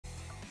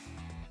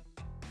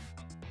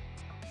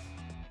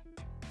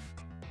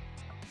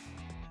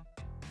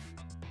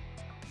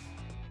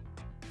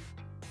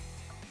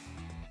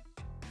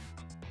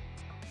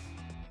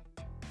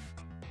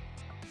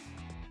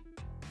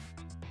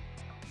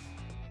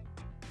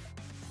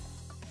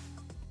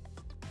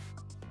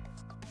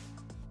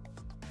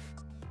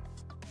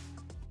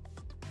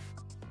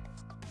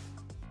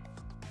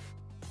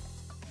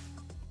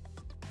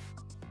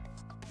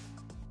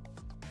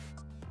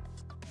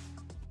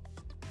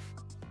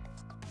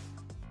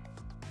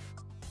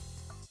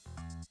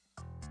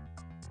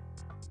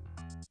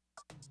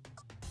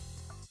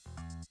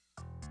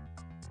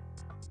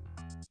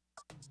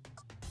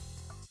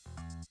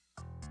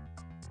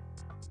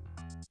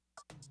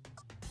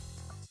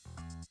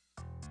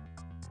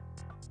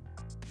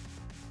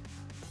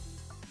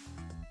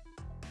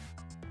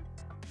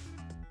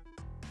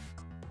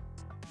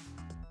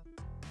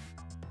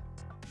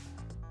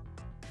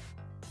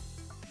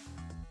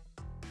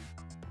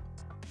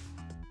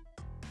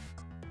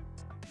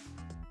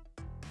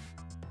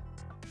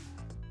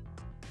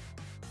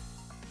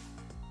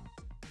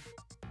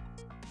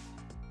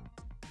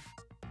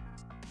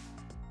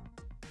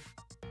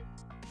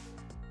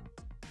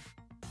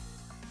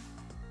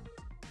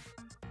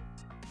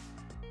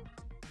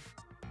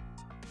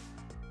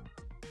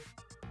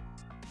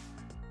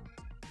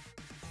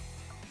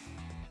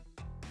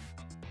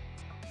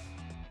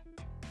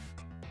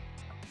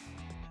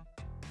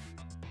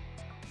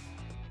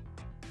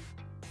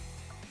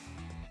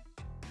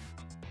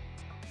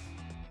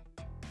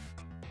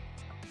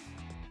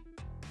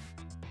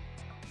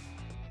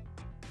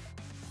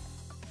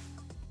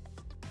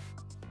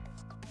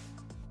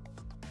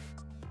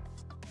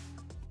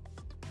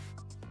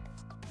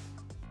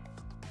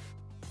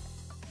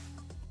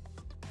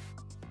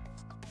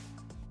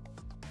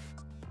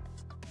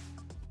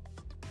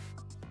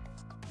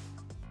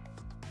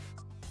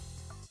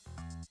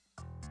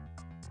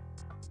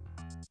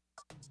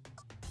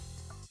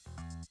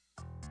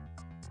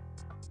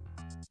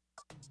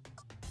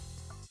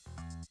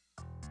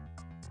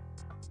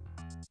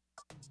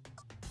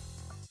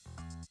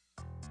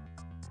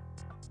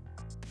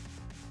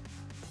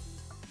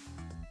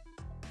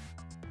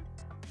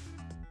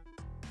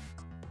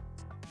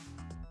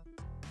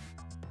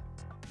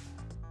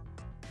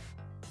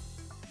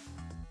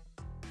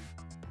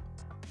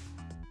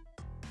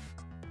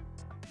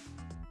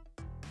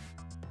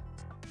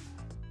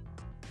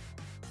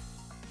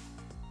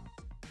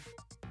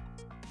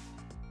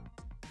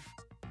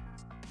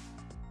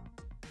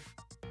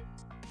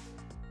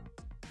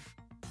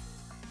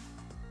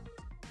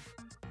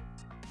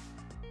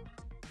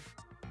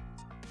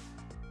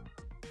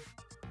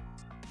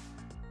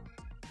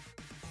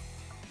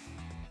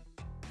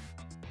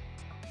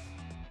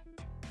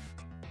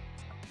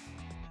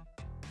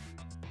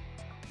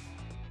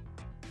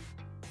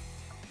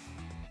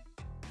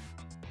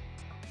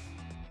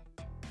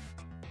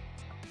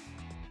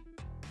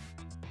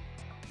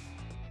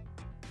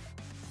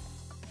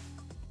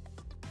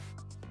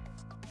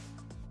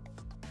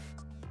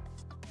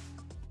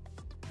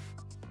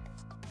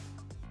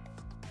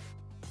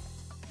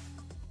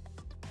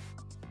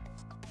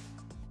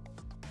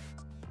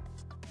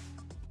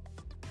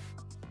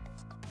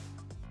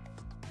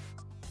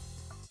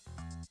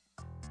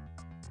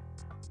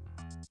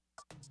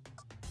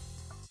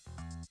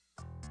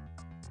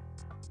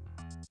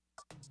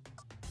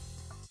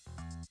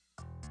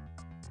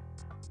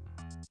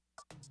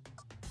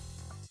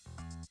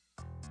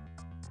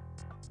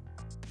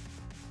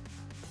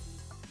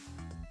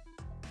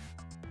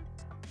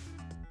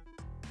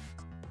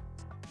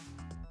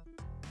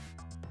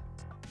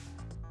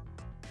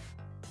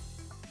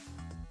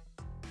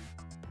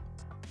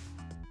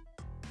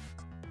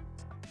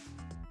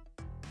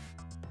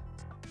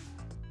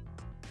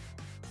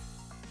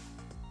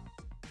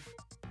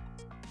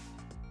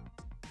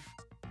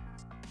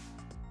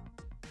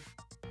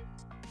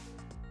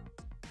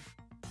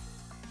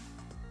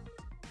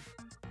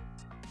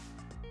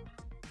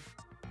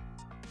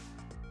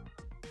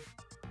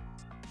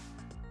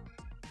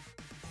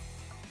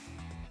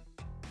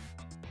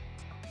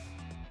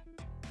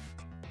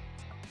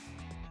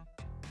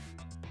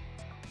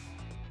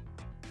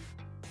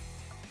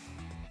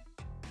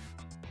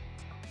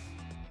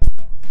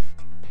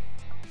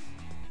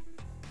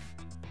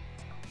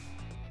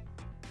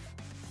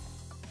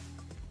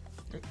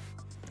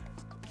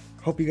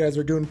Hope you guys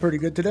are doing pretty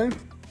good today.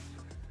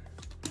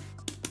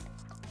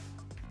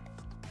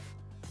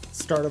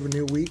 Start of a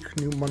new week,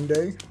 new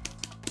Monday.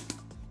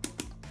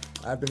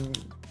 I've been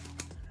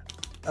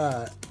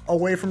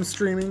away from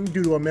streaming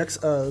due to a mix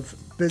of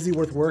busy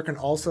with work and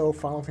also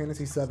Final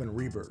Fantasy VII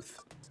Rebirth.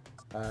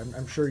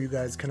 I'm sure you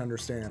guys can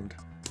understand.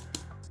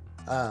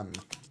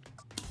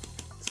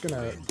 Just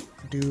gonna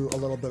do a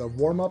little bit of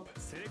warm-up.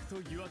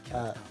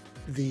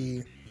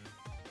 The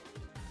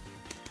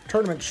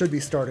tournament should be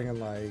starting in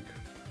like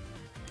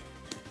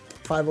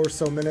 5 or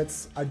so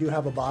minutes. I do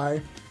have a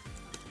bye.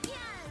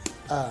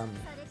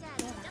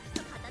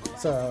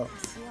 So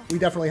we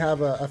definitely have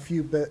a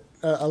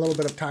little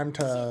bit of time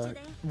to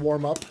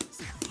warm up.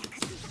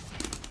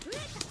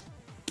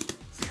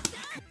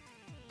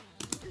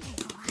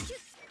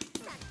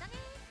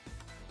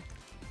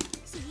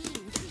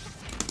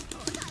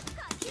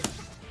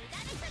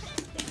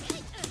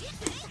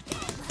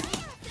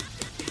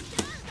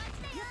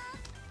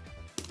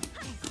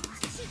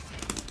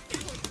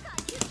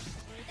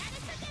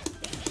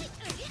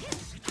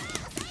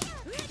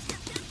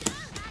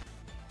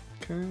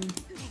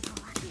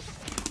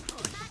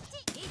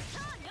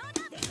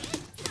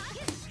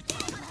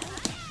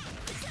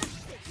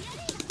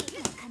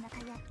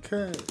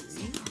 Okay.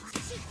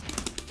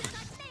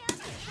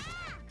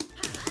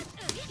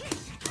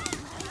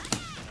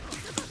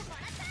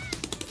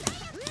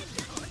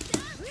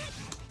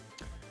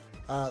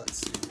 Let's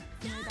see.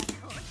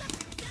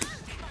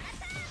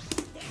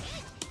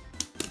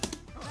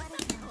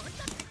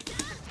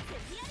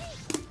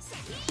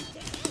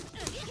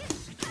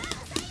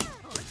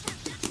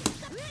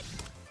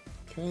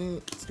 Okay,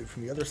 let's do it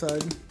from the other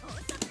side.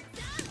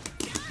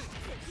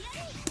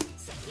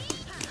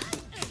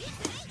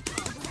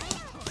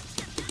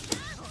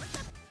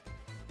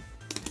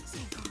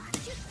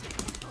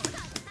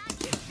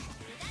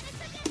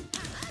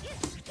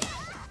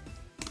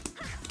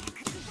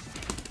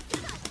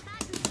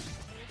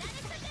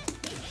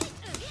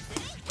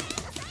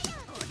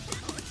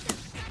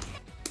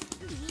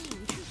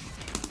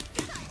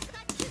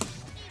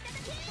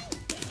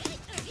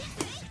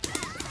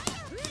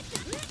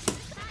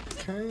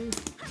 Okay.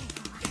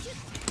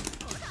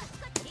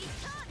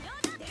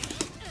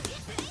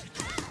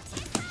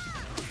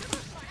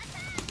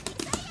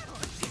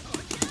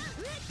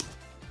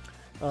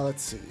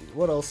 Let's see.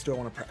 What else do I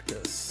want to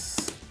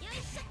practice?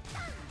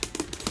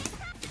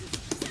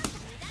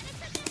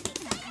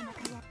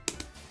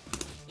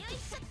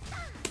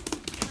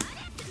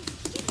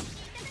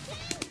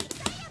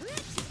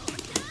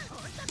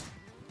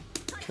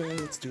 Okay,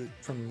 let's do it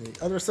from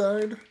the other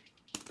side.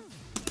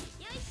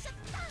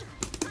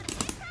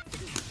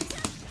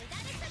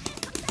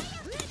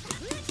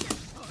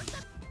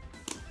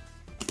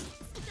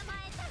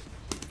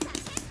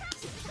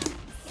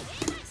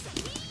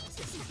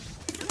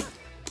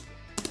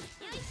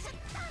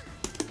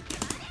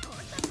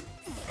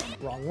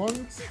 Wrong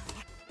one.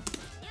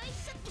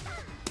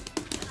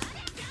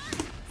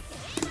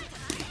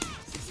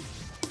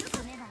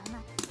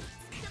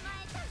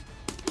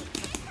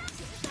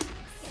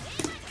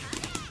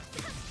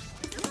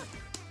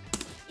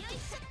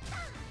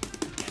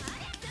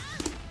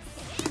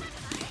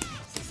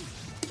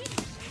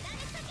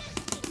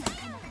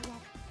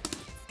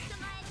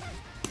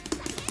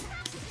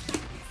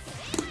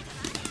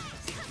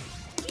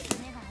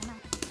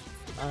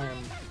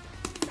 I'm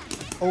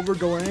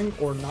overdoing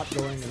or not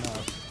doing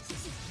enough.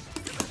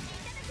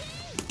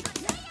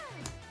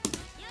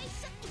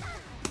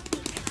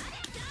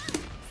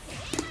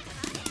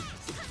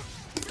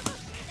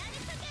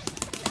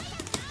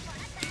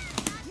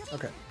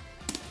 Okay.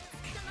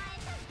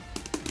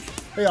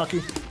 Hey,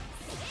 Aki.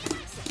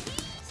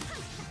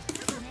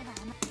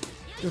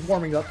 Just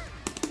warming up.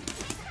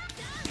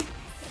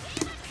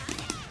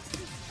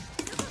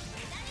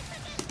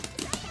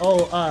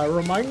 Oh,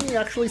 remind me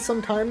actually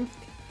sometime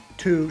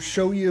to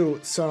show you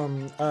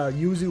some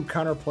Yuzu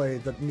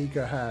counterplay that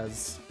Mika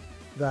has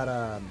that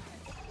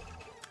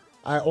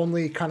I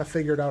only kind of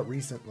figured out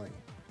recently.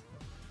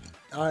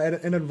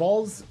 It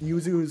involves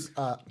Yuzu's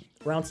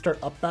round start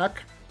up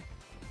back.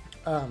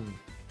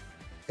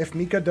 If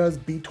Mika does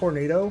B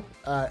Tornado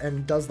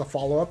and does the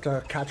follow-up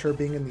to catch her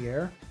being in the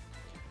air,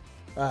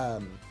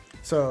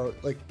 so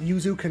like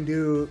Yuzu can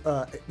do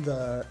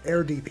the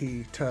air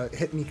DP to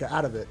hit Mika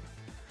out of it,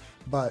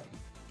 but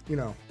you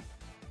know,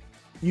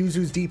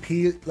 Yuzu's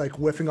DP, like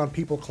whiffing on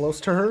people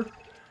close to her,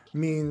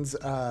 means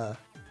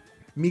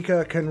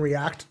Mika can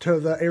react to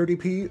the air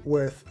DP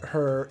with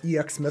her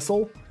EX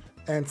missile,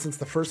 and since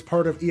the first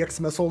part of EX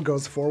missile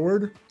goes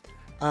forward,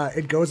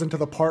 it goes into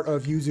the part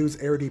of Yuzu's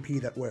air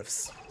DP that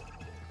whiffs.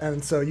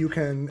 And so you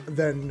can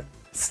then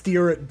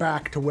steer it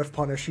back to whiff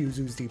punish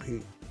Yuzu's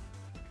DP.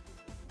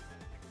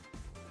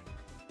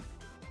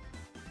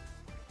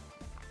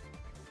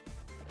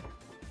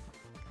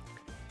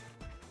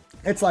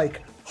 It's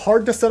like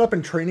hard to set up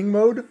in training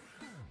mode,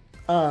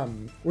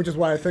 which is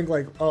why I think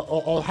like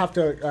I'll have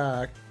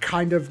to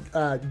kind of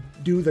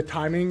do the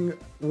timing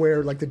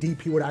where like the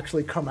DP would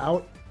actually come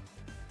out.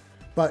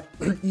 But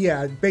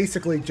yeah,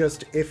 basically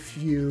just if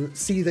you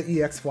see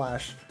the EX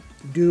flash,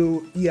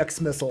 do EX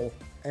missile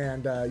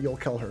and you'll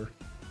kill her.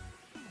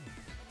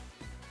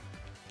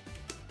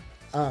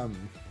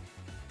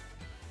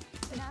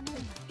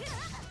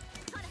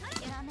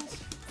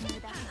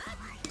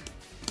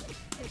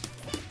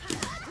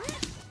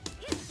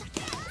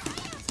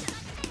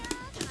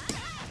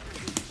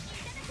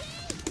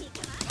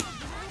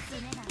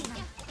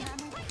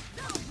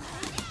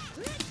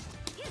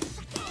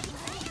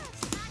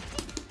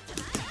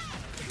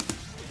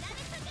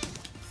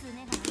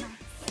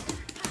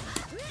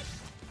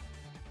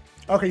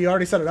 Okay, you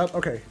already set it up?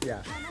 Okay,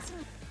 yeah.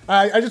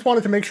 I just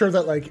wanted to make sure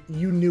that, like,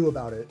 you knew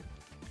about it.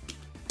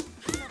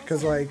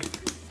 Because, like,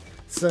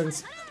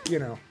 since, you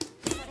know,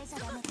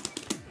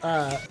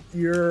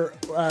 you're,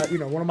 you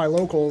know, one of my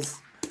locals,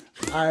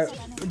 I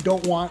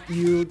don't want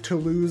you to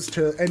lose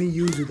to any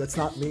Yuzu that's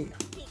not me.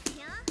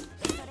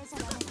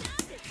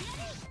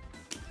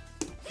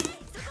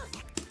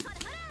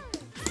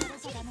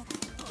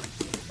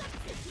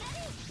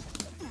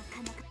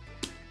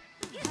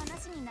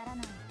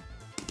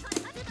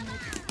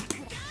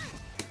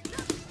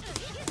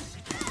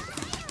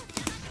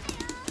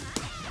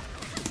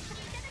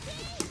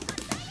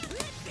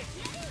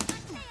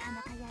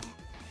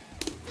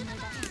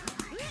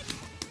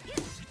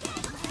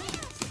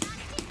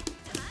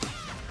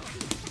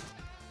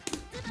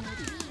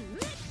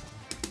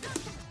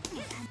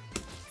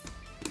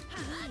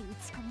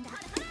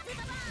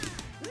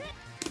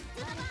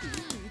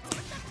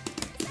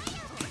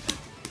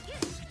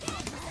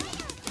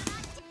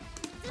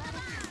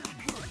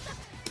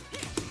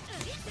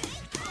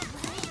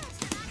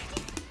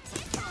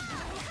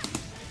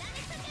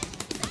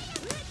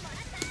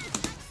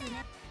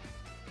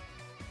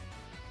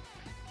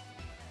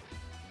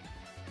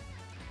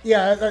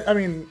 Yeah, I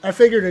mean, I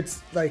figured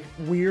it's, like,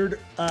 weird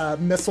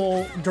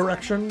missile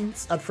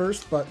directions at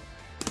first, but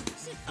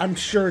I'm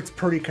sure it's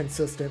pretty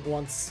consistent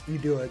once you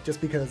do it,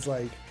 just because,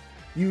 like,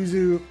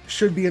 Yuzu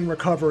should be in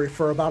recovery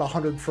for about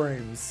 100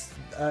 frames.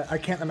 I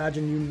can't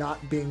imagine you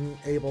not being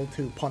able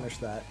to punish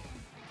that.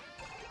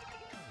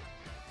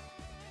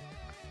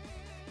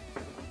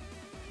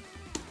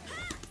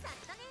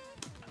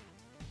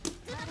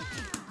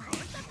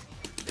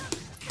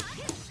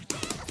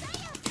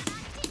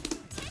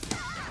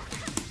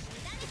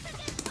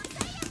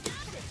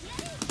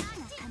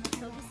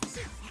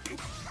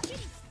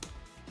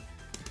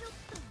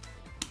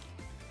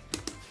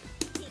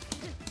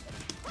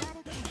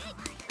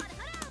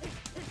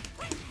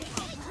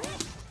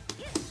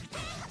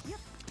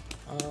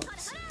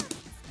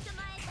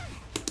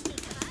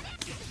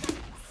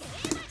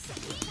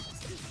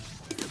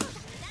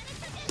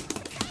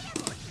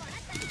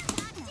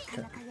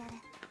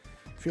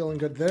 Feeling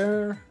good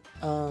there.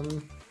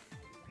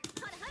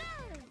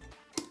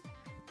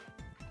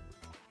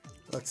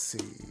 Let's see.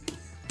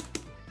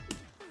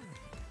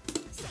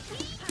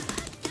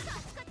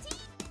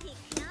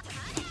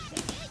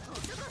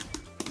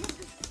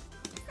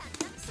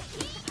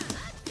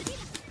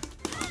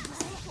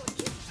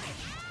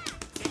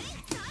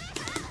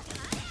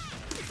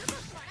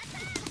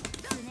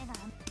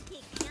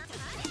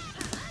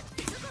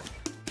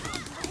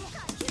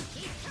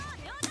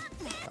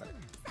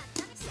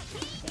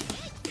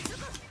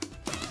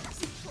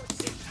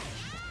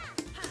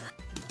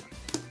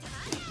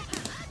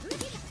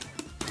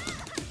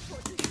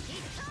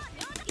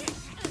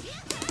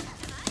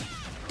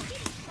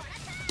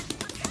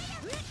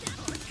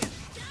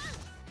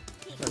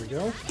 There we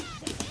go.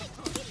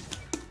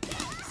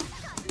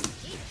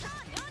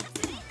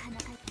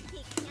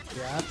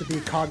 Yeah, I have to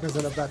be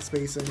cognizant of that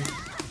spacing.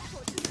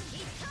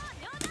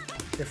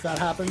 If that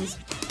happens,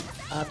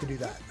 I have to do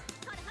that.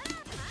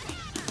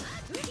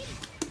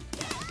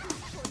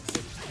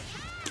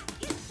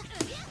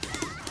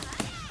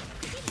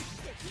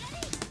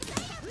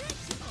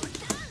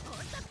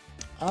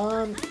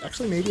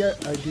 Actually, maybe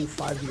I do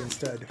 5D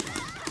instead.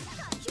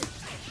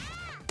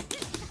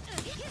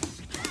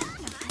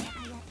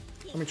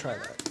 Let me try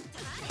that.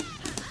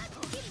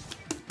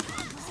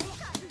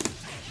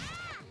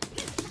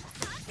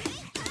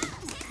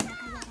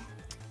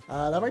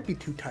 That might be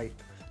too tight.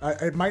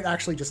 It might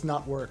actually just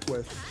not work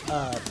with,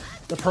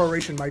 the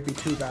proration might be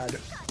too bad.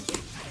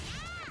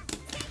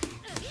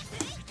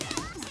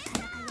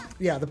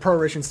 Yeah, the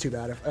proration's too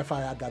bad if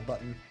I add that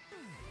button.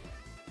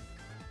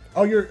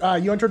 Oh,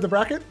 you entered the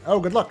bracket? Oh,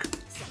 good luck.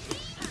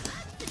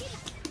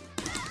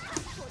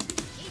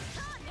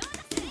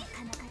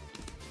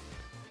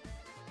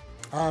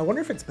 I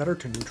wonder if it's better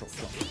to neutral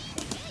jump.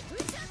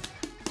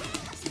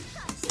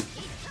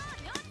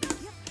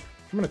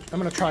 I'm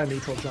gonna try a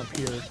neutral jump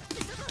here.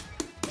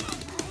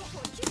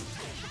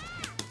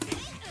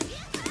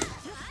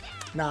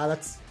 Nah,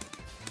 that's...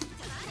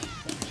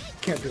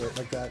 Can't do it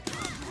like that.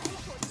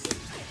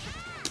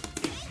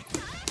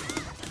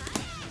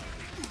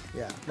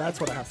 Yeah, that's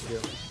what I have to do.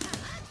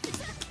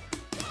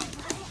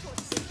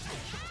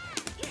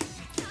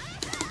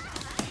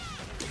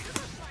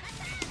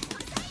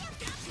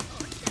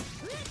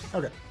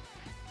 Okay.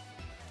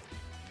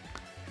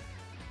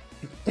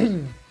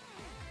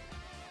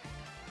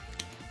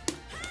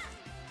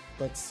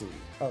 let's see.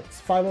 Oh, it's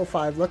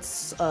 5:05.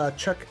 Let's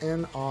check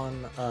in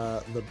on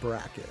the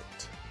bracket.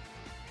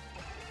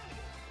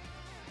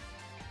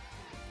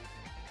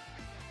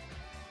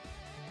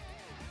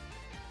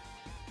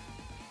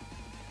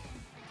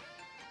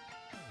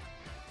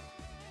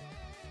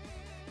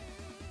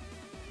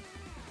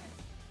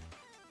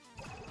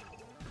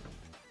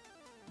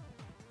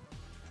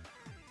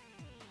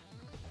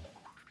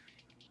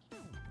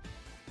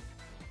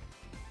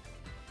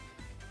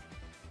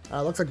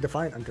 Looks like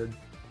Defiant entered.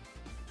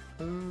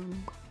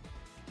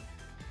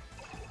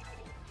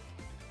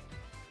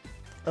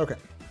 Okay,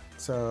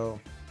 so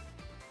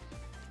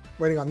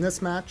waiting on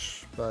this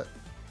match, but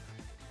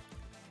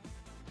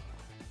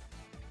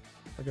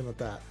looking at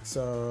that.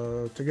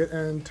 So to get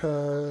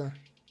into,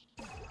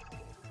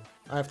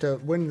 I have to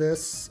win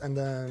this and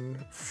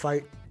then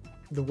fight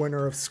the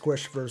winner of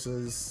Squish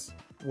versus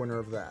winner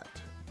of that.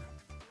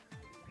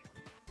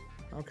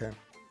 Okay.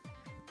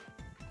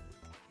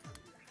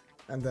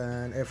 And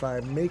then if I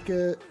make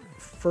it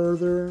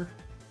further,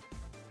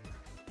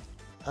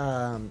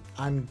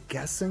 I'm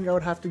guessing I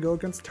would have to go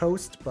against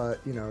Toast,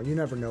 but you know, you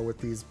never know with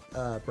these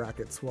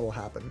brackets what will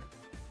happen.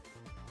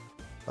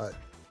 But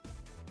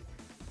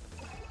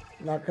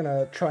not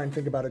gonna try and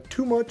think about it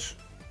too much.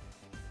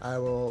 I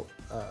will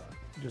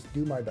just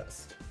do my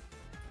best.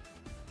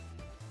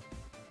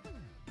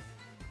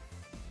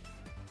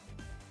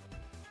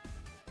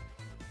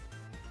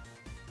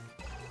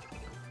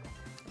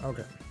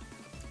 Okay,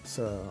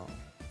 so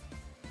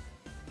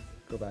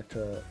go back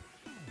to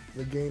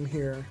the game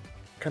here.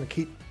 Kind of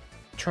keep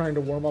trying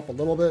to warm up a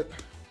little bit.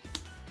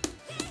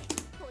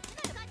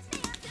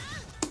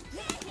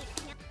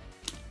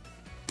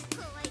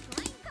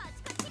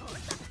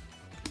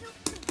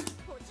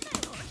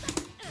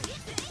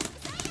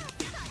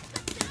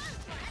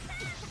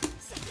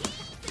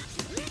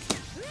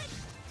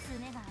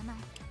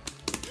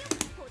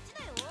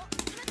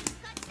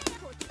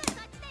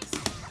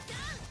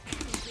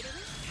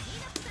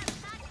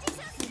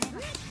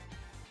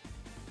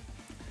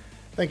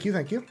 Thank you,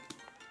 thank you.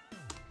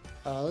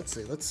 Let's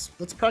see.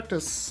 Let's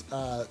practice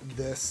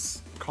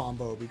this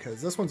combo because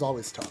this one's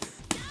always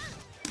tough.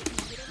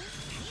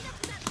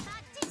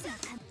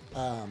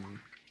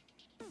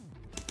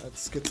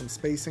 Let's get some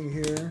spacing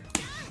here.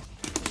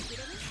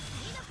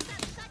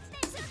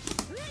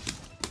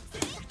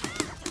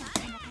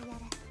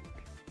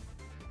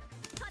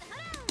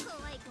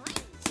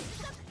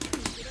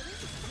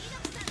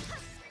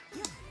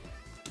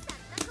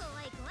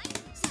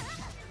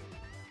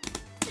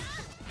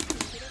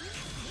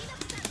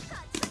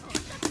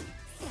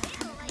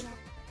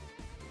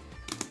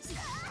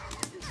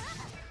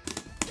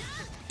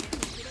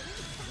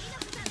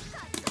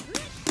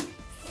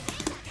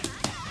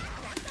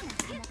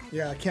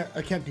 Yeah, I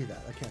can't do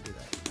that. I can't do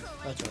that.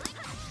 That's right.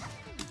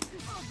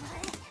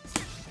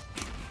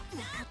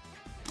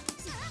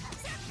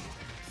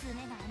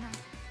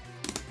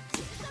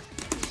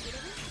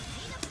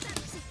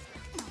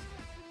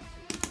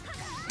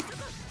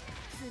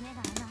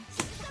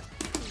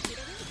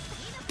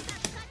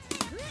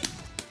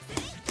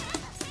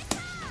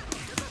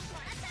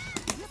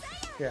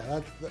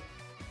 Yeah,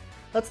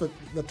 that's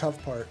the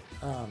tough part.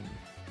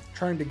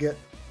 Trying to get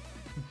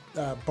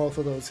both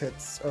of those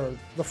hits, or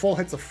the full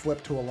hits of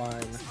flip to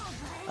align.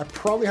 I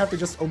probably have to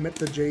just omit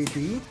the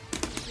JB.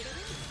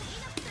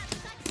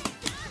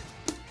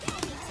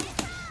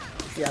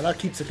 Yeah, that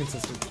keeps it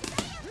consistent.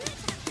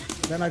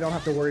 Then I don't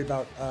have to worry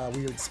about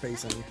weird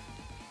spacing.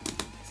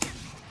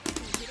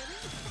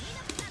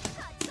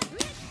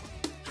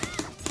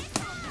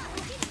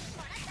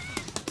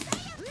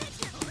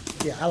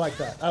 Yeah, I like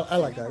that. I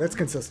like that. It's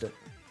consistent.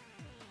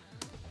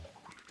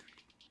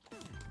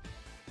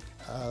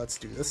 Let's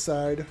do this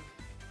side.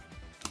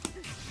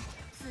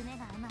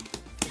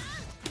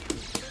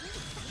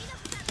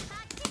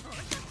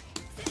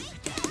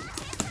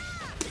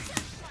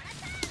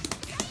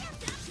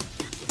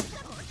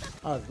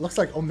 Looks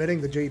like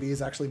omitting the JB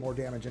is actually more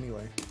damage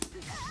anyway.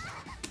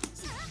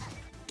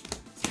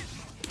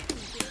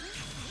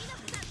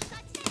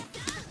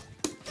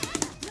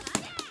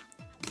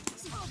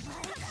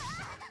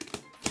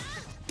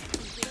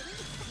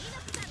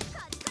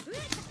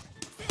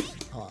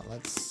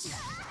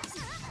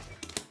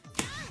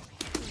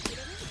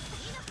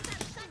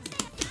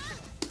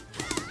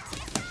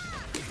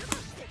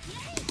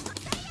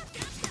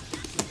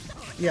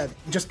 Yeah,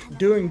 just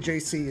doing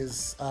JC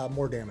is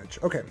more damage.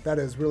 Okay, that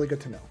is really good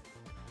to know.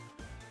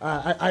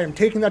 I am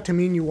taking that to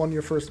mean you won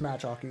your first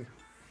match, Aki.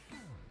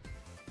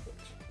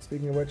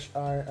 Speaking of which,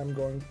 I am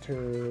going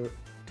to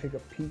take a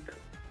peek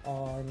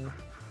on...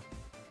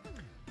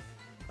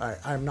 Alright,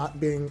 I'm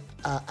not being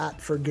at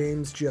for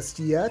games just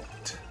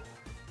yet.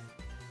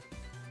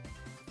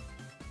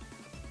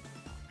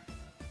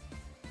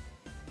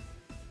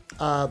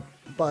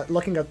 But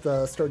looking at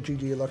the start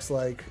GG, it looks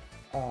like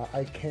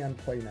I can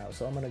play now.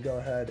 So I'm going to go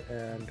ahead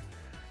and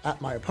at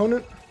my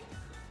opponent.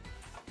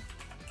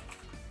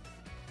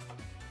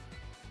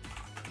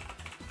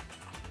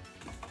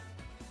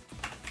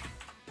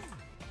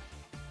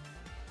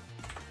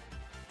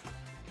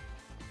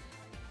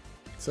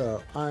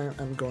 So I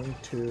am going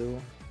to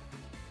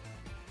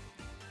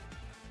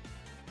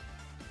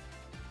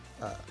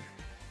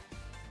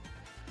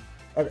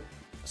okay,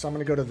 so I'm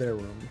gonna go to their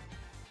room.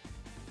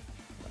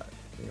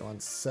 Give me 1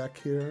 sec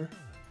here.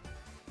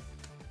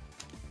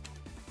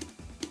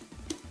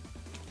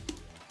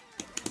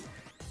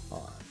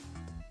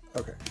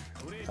 Okay.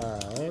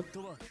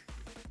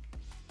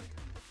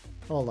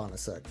 Hold on a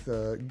sec.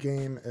 The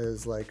game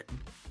is like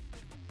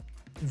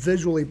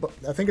visually,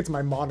 I think it's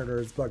my monitor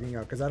is bugging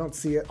out because I don't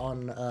see it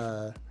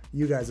on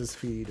you guys'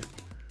 feed.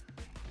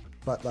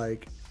 But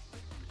like,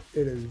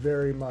 it is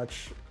very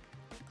much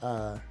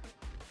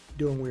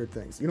doing weird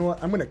things. You know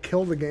what? I'm gonna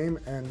kill the game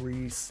and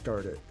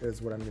restart it.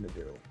 Is what I'm gonna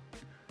do.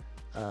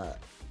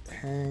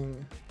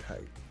 Hang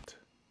tight.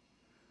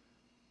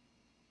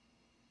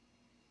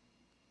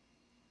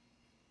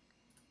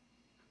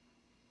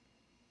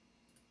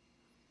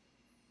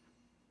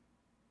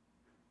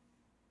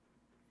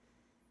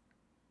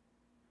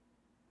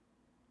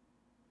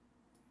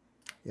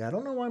 Yeah, I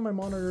don't know why my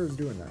monitor is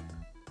doing that.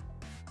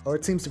 Oh,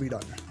 it seems to be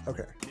done.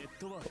 Okay.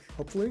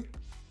 Hopefully.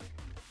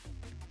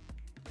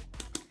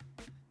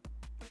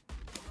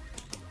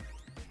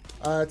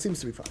 It seems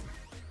to be fine.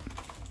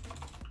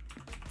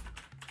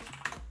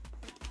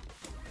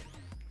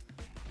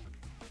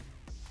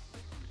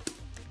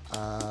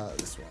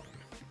 This one.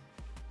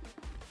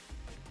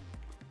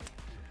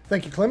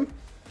 Thank you, Clem.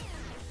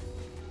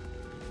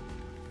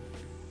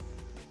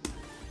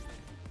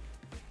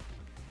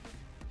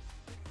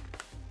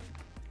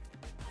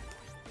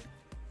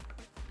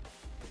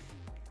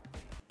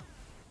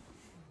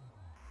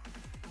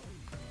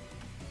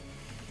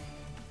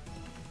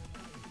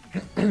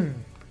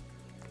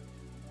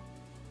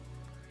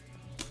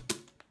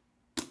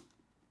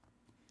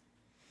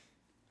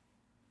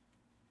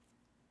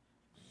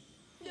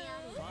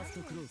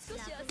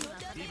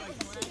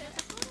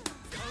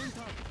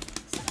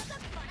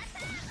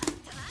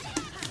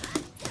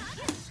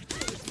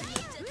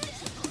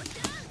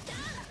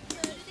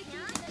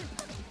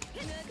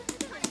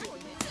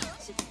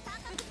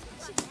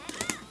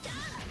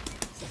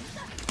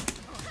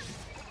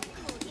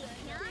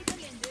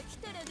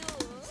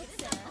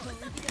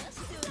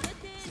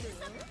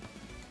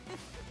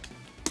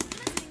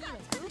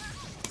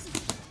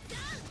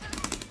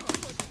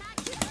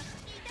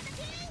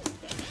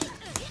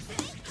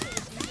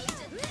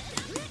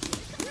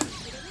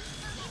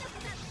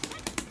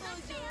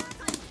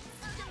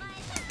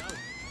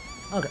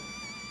 Okay.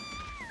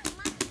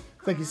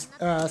 Thank you,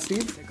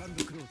 Steve.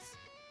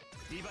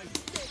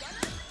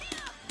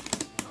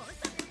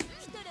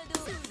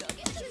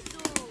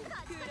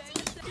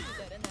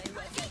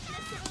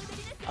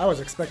 I was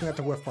expecting that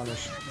to whiff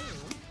punish.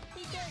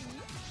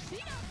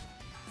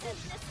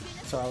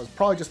 So I was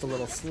probably just a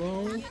little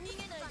slow.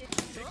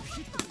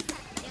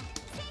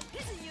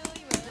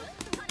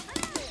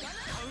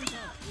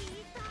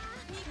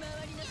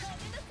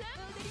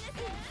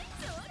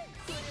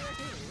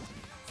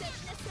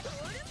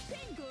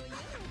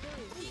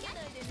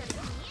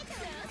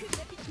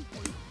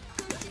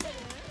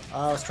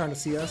 I was trying to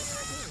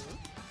CS.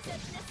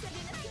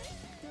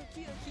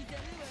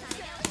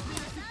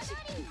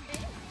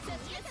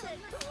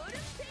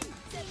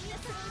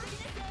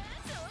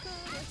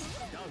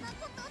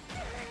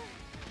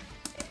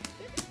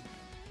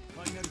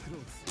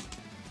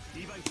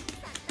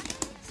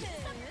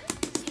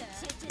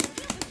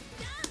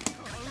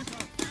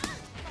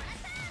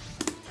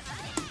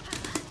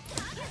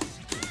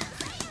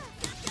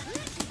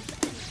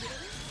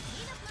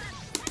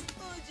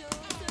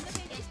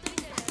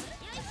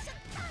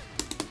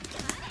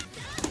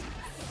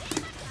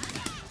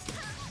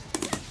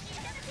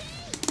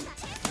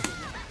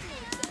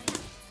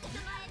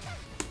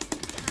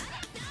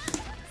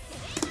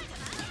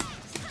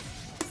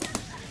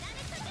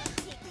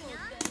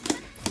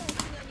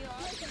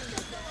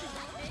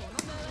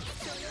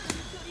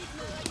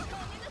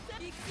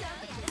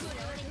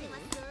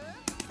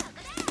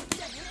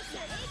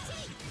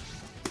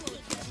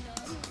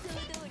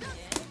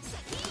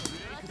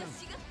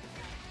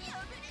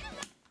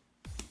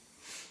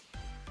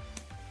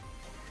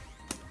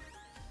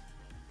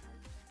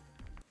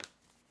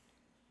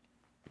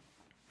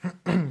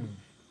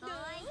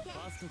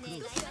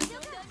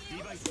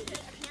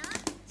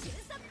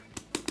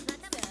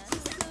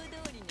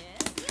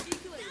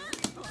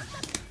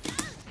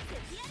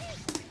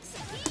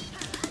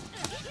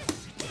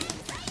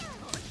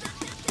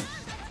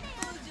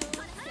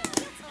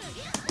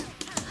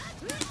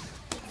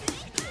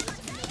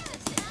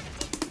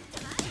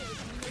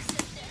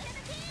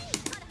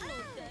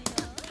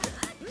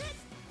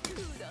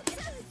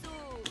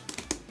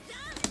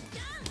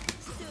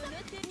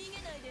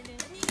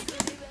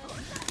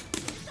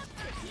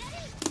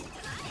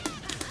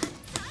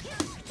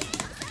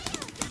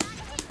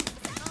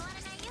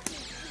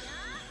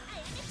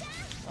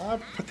 I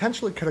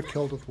potentially could have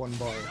killed with 1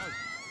 bar,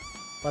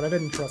 but I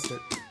didn't trust it.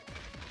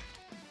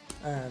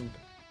 And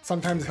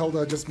sometimes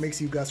Hilda just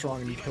makes you guess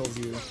wrong and he kills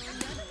you.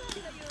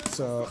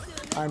 So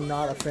I'm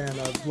not a fan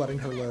of letting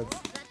her live.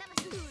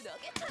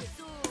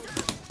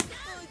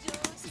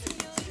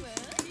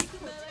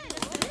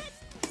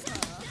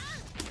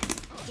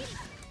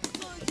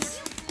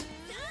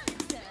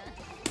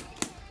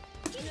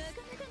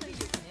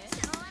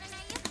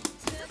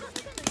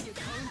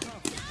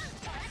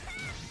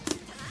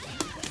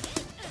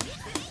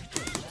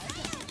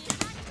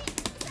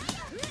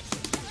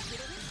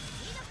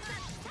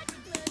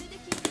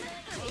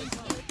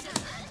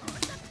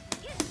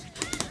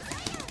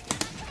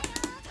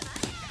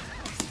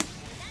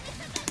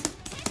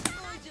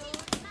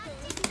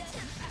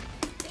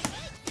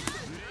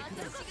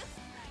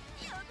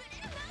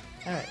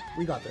 Alright,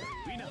 we got there.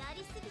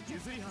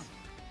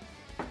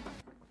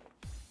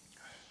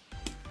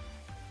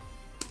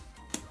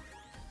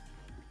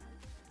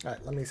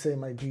 Alright, let me say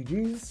my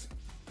GGs.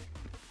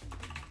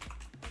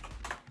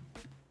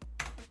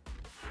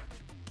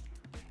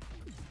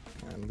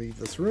 And leave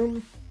this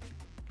room.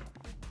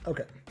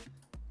 Okay.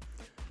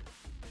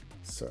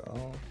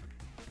 So...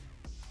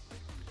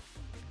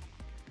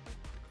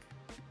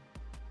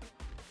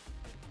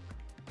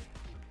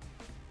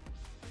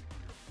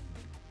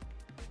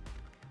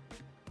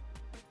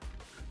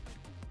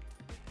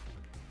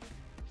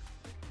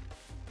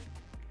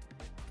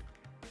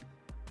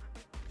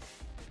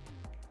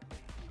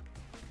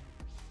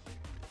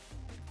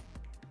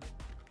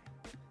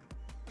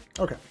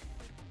 Okay,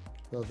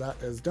 so that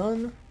is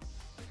done.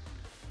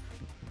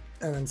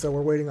 And then so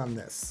we're waiting on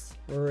this.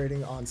 We're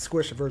waiting on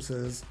Squish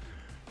versus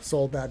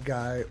Soul Bad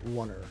Guy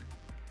Oneer.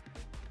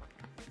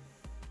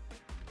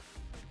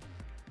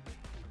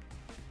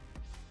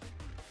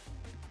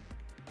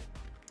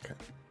 Okay.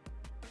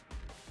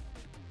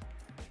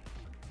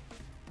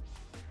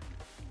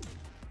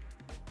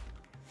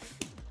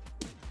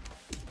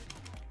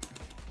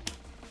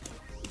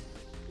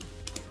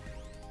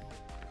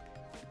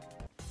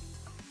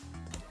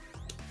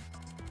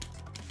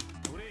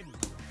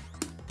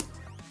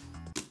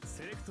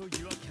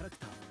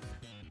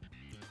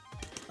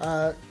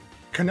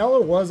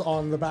 Canelo was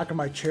on the back of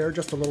my chair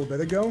just a little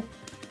bit ago,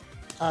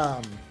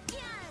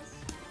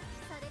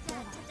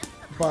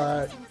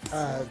 but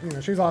you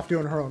know, she's off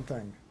doing her own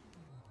thing.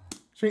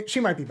 She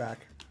might be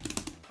back.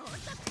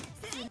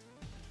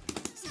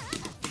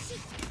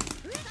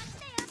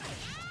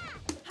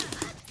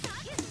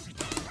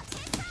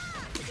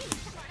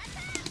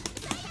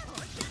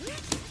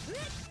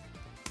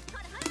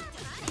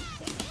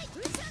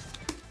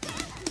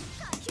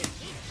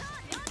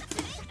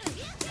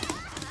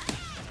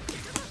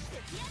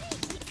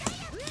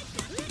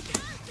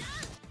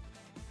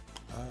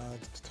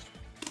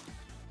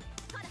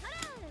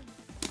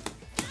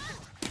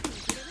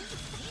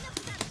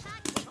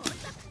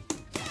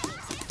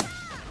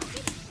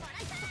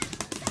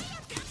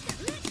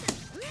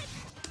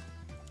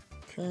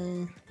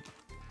 Okay.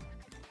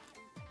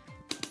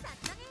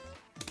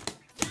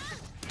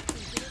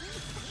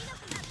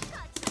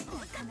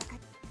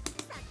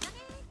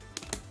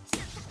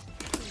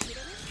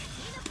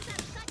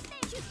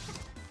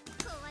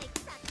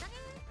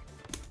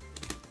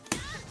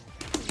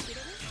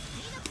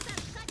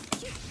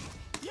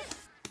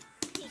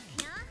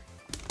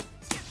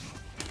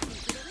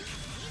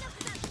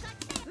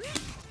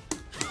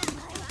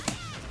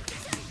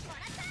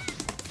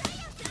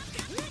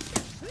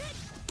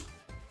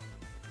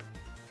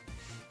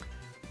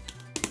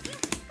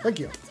 Thank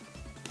you.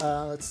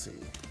 Let's see.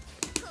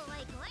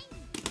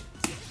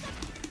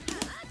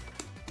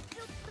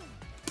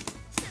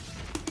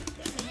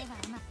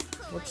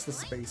 What's the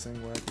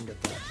spacing where I can get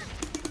that?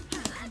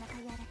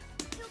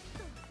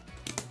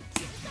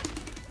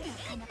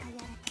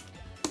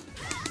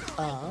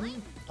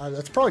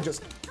 That's probably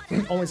just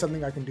only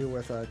something I can do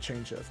with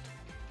chain shift.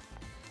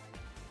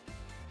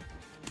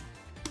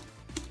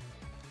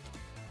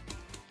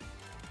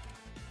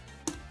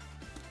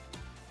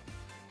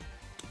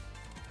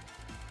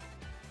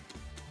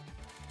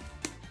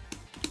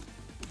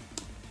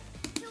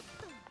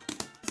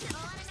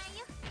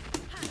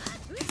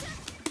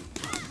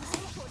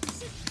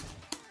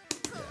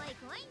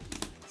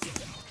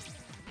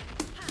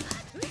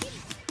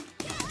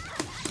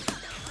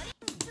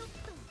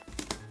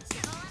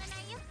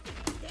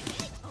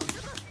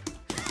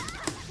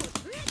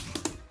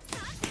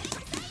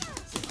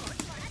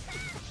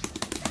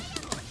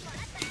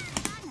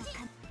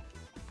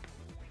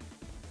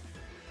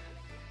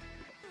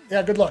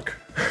 Yeah, good luck.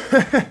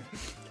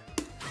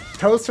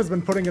 Toast has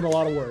been putting in a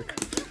lot of work.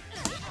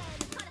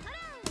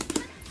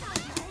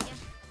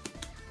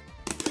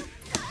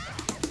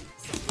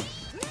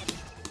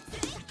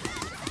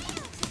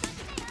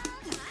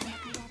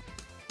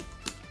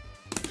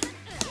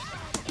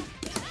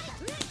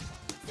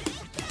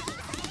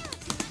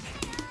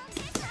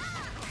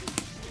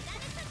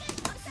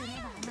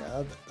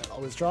 Yeah, that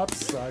always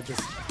drops, so I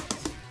just...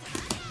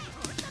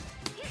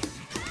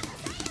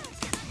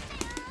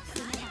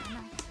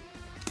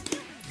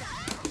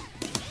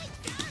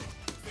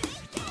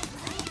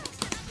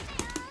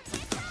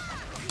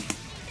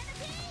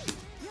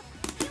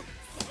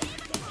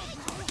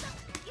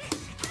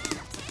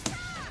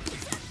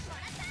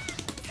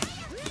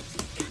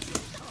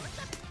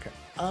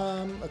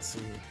 let's see.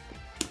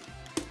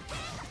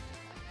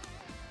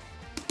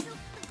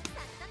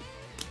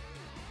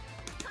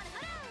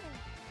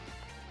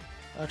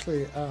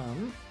 Actually,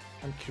 I'm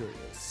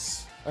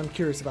curious. I'm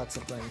curious about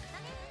something.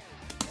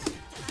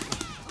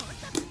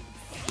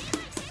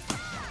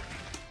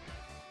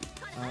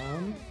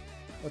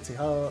 Let's see,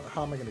 how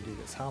am I gonna do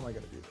this? How am I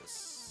gonna do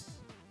this?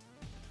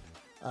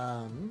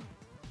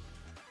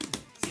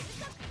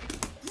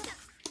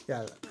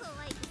 Yeah.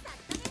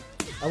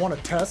 I want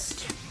to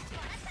test.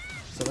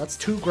 So that's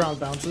 2 ground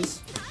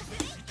bounces.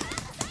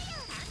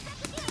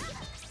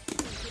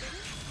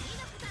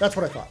 That's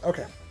what I thought.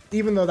 Okay.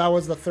 even though that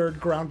was the third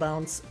ground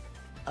bounce,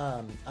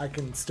 I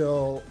can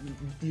still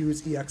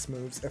use EX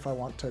moves if I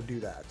want to do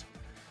that.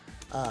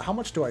 How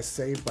much do I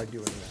save by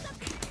doing that?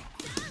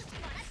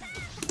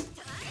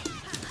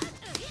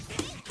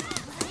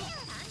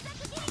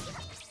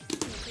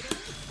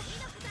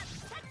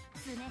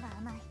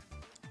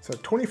 So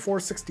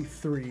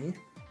 2463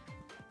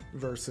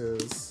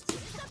 versus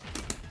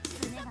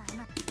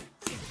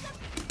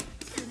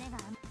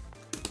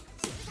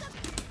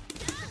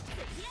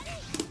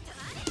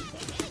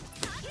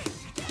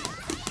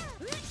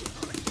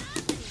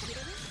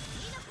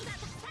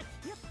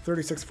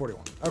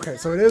 3641. Okay,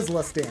 so it is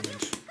less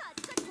damage.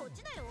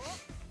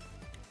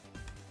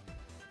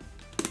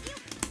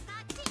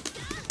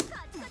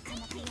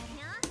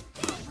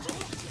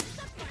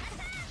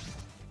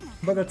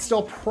 But it's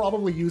still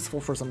probably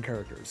useful for some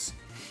characters.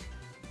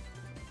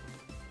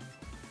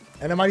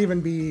 And it might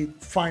even be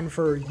fine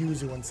for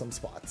Yuzu in some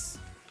spots.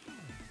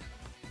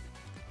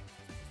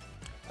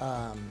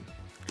 Because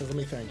let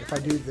me think. If I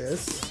do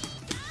this,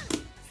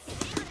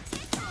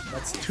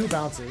 that's 2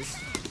 bounces.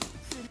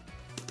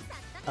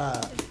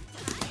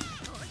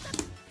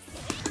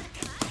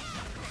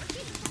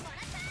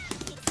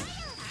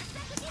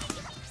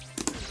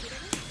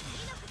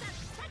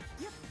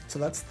 So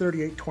that's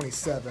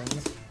 3827.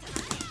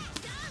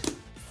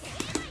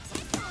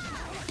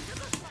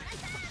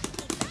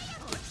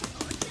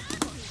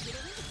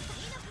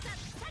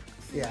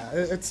 Yeah,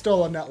 it's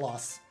still a net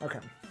loss. Okay.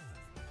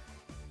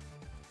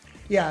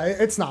 Yeah,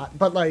 it's not,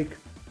 but like,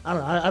 I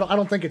don't know. I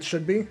don't think it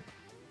should be.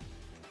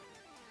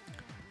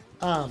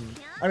 I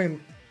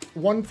mean,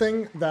 one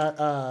thing that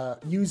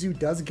Yuzu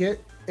does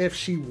get if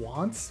she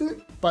wants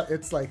it, but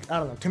it's like, I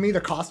don't know. To me,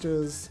 the cost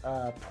is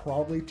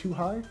probably too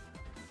high.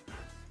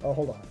 Oh,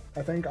 hold on.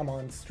 I think I'm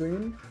on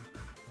stream.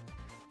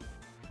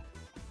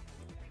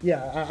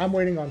 Yeah, I'm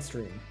waiting on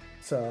stream.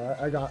 So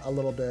I got a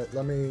little bit.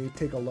 Let me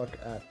take a look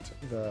at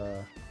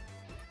the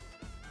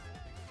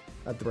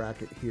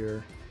bracket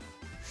here.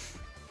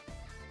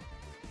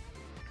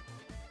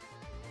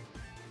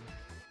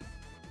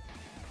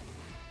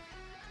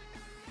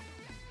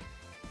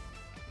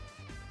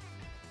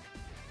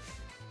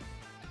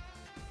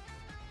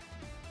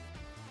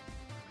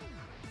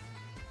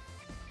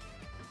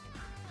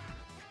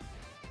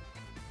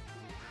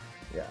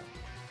 Yeah.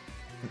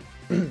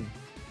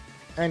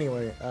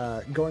 Anyway,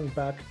 going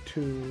back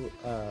to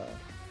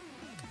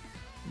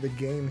the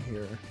game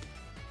here.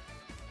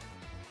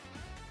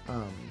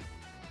 Let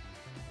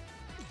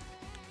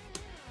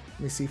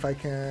me see if I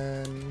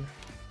can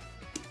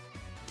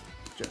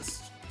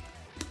just...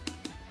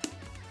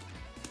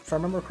 If I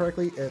remember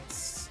correctly,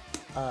 it's...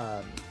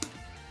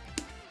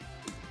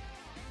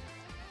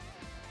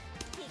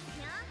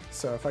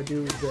 So if I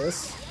do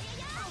this...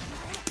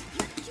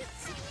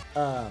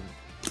 yeah.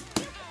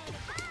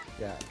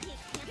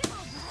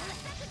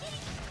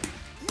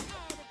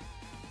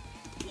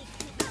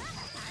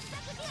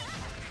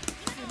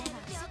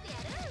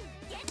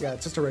 Yeah,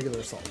 it's just a regular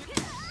assault.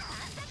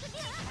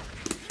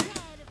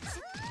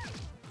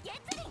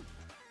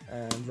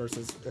 And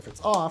versus if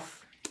it's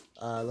off,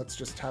 let's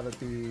just have it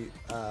be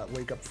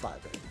wake up 5A.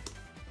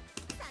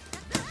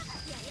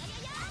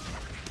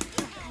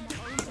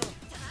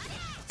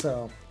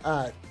 So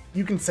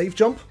you can safe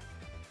jump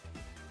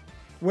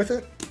with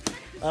it,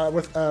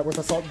 with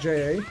assault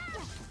JA,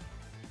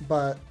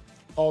 but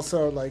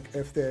also like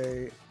if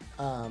they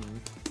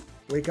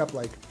wake up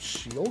like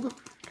shield,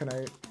 can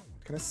I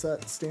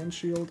set stand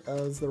shield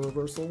as the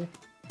reversal?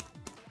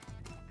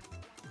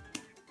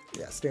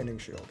 Yeah, standing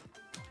shield.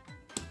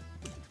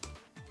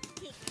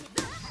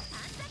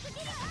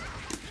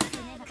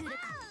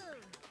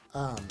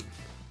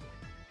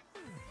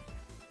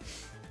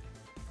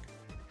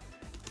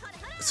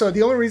 So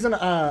the only reason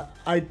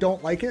I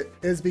don't like it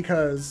is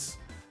because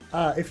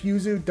if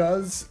Yuzu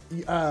does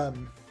I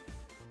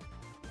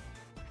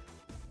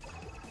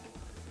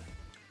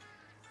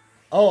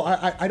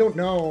don't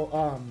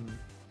know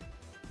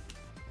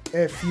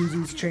if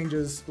Yuzu's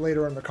changes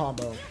later in the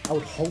combo. I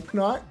would hope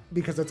not,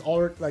 because it's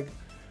already like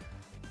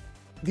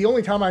the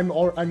only time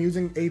I'm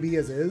using AB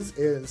as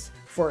is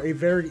for a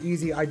very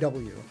easy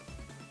IW.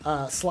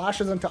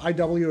 Slashes into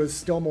IW is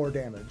still more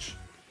damage.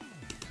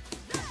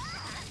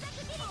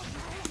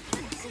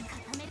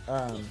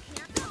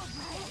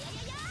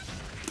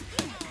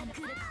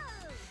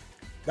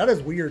 That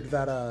is weird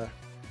that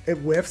it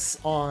whiffs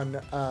on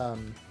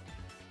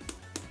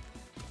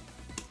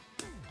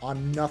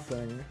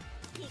nothing.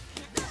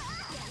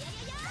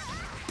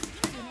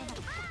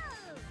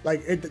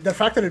 Like, the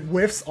fact that it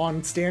whiffs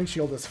on stand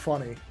shield is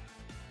funny.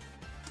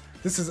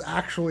 This is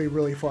actually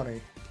really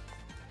funny.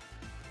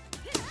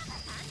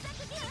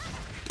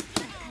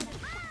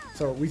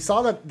 So we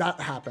saw that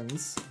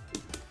happens.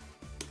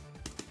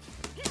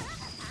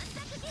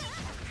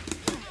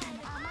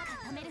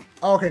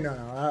 Oh, okay, no,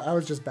 I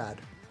was just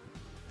bad.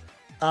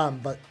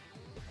 But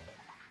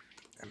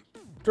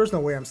there's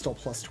no way I'm still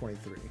plus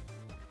 23.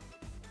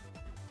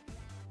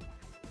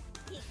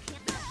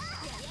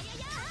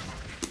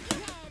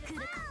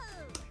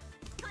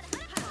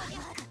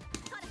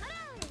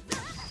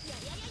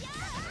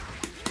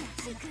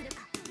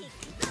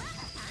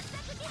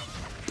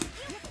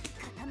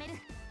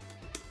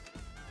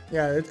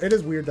 Yeah, it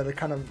is weird that it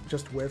kind of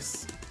just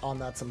whiffs on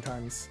that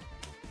sometimes.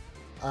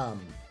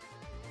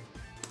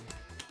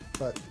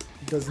 But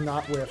does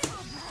not whiff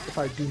if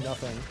I do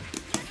nothing.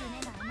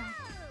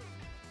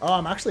 Oh,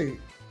 I'm actually...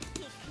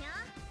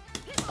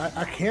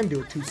 I can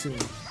do it too soon.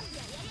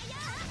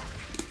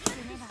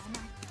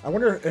 I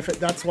wonder if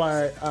that's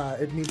why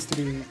it needs to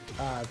be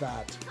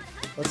that.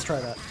 Let's try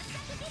that.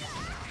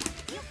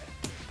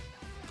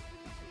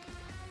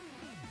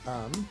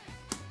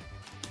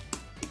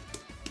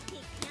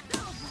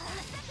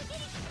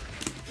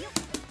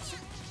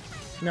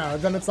 No,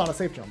 then it's not a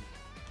safe jump.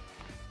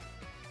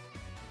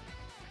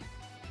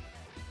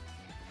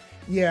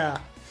 Yeah.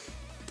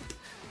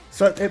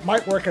 So it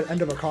might work at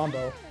end of a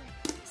combo.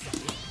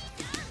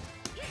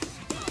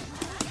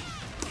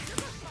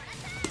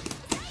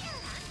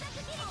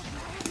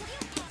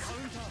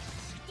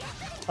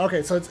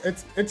 Okay, so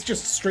it's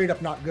just straight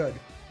up not good.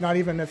 Not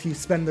even if you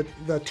spend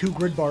the 2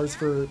 grid bars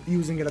for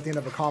using it at the end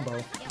of a combo.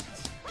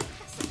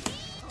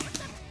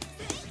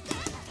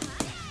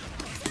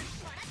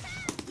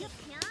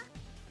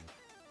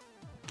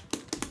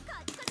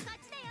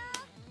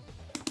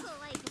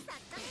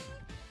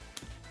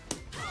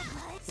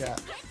 Yeah.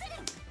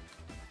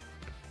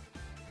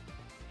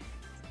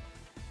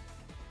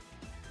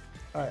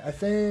 Alright, I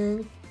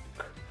think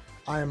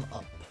I'm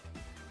up.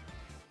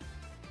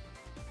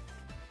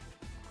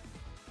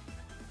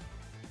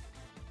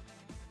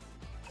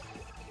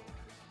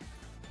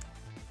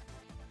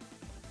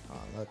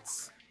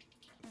 Let's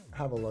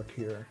have a look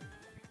here.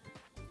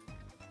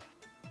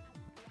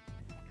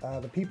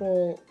 The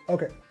people...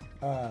 Okay.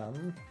 Alright.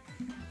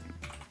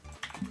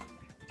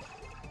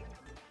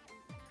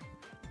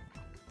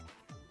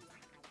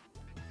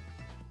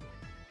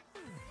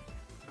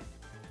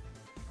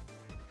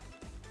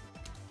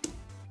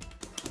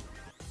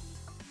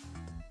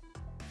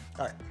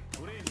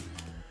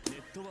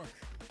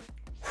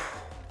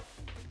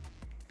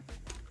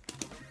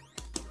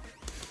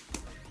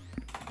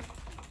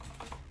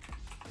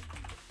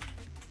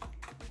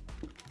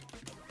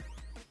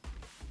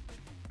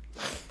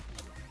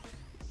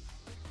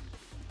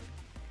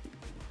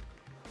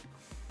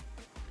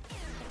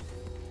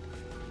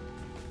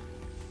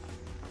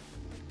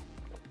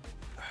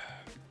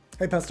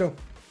 Hey, Pesto.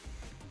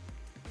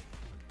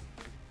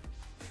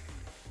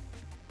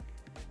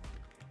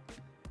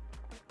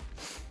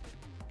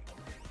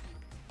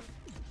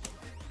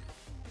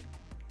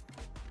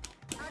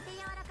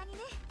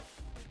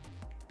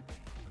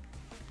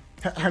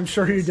 I'm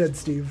sure you did,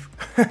 Steve.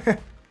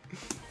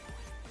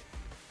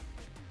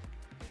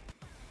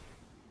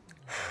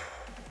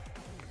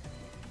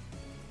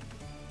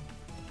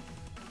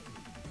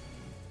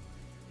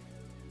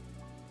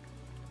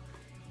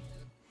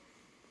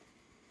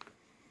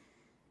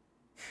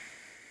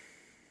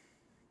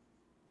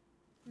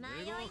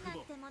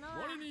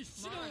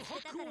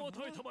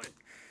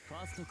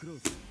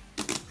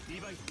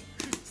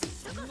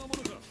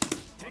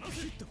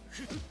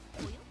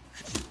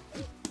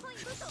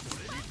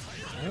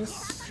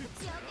 Nice.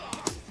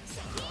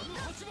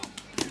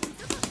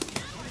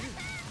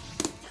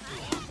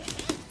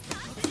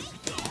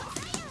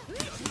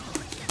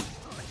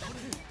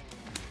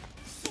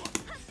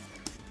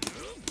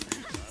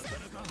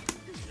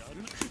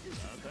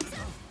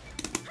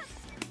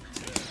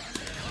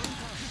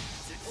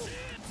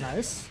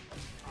 Nice.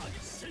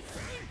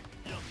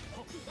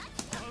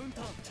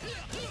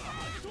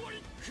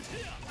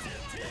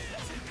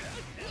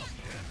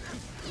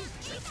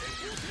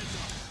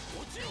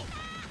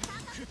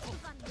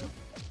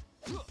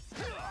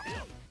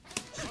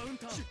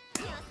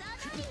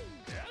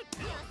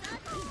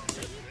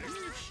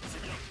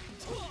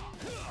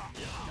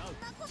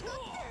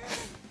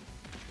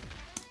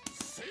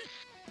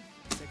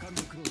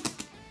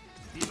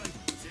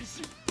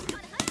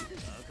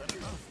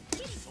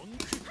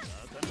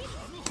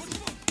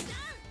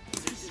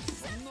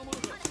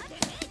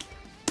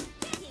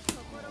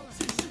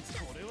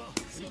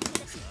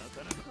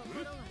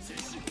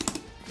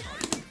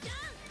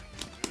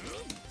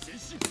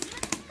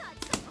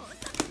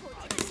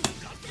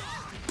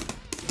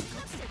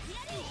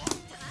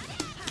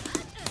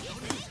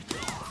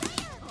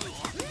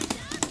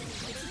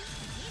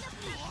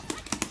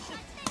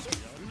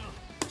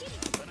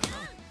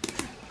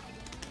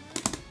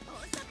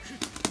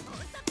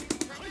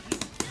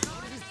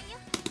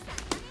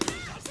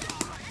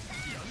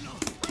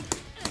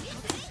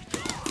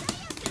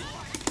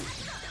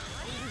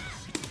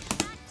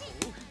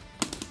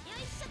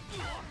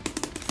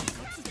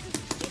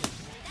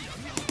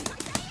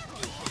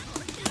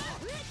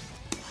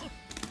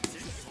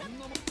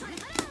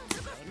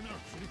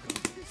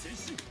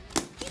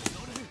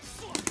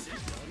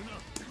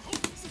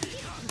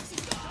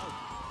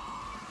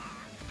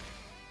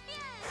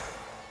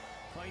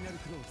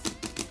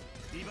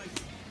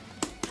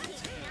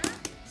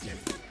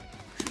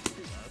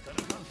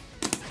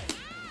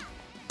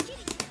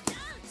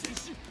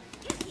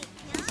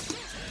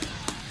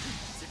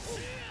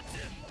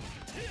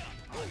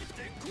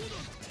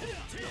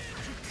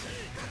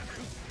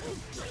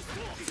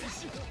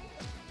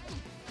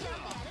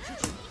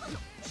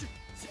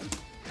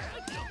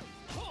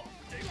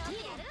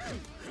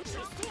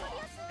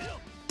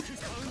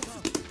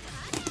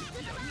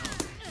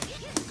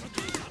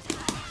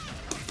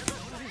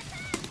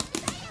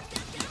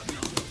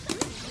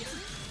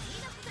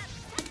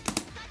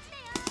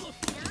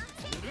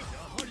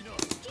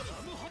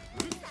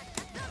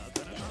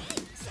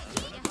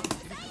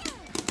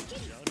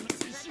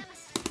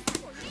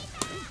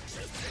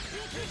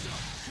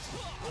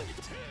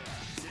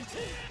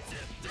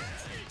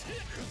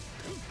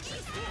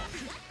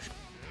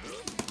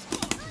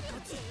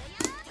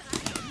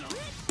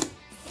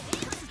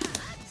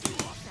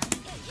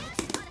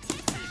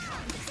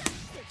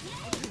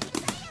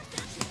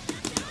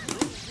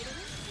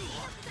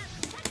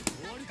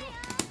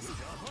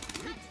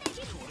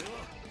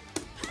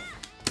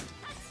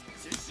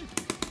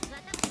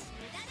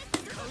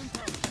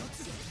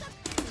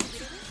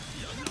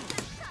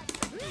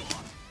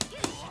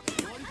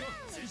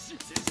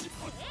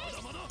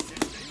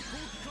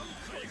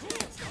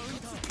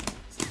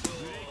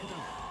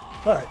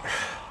 All right.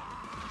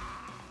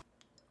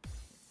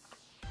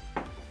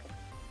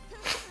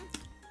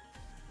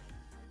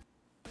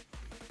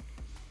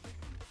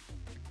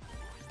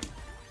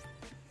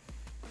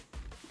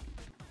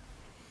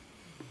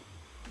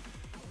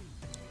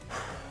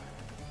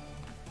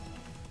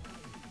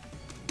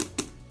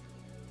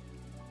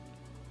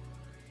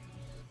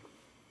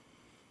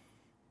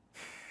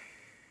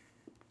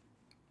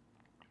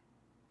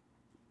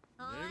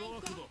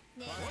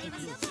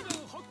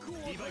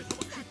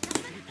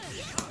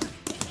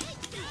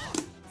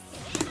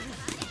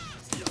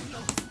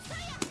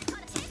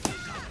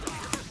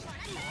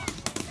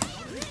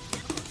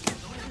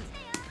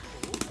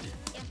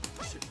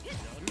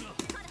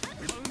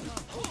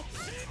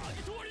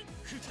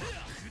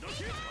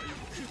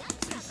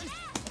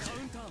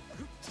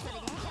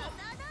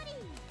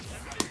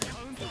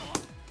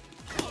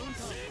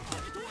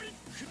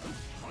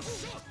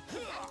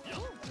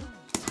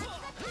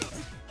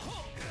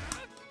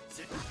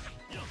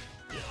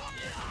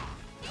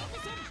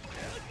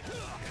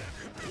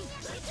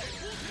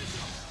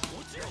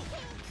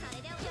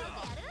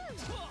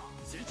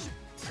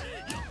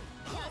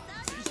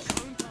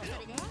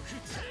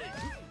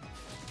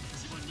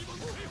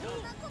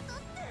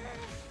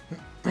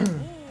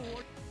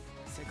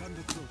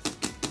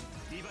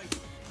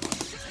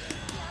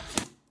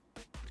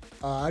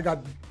 I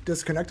got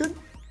disconnected.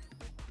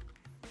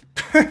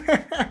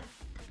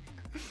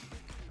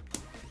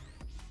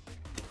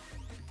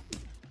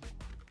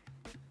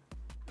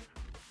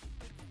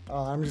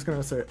 I'm just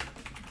gonna say it.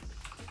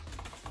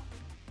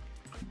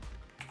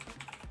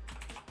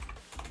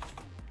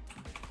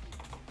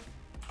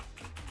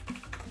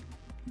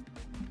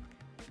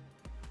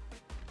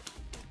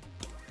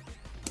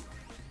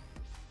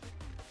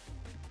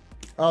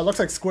 Looks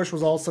like Squish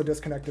was also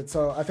disconnected,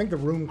 so I think the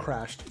room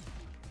crashed.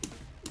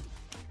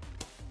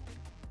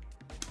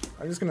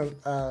 I'm just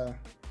gonna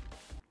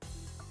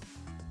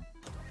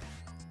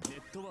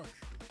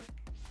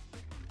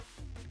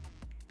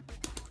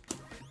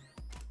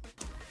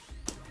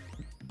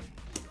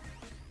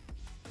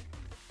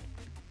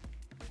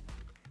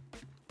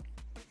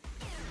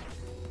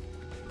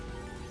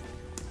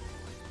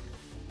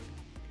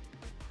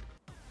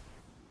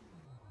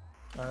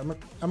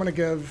I'm gonna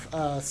give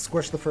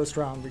Squish the first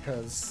round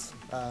because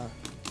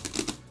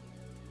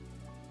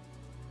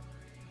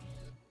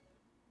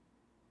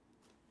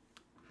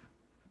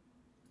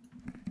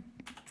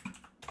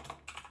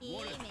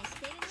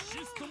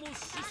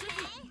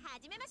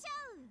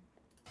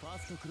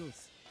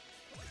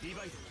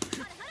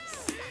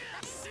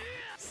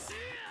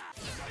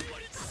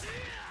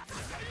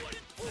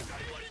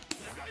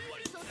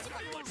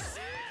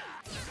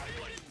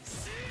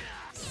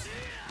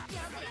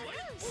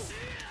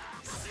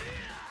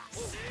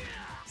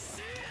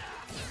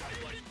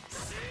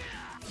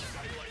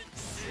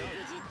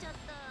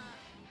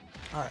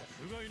all right.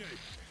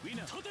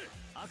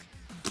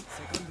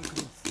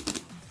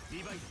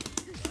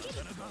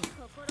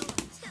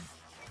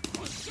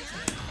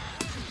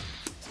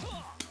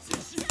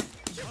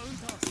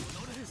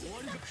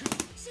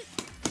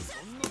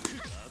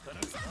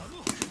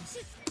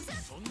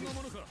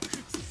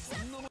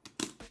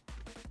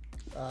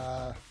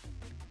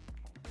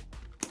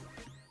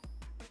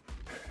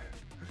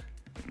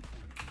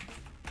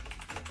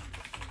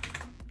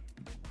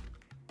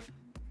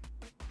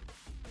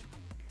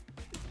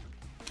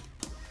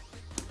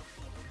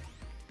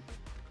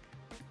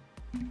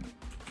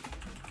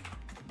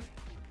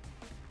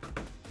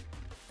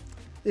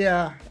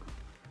 Yeah.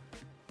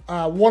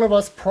 One of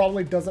us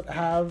probably doesn't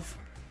have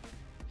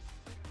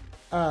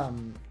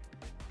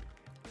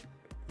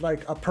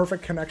like a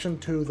perfect connection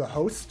to the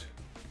host.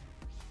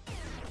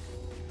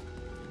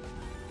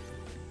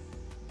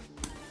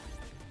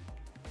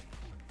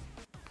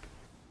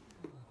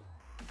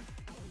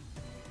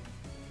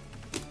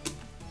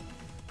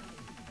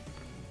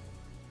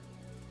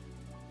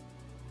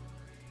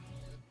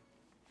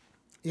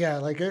 Yeah,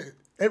 like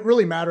it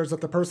really matters that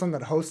the person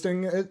that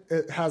hosting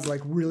it has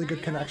like really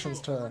good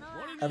connections to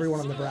everyone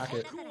in the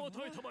bracket.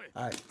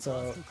 Alright,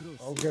 so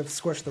I'll give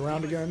Squish the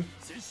round again.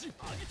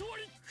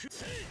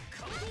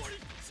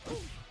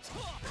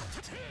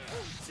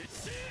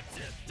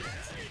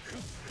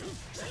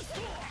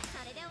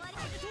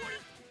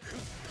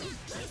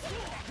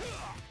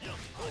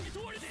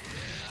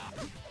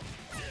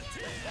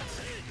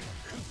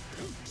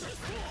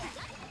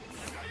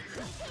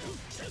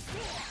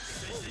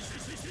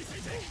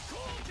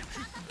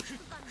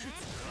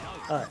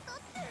 Alright,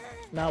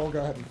 now we'll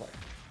go ahead and play.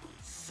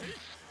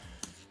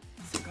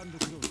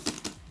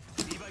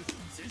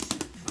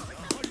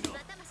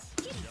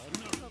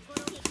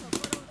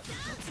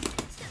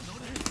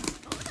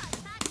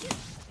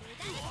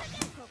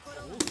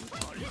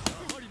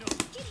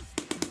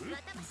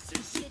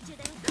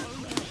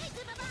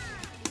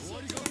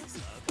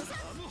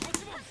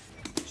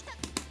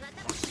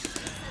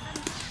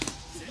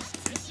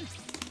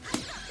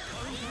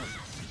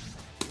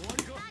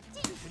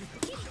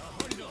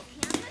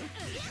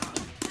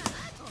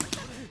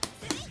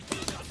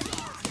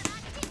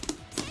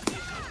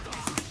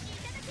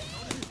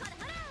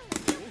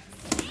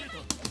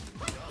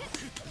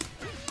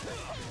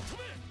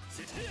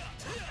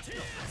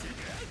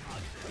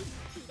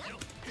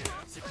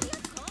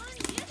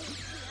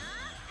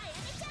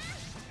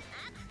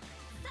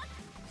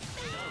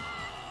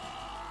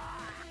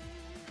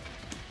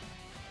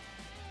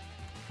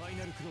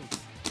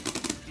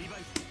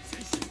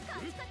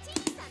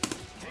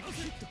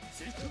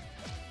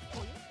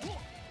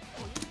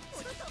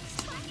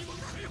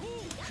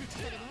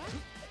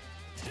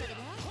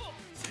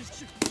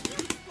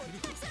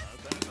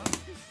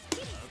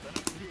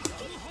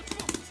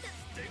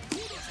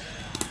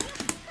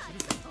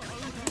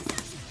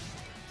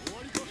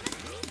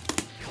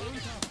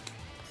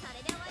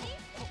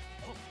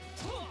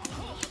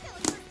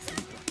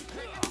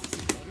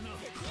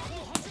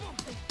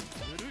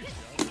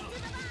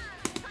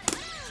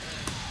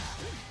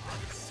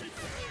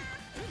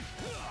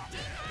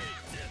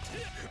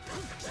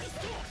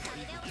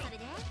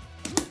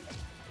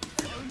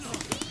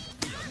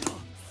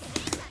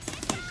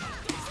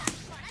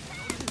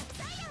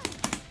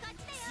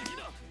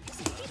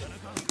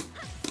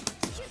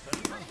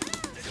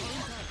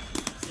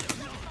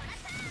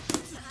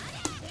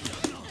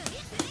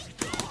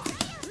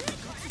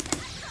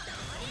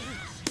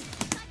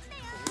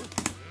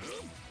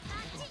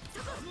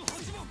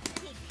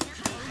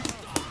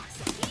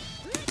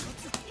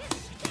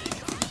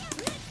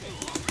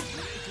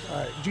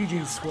 Alright,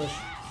 GG Squish.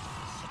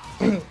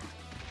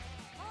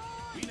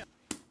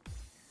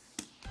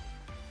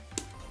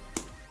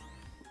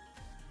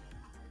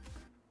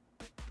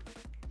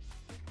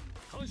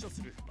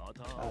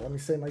 Let me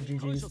say my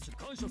GGs.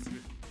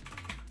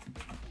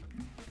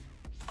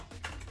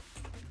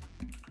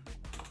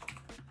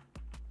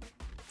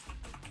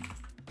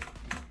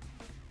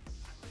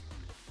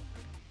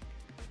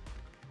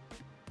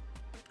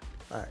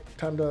 Alright,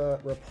 time to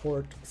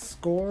report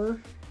score.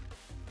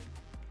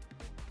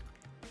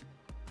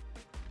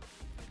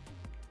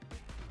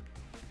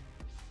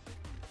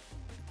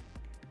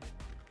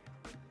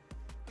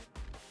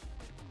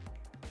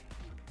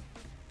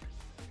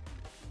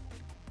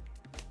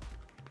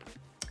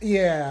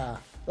 Yeah,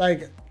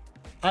 like,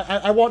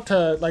 I want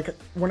to, like,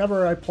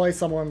 whenever I play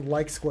someone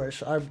like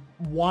Squish, I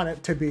want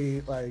it to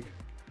be, like,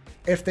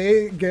 if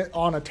they get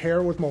on a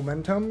tear with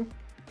momentum,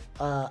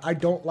 I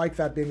don't like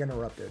that being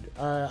interrupted.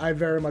 I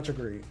very much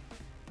agree.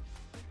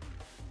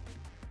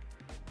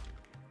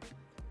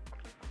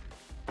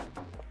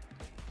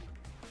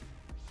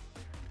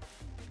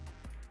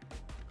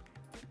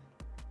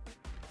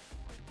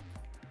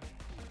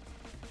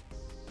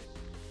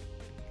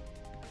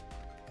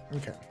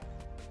 Okay.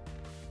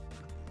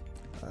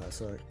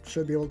 So I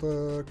should be able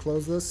to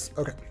close this.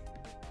 Okay.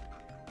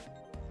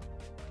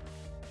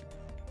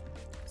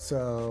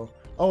 So,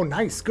 oh,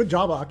 nice. Good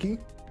job, Aki.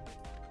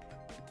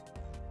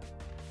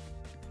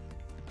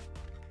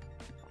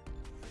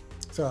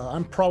 So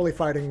I'm probably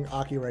fighting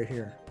Aki right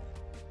here.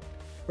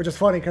 Which is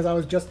funny because I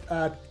was just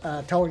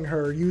telling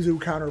her Yuzu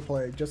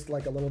counterplay just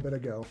like a little bit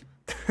ago.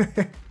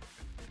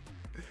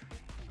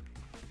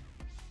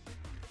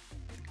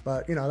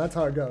 But, you know, that's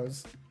how it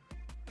goes.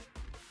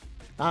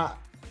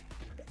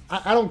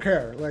 I don't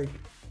care. Like,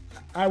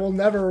 I will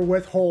never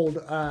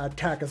withhold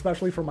tech,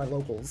 especially for my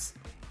locals.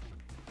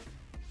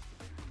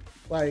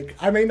 Like,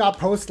 I may not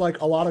post,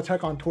 like, a lot of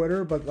tech on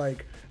Twitter, but,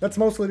 like, that's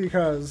mostly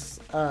because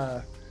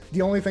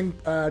the only thing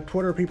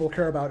Twitter people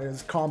care about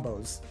is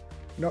combos.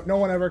 No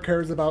one ever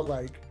cares about,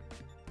 like,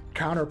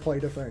 counterplay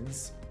to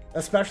things,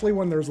 especially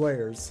when there's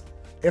layers.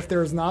 If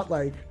there's not,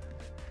 like,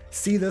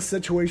 see this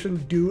situation,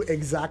 do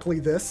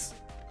exactly this,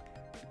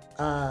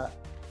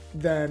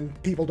 then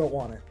people don't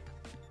want it.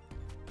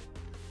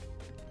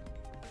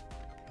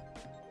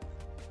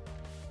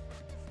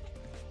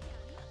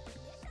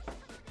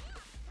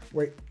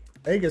 Wait,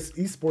 Aegis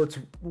Esports,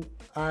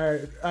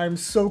 I'm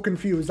so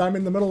confused. I'm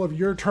in the middle of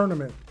your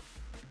tournament.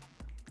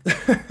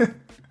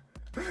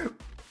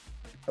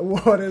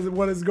 What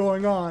is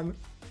going on?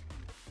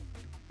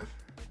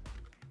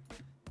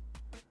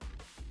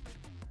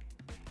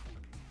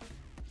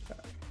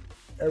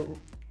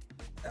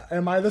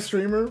 Am I the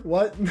streamer?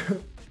 What?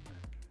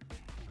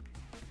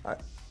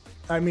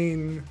 I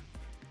mean,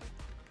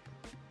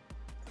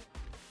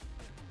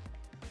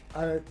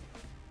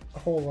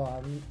 hold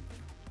on.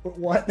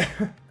 What?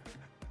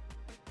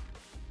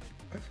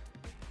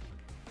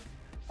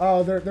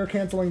 Oh, they're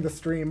canceling the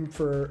stream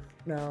for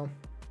now.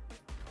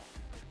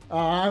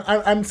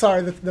 I'm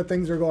sorry that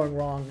things are going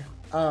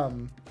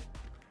wrong.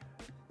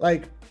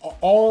 Like,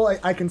 all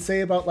I can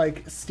say about,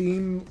 like,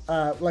 Steam,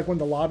 like, when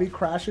the lobby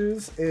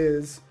crashes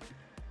is,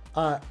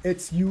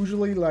 it's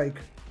usually, like,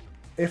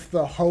 if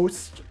the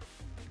host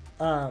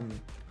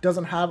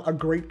doesn't have a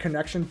great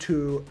connection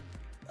to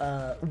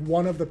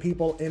one of the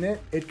people in it,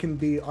 it can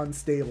be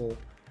unstable.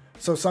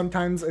 So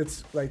sometimes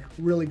it's, like,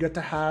 really good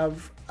to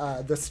have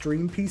the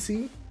stream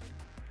PC.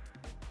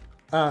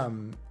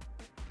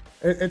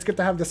 It's good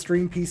to have the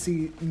stream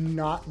PC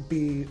not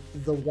be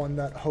the one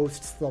that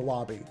hosts the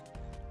lobby.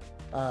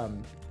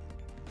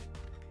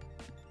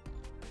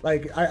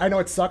 Like, I know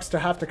it sucks to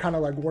have to kind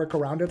of, like, work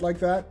around it like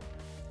that,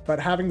 But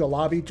having the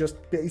lobby just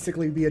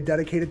basically be a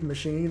dedicated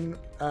machine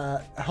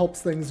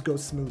helps things go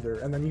smoother,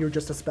 and then you're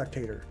just a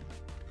spectator.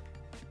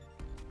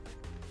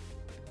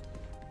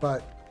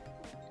 But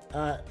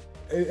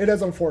it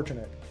is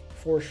unfortunate,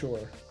 for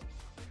sure.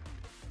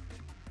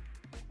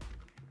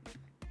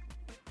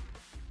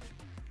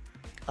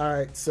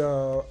 Alright,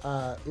 so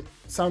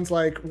sounds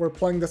like we're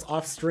playing this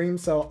off stream,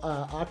 so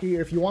Aki,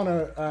 if you want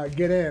to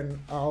get in,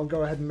 I'll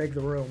go ahead and make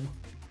the room.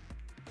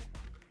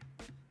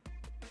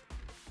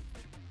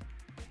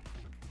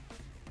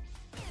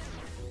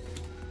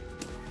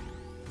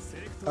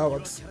 Oh,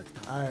 oops.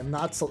 I am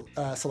not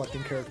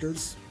selecting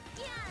characters.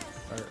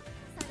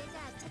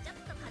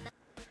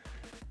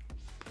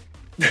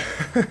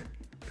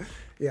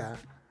 Yeah.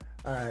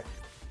 Alright.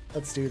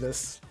 Let's do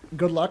this.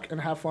 Good luck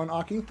and have fun,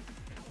 Aki.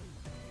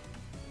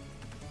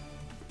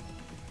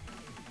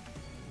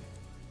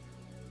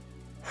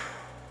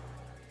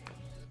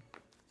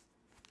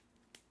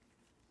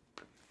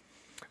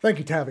 Thank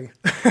you, Tabby.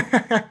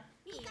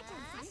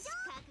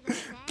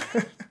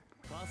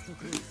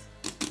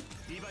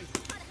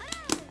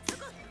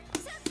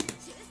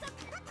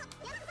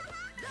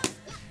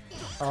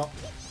 Oh,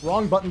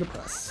 wrong button to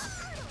press.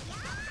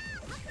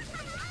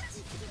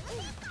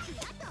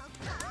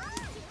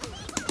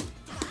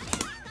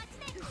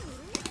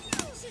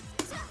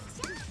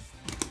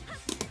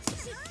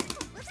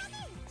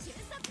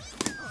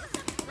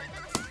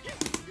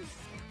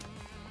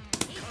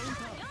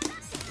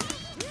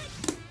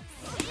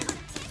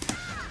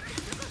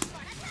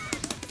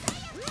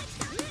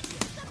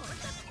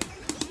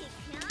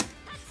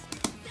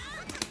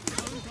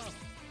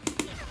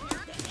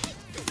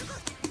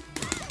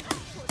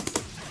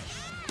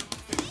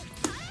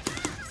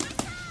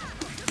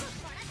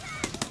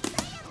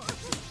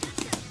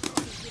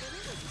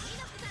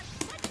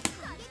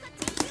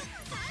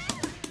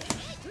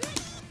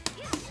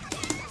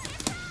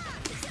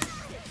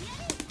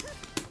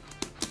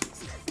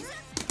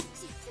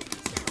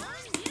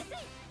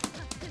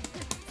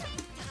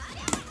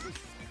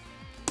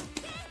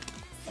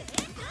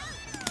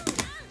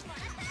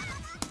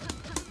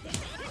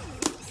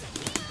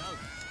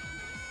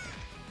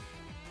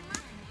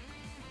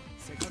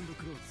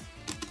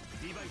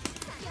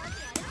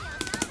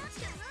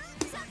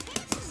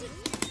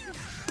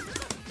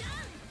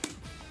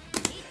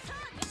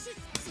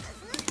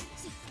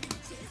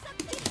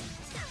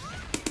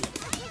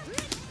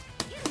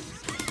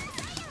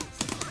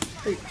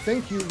 Hey,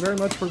 thank you very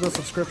much for the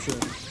subscription.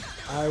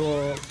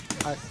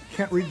 I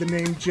can't read the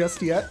name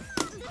just yet.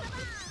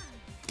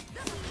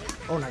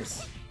 Oh,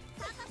 nice.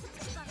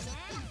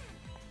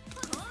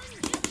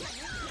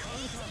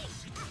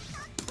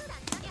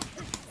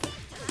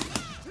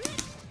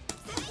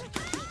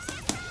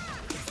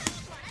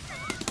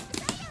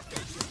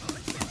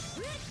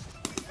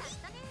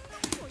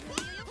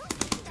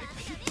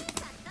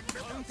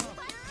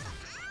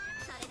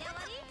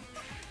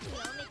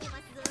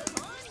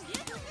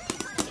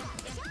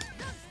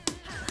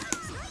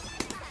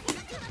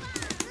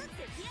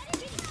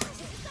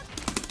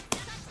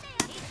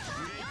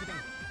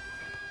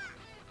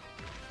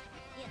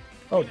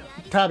 Oh,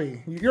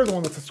 Tabby, you're the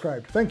one that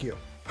subscribed. Thank you.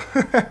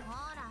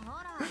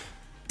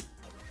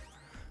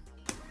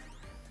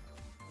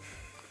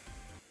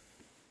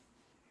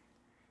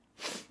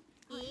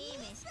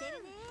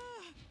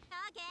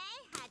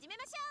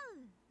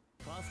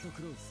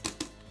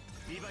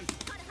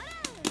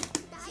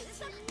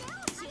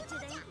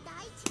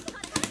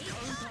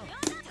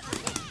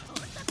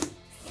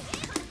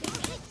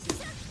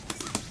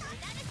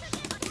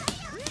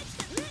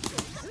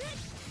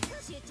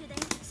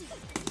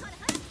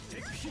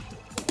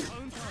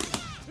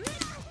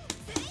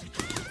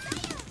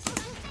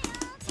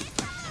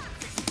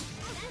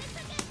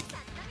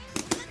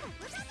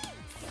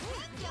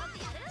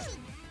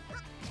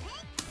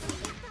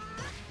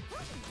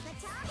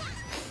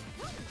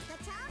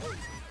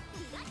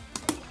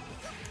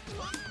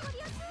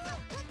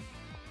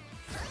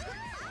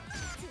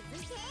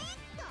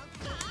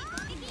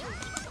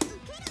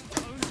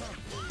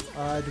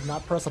 I did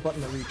not press a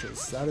button that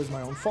reaches. That is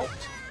my own fault.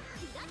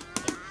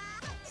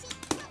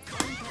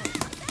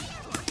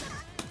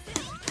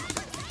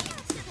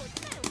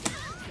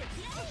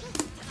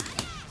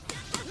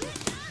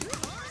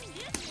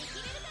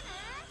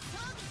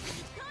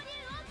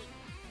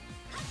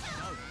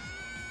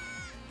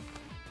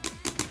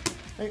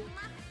 Hey,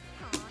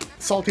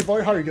 Salty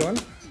Boy, how are you doing?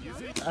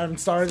 I'm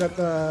sorry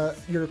that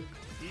your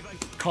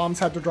comms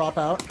had to drop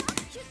out.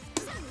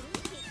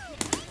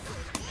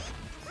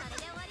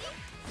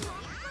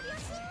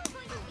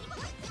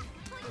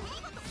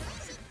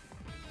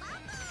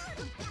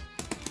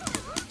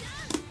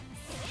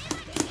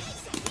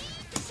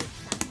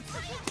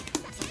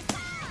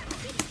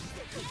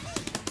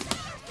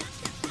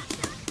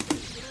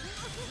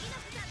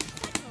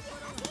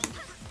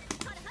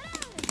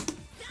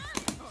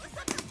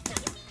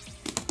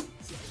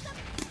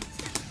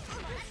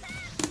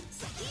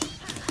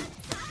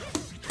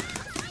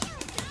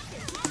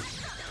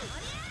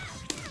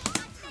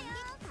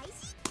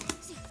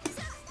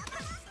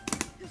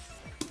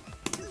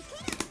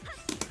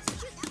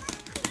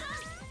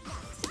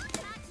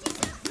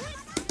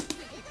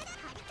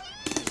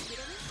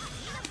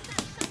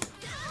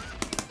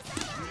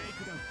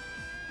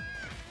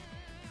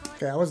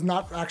 Okay, I was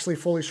not actually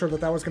fully sure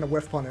that that was going to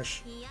whiff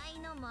punish.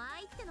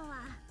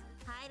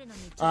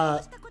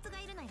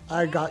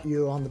 I got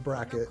you on the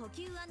bracket.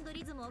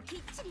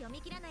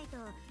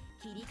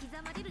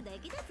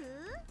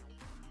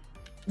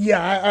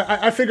 Yeah,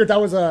 I figured that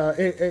was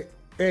a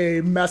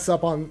mess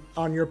up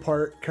on your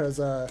part, because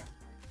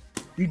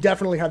you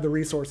definitely had the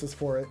resources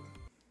for it.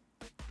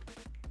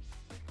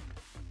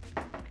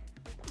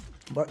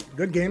 But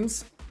good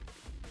games.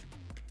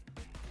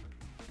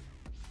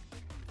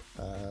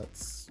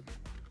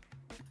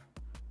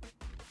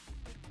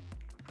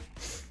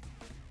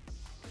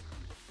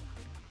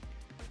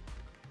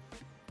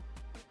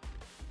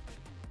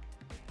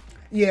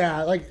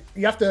 Yeah, like,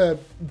 you have to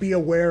be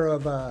aware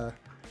of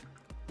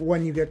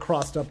when you get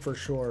crossed up for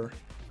sure.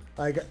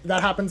 Like,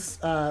 that happens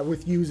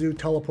with Yuzu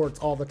teleports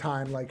all the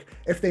time. Like,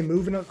 if they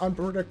move in an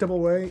unpredictable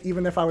way,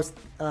 even if I was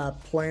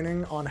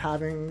planning on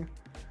having,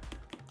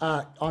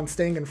 on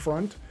staying in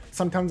front,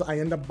 sometimes I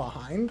end up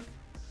behind.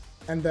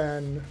 And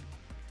then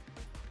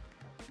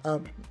I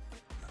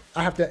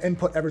have to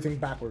input everything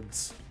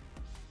backwards.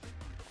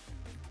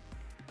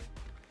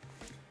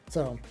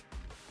 So,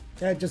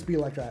 it'd just be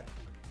like that.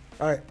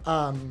 All right,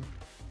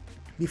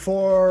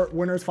 before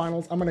winners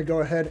finals, I'm gonna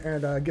go ahead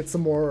and get some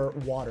more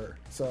water.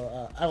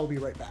 So I will be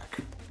right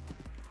back.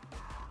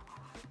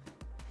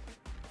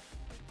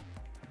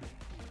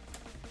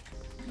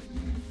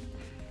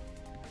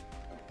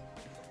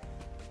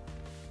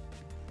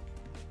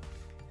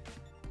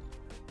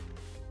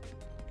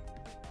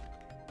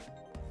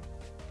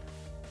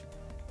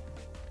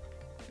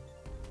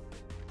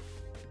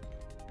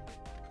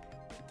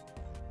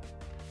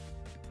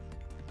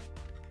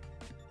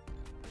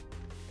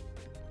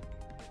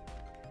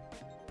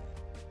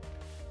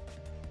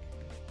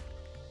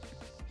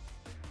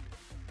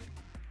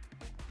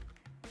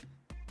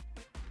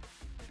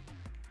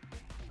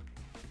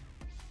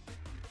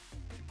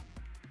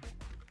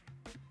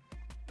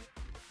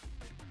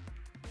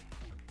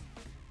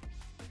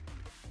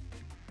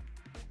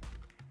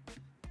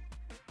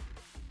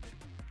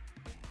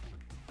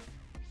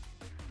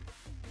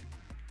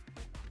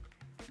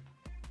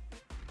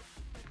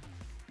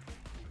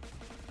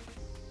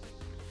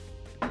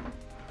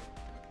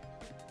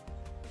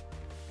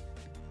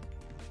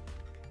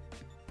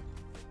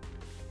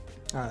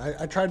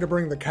 I tried to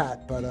bring the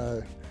cat,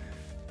 but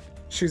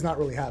she's not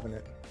really having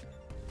it.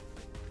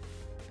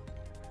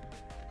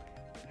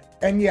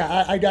 And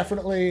yeah, I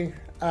definitely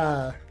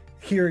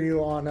hear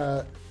you on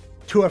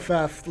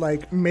 2FF,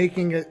 like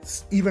making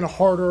it even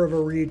harder of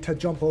a read to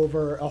jump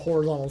over a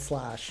horizontal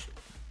slash.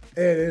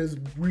 It is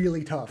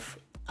really tough,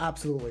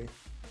 absolutely.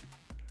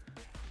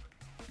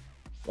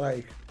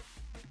 Like,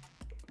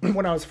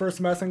 when I was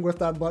first messing with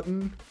that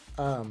button,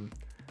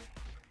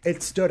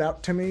 it stood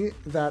out to me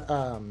that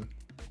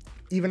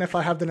even if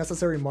I have the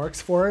necessary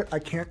marks for it, I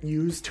can't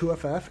use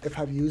 2FF if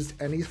I've used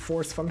any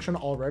force function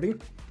already.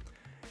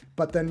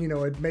 But then, you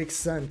know, it makes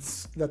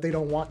sense that they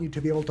don't want you to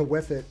be able to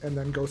whiff it and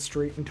then go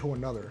straight into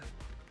another.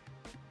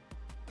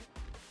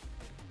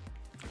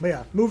 But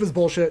yeah, move is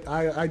bullshit.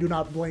 I do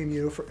not blame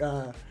you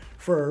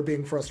for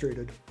being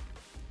frustrated.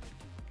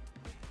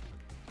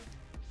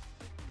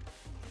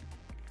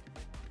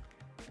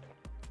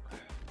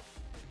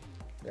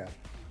 Yeah.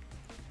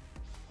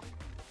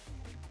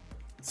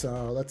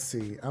 So let's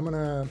see. I'm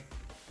gonna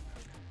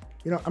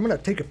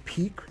take a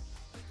peek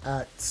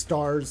at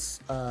Star's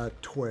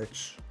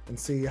Twitch and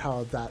see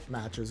how that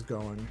match is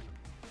going.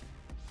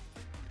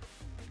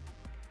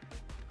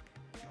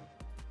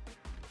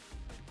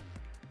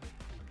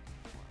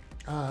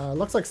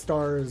 Looks like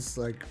Star is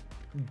like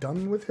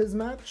done with his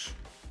match,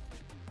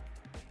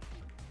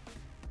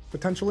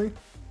 potentially.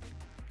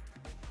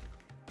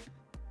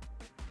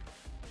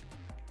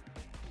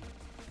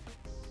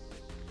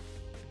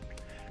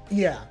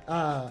 Yeah,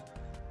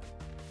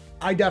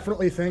 I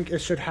definitely think it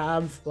should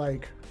have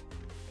like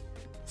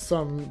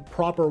some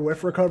proper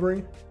whiff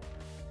recovery,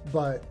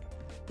 but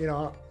you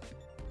know,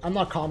 I'm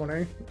not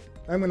Kamune.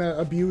 I'm gonna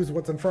abuse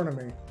what's in front of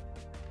me.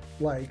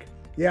 Like,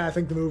 yeah, I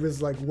think the move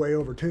is like way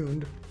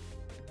overtuned.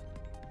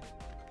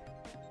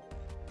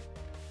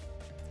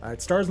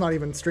 Alright, Star's not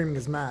even streaming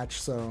his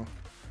match, so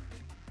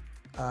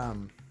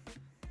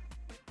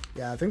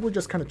yeah, I think we're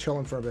just kind of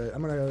chilling for a bit.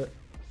 I'm gonna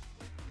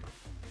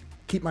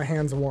keep my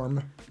hands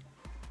warm.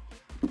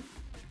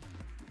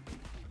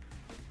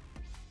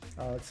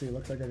 Let's see,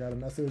 looks like I got a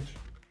message.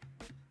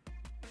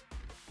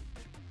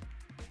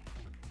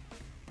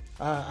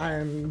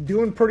 I'm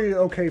doing pretty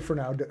okay for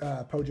now,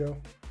 Pojo.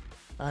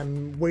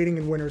 I'm waiting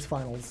in winners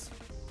finals.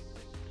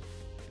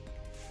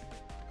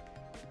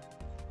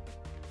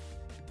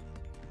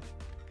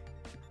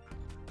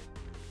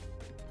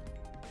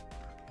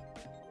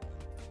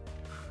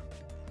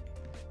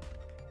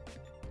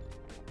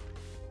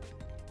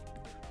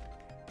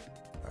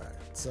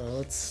 Alright, so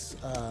let's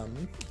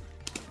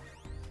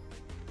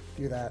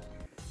do that.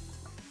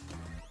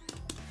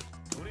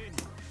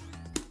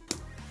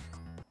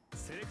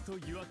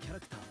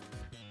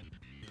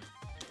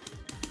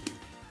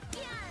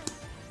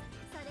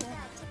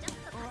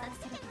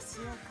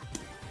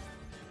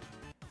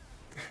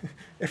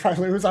 If I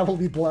lose, I will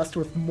be blessed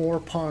with more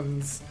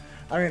puns.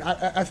 I mean,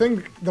 I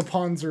think the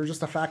puns are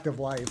just a fact of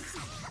life.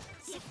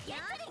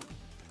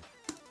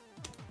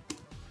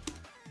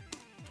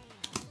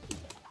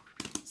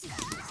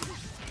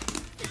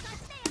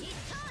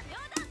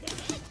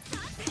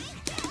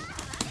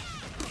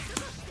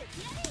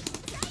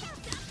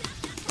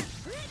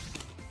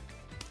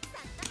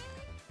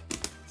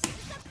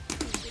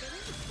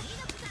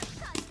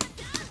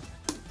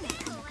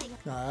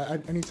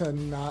 I need to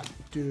not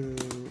do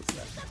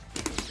that.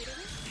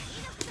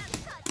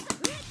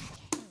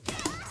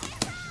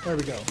 There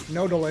we go.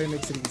 No delay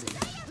makes it easy.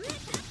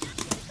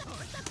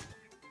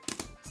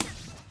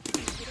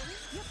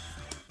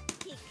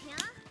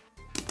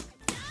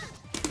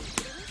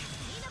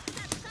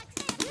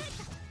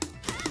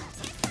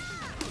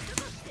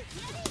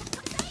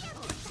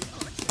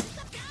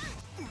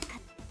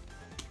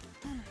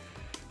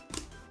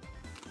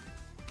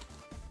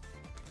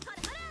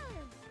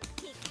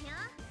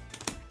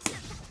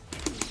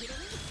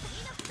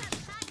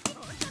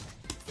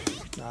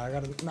 I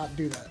gotta not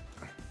do that.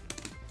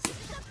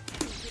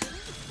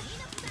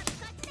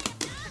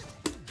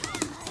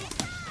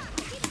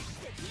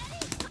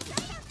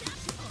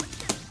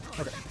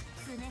 Okay.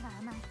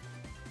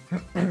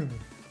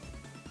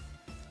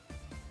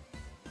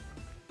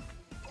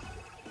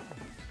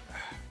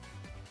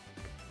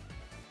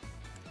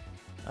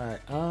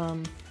 Alright,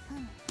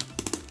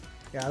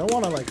 yeah, I don't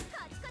want to, like,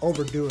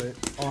 overdo it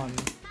on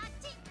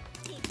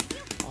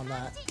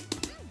that.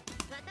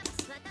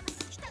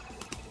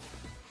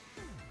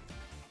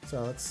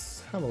 So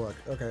let's have a look.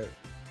 Okay.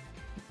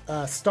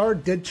 Star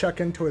did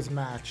check into his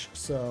match,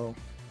 so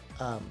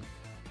so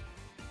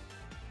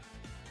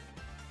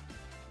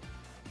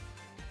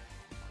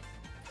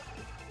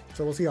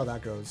we'll see how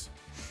that goes.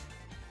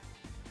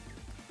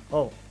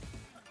 Oh,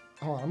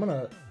 hold on, I'm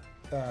gonna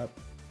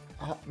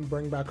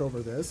bring back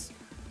over this.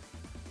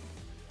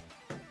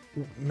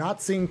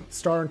 Not seeing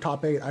Star in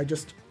top 8, I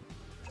just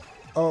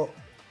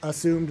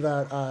assumed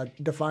that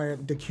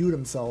Defiant DQ'd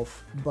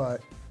himself,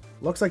 but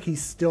looks like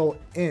he's still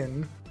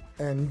in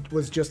and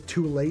was just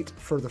too late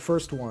for the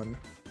first one.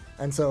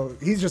 And so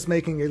he's just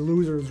making a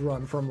loser's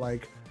run from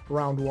like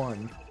round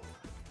 1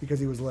 because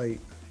he was late.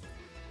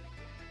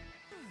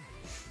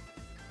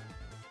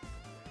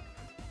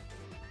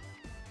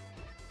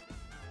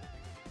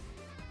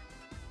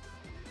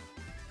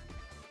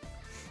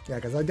 Yeah,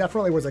 because I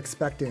definitely was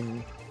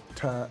expecting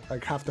to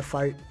like have to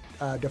fight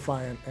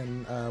Defiant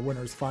in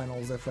winners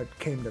finals if it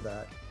came to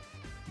that,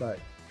 but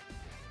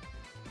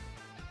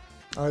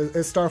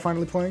is Star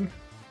finally playing?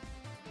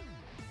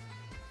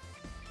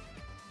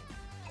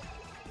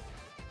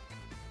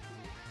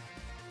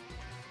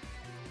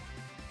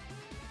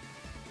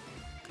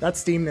 That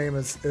Steam name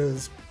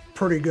is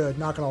pretty good,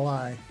 not gonna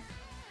lie.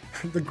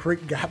 The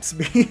Great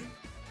Gatsby.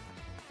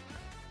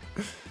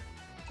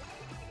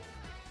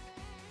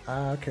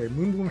 Okay,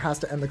 Moonbloom has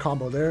to end the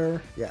combo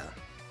there. Yeah.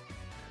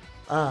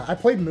 I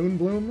played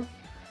Moonbloom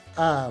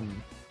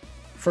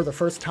for the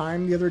first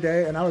time the other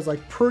day, and I was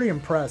like pretty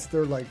impressed.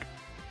 They're like,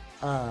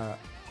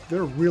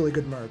 they're a really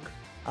good merc.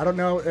 I don't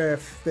know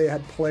if they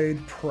had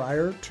played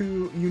prior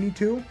to Uni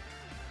 2,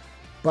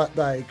 but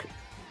like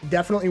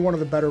definitely one of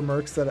the better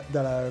mercs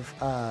that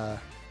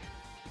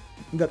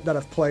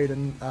I've played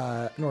in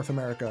North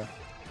America.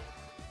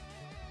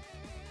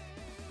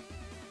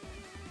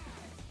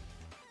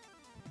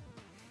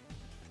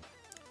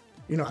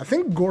 You know, I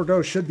think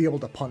Gorgo should be able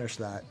to punish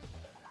that.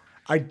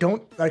 I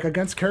don't, like,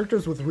 against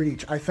characters with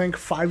reach, I think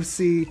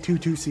 5C,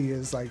 2-2C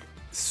is, like,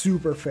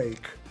 super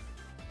fake.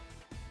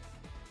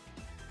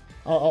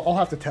 I'll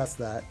have to test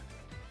that.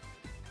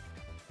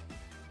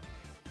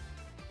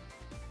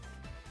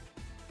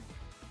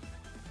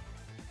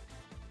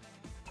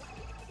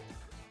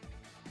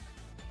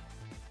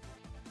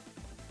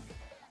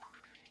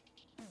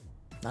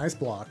 Nice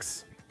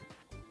blocks.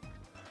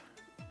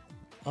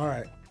 All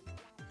right.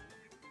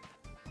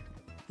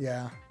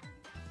 Yeah.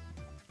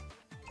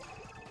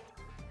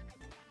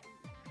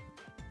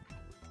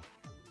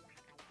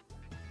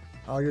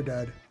 Oh, you're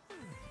dead.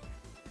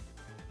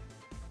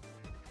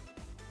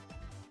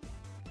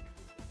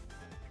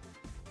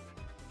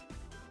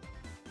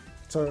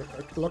 So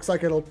it looks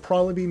like it'll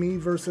probably be me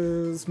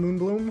versus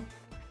Moonbloom.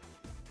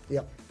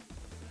 Yep.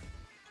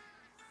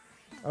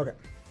 Okay.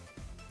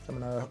 So I'm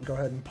gonna go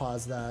ahead and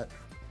pause that.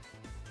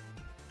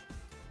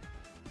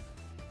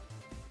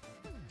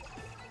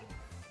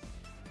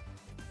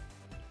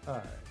 All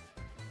right.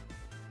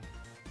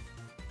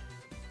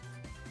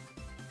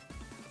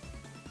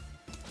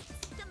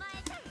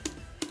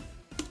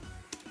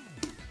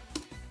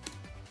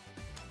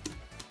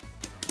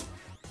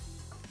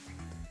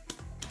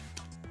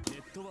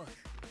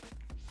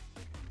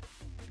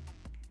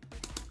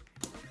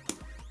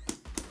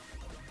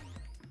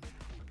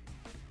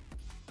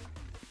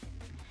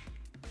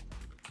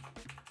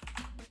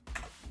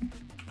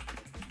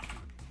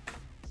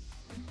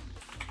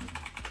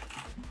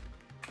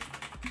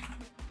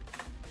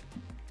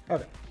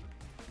 Okay.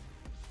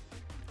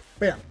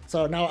 But yeah,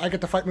 so now I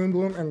get to fight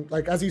Moonbloom, and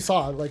like as you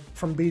saw, like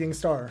from beating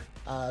Star,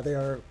 they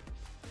are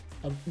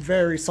a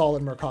very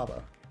solid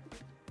Merkaba.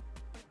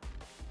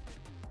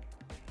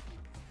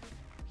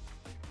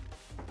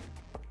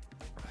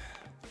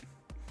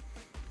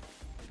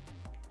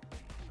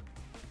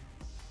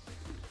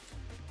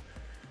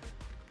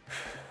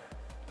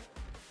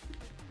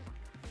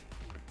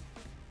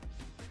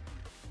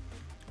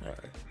 All right,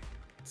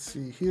 let's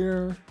see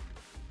here.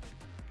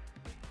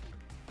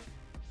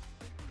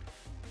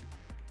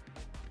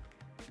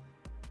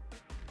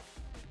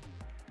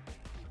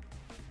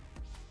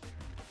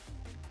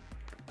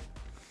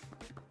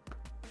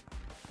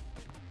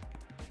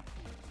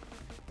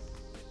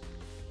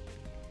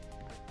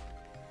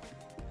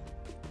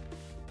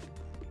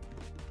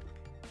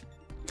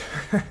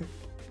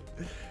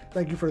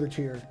 Thank you for the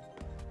cheer.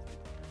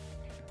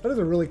 That is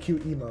a really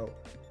cute emote.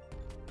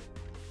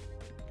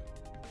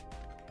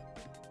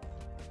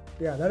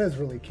 Yeah, that is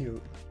really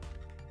cute.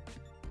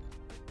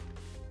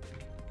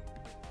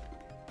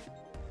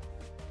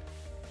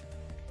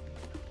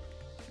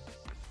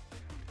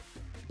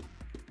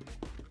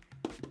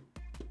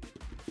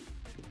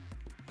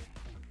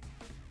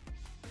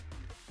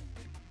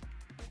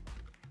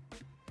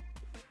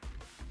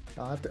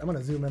 I'm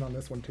gonna zoom in on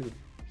this one too.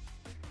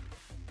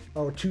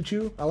 Oh, Choo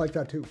Choo? I like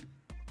that too.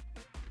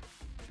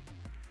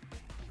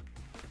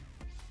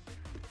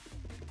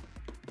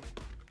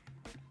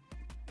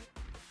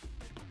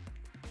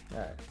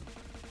 Alright.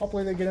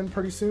 Hopefully they get in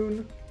pretty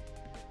soon.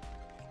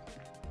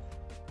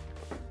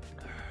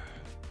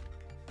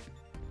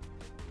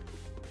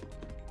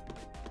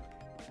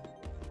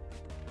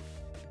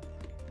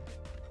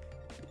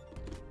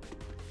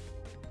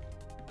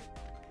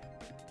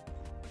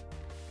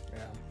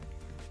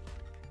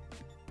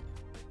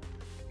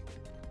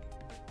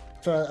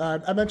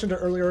 So I mentioned it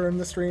earlier in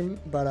the stream,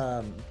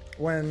 but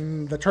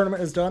when the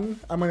tournament is done,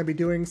 I'm going to be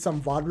doing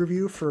some VOD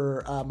review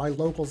for my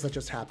locals that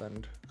just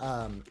happened.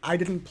 I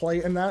didn't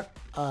play in that.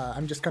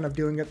 I'm just kind of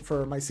doing it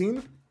for my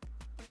scene.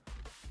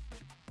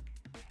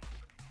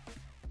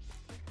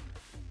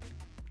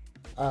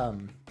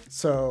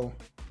 So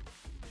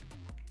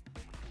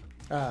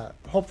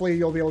hopefully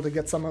you'll be able to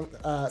get something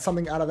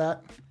out of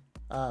that.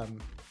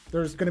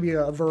 There's going to be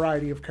a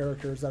variety of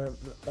characters that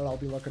I'll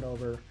be looking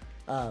over.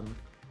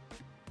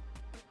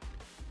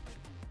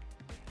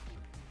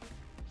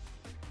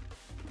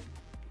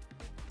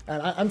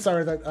 And I'm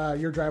sorry that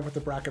your drive with the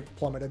bracket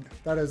plummeted.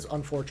 That is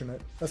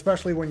unfortunate,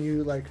 especially when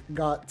you like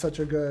got such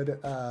a good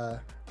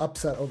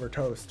upset over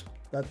Toast.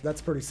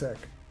 That's pretty sick.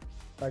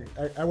 Like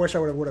I wish I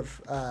would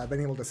have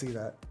been able to see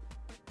that.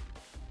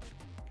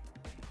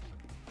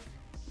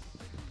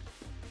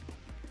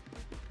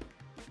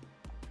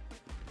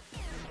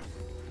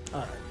 All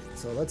right,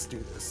 so let's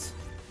do this.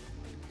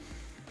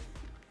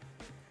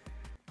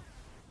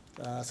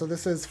 So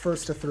this is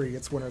first to 3.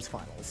 It's winners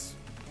finals.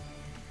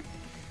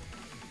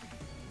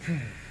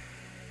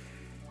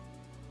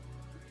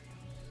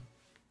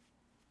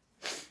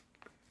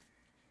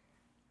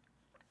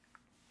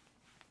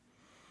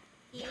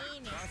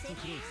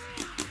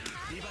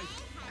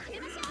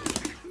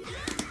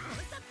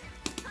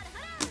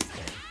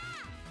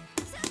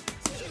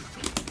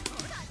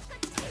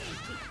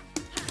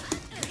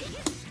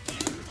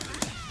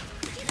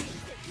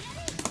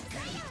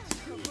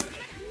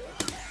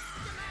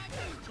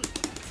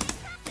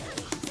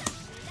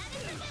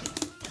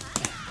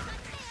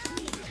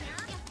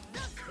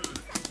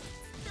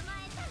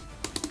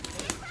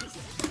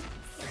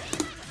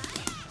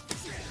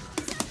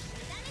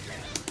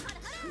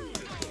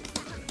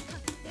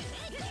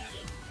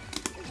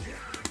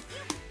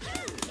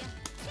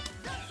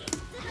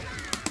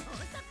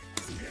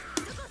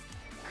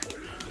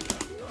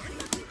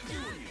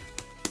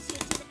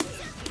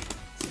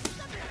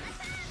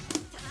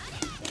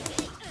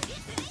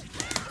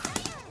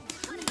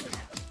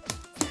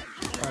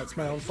 It's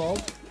my own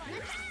fault.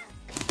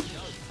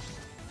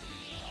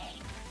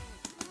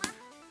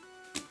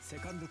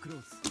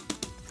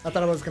 I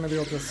thought I was going to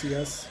be able to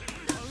CS.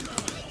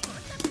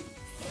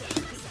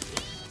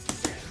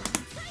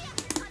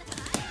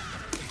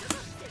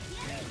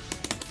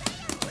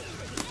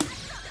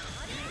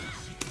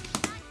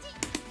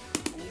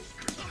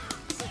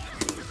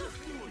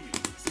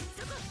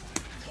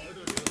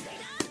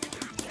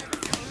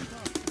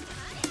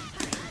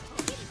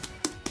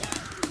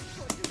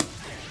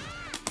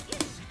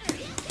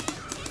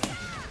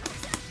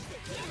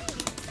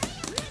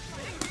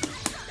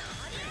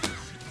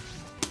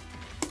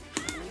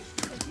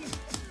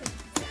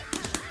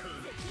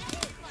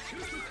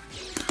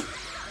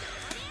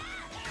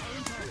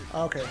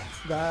 Okay,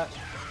 that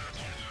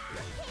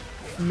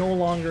no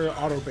longer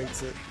auto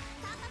baits it.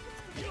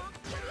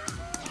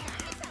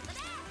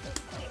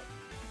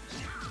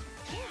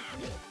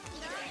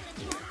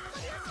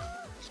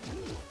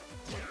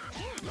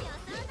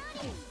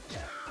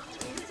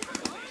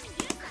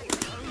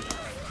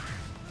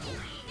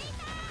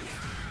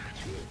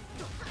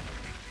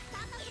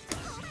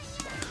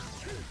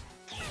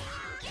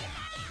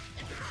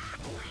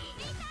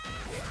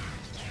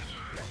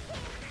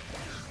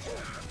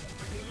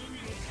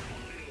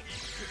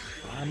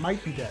 I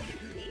might be dead.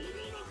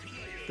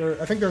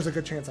 I think there's a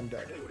good chance I'm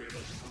dead.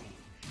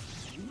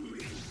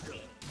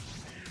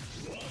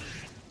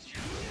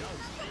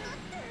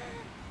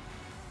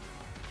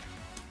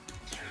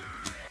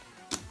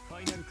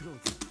 I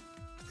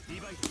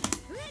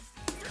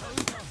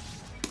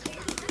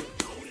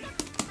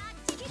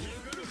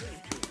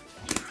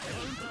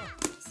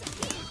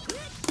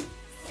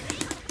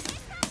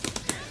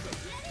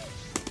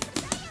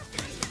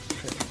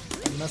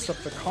messed up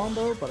the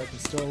combo, but I can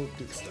still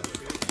do stuff.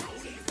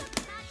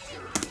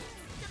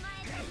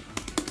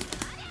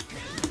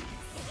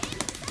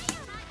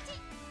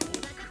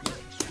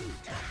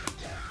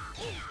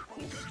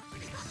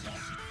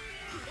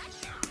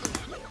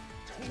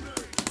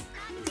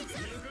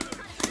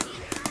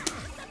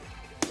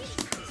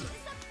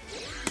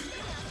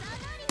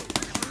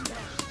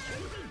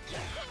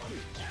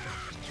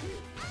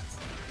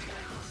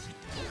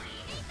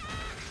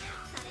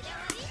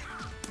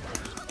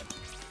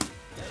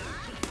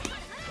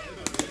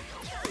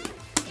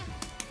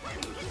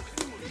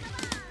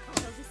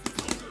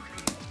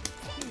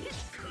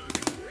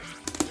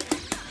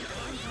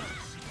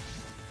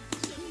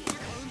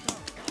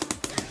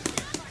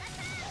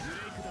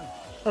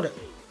 Okay.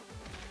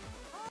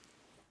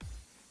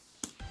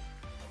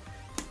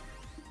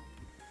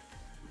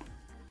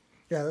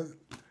 Yeah,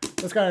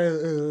 this guy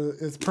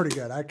is pretty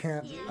good. I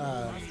can't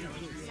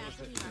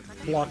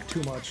block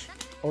too much,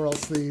 or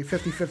else the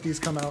 50-50s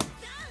come out.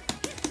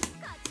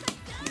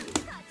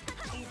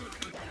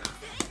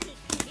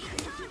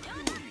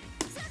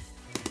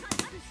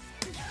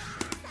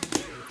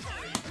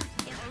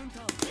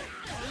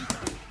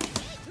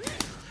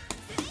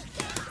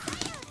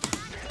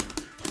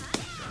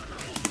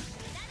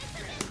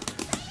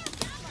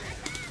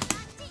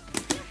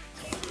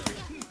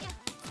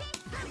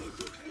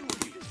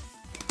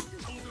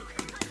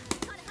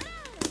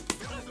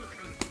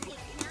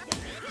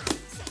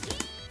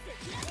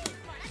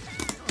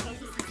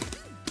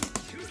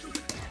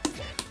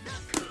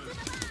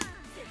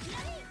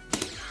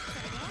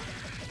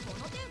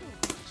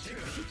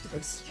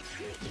 Oops.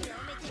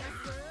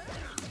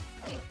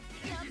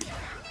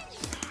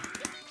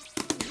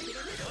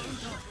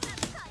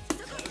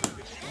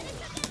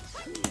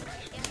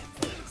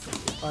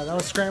 Alright, that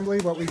was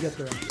scrambly, but we get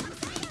there.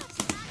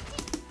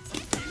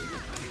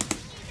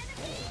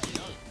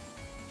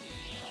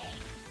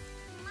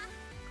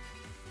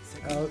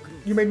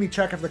 You made me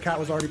check if the cat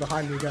was already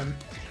behind me again.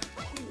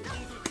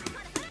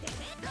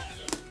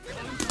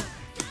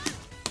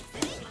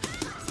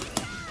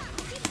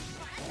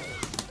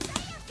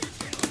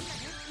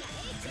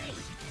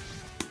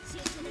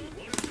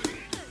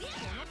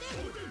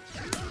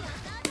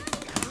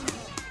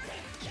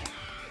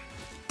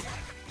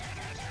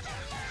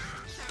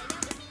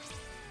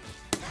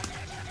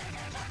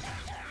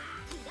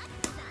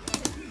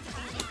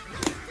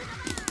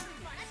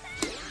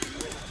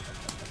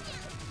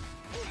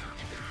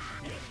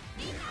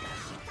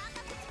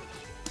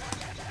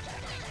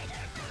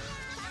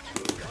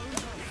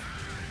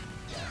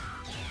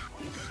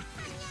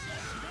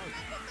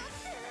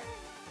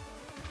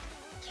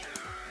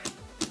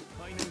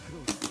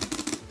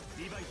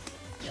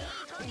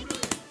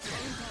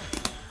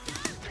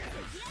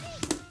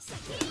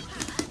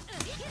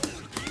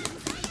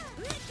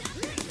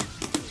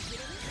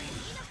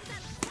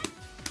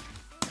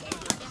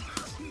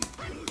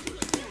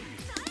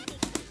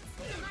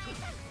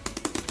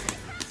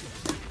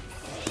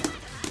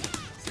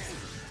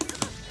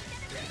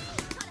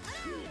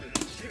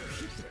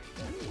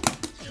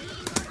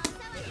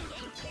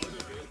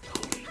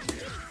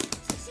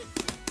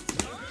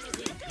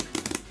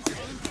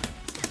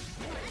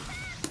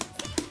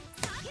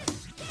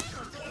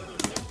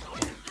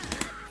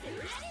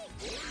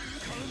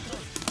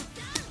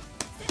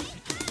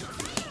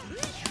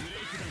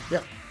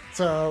 Yep.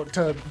 So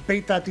to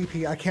bait that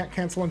DP, I can't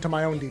cancel into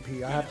my own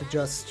DP. I have to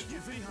just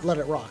let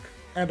it rock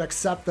and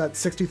accept that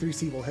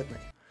 63C will hit me.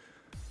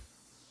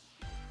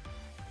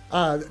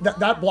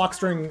 That block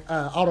string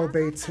auto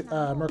baits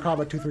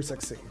Merkaba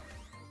 236C.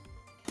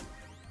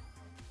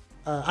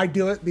 I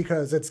do it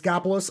because it's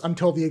gapless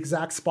until the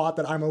exact spot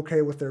that I'm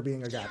okay with there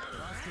being a gap.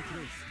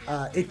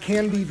 It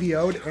can be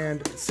VO'd,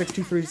 and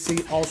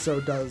 63C also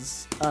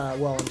does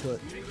well into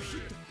it.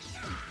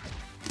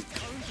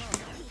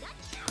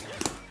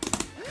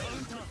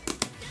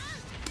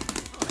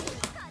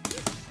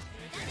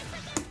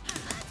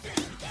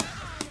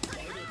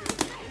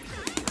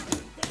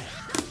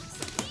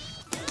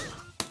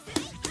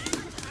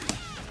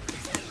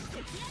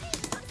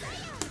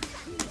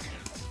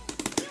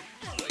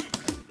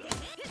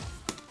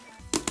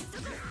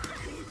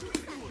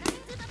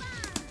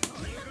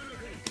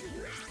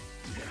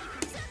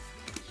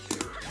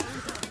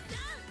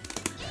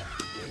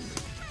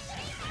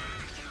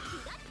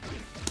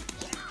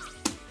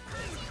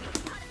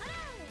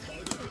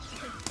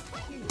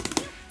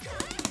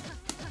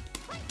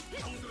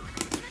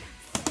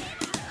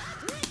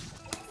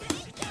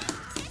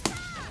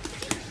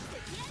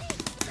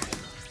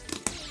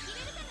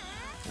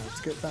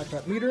 Let's get back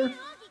that meter.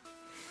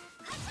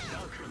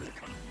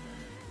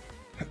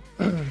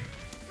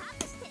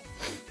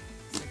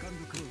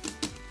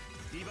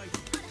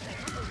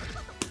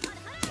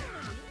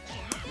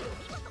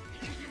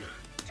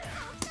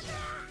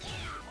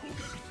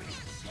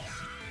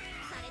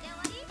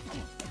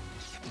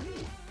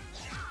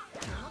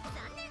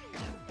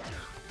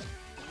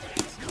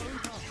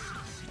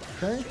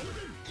 Okay.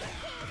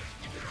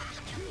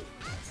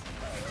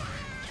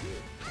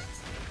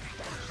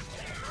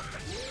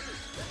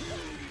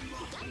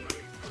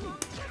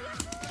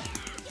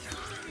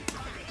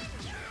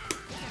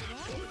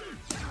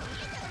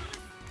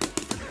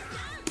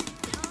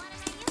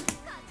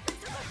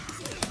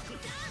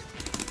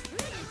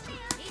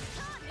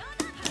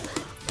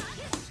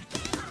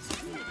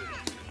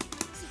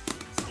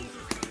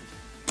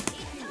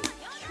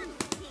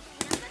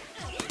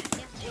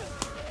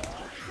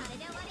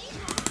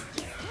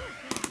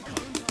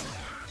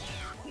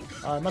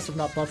 I must have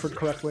not buffered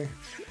correctly.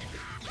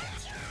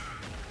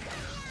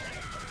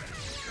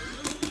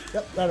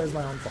 Yep, that is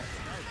my own fault.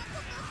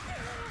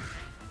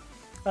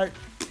 Alright.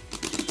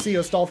 See you,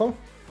 Astolfo.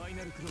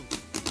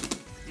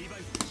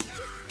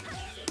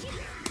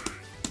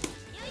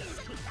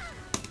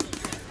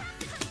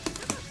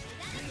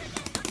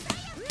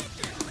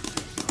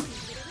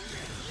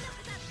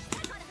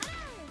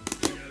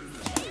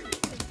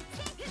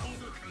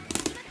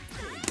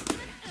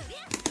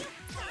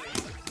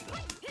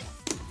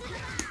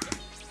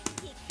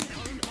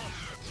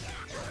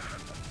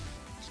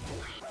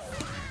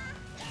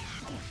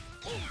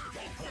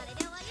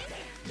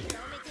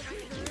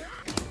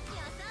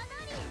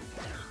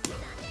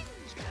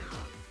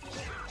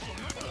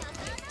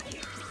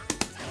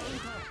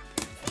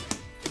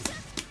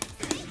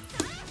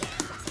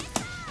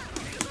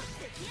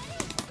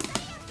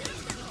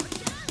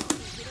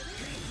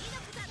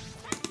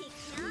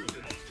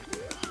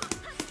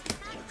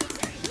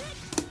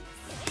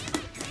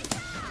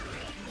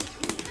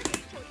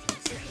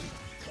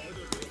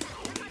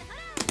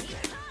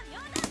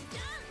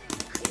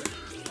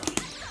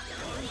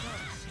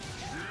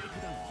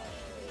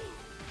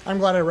 I'm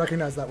glad I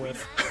recognized that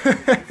whiff.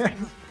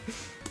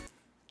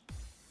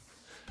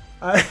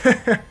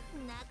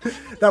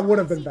 That would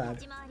have been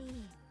bad.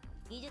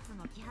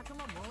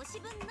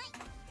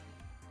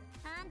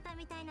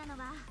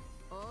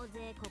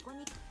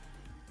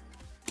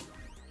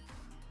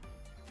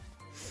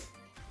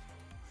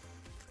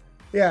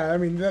 Yeah, I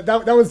mean,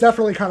 that was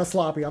definitely kind of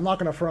sloppy. I'm not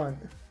going to front.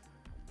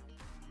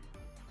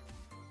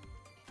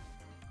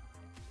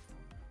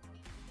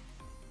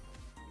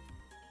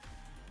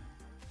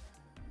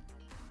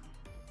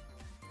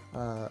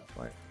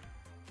 Wait.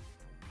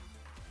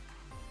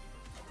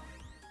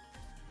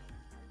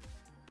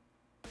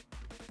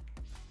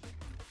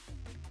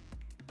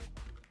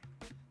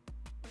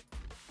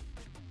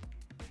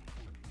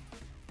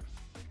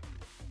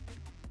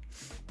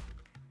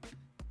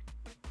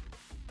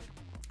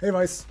 Hey,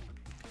 Vice.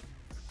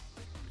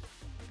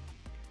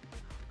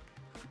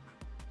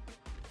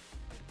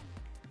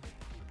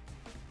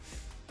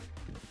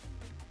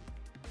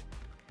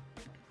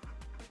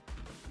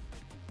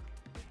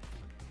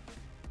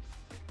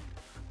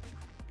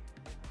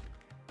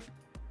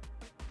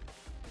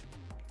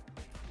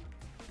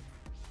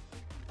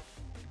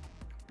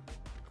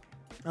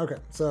 Okay,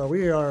 so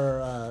we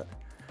are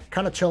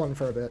kind of chilling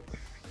for a bit.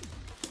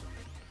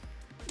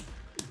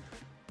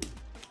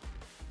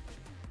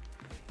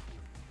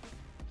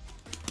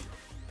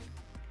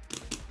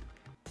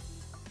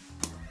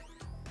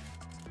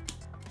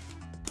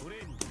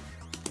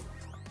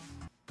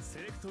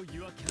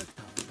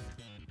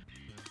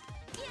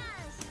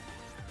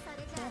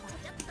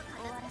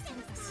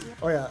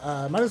 Oh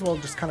yeah, might as well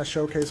just kind of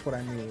showcase what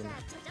I mean.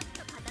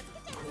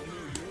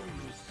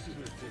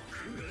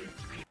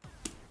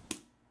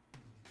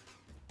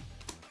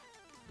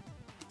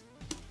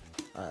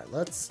 Alright,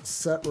 let's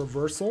set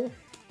reversal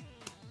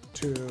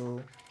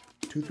to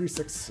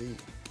 236C.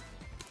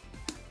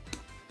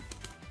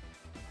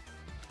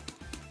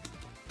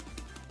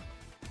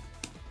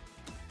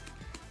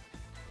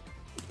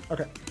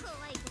 Okay.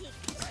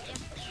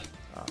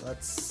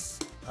 Let's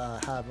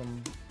have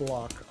him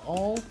block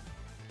all.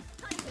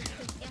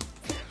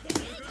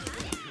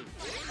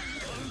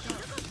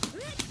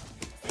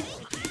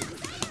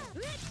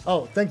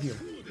 Oh, thank you.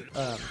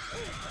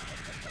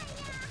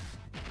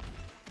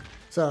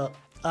 So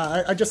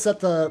I just set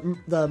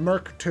the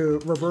Merc to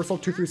reversal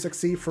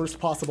 236C, first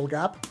possible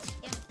gap.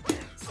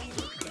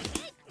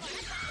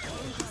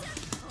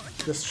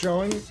 Just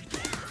showing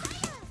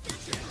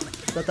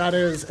that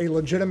is a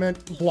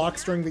legitimate block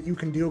string that you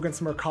can do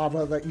against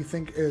Merkava that you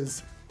think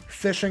is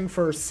fishing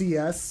for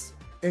CS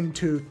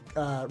into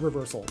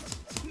reversal.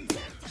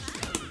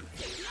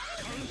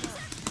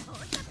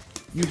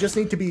 You just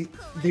need to be,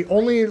 the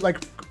only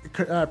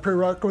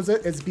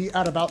prerequisite is be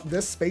at about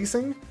this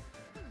spacing,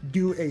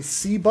 do a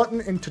C button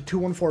into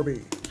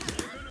 214B.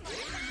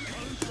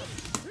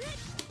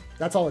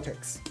 That's all it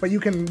takes. But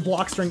you can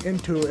block string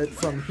into it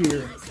from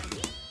here.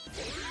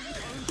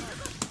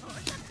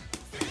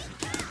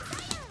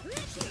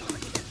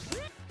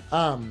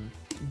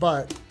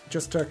 But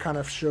just to kind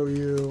of show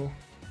you,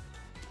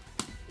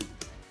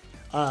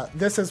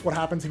 this is what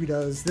happens if he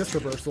does this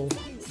reversal.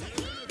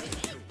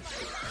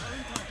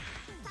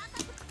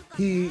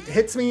 He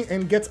hits me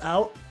and gets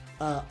out,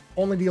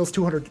 only deals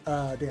 200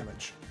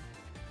 damage.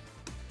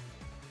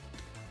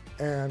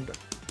 And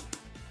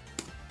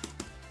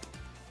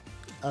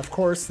of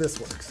course this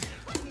works.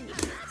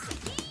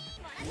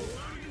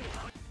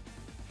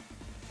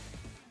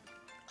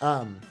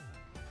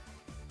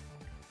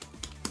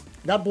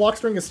 That block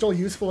string is still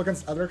useful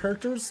against other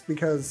characters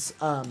because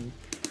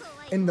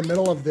in the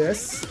middle of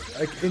this,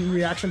 like in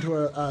reaction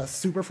to a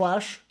super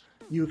flash,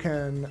 you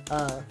can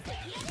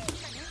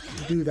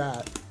do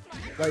that,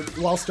 like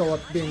while still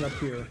being up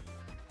here.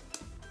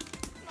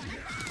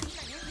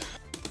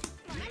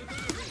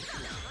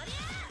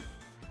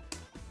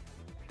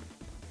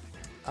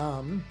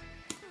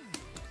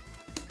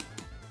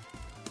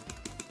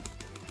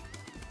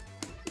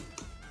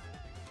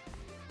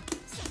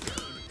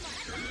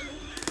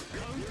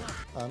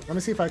 Let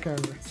me see if I can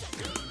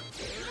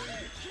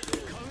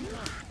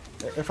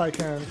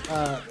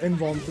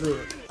invuln through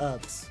it.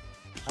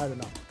 I don't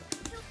know.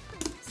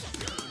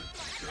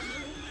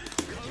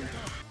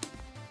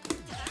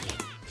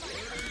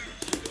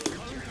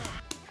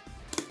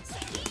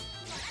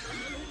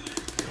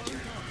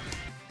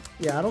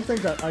 Yeah, I don't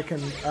think that I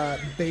can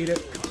bait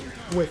it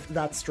with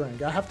that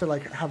string. I have to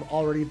like have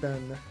already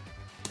been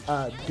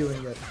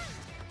doing it.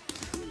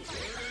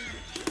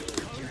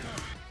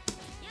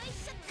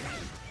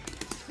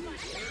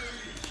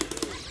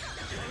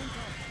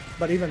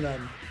 But even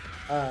then,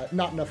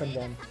 not enough in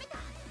one.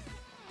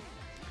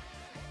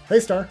 Hey,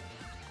 Star.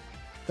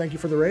 Thank you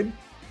for the raid.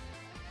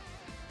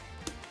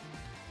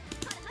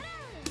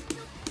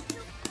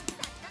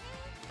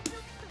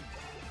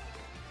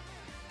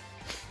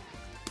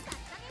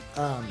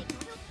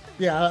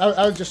 Yeah,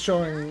 I was just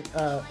showing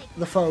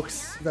the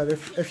folks that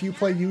if you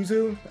play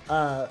Yuzu,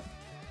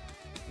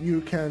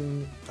 you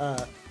can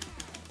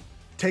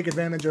take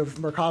advantage of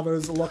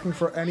Merkava's looking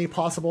for any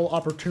possible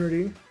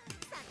opportunity.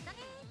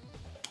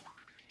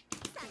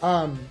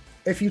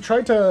 If you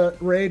tried to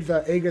raid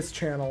the Aegis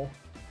channel,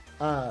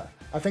 I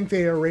think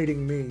they are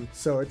raiding me,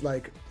 so it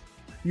like,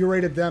 you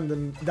raided them,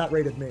 then that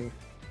raided me.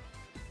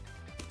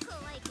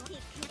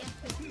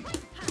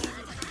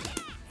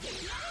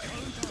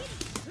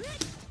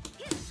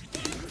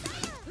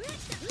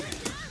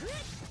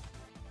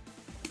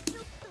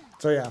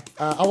 So yeah,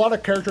 a lot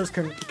of characters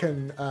can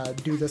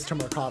do this to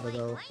Merkava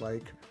though.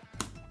 Like,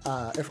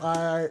 if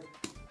I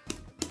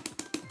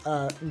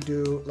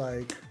do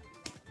like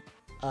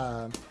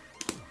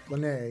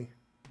Lene,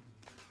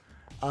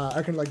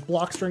 I can like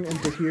block string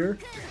into here.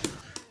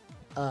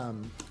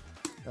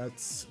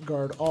 That's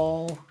guard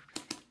all,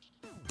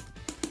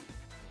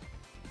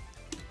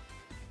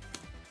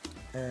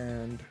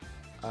 and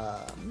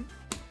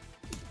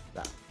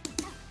that.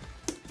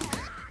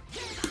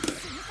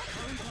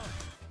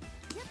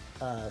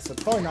 So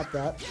probably not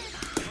that.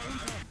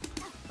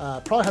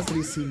 Probably has to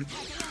be C.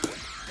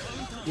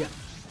 Yeah.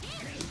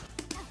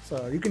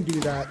 So you can do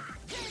that.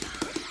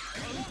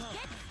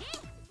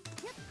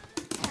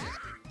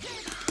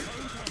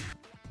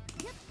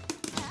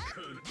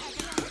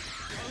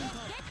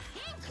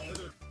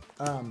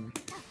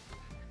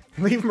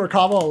 Leave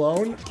Merkava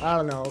alone? I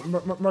don't know.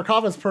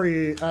 Merkava's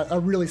pretty a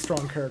really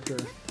strong character.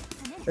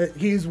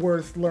 He's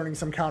worth learning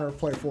some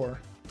counterplay for.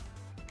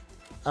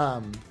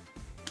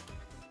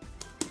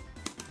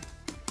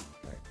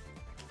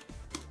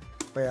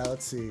 But yeah,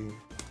 let's see.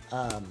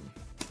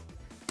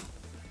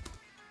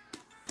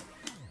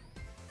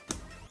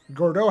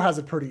 Gordeau has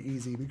it pretty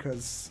easy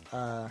because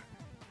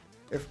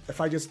if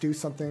I just do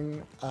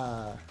something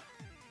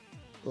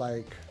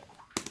like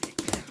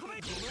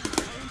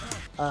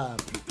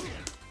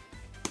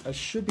I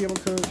should be able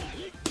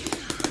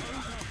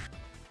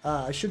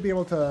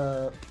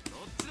to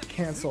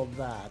cancel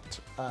that.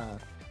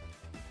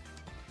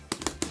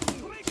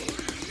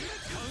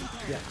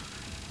 Yeah.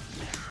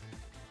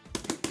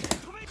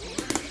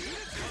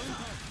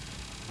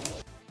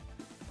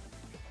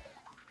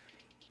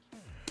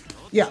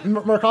 Yeah,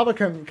 Merkava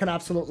can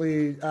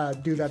absolutely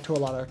do that to a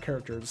lot of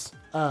characters.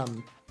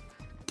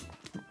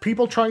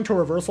 People trying to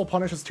reversal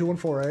punish as 2 and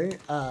 4A.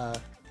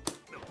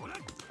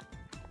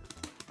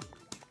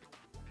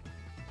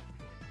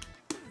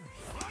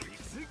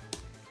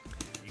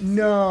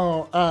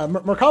 No,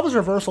 Merkava's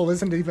reversal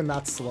isn't even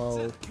that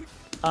slow.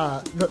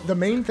 The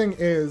main thing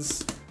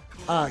is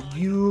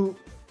you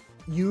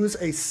use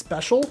a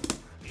special.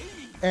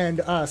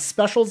 And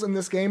specials in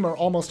this game are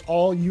almost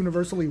all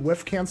universally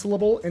whiff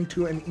cancelable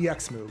into an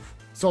EX move.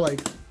 So like,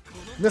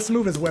 this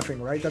move is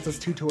whiffing, right? That's his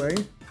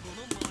 2-2A.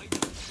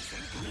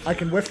 I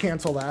can whiff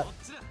cancel that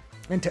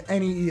into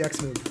any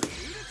EX move.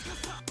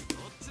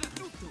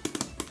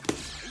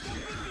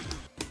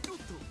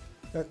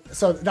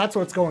 So that's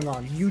what's going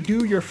on. You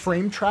do your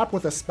frame trap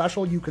with a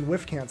special you can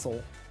whiff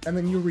cancel, and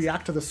then you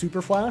react to the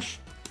super flash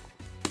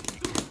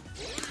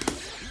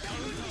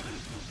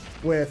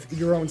with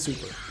your own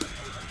super.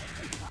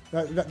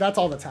 That's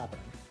all that's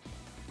happening.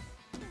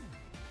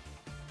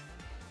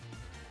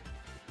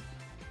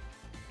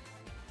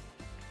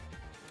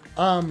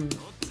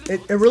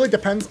 It really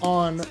depends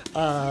on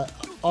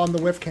the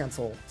whiff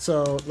cancel.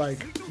 So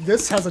like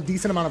this has a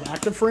decent amount of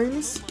active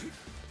frames.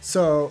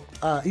 So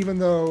even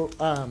though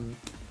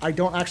I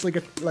don't actually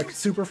get like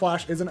super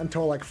flash isn't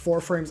until like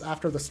 4 frames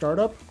after the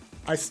startup,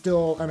 I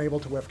still am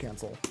able to whiff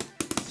cancel.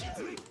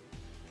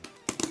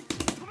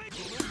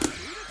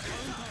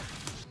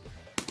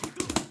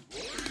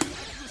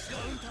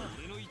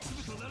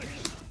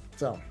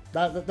 So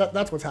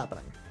that's what's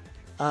happening.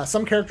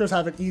 Some characters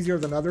have it easier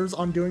than others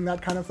on doing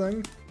that kind of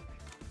thing.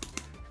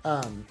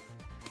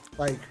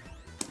 Like,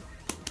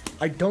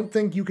 I don't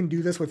think you can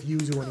do this with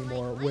Yuzu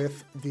anymore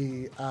with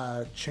the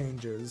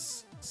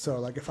changes. So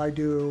like if I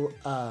do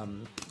let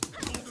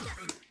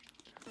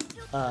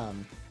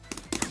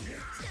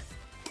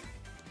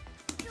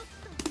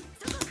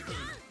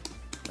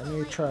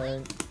me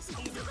try.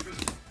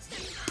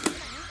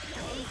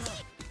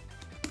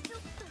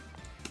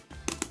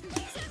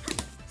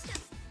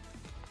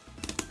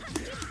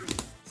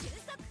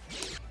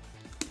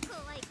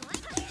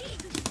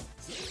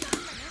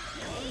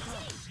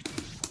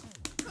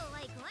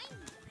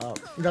 Oh,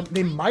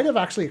 they might have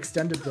actually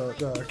extended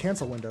the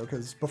cancel window,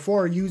 because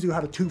before Yuzu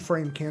had a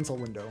 2-frame cancel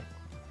window.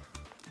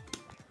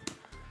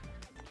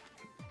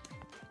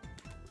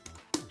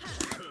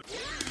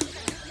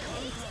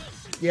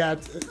 Yeah,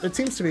 it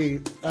seems to be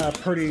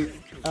pretty...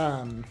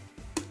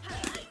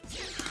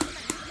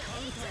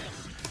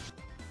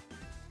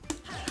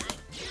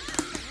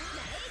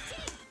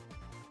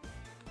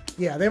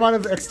 Yeah, they might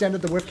have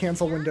extended the whiff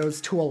cancel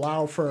windows to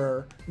allow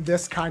for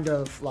this kind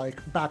of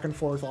like back and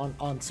forth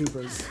on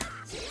supers.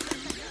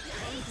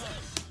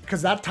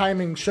 Because that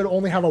timing should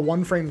only have a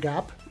 1-frame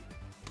gap.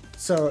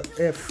 So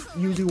if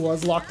Yuzu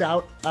was locked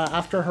out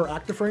after her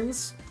active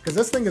frames, because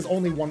this thing is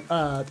only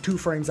 2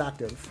 frames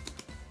active.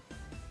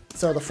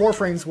 So the 4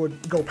 frames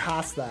would go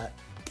past that.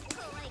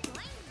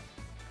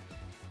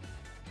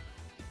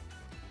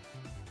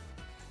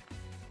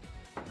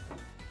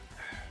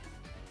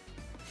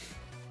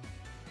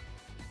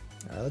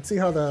 Let's see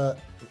how the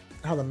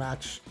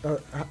match,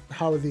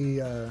 how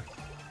the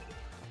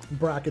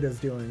bracket is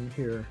doing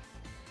here.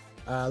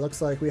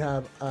 Looks like we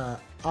have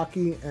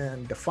Aki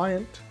and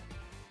Defiant,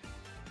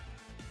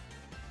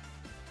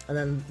 and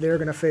then they're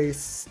gonna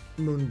face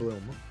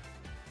Moonbloom.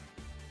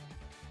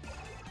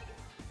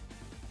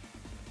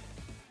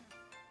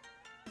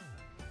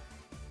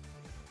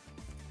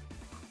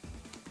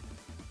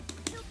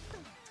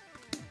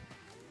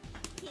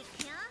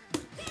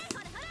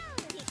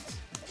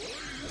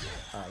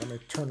 Let me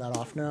turn that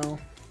off now.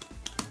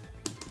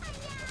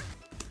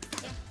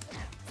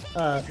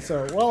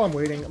 So while I'm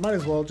waiting, I might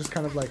as well just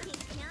kind of like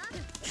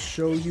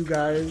show you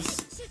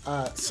guys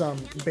some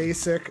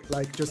basic,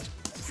 like just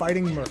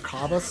fighting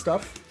Merkaba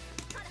stuff.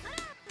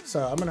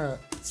 So I'm gonna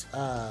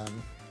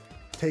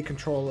take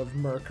control of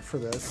Merc for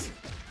this.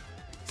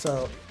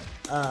 So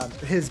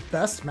his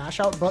best mash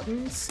out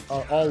buttons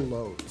are all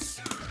lows.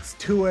 It's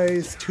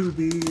 2A's,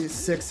 2B,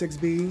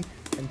 6B,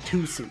 and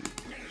 2C.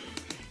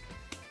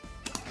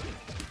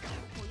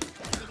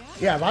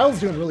 Yeah, Vile's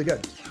doing really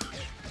good.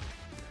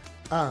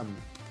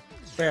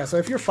 Yeah, so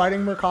if you're fighting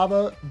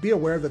Merkaba, be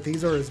aware that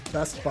these are his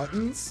best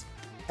buttons.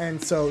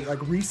 And so, like,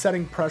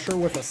 resetting pressure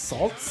with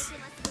assaults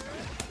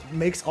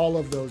makes all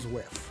of those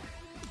whiff.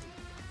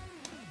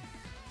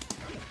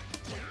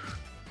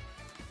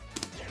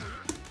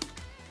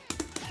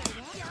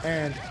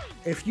 And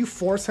if you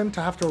force him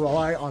to have to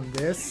rely on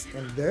this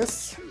and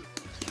this,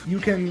 you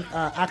can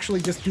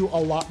actually just do a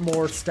lot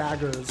more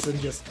staggers and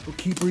just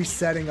keep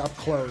resetting up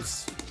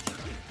close.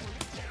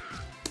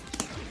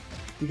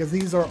 Because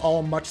these are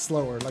all much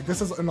slower. Like, this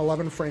is an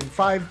 11-frame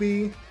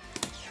 5B,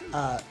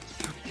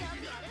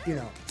 you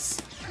know,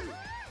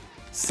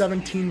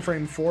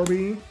 17-frame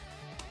 4B.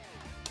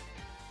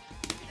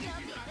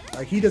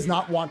 Like, he does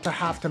not want to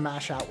have to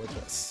mash out with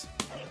this.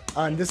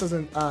 And this is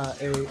a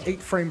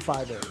 8-frame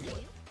 5A.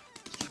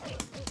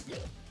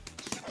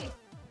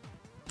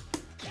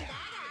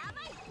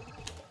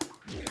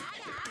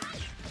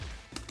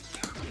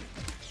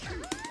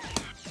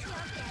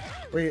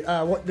 Wait,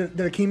 what, did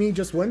Akimi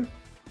just win?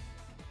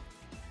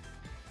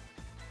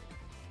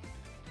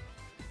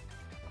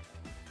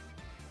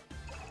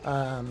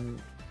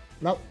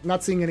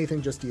 Not seeing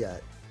anything just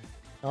yet.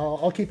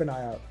 I'll keep an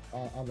eye out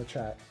on the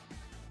chat.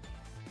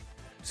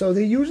 So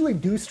they usually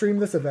do stream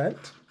this event,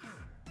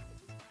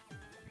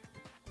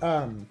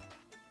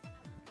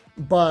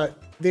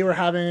 but they were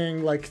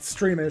having like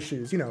stream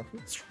issues. You know,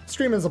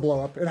 stream is a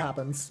blow up. It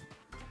happens.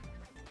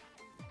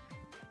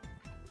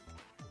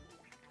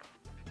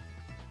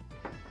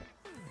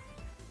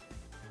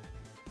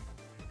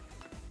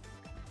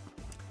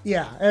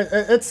 Yeah,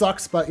 it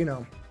sucks, but you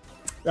know.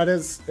 It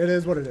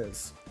is what it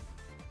is.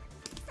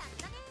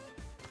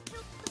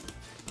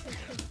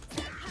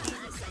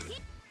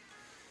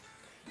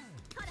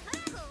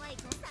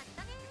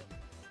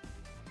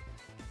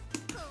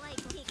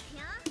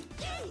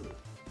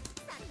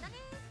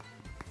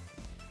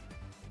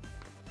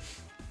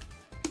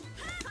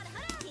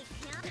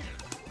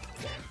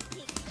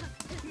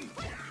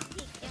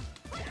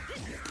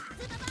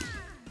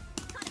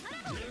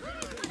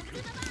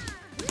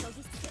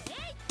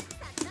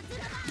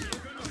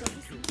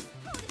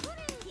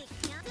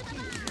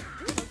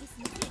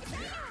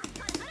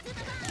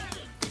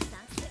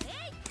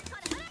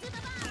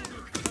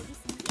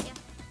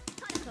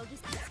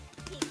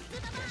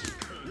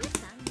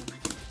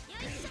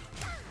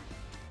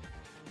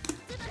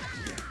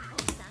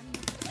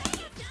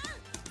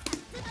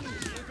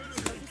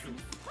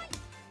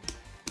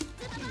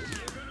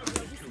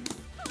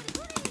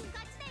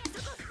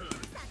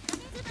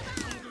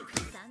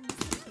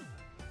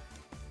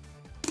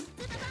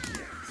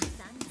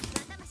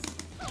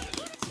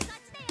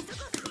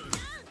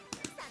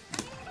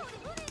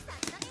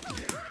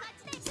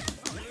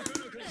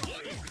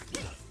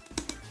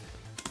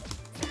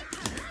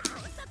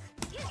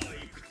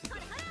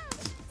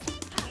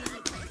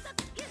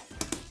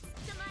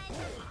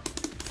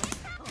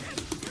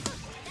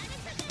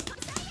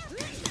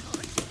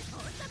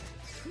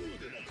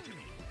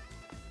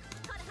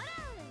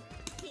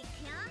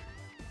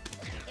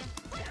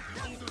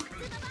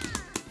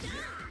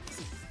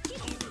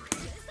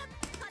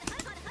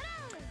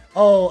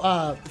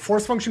 Oh,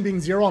 force function being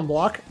 0 on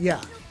block?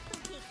 Yeah.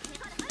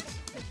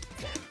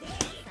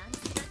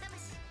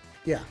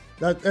 Yeah,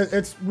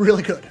 it's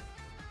really good.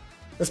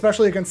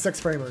 Especially against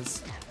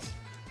 6-framers.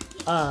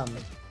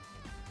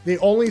 The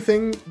only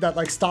thing that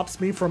like stops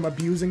me from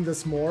abusing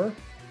this more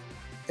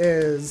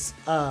is,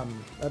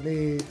 let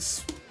me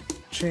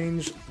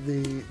change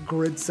the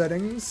grid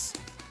settings.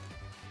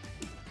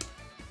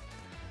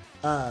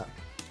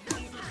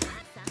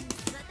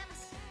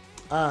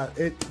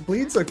 It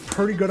bleeds a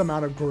pretty good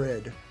amount of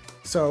grid.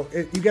 So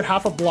you get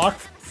half a block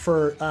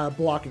for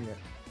blocking it.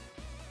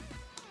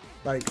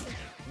 Like,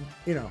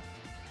 you know,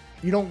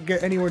 you don't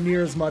get anywhere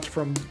near as much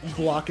from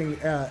blocking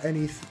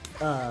any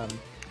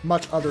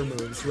much other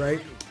moves, right?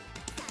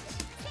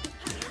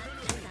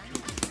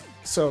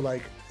 So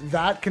like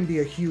that can be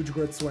a huge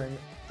grid swing.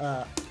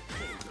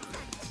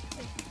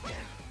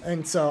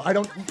 And so I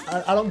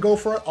don't go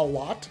for it a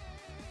lot.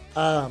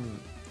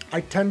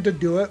 I tend to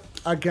do it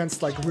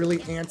against like really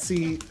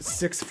antsy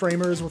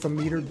 6-framers with a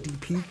meter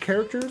DP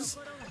characters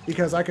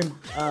because I can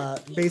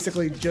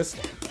basically just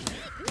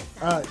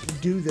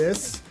do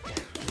this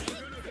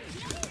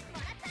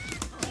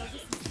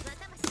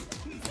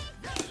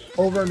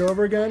over and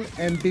over again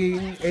and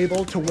being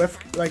able to whiff.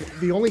 Like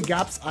the only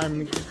gaps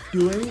I'm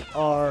doing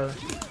are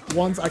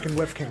ones I can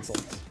whiff cancel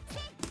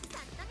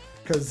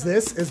because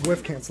this is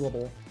whiff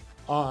cancelable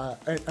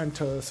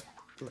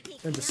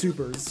into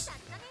supers,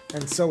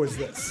 and so is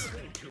this.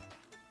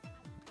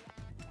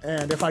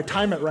 And if I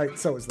time it right,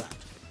 so is that.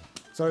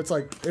 So it's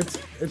like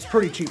it's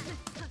pretty cheap.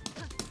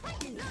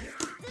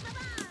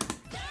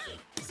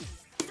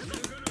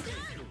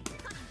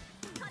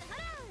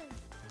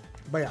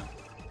 But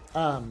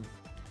yeah,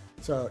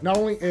 so not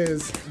only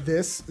is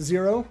this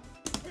 0,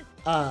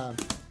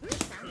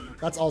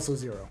 that's also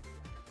 0.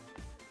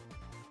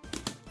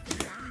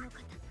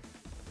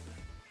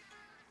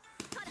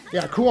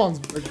 Yeah,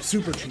 Kuon's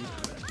super cheap.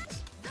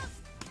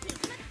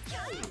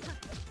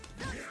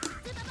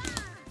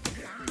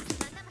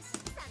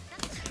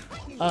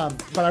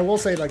 But I will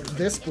say, like,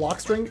 this block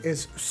string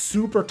is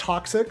super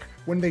toxic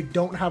when they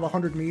don't have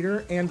 100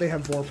 meter and they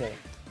have Vorpal.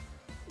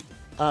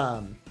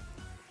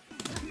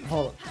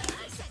 Hold on.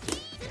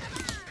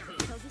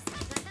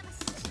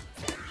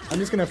 I'm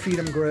just gonna feed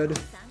him grid.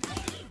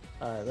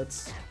 Alright,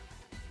 let's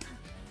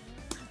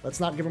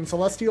not give him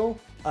Celestial.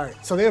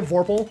 Alright, so they have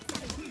Vorpal.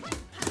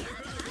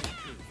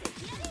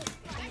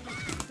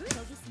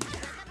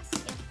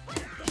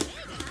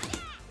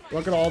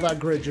 Look at all that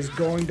grid just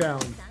going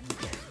down.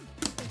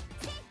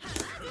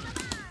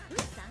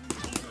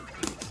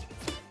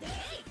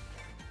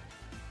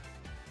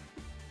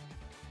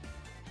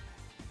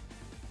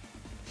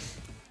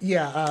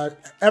 Yeah,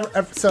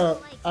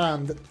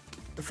 the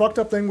fucked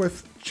up thing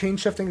with chain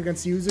shifting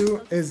against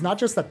Yuzu is not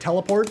just that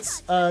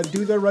teleports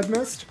do the red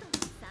mist.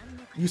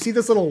 You see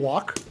this little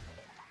walk?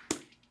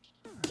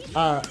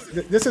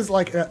 This is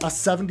like a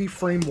 70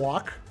 frame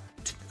walk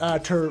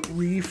to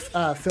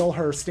refill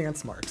her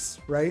stance marks,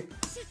 right?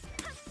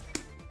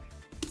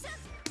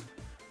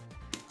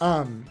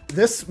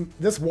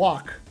 This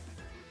walk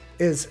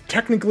is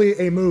technically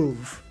a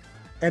move,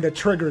 and it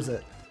triggers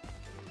it.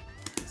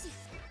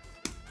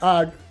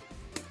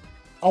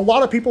 A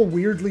lot of people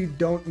weirdly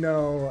don't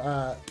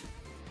know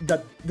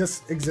that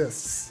this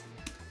exists.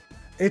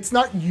 It's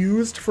not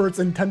used for its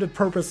intended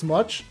purpose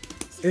much.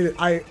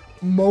 I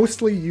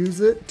mostly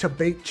use it to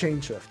bait chain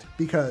shift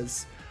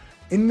because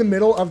in the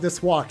middle of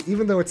this walk,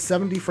 even though it's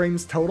 70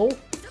 frames total,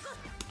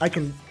 I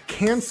can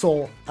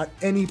cancel at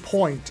any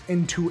point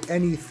into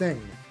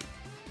anything.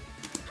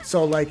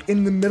 So like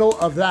in the middle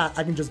of that,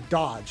 I can just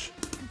dodge.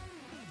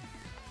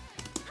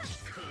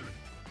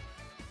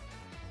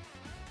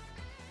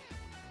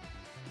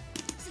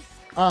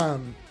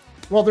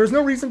 Well, there's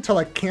no reason to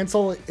like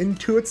cancel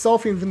into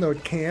itself, even though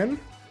it can.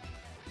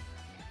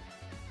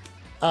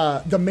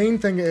 The main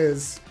thing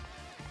is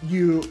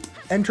you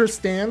enter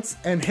stance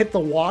and hit the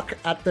walk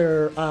at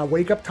their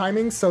wake up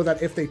timing so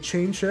that if they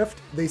chain shift,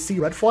 they see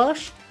red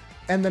flash,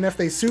 and then if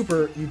they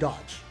super, you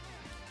dodge.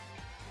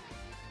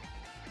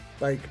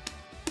 Like,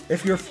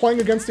 if you're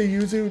playing against a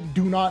Yuzu,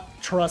 do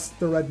not trust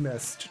the red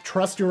mist.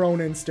 Trust your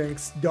own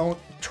instincts. Don't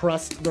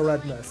trust the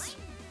red mist.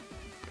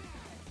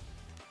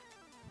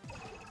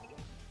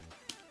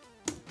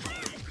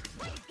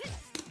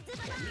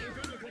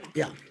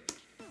 Yeah.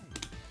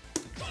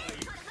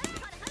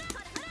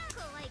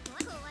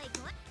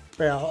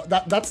 But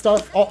yeah, that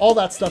stuff, all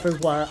that stuff is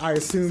why I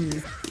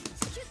assume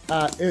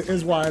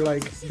is why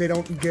like they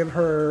don't give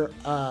her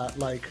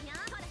like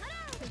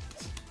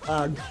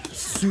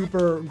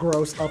super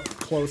gross up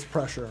close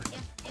pressure.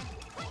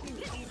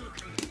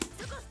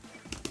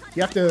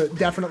 You have to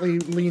definitely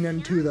lean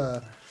into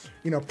the,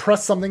 you know,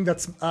 press something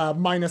that's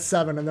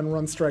 -7 and then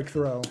run strike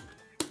throw.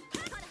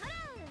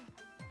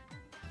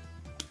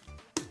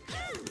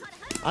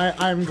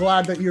 I'm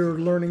glad that you're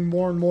learning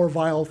more and more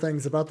vile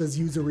things about this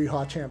Yuzu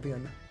Riha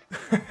champion.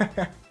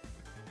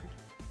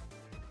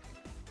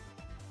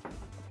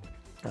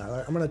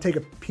 I'm going to take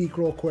a peek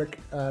real quick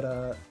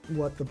at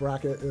what the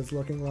bracket is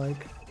looking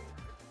like.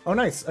 Oh,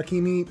 nice.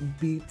 Akimi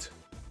beat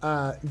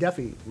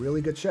Defi,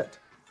 really good shit.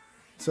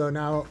 So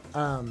now,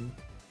 man,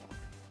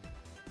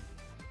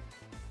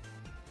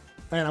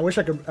 I wish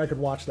I could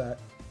watch that.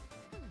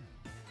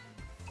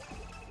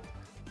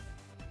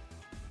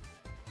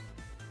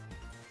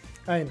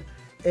 I mean,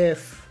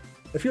 if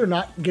you're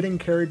not getting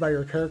carried by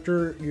your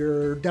character,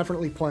 you're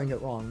definitely playing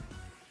it wrong.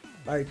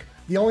 Like,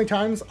 the only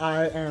times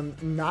I am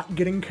not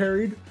getting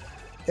carried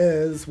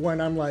is when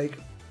I'm like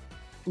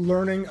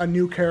learning a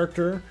new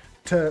character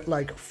to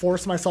like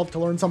force myself to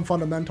learn some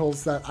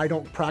fundamentals that I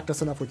don't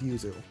practice enough with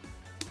Yuzu.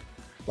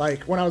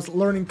 Like when I was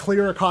learning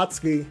Clear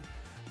Akatsuki,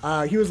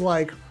 he was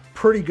like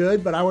pretty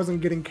good, but I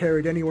wasn't getting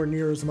carried anywhere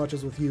near as much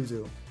as with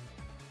Yuzu.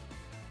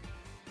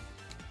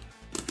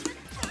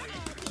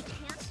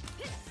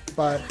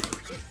 But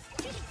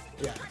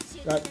yeah,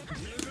 that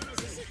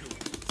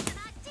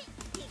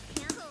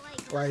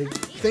like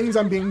things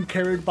I'm being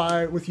carried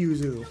by with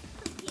Yuzu.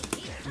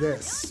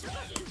 This.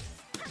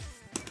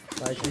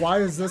 Like, why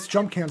is this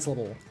jump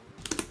cancelable?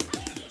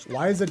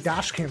 Why is it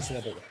dash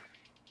cancelable?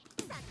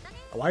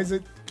 Why is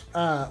it,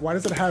 why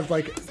does it have,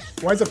 like,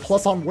 why is it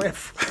plus on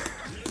whiff?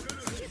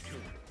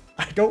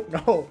 I don't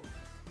know.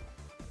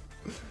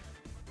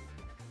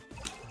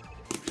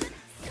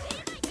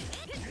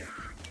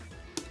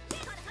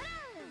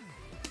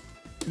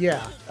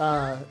 Yeah,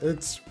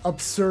 it's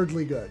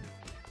absurdly good.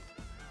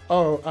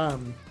 Oh,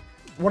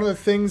 one of the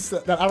things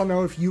that I don't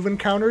know if you've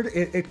encountered,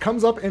 it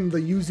comes up in the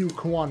Yuzu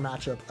Kuon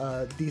matchup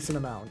a decent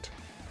amount.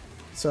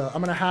 So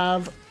I'm going to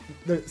have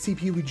the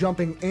CPU be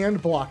jumping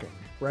and blocking,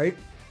 right?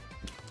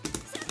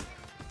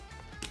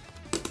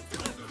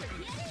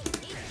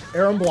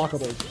 Air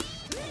unblockable.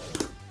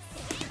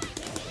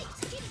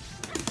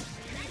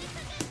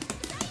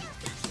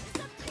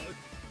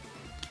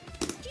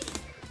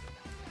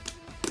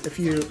 If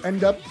you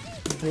end up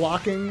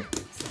blocking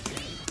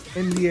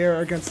in the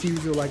air against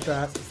Yuzu like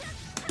that,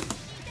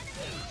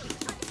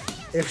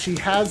 if she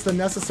has the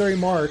necessary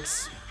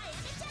marks,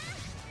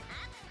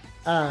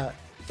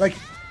 like,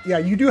 yeah,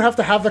 you do have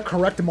to have the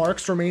correct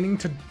marks remaining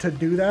to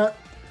do that,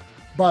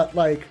 but,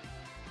 like,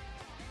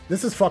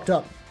 this is fucked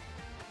up.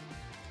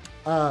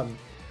 I'm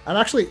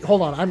actually,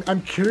 hold on,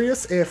 I'm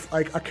curious if,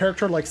 like, a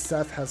character like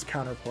Seth has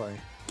counterplay.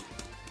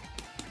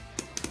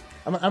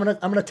 I'm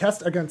gonna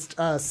test against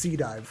Sea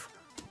Dive.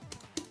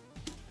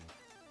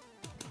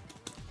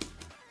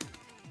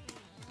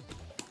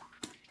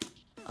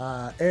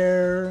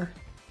 Air.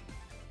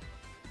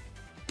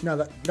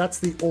 No, that's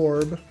the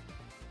orb.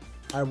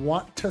 I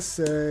want to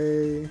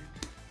say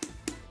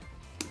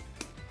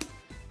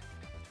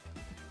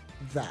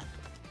that.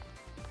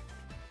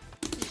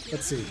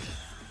 Let's see.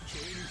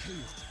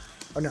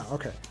 Oh no,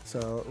 okay.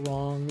 So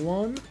wrong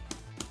one.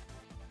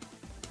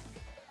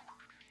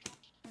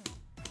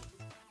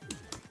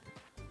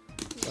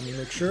 Let me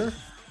make sure.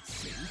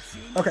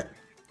 Okay.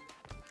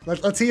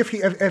 Let's see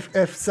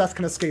if Seth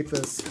can escape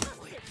this.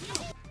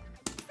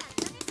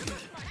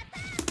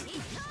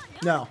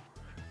 No.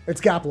 It's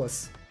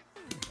gapless.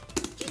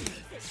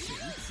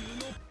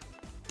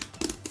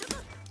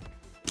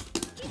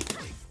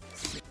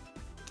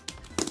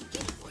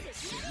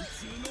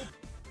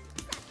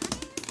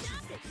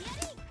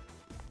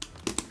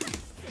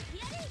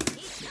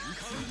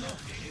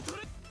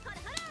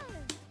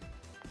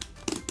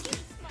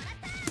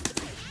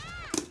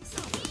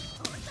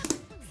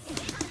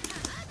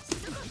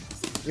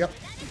 Yep.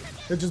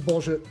 It's just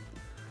bullshit.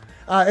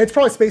 It's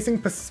probably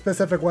spacing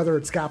specific whether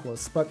it's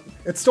gapless, but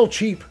it's still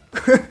cheap.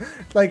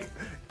 Like,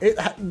 it,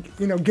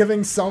 you know,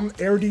 giving some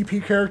air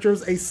DP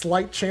characters a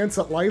slight chance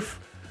at life.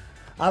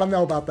 I don't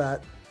know about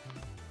that.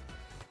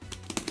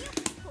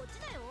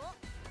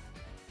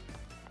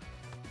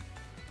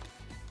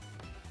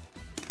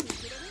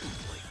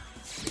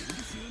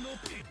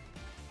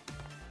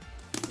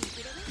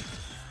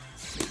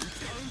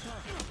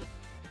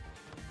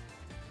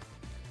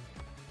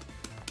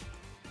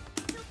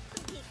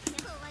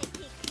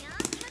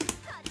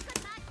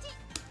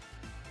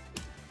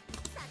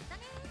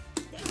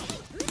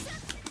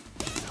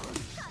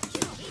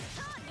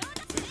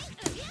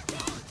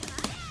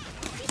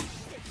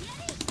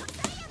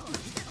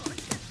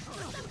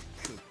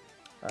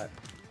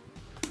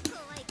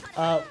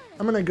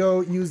 I'm gonna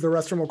go use the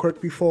restroom real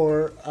quick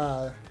before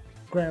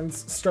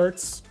Grands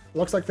starts.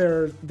 Looks like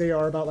they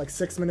are about like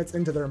 6 minutes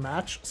into their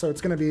match, so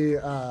it's gonna be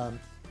a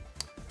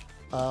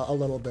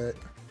little bit.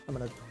 I'm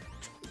gonna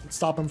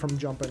stop him from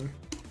jumping.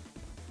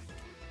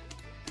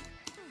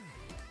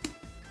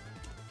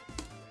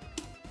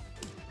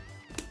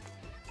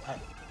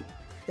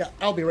 Yeah,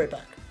 I'll be right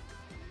back.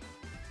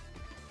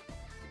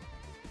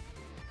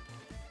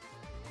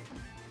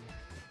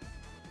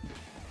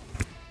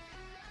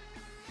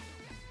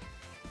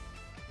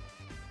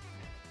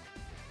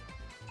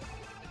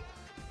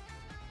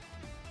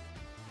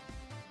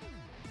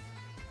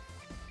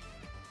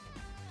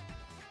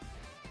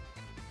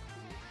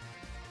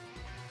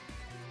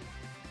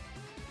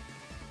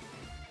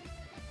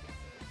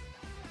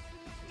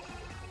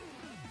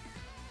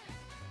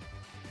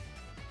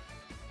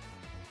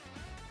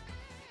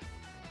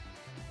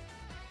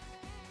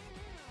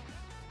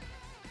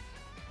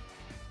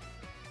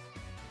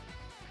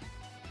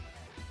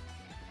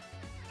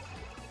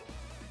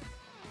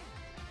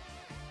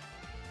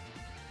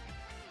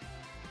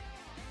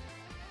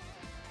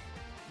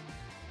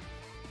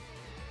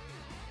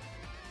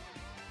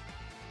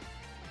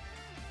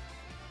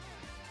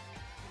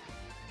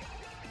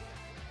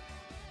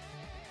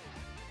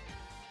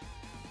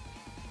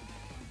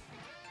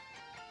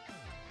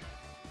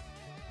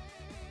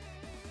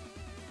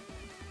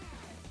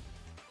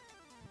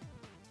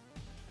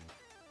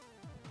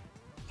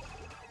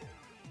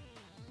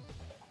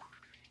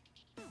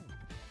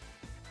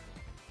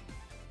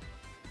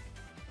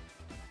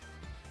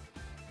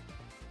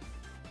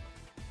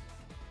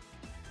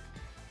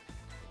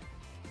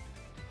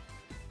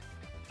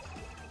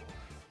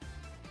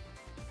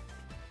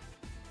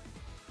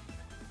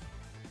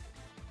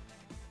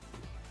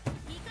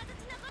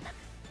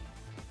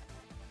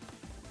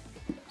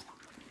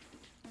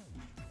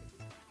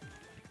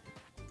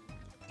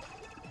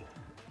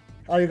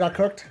 Oh, you got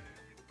cooked?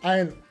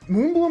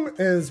 Moonbloom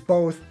is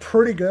both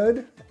pretty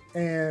good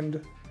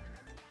and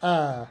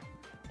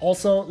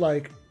also,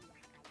 like,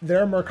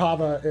 their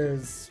Merkava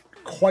is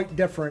quite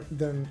different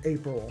than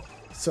April.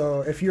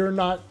 So if you're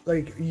not,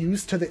 like,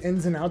 used to the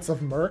ins and outs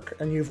of Merc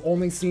and you've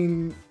only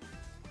seen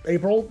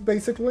April,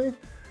 basically,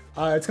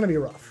 it's going to be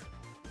rough.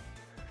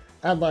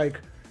 And, like,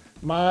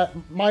 my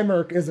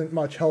Merc isn't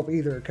much help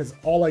either, because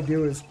all I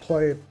do is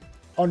play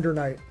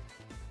Undernight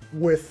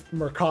with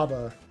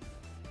Merkava.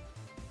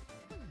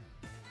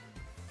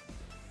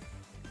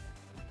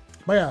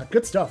 But yeah,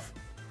 good stuff.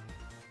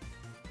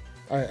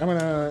 Alright, I'm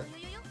gonna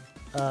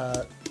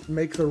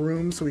make the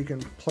room so we can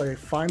play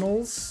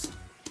finals.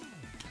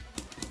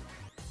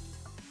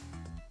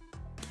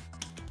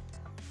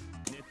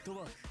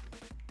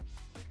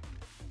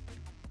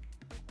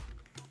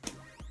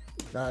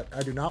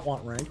 I do not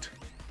want ranked.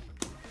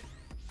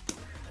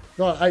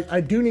 No, I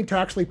do need to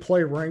actually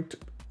play ranked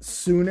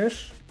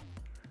soonish.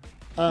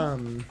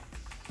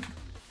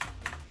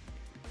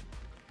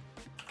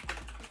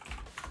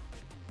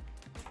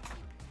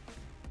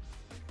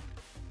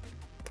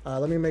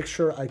 Let me make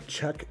sure I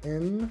check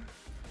in.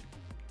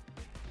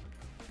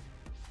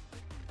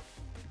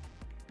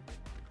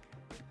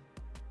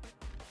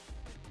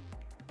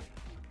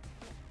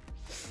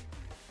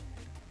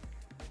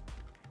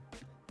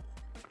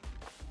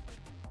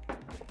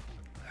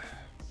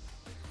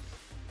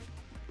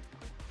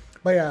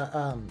 But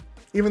yeah,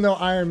 even though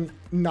I am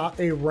not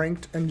a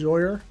ranked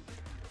enjoyer,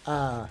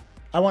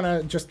 I want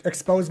to just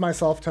expose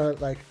myself to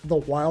like the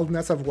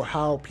wildness of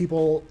how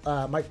people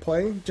might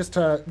play, just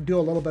to do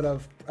a little bit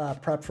of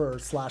prep for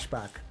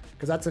Slashback,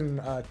 because that's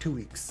in 2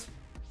 weeks.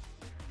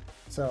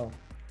 So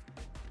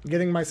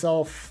getting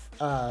myself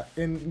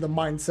in the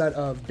mindset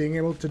of being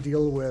able to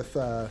deal with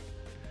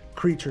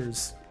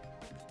creatures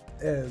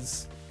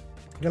is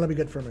gonna be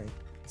good for me.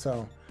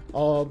 So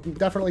I'll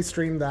definitely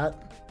stream that.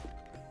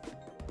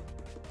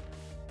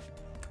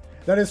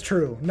 That is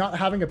true. Not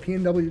having a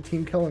PNW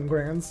team kill in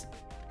Grands.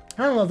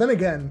 I don't know. Then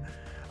again,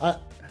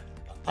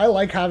 I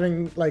like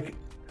having, like,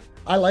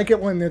 I like it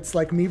when it's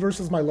like me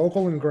versus my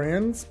local in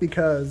Grands,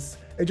 because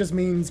it just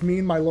means me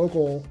and my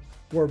local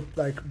were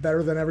like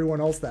better than everyone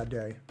else that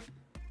day.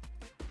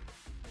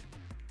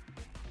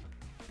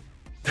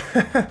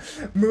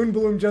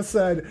 Moonbloom just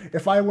said,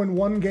 if I win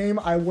one game,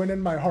 I win in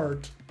my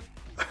heart.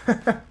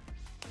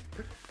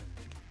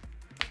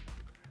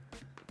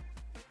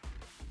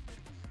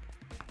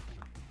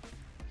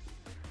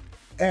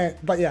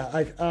 But yeah,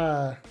 like,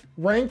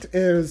 ranked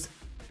is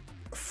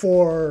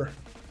for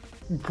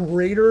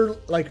greater,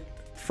 like,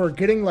 for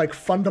getting, like,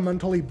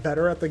 fundamentally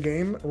better at the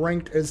game.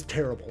 Ranked is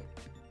terrible.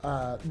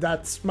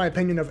 That's my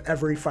opinion of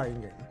every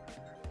fighting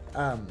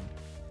game.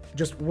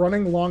 Just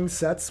running long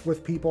sets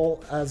with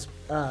people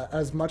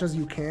as much as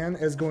you can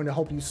is going to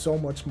help you so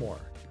much more.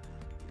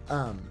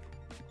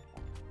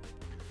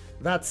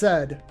 That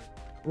said,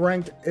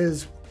 ranked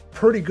is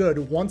pretty good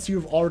once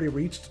you've already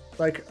reached,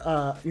 like,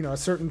 you know, a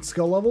certain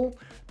skill level,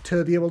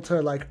 to be able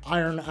to, like,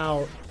 iron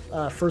out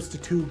first to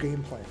 2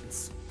 game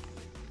plans.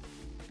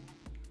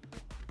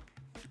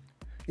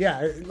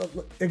 Yeah,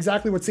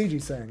 exactly what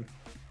CG's saying.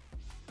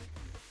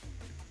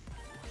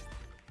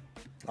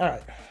 All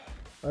right,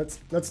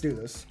 let's do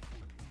this.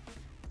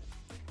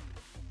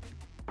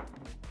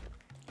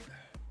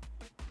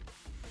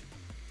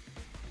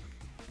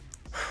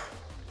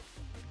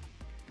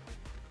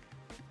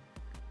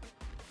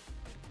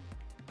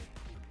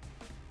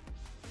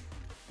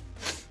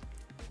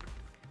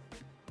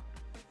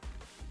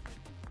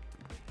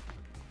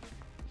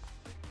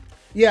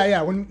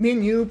 Yeah, when me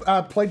and you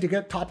played to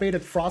get top 8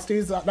 at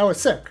Frosty's, that was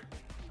sick.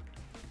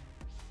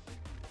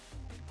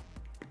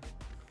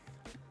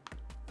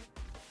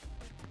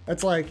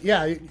 It's like,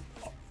 yeah,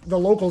 the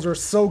locals are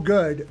so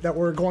good that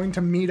we're going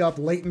to meet up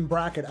late in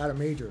bracket at a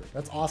major.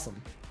 That's awesome.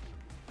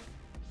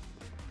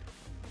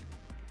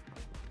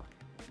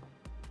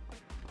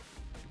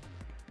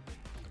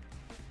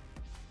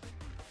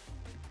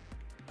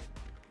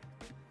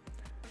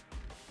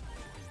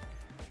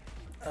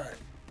 All right,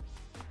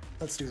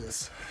 let's do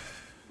this.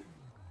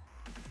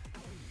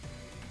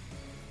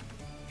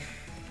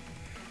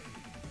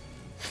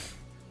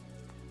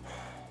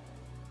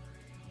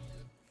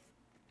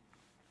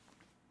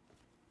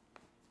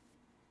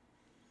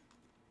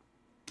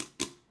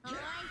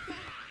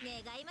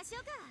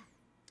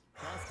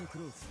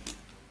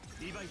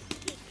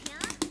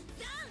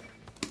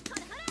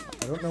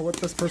 I don't know what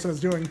this person is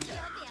doing.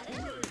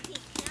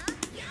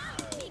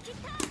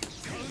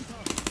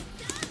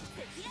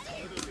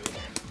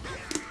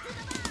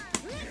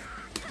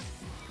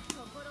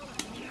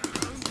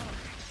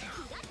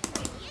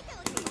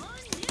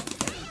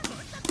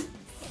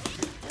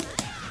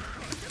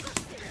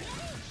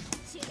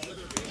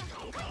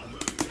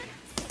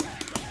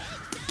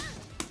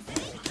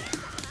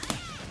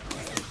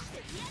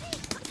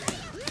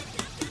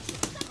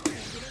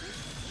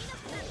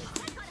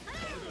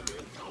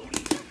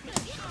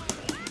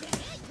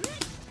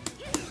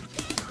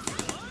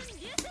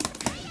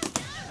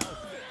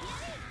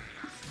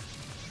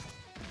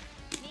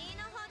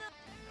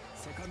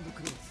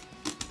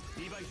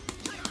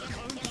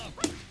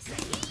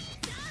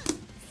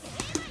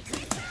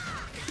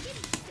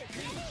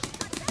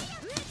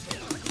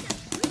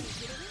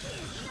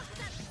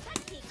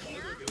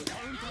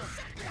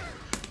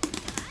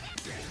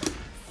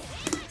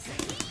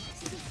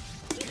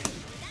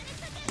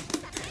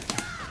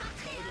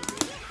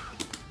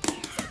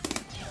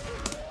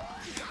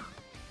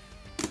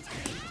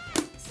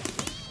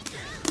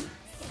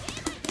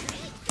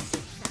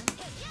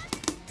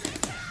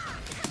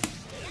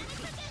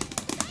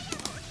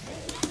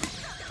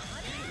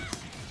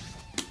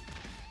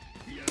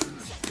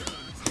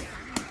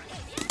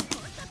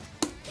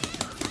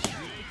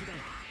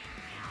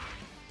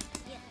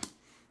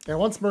 Yeah,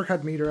 once Merc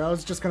had meter, I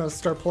was just gonna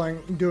start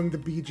doing the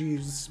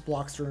BG's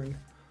block rune.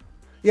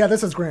 Yeah,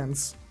 this is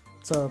Grands.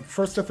 So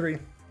first to 3.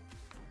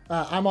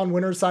 I'm on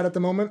winner's side at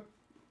the moment.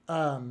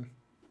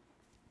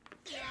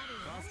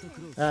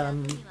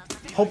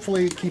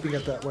 Hopefully keeping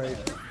it that way.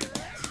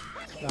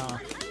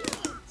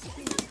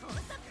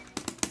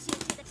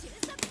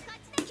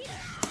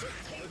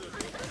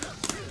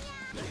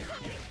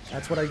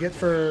 That's what I get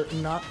for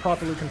not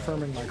properly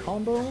confirming my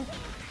combo.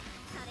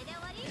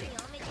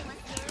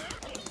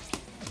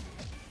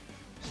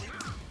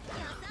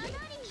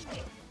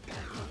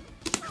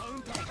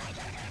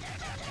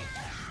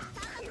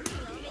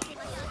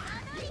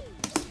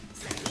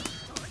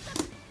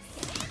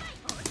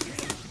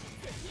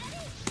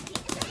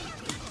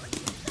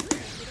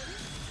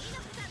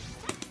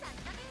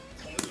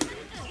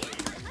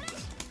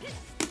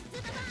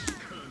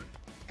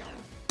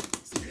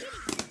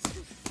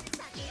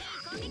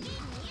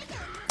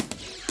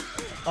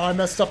 Oh, I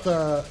messed up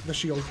the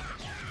shield.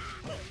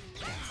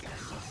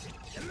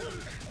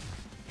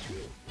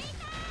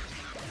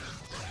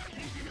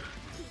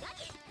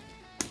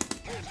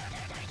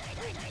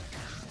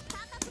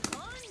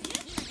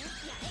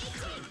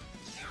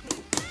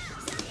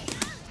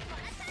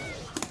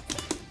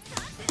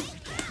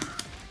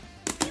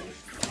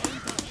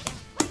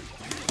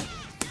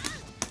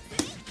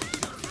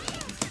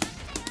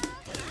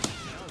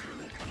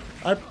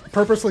 I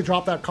purposely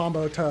dropped that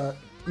combo to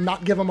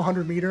not give him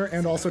 100 meter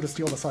and also to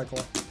steal the cycle.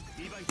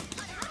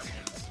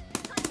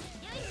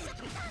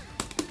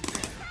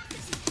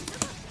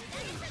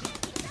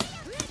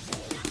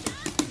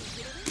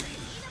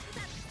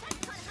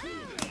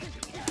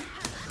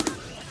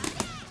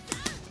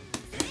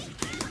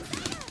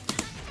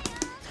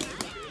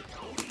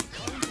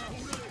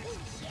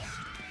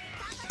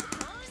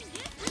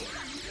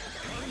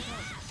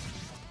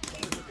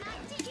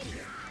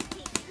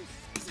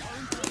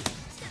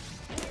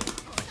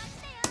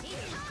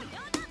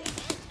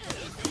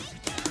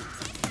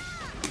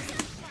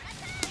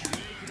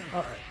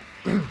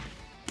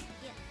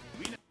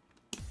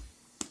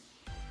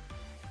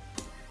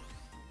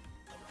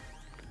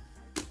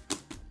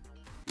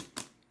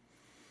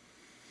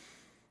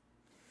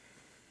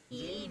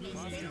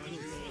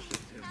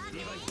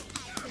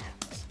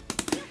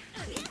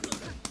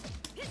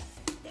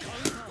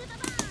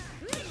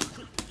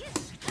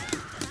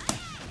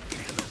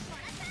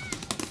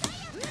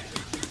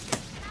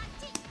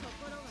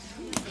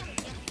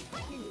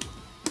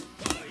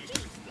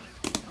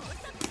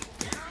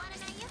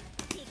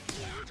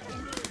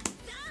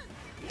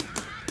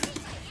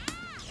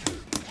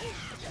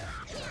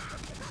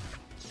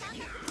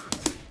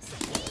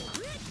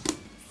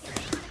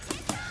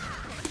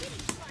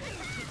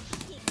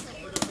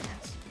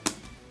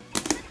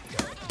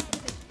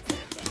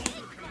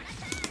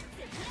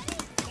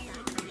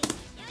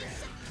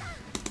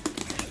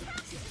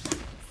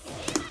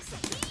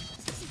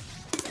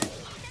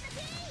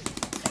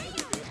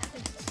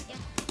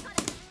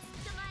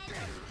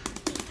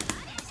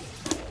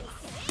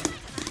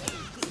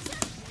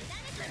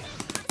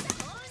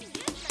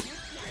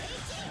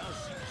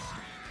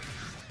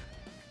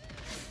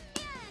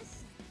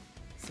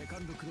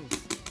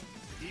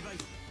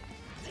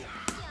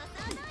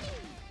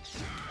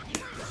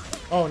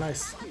 Oh,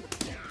 nice.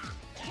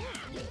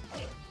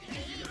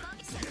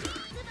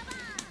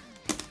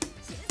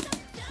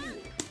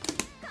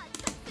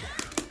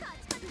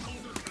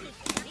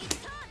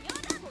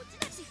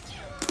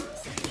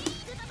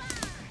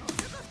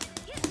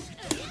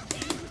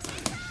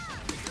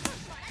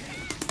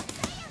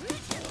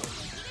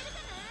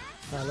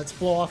 Alright, let's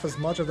blow off as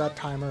much of that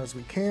timer as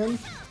we can.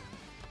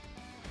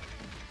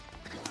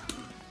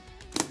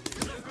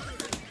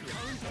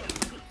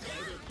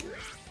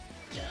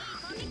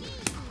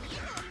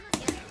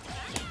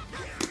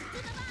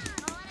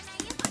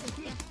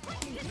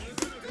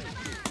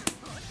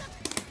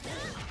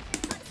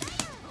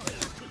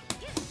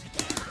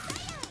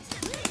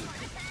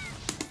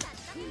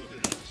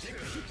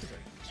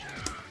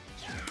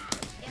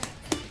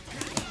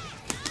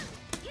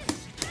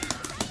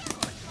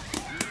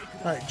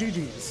 Alright,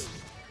 GG's.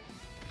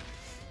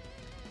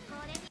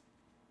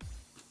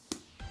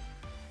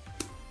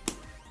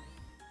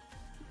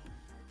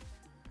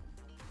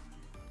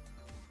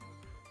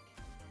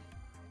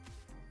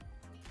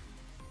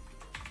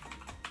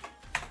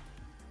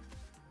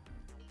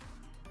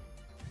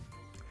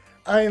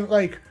 I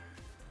like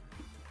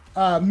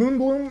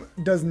Moonbloom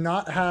does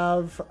not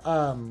have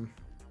a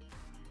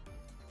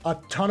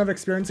ton of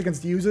experience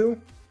against Yuzu,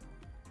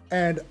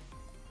 and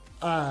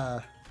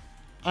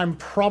I'm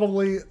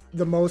probably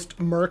the most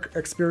Merc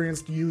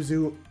experienced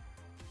Yuzu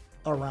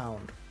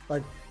around.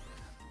 Like,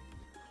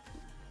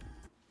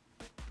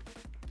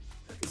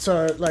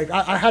 so like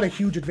I had a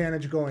huge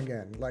advantage going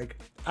in. Like,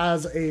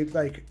 as a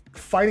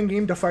fighting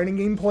game to fighting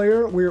game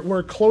player,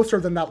 we're closer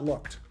than that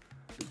looked.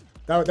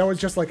 That was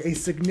just like a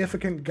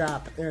significant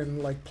gap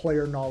in like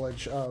player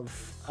knowledge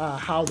of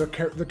how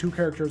the two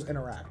characters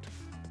interact.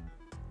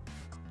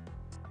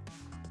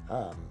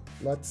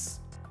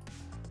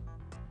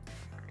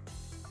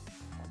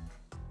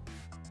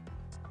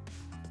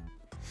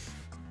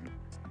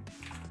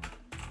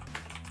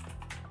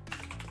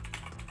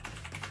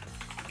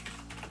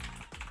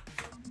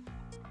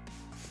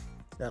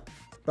 Yeah,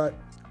 but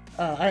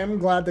I am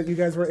glad that you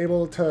guys were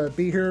able to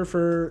be here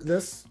for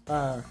this.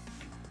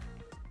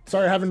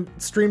 Sorry I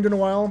haven't streamed in a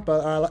while,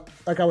 but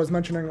like I was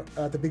mentioning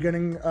at the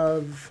beginning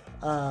of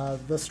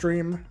the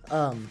stream,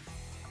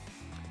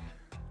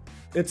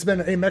 it's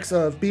been a mix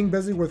of being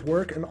busy with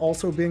work and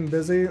also being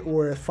busy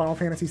with Final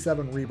Fantasy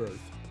VII Rebirth.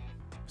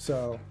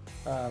 So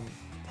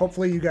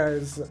hopefully you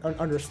guys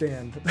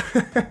understand.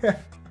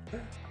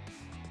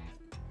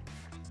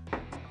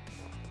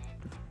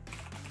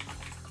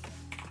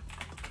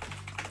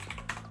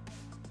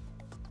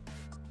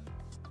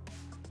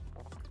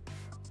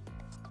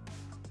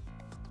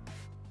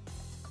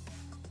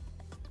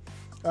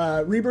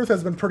 Rebirth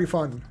has been pretty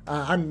fun.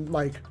 I'm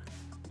like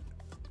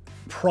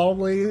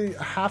probably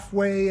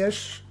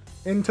halfway-ish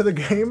into the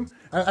game.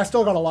 I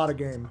still got a lot of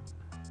game.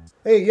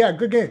 Hey, yeah,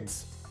 good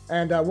games.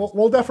 And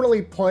we'll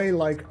definitely play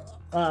like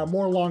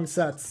more long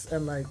sets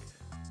and like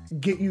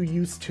get you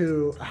used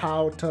to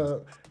how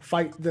to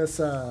fight this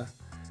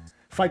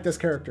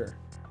character.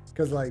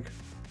 Because like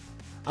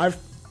I've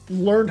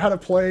learned how to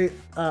play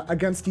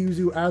against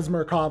Yuzu as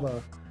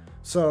Merkaba,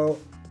 so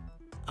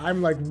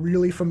I'm like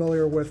really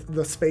familiar with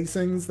the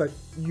spacings that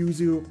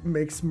Yuzu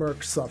makes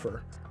Merc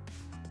suffer.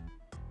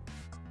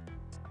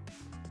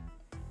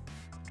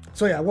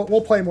 So yeah,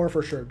 we'll play more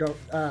for sure. Don't.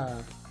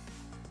 All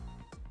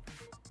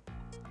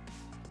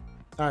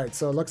right,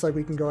 so it looks like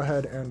we can go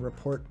ahead and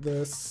report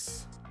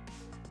this.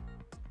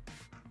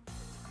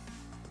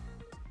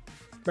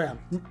 Bam,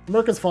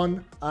 Merc is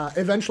fun.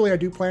 Eventually, I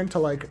do plan to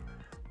like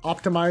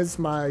optimize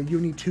my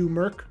Uni 2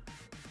 Merc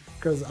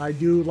because I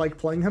do like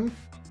playing him.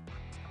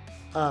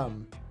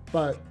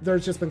 But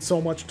there's just been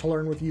so much to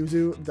learn with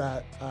Yuzu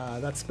that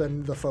that's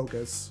been the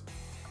focus.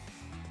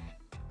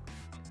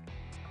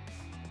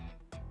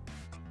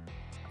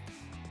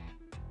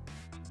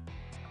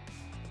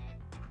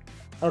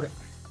 Okay,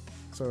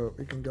 so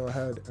we can go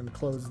ahead and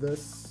close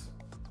this.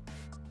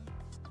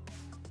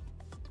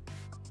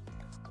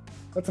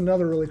 That's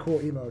another really cool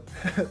emote.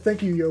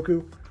 Thank you,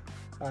 Yoku.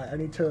 I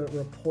need to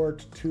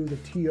report to the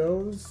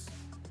TOs.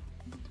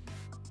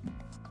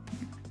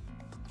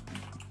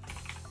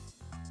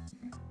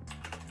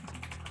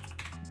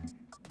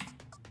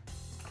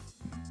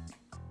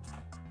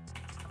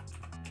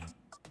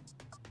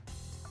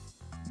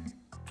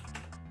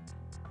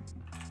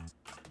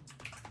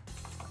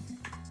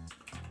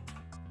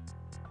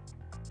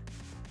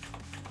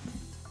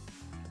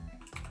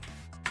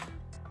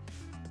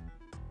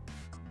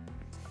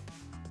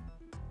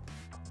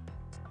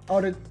 Oh,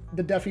 did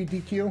Defi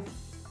DQ?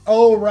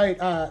 Oh, right.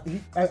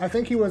 I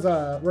think he was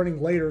running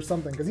late or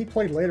something, because he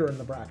played later in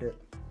the bracket.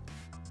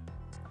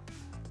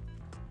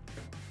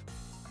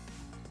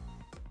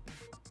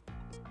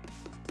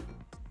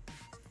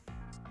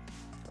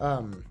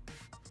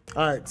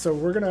 Alright, so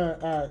we're going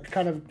to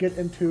kind of get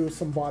into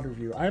some VOD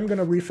review. I'm going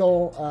to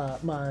refill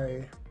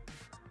my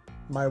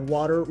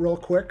water real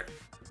quick.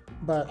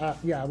 But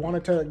yeah, I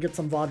wanted to get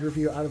some VOD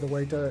review out of the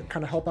way to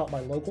kind of help out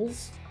my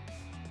locals.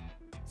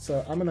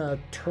 So I'm gonna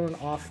turn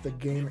off the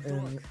game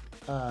in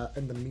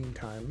the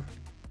meantime,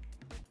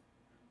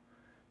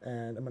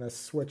 and I'm gonna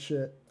switch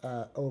it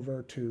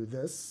over to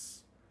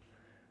this.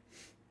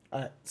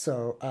 All right,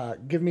 so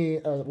give me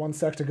 1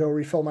 sec to go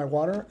refill my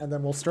water, and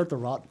then we'll start the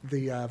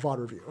VOD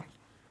review.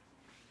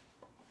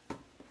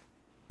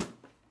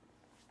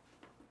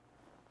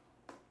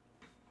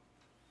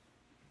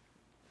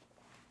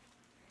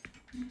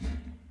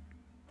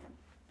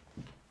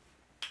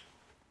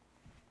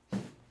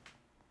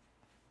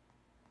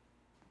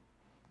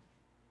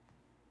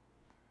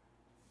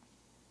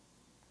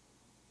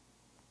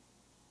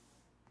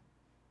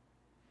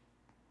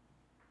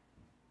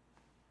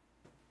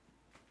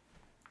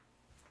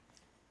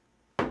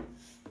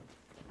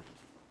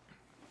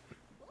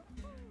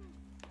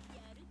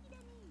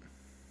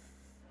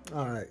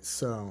 All right,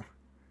 so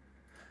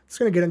just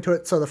gonna get into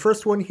it. So the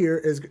first one here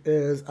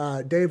is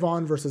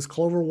Davon versus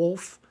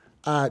Cloverwolf.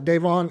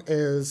 Davon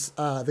is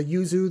the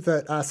Yuzu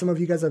that some of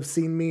you guys have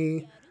seen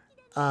me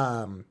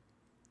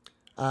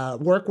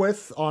work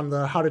with on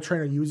the How to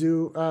Train a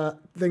Yuzu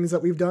things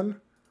that we've done.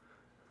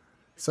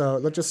 So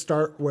let's just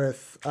start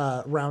with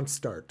round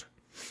start.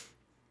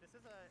 This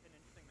is an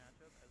interesting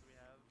matchup as we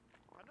have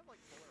kind of like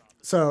polar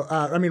opposites. So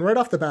I mean, right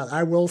off the bat,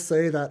 I will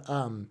say that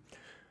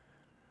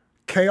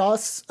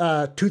Chaos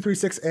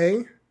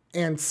 236A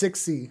and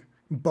 6C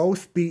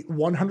both beat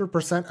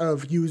 100%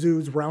 of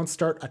Yuzu's round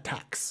start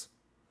attacks.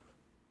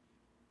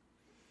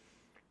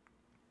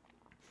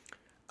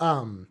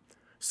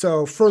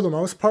 So for the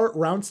most part,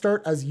 round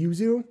start as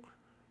Yuzu,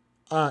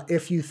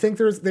 if you think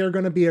they're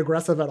going to be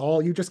aggressive at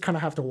all, you just kind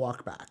of have to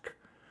walk back.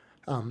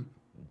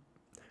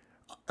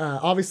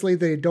 Obviously,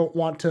 they don't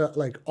want to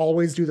like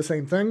always do the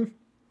same thing.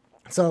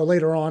 So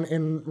later on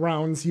in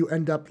rounds, you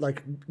end up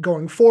like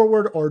going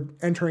forward or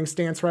entering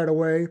stance right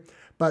away.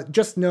 But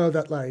just know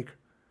that like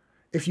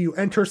if you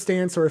enter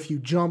stance or if you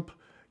jump,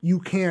 you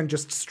can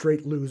just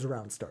straight lose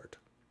round start.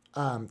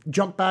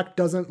 Jump back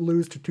doesn't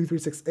lose to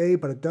 236A,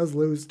 but it does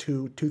lose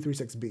to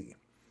 236B.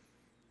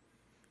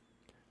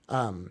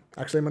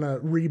 Actually, I'm going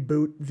to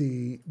reboot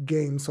the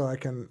game so I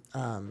can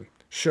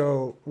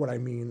show what I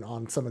mean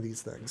on some of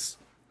these things.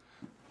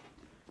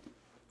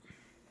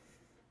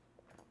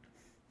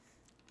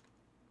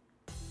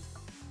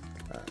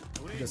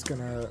 I'm just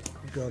going to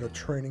go to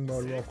training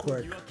mode real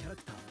quick.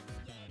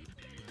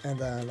 And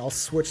then I'll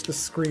switch the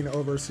screen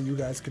over so you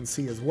guys can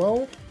see as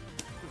well.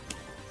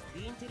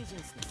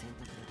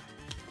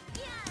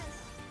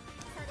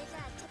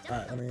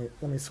 Alright,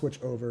 let me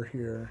switch over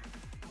here.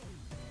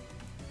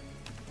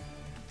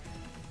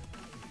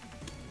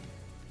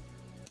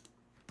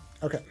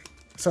 Okay,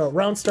 so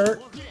round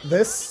start.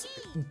 This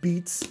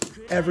beats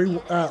every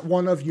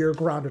one of your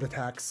grounded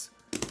attacks,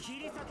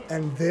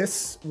 and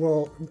this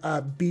will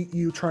beat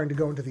you trying to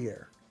go into the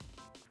air.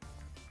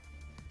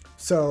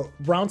 So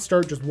round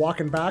start, just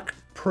walking back,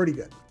 pretty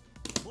good.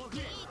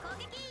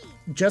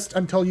 Just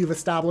until you've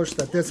established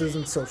that this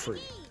isn't so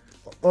free,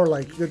 or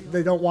like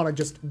they don't want to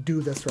just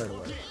do this right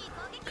away.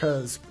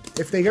 Because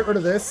if they get rid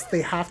of this,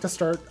 they have to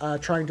start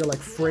trying to like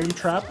frame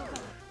trap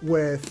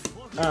with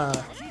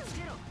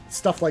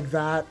stuff like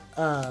that.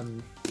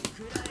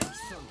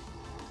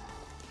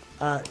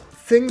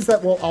 Things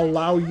that will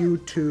allow you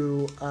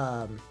to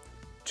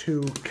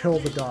kill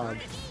the dog.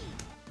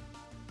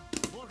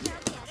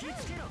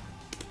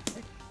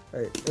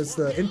 Wait, is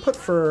the input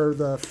for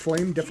the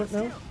flame different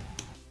now?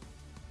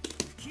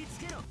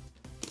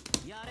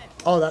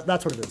 Oh,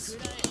 that's what it is.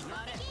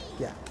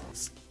 Yeah.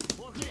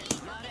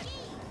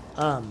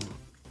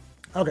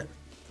 Okay,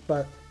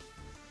 but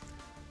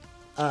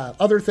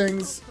other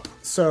things.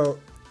 So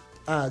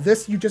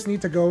this you just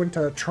need to go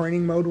into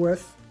training mode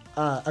with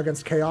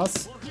against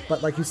Chaos.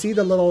 But like you see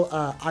the little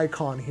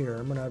icon here.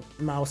 I'm gonna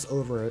mouse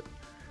over it.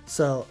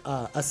 So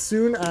as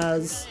soon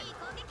as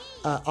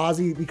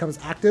Ozzy becomes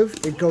active,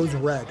 it goes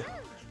red.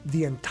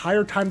 The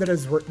entire time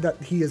that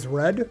he is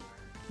red,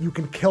 you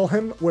can kill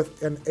him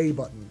with an A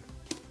button.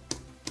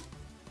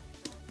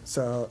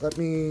 So let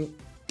me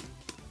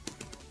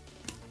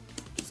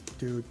just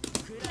do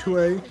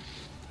 2A.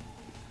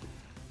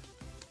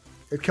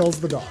 It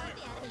kills the dog.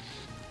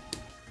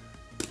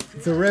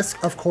 The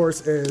risk, of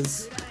course,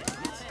 is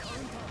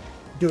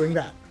doing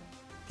that.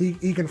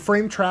 He can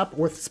frame trap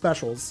with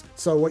specials.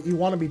 So what you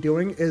want to be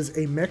doing is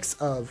a mix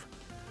of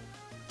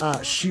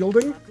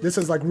shielding. This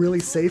is like really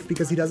safe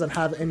because he doesn't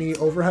have any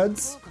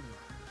overheads.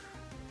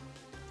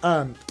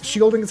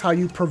 Shielding is how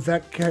you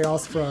prevent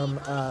Chaos from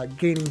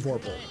gaining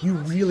Vorpal. You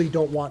really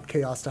don't want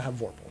Chaos to have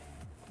Vorpal.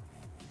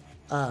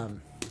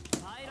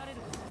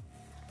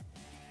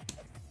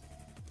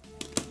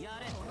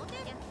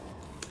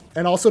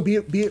 And also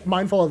be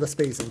mindful of the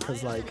spacing,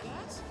 because like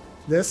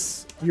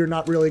this, you're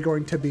not really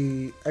going to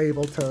be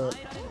able to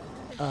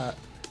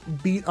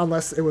beat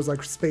unless it was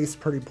like spaced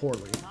pretty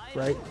poorly,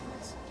 right?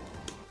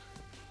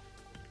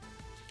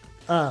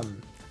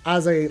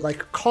 As a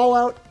like call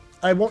out,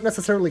 I won't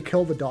necessarily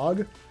kill the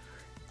dog.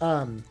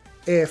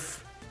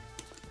 If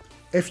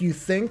you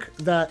think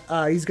that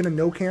he's gonna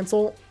no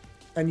cancel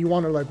and you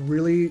want to like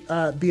really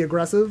be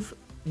aggressive,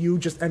 you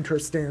just enter a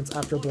stance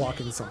after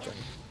blocking something.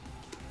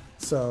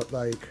 So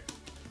like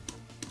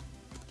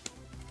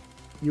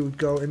you would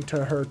go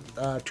into her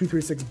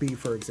 236B,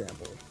 for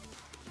example.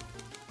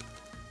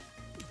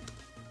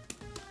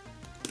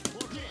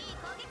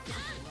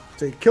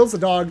 So he kills the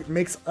dog,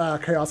 makes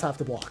Chaos have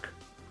to block.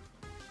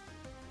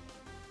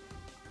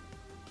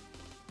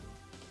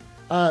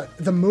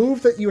 The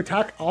move that you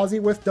attack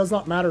Ozzy with does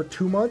not matter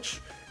too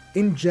much.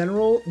 In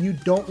general, you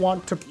don't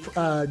want to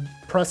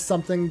press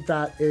something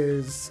that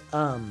is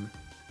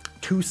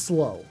too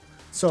slow.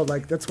 So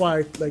like that's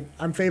why like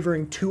I'm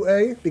favoring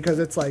 2A, because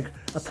it's like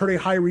a pretty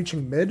high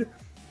reaching mid.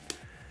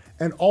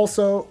 And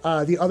also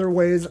the other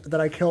ways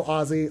that I kill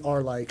Ozzy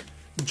are like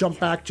jump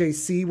back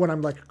JC when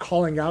I'm like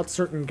calling out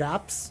certain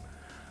gaps.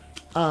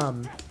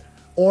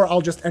 Or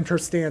I'll just enter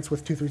stance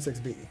with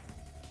 236B.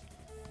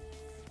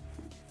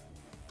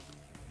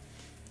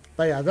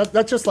 But yeah,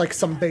 that's just like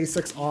some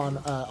basics on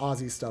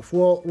Ozzy stuff.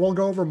 We'll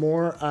go over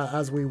more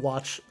as we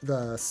watch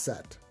the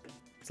set.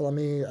 So let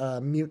me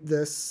mute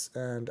this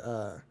and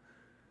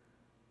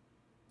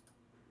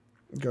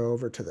go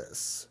over to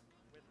this.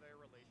 With their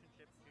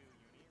relationship to Uni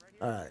right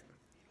here. All right.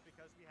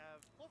 Because we have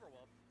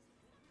Cloverwolf.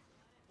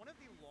 One of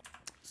the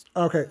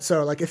Okay,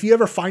 so like if you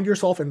ever find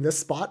yourself in this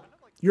spot,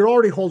 you're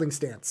already holding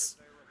stance,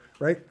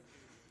 right?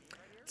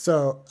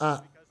 So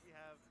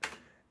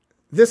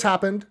this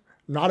happened,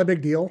 not a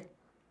big deal.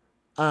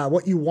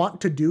 What you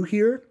want to do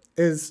here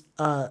is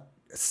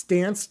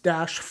stance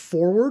dash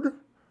forward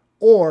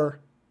or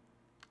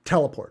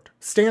teleport.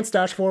 Stance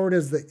dash forward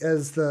is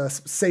the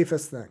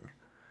safest thing.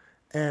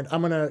 And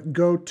I'm going to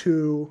go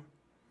to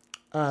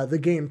the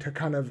game to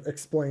kind of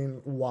explain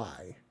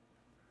why.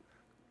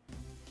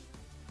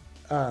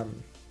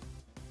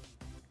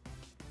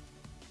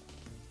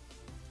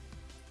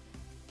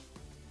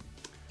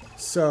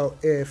 So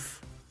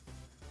if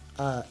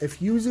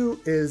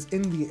Yuzu is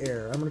in the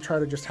air, I'm going to try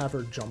to just have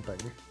her jumping.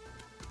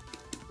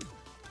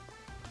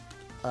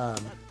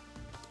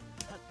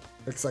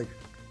 It's like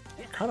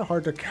kind of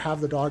hard to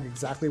have the dog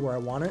exactly where I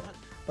want it,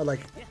 but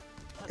like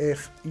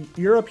if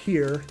you're up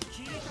here,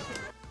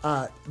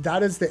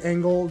 that is the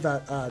angle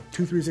that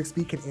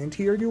 236B can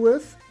anti-air you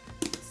with.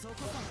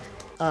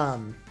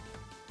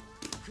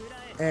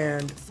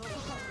 And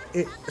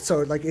so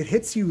like it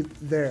hits you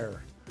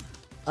there.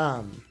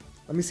 Let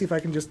me see if I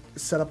can just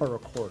set up a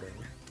recording.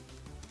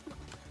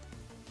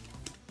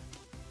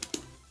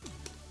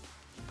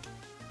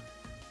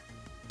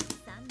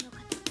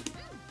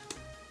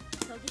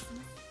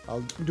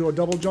 I'll do a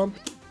double jump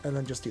and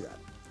then just do that.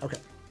 Okay,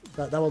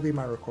 that will be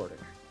my recording.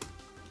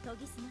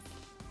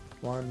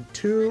 1,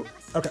 2,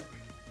 okay.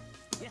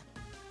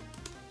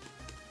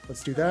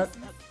 Let's do that.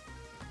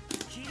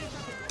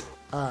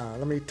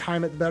 Let me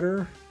time it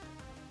better.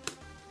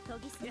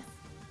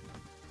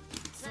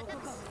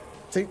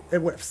 See, it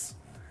whiffs.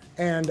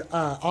 And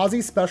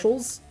Aussie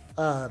specials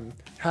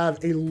have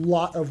a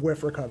lot of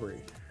whiff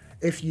recovery.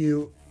 If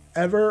you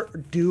ever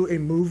do a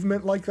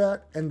movement like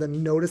that and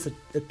then notice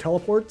it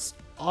teleports,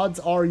 odds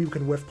are you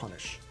can whiff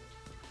punish.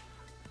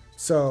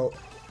 So,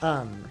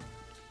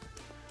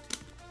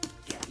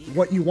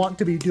 what you want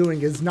to be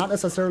doing is not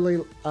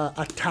necessarily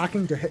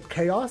attacking to hit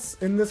Chaos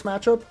in this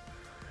matchup.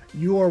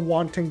 You are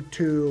wanting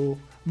to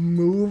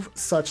move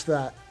such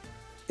that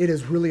it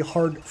is really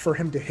hard for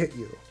him to hit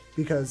you.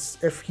 Because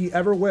if he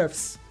ever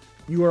whiffs,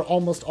 you are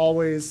almost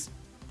always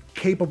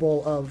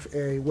capable of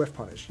a whiff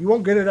punish. You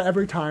won't get it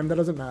every time, that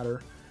doesn't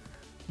matter.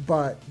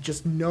 But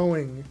just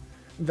knowing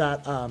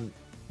that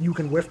you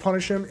can whiff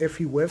punish him if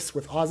he whiffs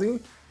with Aussie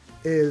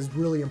is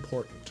really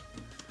important.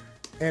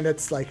 And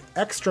it's like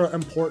extra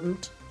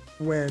important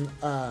when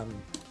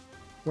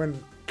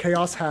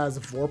Chaos has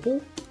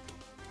Vorpal.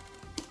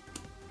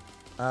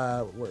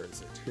 Where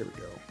is it? Here we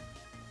go.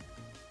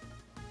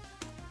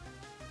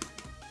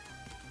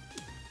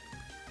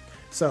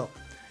 So,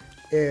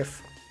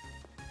 if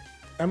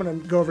I'm gonna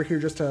go over here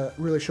just to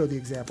really show the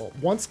example.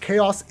 Once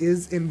Chaos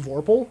is in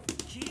Vorpal,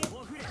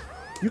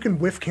 you can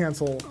whiff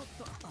cancel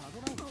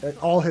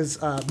all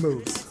his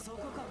moves.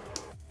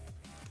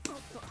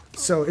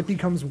 So it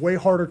becomes way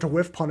harder to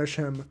whiff punish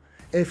him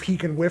if he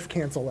can whiff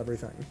cancel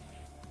everything.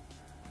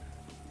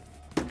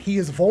 He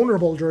is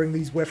vulnerable during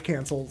these whiff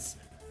cancels,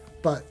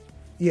 but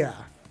yeah.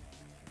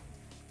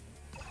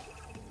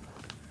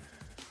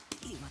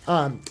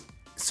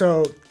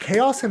 So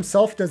Chaos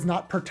himself does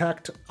not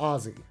protect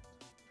Aussie.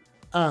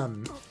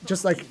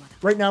 Just like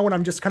right now when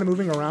I'm just kind of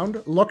moving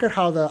around, look at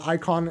how the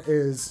icon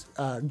is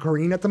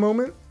green at the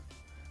moment.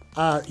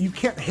 You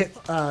can't hit,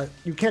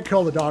 you can't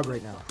kill the dog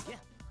right now.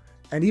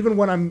 And even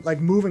when I'm like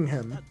moving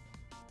him,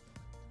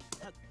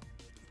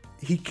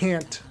 he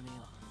can't,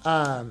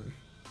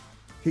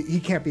 he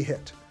can't be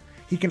hit.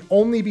 He can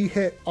only be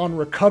hit on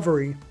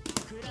recovery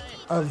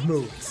of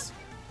moves.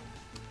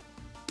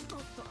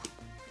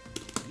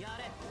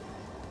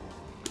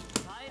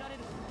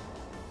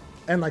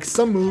 And like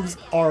some moves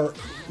are,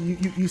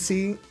 you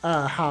see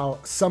how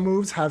some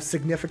moves have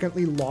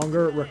significantly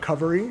longer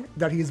recovery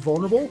that he's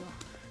vulnerable.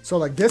 So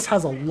like this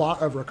has a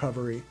lot of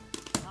recovery.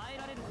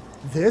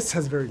 This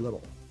has very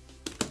little.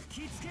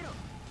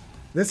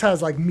 This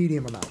has like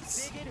medium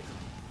amounts.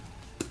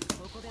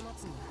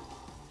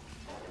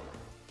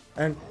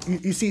 And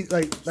you see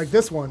like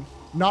this one,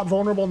 not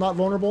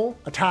vulnerable,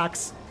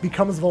 attacks,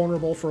 becomes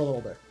vulnerable for a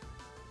little bit.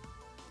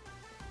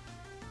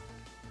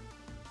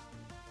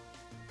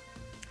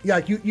 Yeah,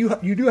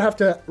 you do have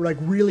to like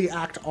really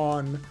act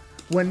on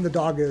when the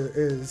dog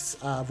is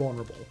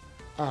vulnerable.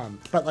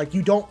 But like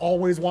you don't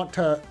always want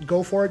to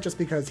go for it just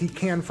because he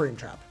can frame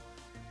trap.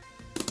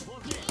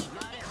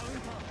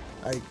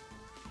 Like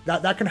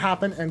that can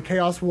happen, and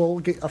Chaos will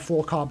get a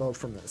full combo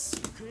from this.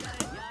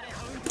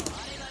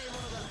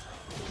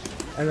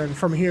 And then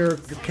from here,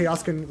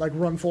 Chaos can like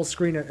run full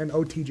screen and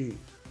OTG.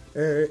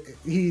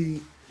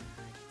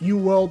 You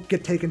will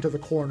get taken to the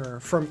corner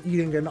from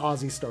eating an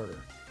Aussie starter.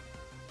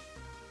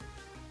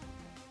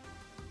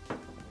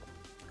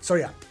 So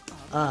yeah,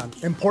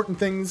 important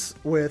things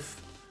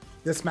with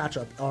this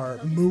matchup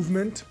are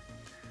movement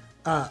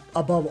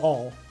above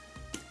all.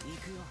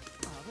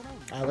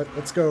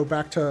 Let's go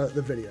back to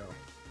the video.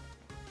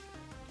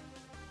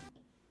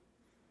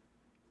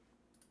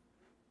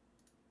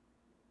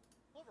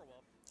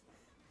 Cloverwolf,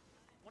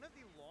 one of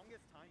the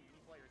longest time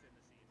Uni players in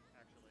the scene,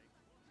 actually.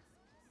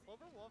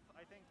 Cloverwolf,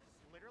 I think,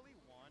 literally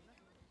won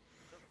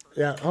the first.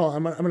 Yeah, oh,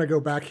 I'm gonna go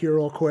back here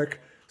real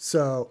quick.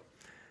 So,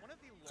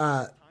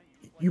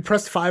 you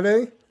pressed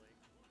 5A.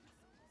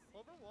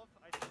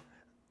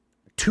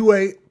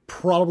 2A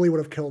probably would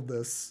have killed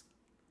this.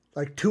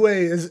 Like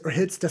 2A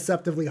hits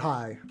deceptively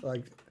high.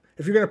 Like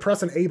if you're gonna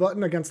press an A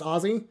button against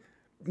Aussie,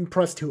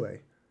 press 2A.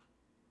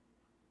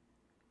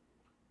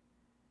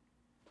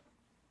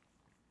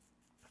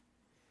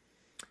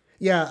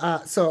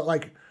 Yeah, so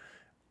like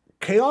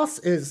Chaos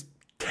is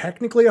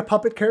technically a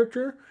puppet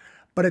character,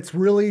 but it's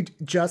really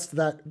just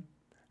that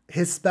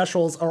his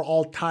specials are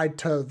all tied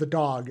to the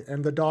dog,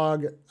 and the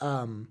dog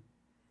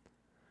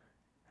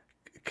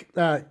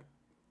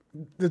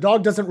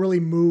doesn't really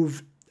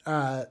move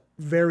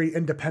very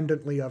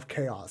independently of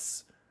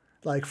Chaos.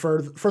 Like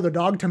for the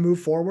dog to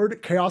move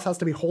forward, Chaos has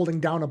to be holding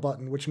down a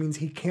button, which means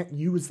he can't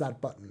use that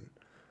button.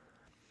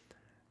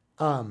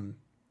 And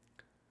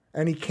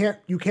you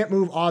can't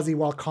move Ozzy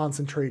while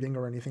concentrating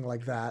or anything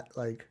like that.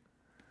 Like,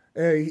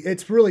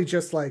 it's really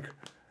just like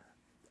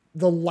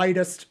the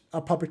lightest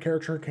a puppet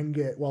character can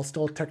get while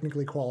still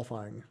technically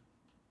qualifying.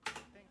 I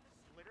think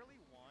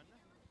literally won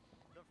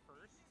the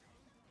first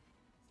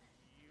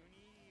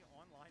uni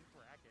online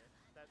bracket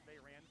that they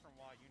ran from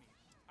WA Uni.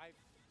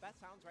 That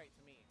sounds right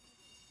to me.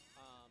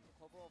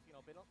 Cloverwolf, you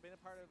know, been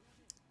a part of.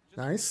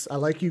 Nice.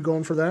 I like you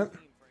going for that.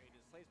 For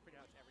ages, plays pretty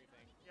much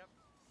everything. Yep.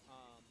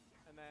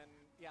 And then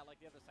yeah, like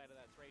the other side of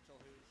that's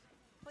Rachel, who's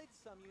played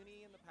some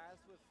uni in the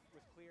past with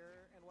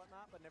Clear and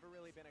whatnot, but never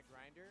really been a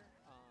grinder.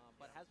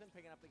 But has been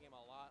picking up the game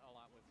a lot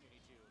with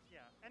Uni 2.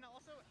 Yeah, and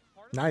also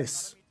part of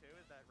Nice. the too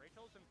is that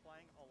Rachel's been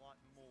playing a lot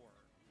more.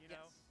 You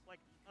know,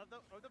 like of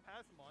the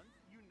past month,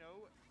 you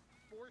know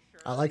for sure.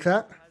 I like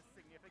that. Has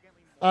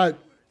significantly more players.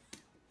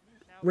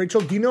 Now,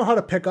 Rachel, do you know how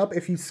to pick up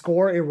if you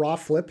score a raw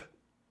flip?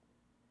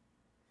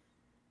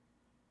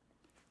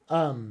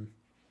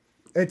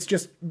 It's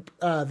just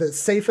the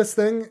safest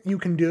thing you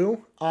can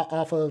do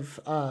off of.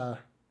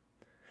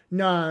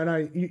 No.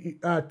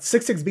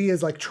 6-6B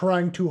is like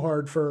trying too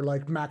hard for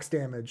like max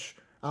damage.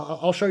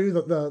 I'll show you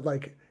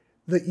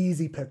the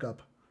easy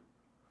pickup.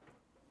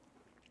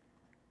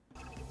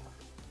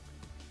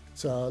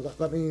 So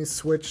let me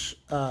switch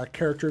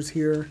characters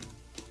here.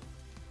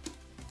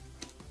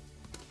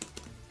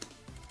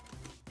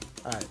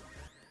 All right.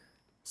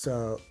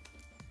 So,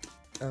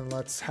 and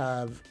let's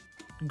have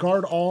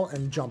guard all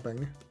and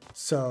jumping.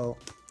 So,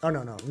 oh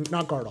no,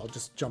 not guard all,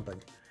 just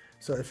jumping.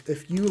 So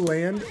if you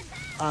land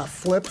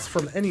flips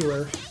from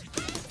anywhere,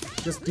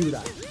 just do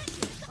that.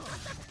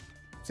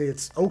 See,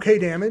 it's okay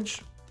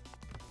damage.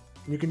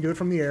 You can do it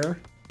from the air.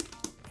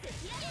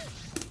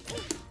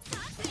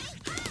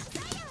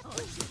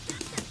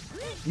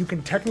 You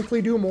can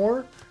technically do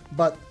more,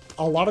 but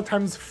a lot of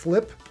times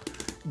flip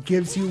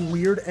gives you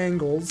weird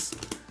angles,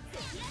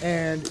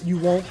 and you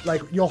won't,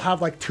 like, you'll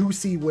have like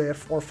 2C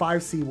whiff or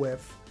 5C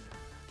whiff.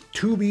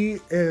 2B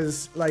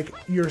is like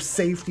your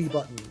safety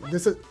button.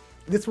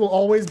 This will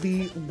always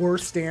be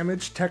worse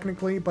damage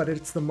technically, but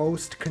it's the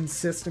most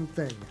consistent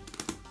thing.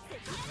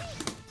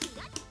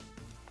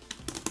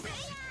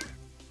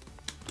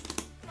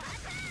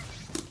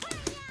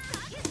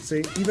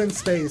 See, even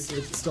space,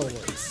 it still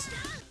works.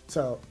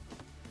 So,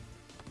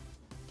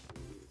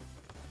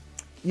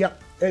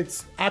 yep,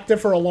 it's active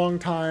for a long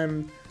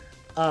time.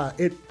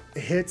 It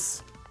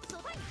hits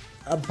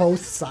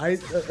both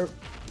sides.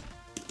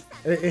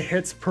 It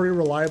hits pretty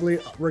reliably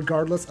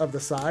regardless of the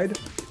side.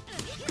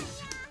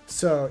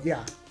 So,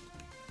 yeah.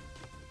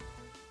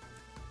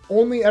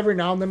 Only every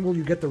now and then will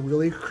you get the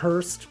really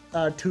cursed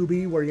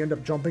 2B where you end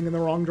up jumping in the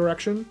wrong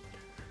direction.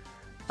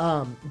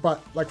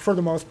 But, like, for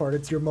the most part,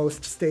 it's your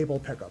most stable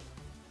pickup.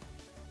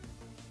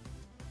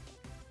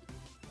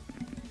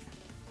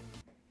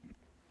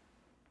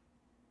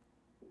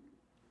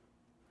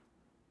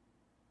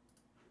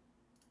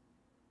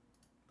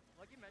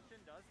 like you mentioned,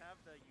 does have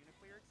the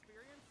Uniclear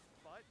experience,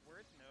 but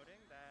worth noting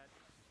that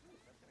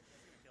that's gonna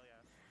kill ya.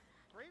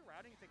 Great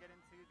routing to get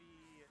into the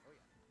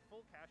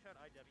full cash out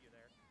IW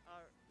there.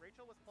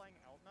 Rachel was playing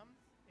Altnum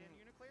in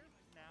Uniclear,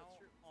 now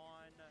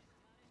on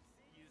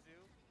Yuzu,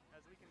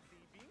 as we can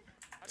see, being.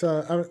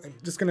 So I'm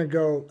just gonna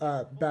go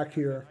back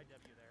here.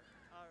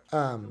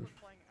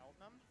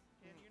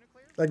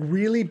 Like,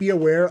 really be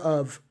aware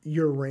of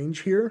your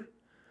range here.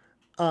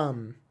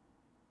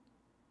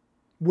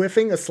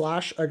 Whiffing a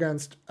slash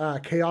against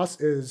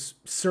Chaos is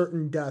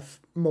certain death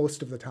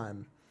most of the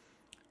time.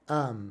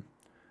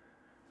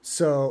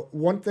 So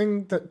one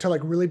thing to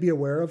like really be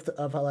aware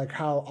of like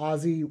how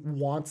Ozzy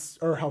wants,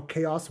 or how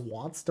Chaos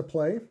wants to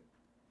play,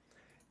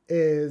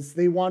 is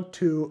they want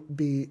to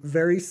be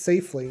very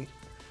safely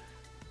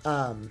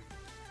calling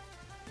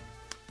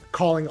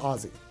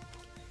Ozzy.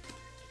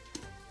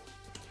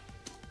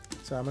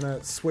 So I'm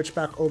gonna switch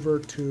back over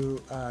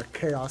to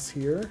Chaos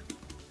here.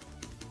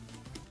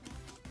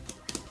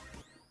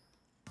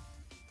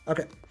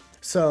 Okay,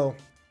 so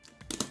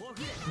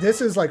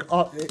this is like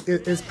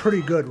it is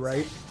pretty good,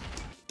 right?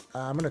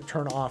 I'm gonna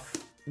turn off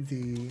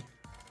that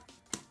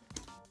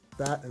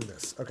and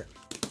this. Okay,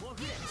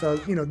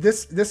 so you know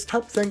this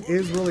type of thing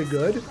is really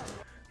good,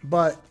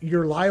 but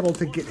you're liable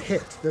to get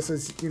hit. This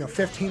is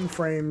 15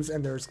 frames,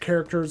 and there's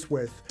characters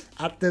with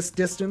at this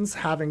distance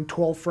having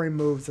 12 frame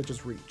moves that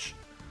just reach.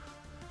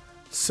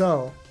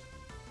 So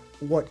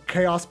what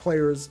Chaos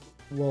players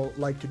will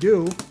like to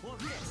do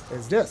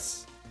is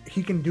this.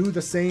 He can do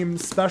the same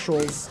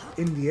specials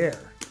in the air.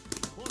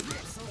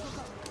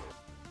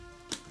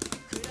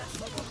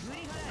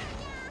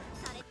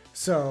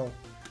 So,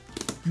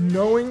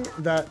 knowing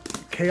that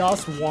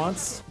Chaos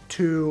wants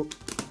to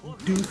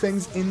do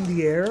things in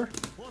the air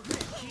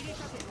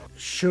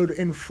should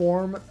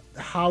inform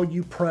how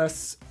you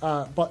press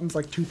buttons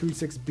like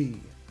 236B.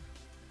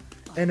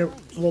 And it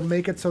will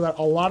make it so that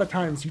a lot of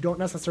times you don't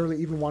necessarily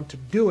even want to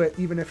do it,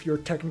 even if you're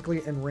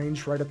technically in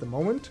range right at the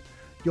moment.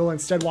 you'll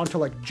instead want to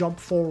like jump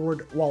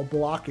forward while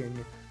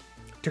blocking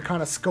to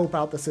kind of scope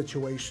out the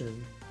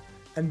situation,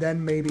 and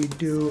then maybe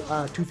do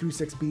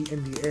 236B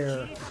in the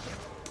air.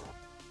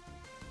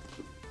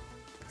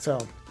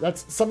 So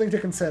that's something to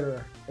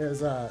consider,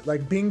 is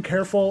like being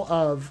careful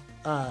of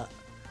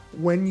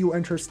when you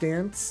enter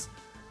stance,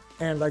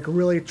 and like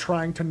really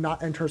trying to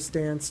not enter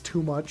stance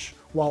too much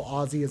while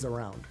Ozzy is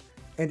around.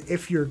 And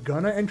if you're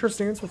gonna enter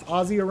stance with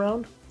Ozzy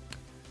around,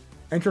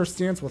 enter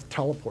stance with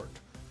teleport.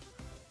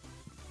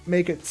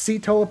 Make it C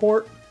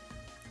teleport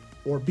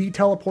or B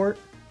teleport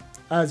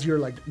as your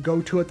like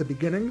go-to at the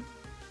beginning,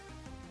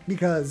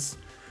 because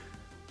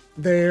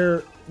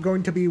they're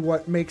going to be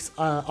what makes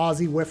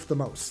Ozzy whiff the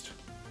most.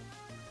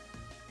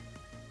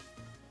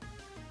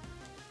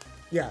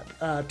 Yeah,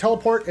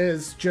 teleport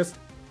is just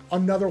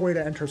another way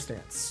to enter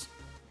stance.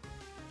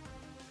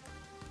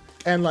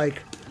 And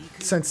like,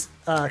 since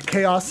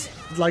Chaos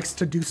likes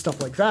to do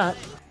stuff like that,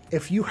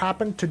 if you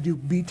happen to do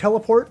B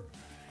teleport,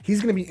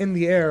 he's going to be in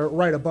the air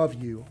right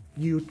above you.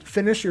 You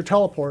finish your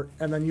teleport,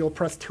 and then you'll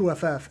press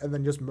 2FF and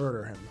then just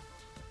murder him.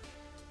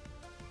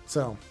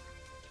 So,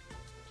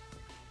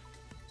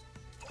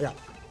 yeah.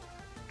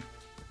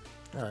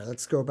 Alright,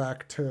 let's go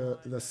back to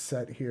the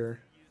set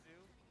here.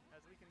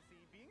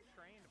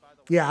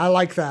 Yeah, I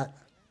like that.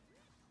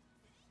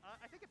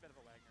 I think a bit of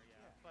a Wagner, yeah.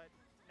 But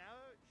now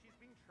she's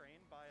being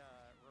trained by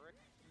Rurik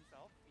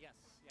himself. Yes,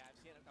 yeah,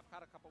 I've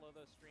caught a couple of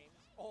those streams.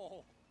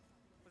 Oh,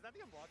 was that the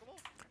unblockable?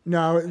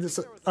 No, this,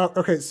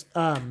 okay.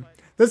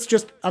 This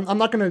just I'm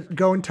not gonna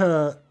go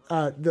into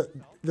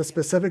the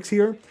specifics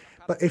here,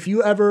 but if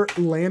you ever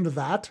land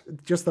that,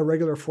 just the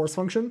regular force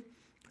function,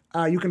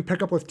 you can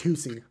pick up with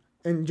 2C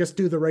and just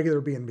do the regular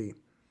B&B.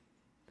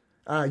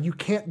 You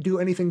can't do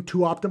anything too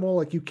optimal.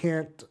 Like you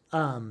can't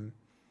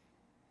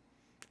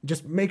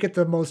just make it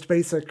the most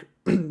basic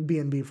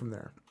B&B from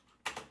there.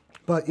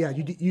 But yeah,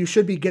 you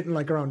should be getting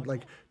like around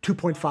like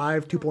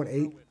 2.5,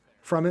 2.8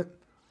 from it.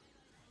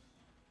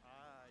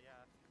 Yeah.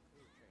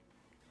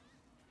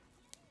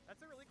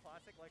 That's a really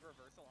classic like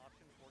reversal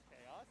option for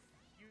Chaos.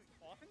 You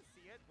often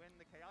see it when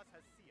the Chaos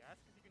has CS,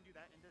 because you can do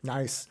that into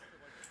Nice.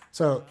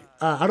 So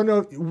I don't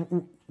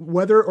know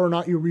whether or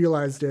not you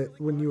realized it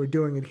when you were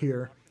doing it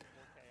here.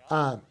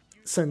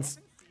 Since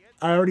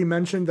I already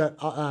mentioned that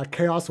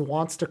Chaos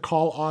wants to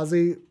call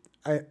Ozzy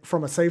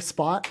from a safe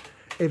spot,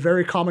 a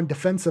very common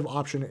defensive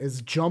option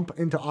is jump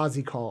into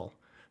Ozzy call.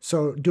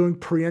 So doing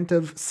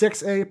preemptive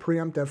 6A,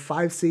 preemptive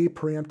 5C,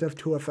 preemptive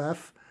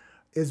 2FF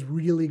is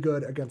really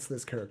good against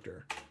this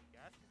character.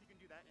 Yes, because you can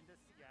do that into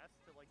CS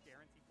to like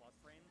guarantee plus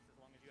frames as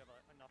long as you have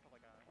enough of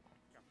like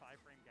a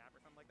 5-frame gap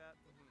or something like that.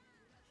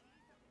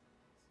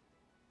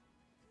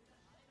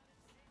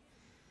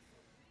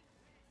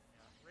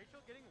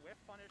 Rachel getting whiff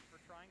punished for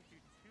trying to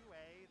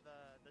 2A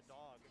the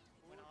dog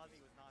when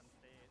Ozzy was not in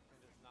state. and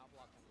is not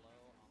blocking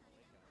low on the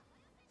late guy.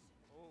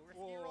 Oh,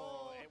 risky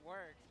roll. It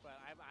worked, but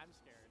I'm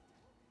scared.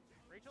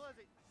 Rachel has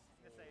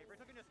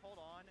Rachel can just hold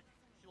on.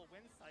 She'll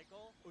win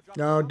cycle.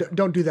 No,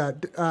 don't do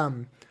that.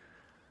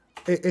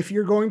 If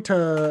you're going to,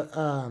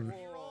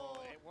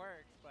 It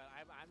worked, but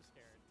I'm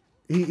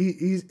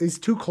scared. he's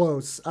too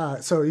close.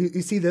 So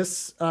you see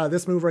this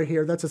this move right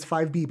here. That's his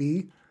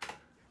 5BB.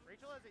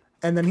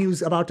 And then he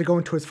was about to go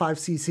into his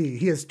 5CC.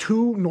 He has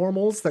two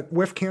normals that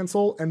whiff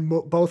cancel and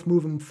both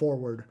move him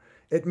forward.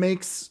 It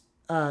makes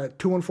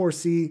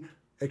 214C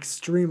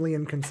extremely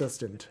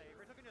inconsistent.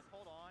 Rachel can just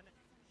hold on.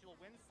 She'll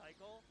win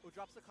cycle. Who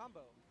drops the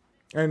combo?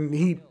 And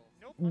he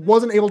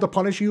wasn't able to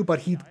punish you, but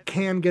he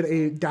can get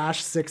a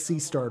dash 6C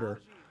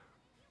starter.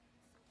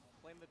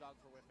 Blame the dog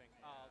for whipping.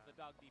 The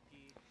dog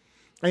DP.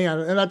 And yeah,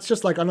 and that's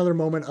just like another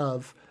moment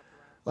of,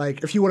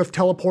 like, if you would have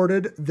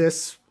teleported,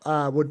 this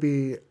would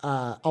be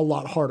a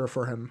lot harder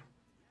for him.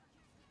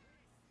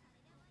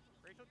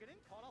 Rachel getting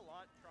caught a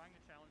lot trying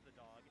to challenge the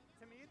dog.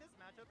 To me, this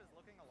matchup is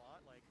looking a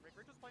lot like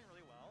Rachel's playing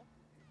really well,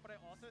 but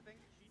I also think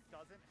she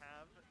doesn't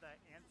have the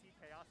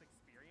anti-chaos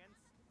experience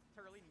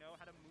to really know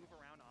how to move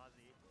around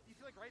Ozzy. You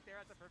see, like right there,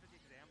 that's a perfect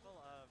example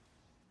of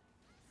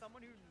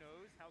someone who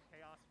knows how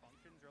chaos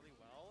functions really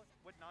well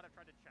would not have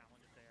tried to challenge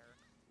it there.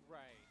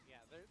 Right,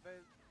 yeah. The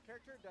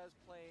character does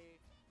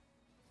play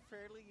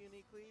fairly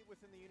uniquely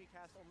within the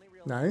unicast, only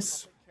real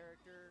Nice. public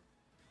character,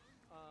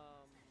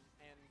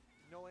 and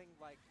knowing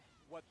like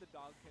what the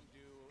dog can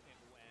do and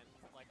when,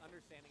 like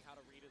understanding how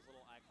to read his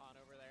little icon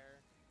over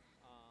there,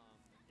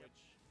 which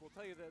will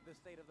tell you the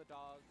state of the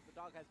dog. The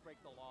dog has break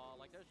the law.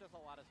 Like there's just a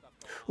lot of stuff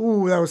going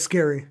on. Ooh, that was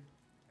scary.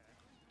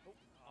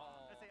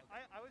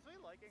 I was really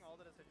liking all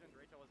the decisions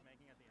Rachel was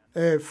making at the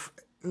end. If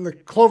the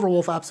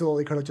Cloverwolf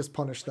absolutely could have just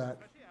punished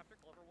that. Especially after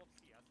Cloverwolf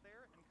CS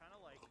there, and kind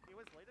of like, it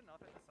was late enough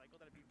in the cycle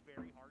that it'd be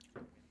very hard to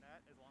win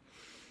that as long as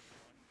Rachel was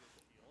going with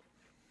the shield.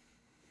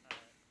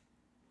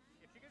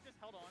 If she could have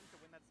just held on to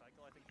win that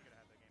cycle, I think she could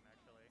have had the game,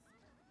 actually.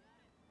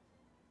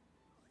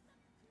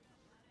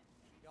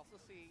 You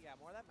also see,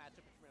 more of that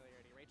matchup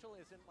familiarity. Rachel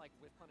isn't like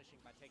whiff punishing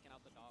by taking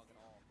out the dog at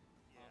all.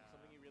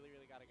 Something you really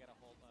got to get a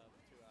hold of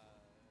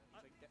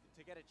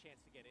to get a chance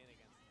to get in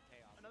against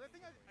Chaos. Another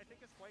thing I think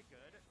is quite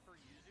good for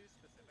Yuzu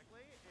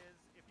specifically is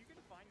if you can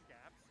find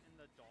gaps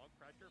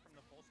pressure from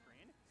the full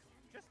screen,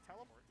 just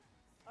teleport.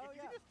 Oh, if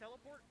you yeah. can just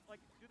teleport,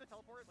 like do the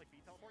teleport, like B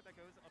teleport that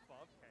goes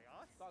above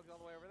Chaos. Dog's all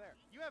the way over there.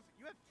 You have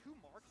 2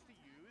 marks to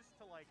use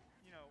to like,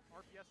 you know,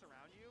 RPS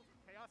around you.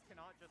 Chaos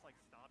cannot just like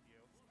stop you.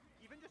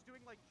 Even just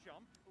doing like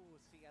jump. Ooh,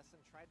 CS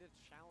and tried to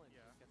challenge.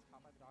 Yeah. Just gets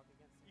caught by the dog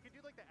again. You could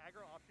do like the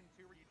aggro option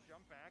too, where you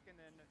jump back and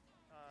then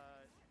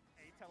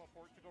a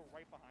teleport to go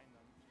right behind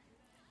them.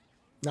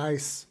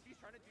 Nice. He's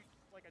trying to do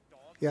like a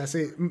dog. Yeah,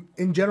 see,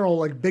 in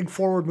general, like big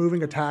forward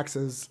moving attacks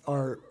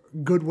are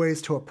good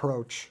ways to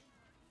approach.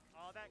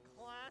 Oh, that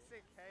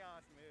classic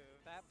Chaos move.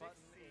 That 6C.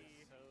 button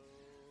is so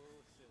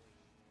silly.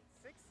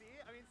 6C.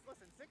 I mean,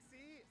 listen,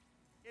 6C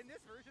in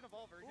this version of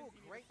all versions. Ooh,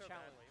 he great needs it so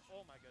challenge. badly.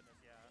 Oh my goodness,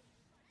 yeah.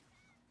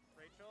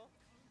 Rachel.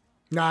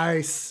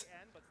 Nice.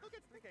 End, but still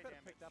gets 3K Could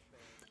have damage. picked up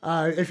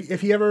there.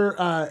 If you ever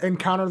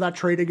encounter that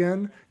trait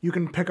again, you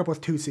can pick up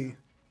with 2C.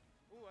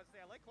 Ooh, I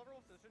like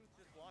Cloverwolf's decision to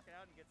just block it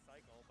out and get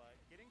cycle, but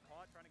getting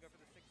caught trying to go for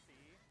the 6C.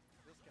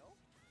 This kill?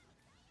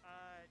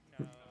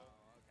 No. Okay.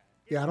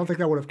 Yeah, I don't think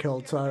that would have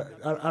killed, so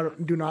I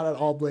do not at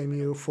all blame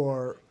you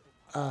for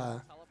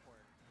Teleport.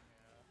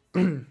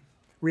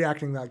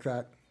 reacting like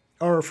that,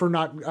 or for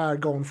not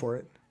going for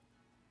it.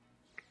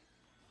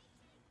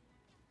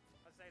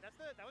 I'd say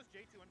that was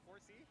J2 and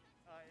 4C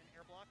in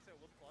air block, so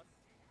it was plus.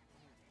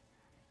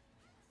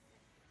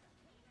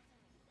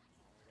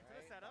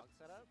 Right, setup. dog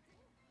setup.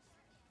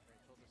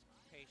 Rachel just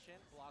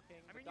patient,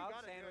 blocking. I mean, the you dog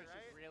gotta do it, sandwich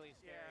right? is really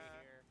scary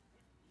Yeah. here.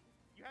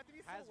 You have to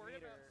be so Has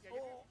worried meter. about.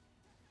 Oh.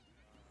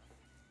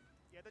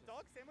 Yeah, the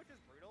dog sandwich is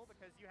brutal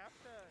because you have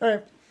to. All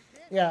right.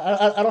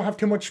 Yeah, I don't have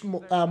too much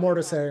more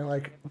to say.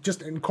 Like,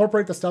 just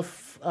incorporate the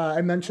stuff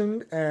I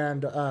mentioned,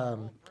 and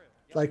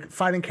like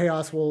fighting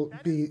chaos will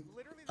be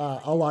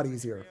a lot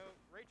easier.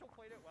 Rachel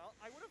played it well.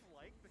 I would have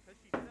liked, because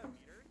she did have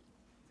meter,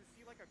 to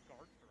see like a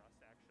guard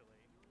thrust actually.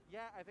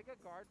 Yeah, I think a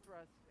guard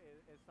thrust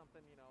is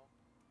something, you know,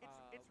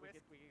 It's we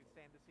risk.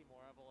 stand to see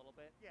more of a little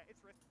bit. Yeah,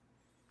 it's risky.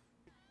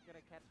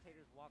 Gonna catch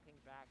Taters walking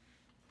back.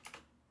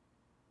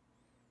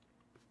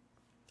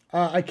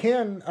 I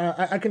can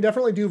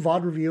definitely do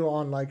VOD review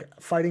on like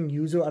fighting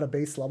Yuzu at a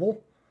base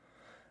level.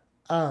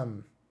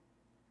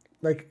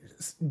 Like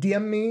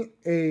DM me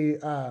a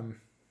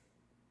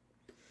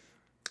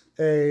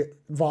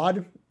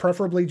VOD,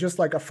 preferably just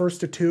like a 1st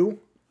to 2,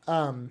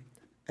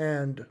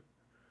 and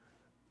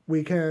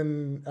we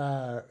can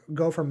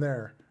go from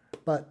there.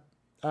 But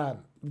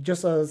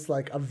just as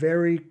like a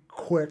very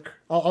quick,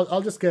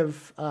 I'll just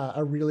give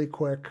a really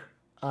quick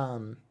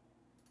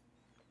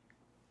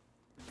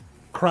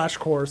crash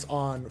course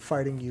on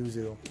fighting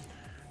Yuzu.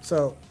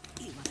 So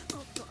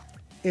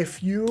if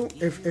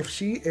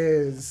she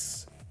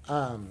is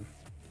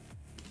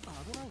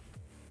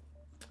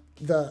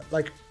the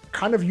like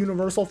kind of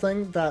universal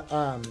thing that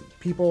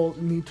people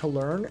need to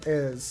learn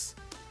is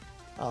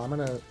I'm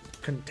gonna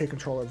take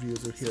control of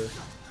Yuzu here.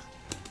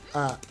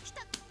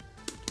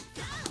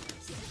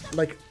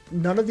 Like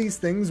none of these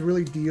things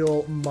really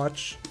deal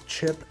much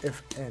chip,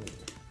 if any,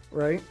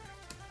 right?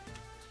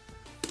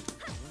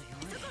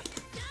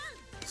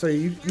 So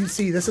you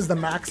see, this is the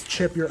max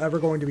chip you're ever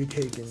going to be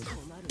taking.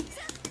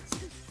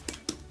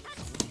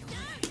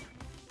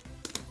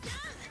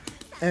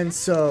 And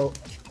so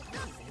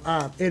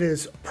it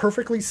is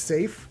perfectly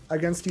safe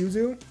against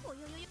Yuzu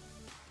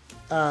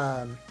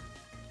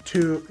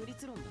to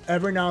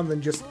every now and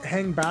then just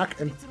hang back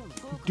and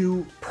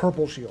do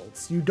purple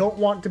shields. You don't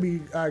want to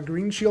be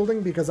green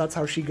shielding because that's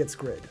how she gets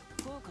grid.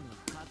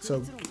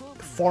 So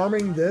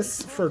farming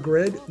this for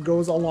grid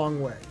goes a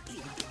long way.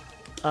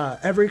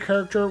 Every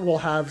character will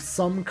have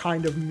some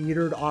kind of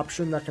metered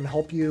option that can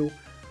help you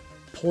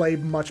play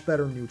much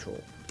better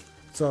neutral.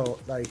 So,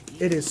 like,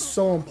 it is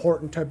so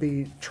important to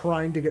be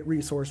trying to get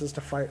resources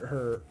to fight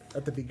her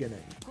at the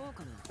beginning.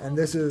 And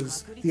this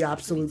is the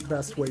absolute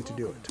best way to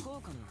do it.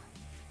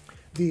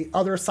 The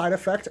other side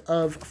effect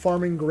of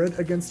farming grid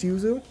against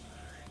Yuzu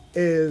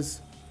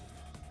is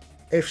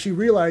if she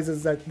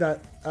realizes that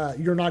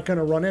you're not going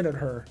to run in at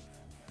her,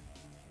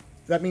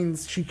 that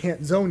means she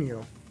can't zone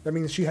you. That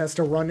means she has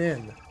to run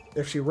in.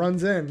 If she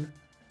runs in,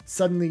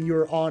 suddenly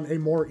you're on a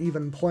more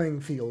even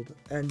playing field,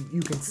 and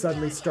you can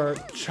suddenly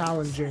start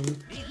challenging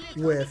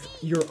with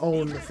your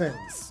own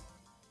things.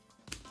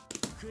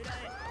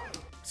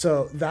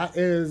 So that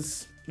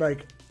is,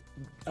 like,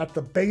 at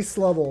the base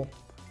level,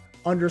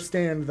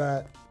 understand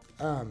that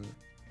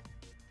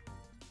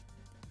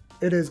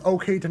it is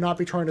okay to not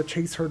be trying to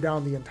chase her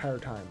down the entire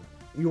time.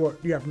 You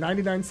have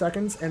 99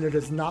 seconds, and it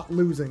is not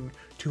losing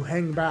to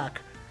hang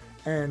back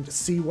and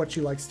see what she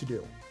likes to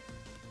do.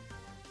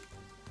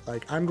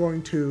 Like, I'm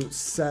going to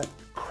set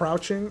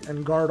crouching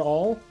and guard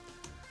all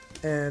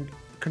and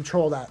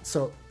control that.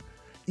 So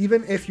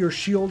even if you're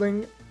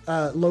shielding,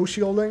 low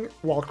shielding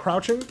while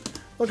crouching,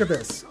 look at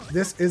this.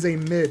 This is a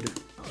mid.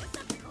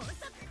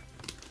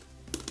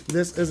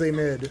 This is a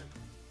mid.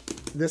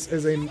 This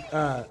is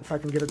a, if I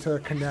can get it to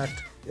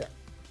connect. Yeah.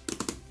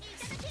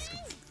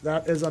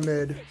 That is a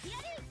mid.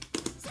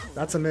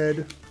 That's a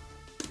mid.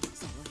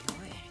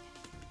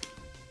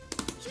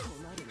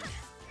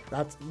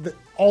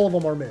 All of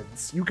them are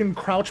mids. You can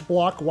crouch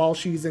block while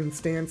she's in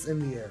stance in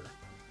the air.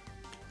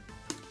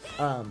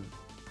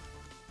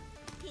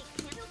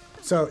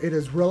 So it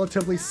is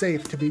relatively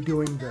safe to be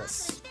doing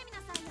this.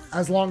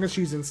 As long as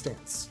she's in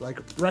stance. Like,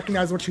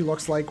 recognize what she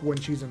looks like when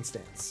she's in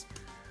stance.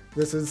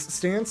 This is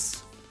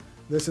stance.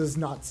 This is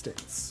not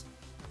stance.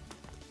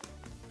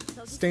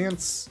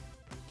 Stance.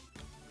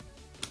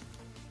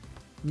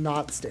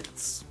 Not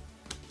stance.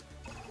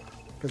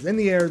 Because in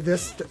the air,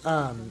 this,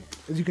 as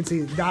you can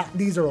see,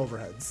 these are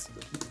overheads.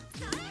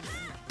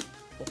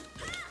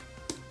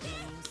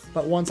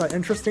 But once I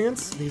enter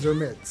stance, these are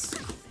mids.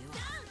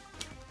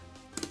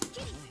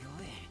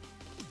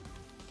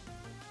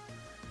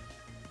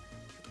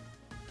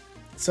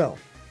 So,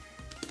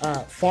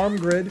 farm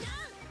grid,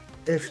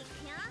 if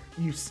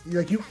you,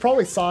 like, you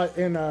probably saw it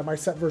in my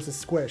set versus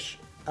Squish.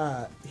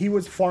 He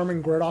was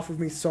farming grid off of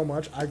me so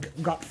much, I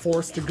got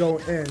forced to go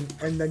in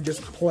and then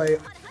just play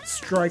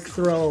strike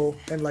throw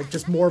and like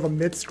just more of a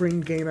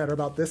mid-screen game at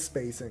about this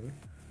spacing.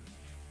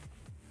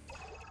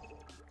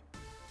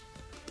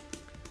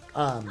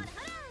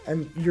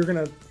 And you're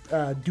gonna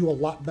do a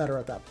lot better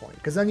at that point,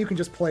 because then you can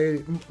just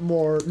play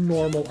more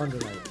normal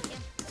undernight.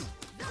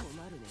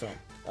 So,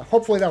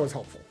 hopefully that was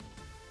helpful.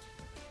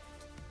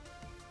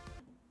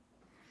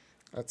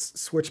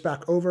 Let's switch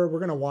back over. We're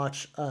gonna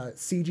watch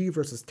CG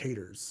versus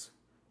Taters.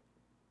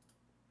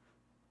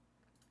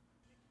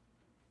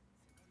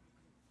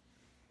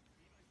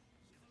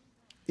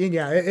 And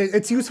yeah,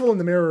 it's useful in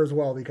the mirror as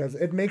well, because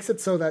it makes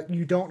it so that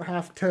you don't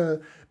have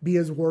to be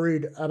as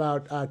worried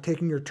about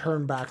taking your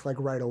turn back like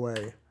right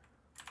away.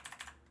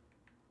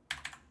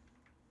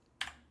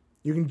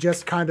 You can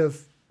just kind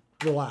of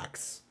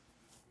relax.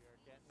 We are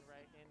getting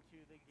right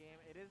into the game.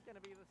 It is going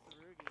to be the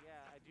Tsurugi. Yeah,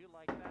 I do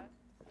like that.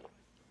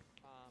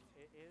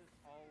 It is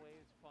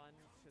always fun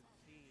to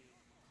see,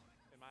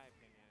 in my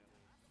opinion at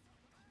least.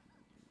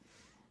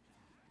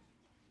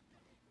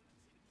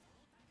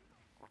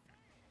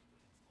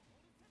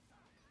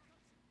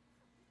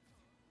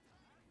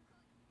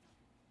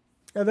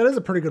 Yeah, that is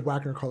a pretty good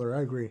Wagner color.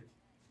 I agree.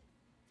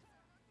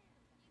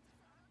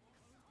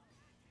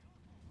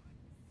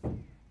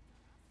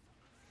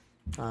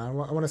 I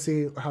want to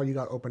see how you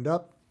got opened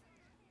up.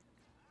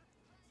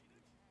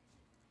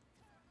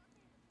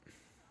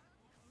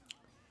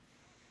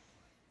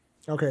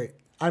 Okay,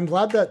 I'm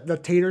glad that the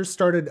Taters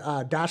started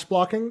dash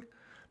blocking,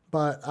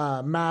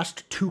 but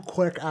mashed too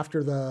quick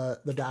after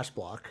the dash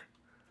block.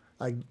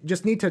 I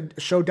just need to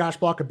show dash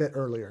block a bit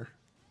earlier.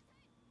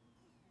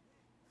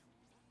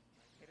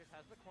 Taters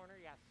has the corner.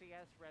 Yeah,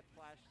 CS, red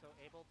flash, so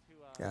able to...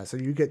 Yeah, so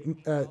you get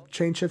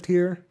chain shift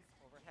here.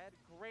 Overhead.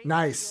 Great.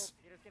 Nice.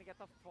 Taters going to get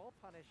the full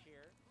punish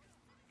here.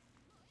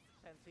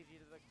 Send CG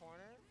to the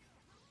corner.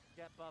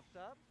 Get buffed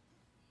up.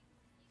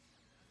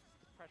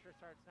 Pressure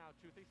starts now.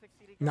 2-3-6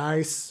 CD.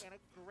 Nice. And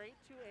a great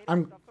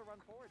 2-8 stuff to run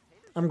forward.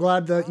 Taters I'm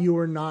glad that you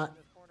were not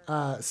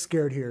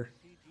scared here.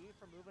 CG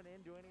for moving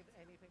in, doing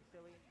anything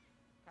silly.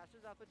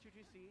 Cashes out the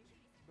 2-2C.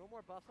 No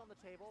more buffs on the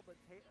table, but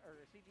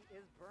CG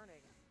is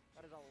burning.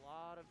 That is a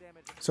lot of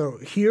damage. So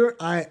here,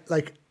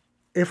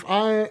 if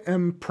I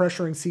am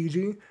pressuring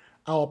CG,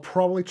 I'll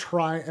probably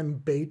try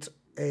and bait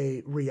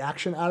a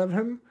reaction out of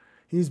him.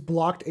 He's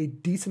blocked a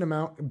decent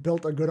amount,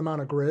 built a good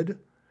amount of grid.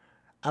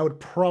 I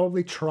would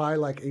probably try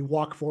like a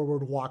walk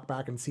forward, walk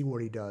back, and see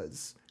what he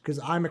does, because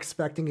I'm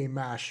expecting a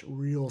mash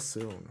real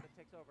soon. It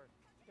takes over.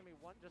 It's going to be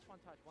just one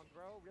touch, one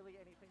throw, really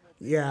anything.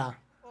 Yeah.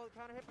 Oh, the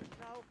counter hit, but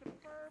now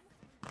confirm.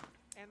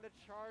 And the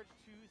charge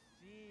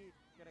 2C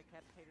going to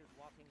catch Taters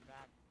walking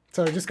back.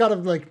 So I just gotta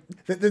like,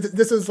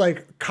 this is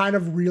like kind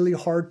of really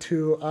hard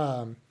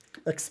to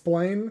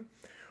explain,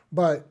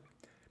 but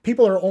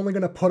people are only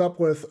gonna put up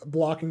with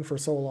blocking for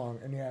so long.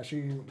 And yeah,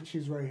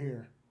 she's right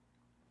here.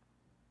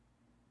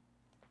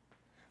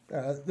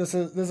 This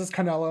is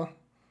Canella.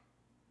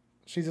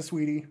 She's a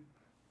sweetie,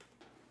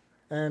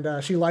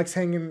 and she likes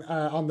hanging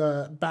on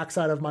the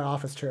backside of my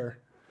office chair.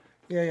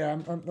 Yeah,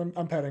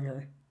 I'm petting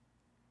her.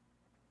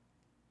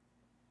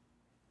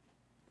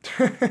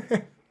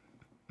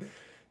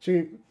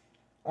 She,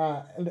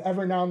 and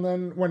every now and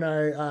then when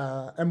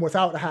I am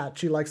without a hat,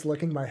 she likes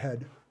licking my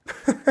head.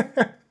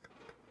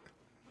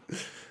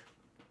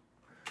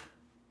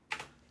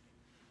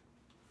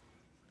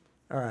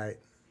 All right.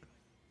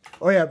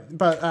 Oh yeah,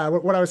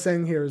 but what I was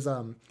saying here is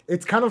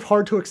it's kind of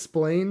hard to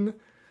explain,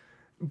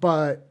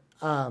 but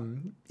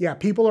yeah,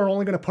 people are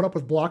only going to put up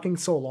with blocking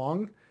so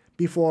long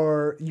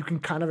before you can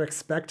kind of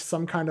expect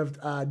some kind of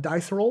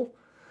dice roll.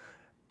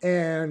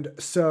 And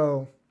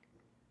so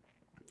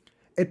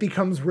it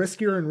becomes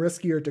riskier and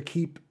riskier to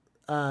keep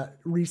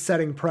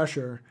resetting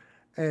pressure,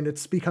 and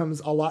it becomes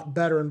a lot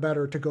better and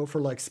better to go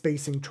for like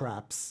spacing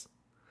traps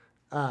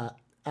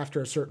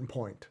after a certain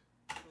point.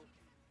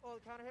 Oh,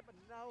 the counter hit, but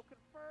no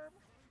confirm.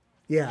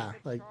 Yeah,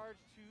 like charge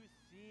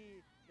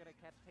 2C gonna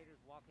catch Taters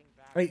walking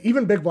back. I mean,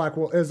 even Big Black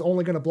is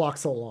only going to block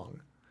so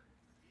long.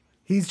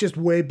 He's just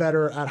way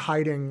better at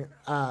hiding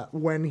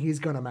when he's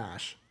going to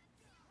mash.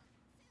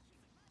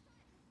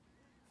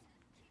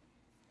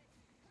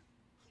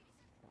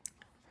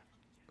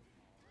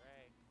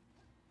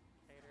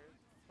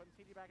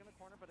 CG back in the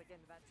corner, but again,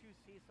 that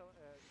 2C showing.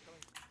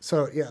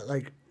 So yeah,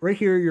 like right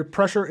here, your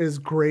pressure is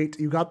great.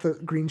 You got the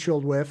green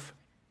shield whiff.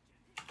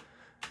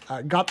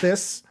 Got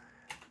this.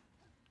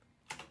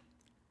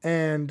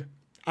 And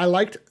I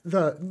liked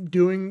the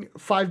doing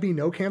 5B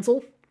no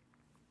cancel.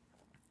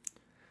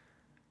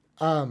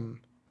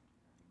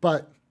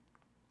 But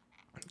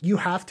you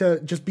have to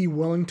just be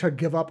willing to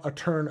give up a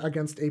turn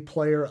against a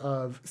player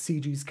of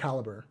CG's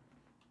caliber.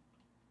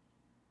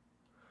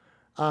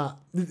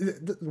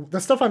 The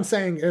stuff I'm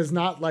saying is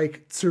not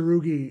like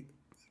Tsurugi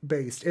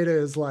based. It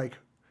is like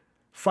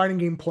fighting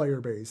game player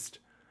based.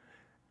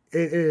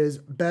 It is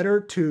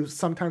better to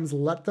sometimes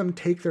let them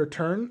take their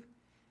turn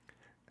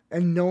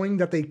and knowing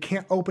that they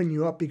can't open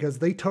you up because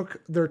they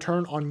took their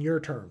turn on your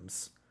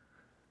terms.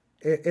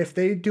 If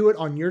they do it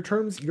on your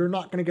terms, you're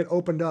not going to get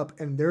opened up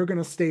and they're going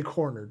to stay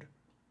cornered.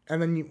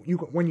 And then you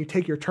when you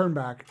take your turn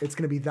back, it's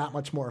going to be that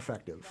much more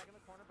effective.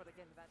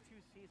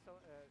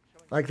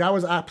 Like that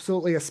was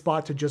absolutely a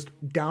spot to just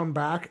down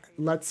back,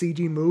 let CG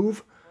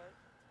move,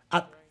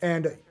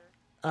 and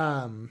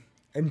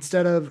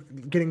instead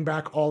of getting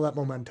back all that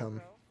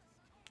momentum.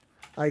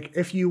 Like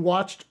if you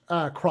watched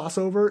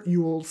Crossover,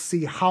 you will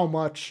see how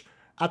much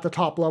at the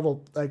top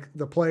level, like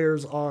the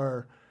players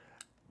are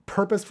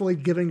purposefully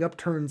giving up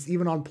turns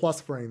even on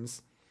plus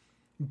frames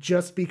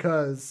just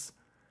because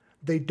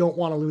they don't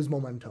want to lose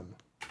momentum.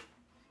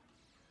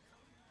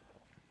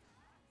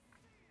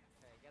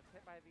 Okay, gets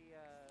hit by the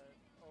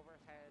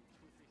overhead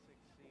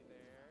 2360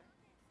 there.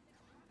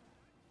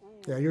 Ooh,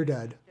 Yeah, you're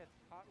dead. Gets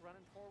caught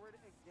running forward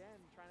again,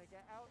 trying to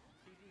get out.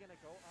 CG gonna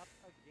go up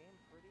a game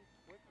pretty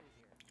quickly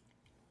here.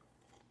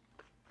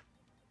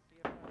 See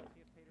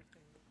if Taters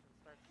can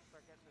start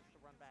getting this to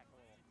run back a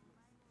little.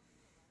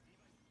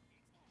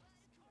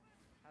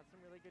 Had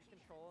some really good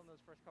control in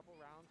those first couple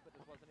rounds, but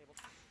just wasn't able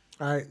to.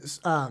 All right,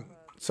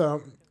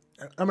 so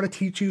I'm going to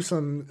teach you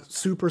some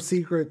super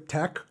secret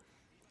tech.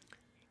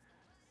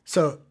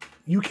 So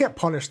you can't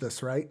punish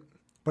this, right?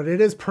 But it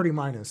is pretty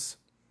minus.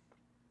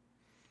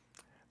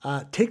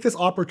 Take this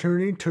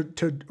opportunity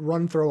to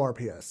run throw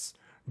RPS.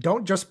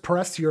 Don't just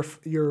press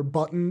your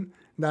button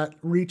that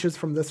reaches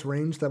from this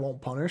range that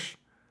won't punish.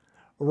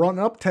 Run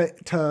up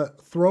to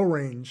throw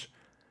range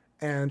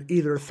and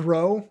either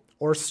throw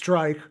or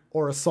strike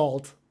or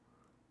assault.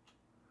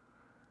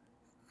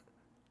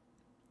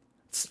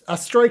 A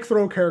strike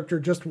throw character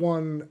just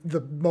won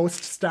the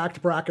most stacked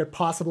bracket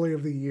possibly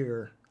of the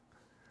year.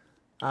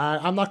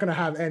 I'm not going to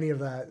have any of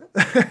that. Really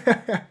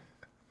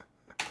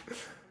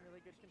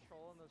good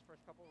control in those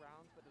first couple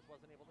rounds, but just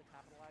wasn't able to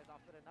capitalize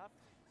off it enough.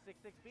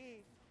 6-6B.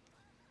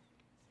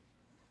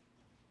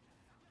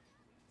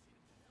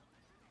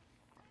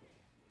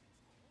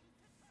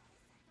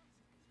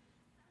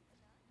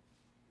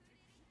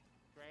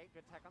 Great,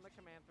 good tech on the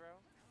command throw.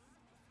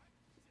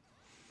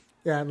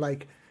 Yeah, and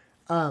like,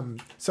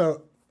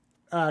 so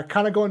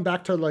kind of going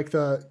back to like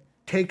the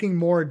taking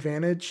more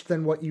advantage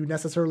than what you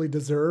necessarily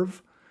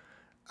deserve.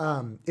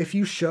 If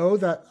you show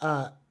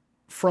that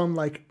from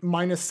like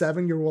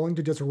 -7, you're willing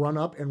to just run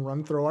up and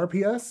run throw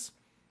RPS,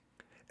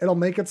 it'll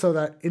make it so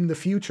that in the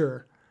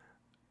future,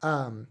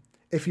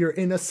 if you're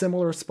in a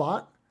similar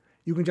spot,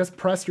 you can just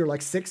press your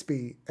like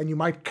 6B and you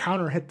might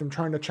counter hit them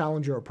trying to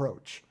challenge your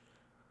approach.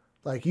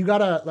 Like you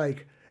gotta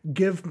like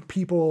give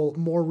people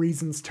more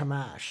reasons to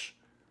mash.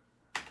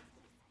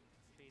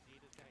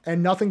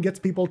 And nothing gets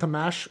people to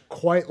mash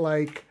quite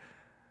like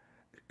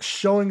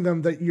showing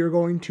them that you're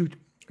going to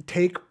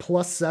take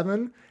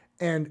 +7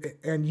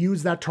 and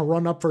use that to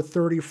run up for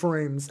 30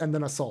 frames and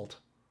then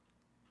assault.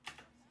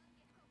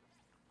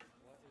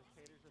 What is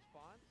Tater's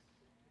response?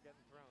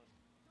 Getting thrown.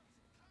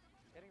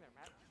 Getting there,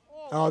 Matt.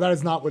 Oh, that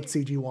is not what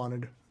CG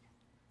wanted.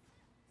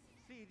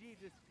 CG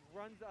just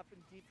runs up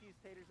and DPs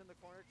Taters in the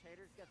corner.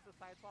 Taters gets the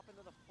side swap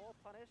into the full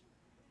punish.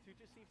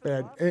 2-2C for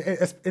Yeah,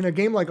 in a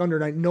game like Under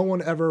Night, no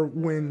one ever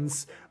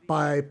wins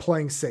by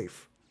playing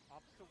safe.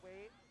 Ups to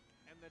weight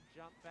and the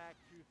jump back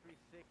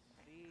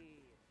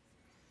 2-3-6C.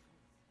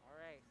 All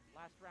right,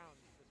 last round.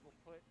 This will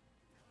put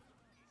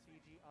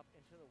CG up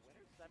into the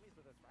winner's semis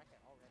of this bracket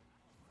already.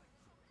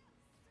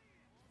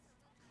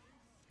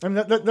 I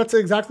mean, that's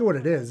exactly what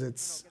it is.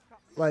 It's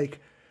like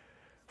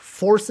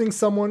forcing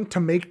someone to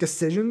make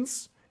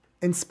decisions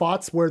in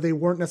spots where they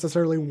weren't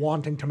necessarily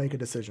wanting to make a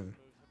decision.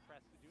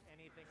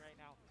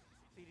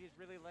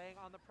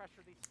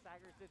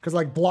 Because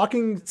like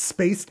blocking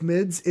spaced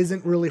mids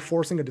isn't really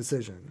forcing a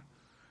decision.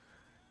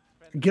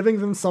 Giving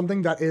them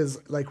something that is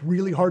like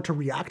really hard to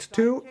react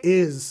to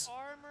is.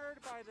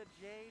 Armored by the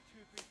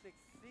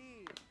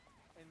J236C,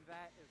 and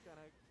that is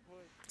gonna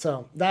put.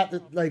 So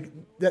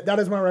that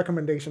is my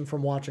recommendation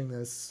from watching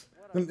this.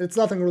 It's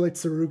nothing really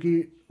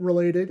Tsurugi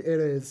related. It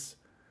is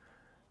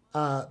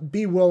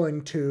be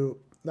willing to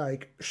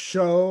like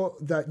show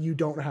that you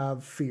don't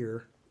have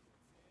fear.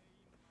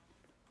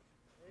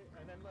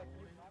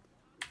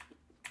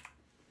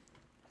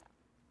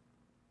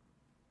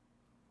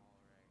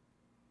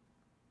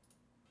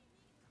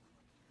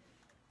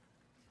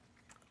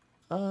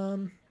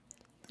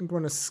 think I'm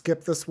going to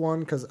skip this one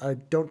because I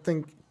don't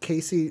think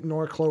Casey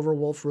nor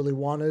Cloverwolf really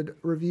wanted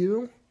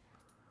review.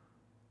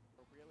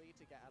 Appropriately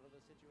to get out of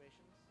those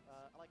situations.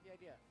 I like the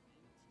idea,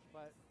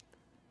 but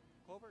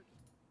Clover.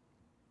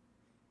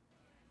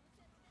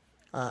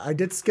 I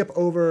did skip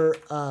over.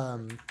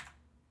 I'm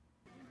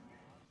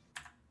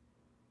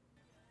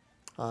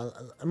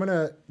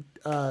gonna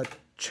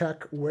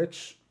check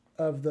which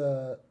of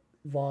the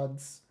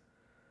VODs.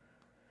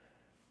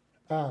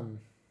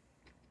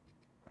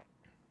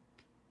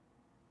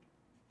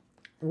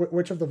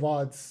 Which of the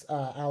VODs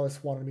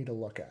Alice wanted me to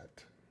look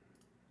at.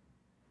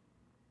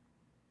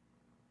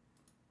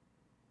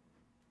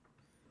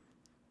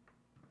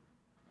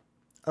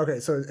 Okay,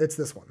 so it's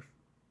this one.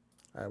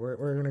 All right,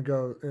 we're gonna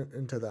go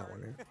into that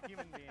one here.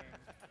 Human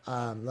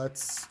being.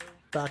 Let's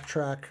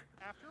backtrack.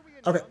 After we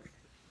Okay. announced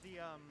the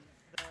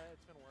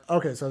It's been working.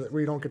 Okay, so that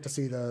we don't get to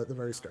see the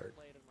very start.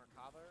 Played in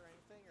Merkava or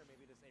anything, or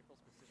maybe this April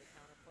specific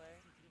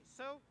counterplay.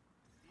 So,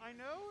 I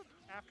know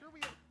after we.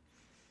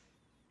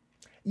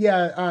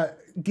 Yeah,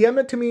 DM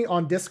it to me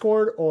on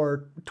Discord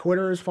or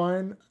Twitter is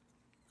fine.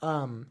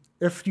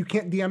 If you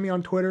can't DM me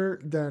on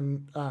Twitter,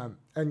 then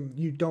and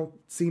you don't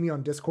see me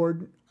on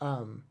Discord,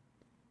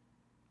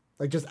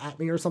 like just at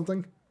me or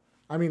something.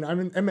 I mean, I'm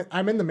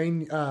in the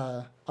main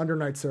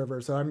Undernight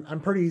server, so I'm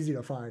pretty easy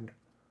to find.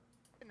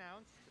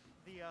 Announced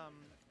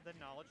the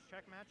knowledge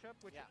check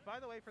matchup, which, by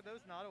the way, for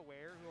those not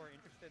aware who are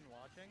interested in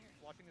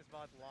watching this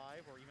VOD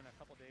live or even a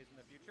couple days in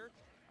the future,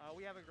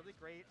 we have a really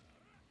great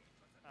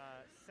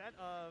set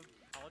of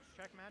knowledge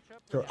check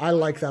matchup. So I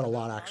like that a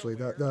lot, actually.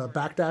 The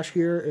backdash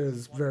here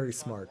is very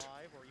smart.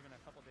 Live or even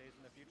a couple days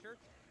in the future,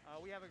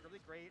 we have a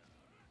really great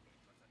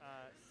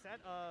set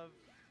of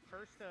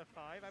first to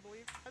 5, I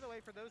believe. By the way,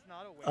 for those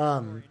not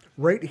aware,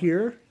 right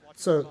here,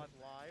 so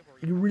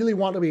you really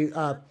want to be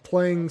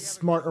playing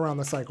smart around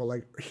the cycle.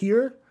 Like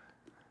here,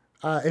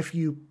 if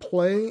you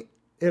play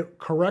it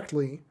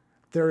correctly,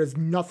 there is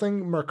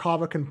nothing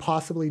Merkava can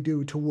possibly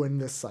do to win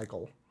this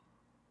cycle.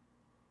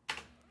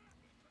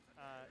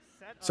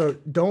 So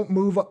don't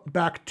move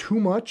back too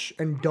much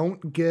and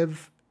don't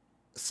give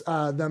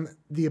them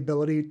the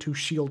ability to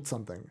shield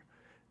something,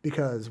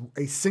 because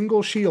a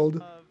single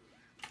shield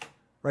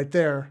right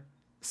there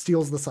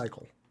steals the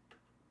cycle.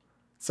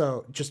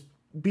 So just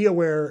be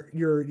aware,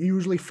 you're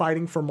usually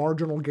fighting for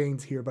marginal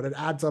gains here, but it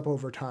adds up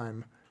over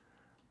time.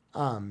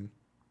 It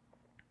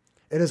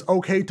is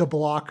okay to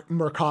block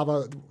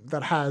Merkava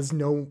that has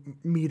no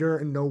meter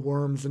and no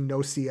worms and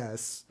no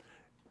CS.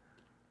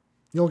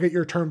 You'll get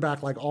your turn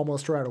back like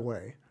almost right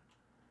away.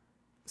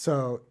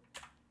 So,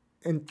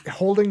 and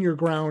holding your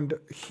ground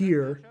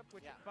here.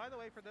 Which, by the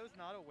way, for those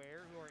not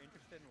aware who are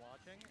interested in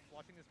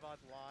watching this VOD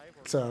live.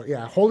 Or So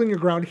yeah, holding your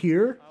ground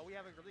here. We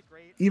have a really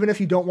great. Even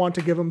if you don't want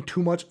to give them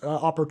too much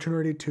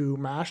opportunity to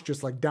mash,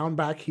 just like down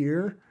back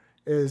here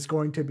is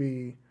going to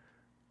be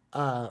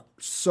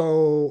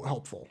so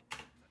helpful.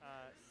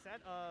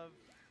 Set of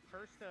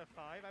first to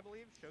 5, I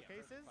believe,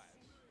 showcases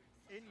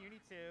in Uni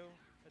 2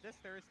 this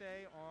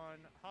Thursday on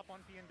Hop on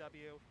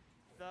PNW.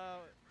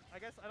 I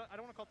guess I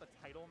don't want to call it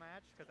the title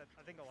match because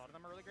I think a lot of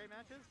them are really great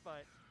matches,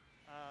 but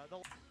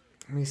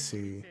let me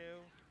see.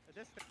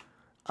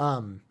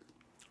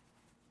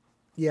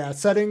 Yeah,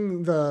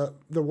 setting the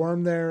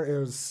worm there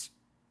is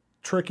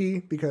tricky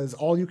because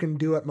all you can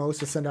do at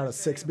most is send out a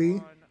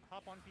 6B.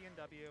 Hop on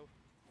PNW.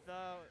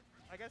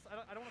 I guess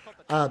I don't want to call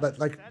it the but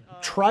like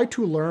try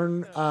to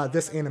learn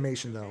this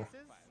animation though.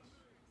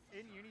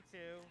 In Uni 2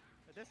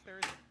 this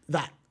Thursday.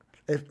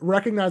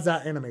 Recognize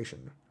that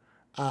animation.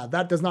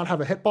 That does not have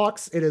a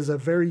hitbox. It is a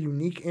very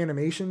unique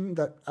animation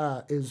that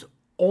is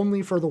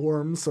only for the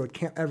worms, so it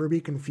can't ever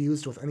be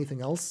confused with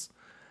anything else.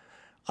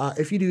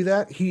 If you do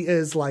that, he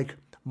is like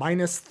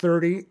minus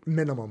 30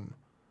 minimum.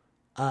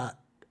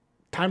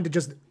 Time to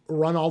just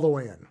run all the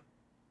way in.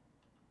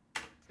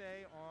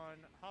 Stay on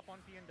Hop on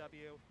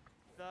PNW.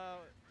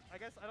 I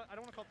guess I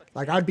don't want to call it the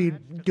like I'd be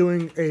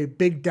doing a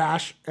big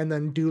dash and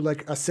then do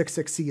like a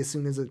 6-6C as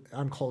soon as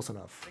I'm close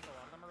enough. I think a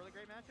lot of them are really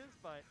great matches,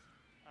 but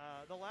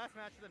the last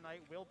match of the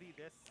night will be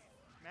this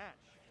match.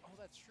 Oh,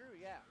 that's true,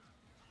 yeah.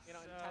 You know,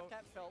 and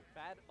Tap felt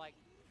bad, like,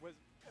 was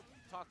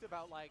talked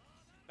about, like,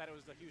 that it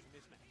was a huge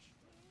mismatch.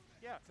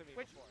 Yeah, to me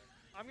which before.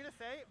 I'm going to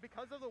say,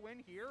 because of the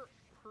win here,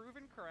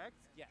 proven correct.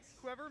 Yes.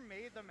 Whoever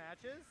made the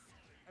matches,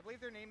 I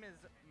believe their name is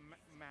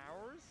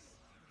Mowers.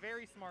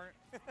 Very smart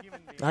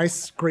human being.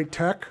 Nice, great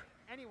tech.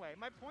 Anyway,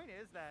 my point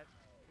is that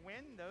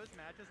when those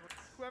matches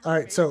were... All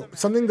right, so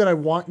something that I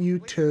want you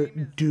to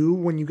do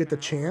when you get the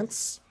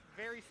chance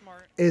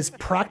is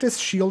practice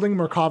shielding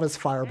Merkava's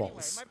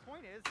fireballs. Anyway, my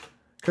point is...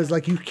 Because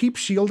like you keep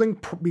shielding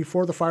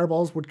before the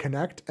fireballs would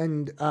connect,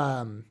 and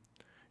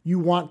you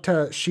want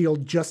to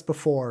shield just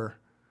before.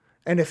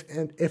 And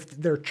if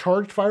they're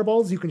charged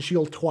fireballs, you can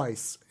shield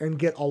twice and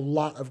get a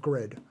lot of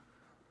grid.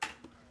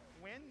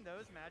 When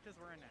those matches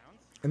were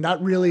announced, and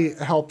that really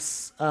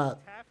helps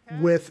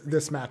with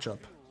this matchup.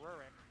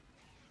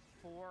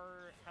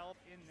 For help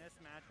in this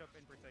matchup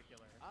in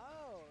particular.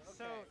 Oh, okay.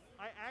 So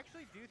I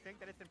actually do think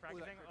that it's been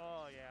practicing.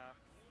 Oh yeah,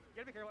 you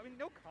gotta be careful. I mean,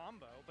 no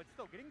combo, but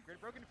still, getting grid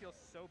broken feels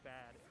so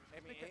bad.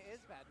 I mean, it is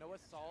bad. No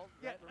assault.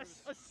 Yeah, Red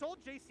Rose- Assault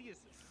JC is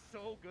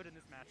so good in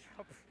this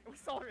matchup. We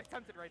saw it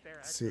attempted right there,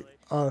 See,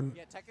 actually.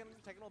 Yeah,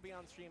 Tekken will be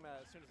on stream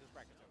as soon as this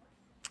bracket's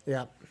over.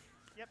 yeah.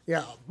 Yep.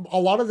 Yeah, a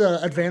lot of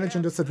the advantage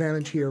and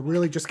disadvantage here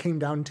really just came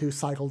down to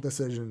cycle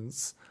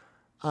decisions.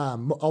 A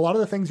lot of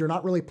the things you're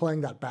not really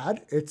playing that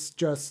bad. It's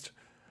just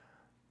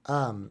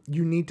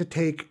you need to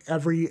take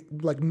every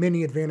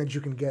mini advantage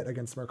you can get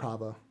against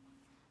Merkava.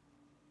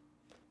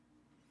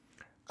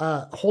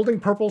 Holding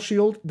purple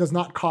shield does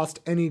not cost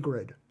any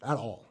grid at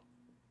all.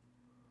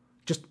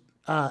 Just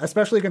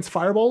especially against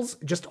fireballs,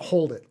 just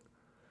hold it.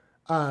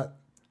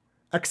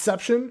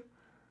 Exception,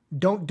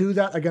 don't do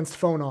that against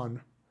phone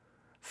on.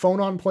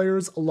 Phone on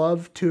players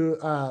love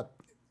to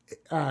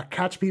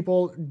catch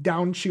people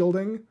down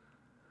shielding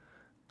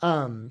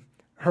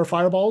her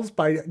fireballs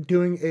by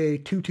doing a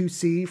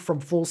 2-2C from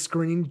full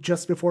screen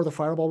just before the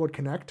fireball would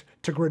connect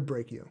to grid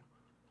break you.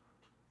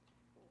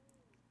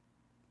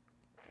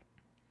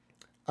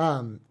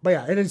 But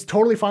yeah, it is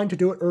totally fine to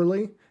do it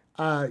early.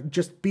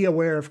 Just be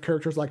aware of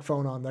characters like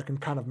phone on that can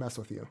kind of mess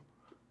with you.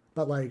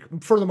 But like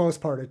for the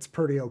most part, it's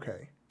pretty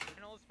okay.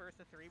 Finals first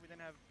to 3. We then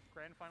have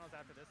grand finals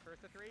after this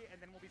first to 3,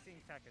 and then we'll be seeing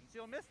Tekken. So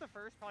you'll miss the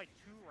first probably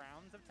 2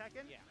 rounds of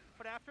Tekken. Yeah.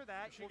 But after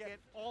that, you'll get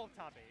all of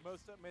top 8.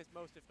 Most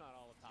if not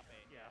all of top 8.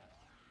 Yeah.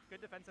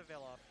 Good defensive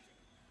veil off.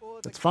 Oh,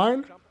 That's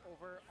fine. Jump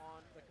over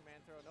on the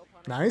command throw. No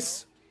punish.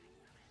 Nice.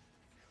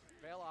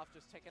 Veil off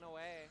just taken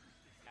away.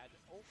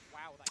 Oh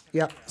wow.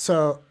 Yep.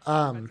 So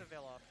Defensive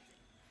veil off.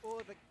 Oh,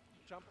 the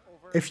jump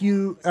over if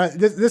you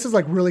this is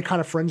like really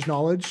kind of fringe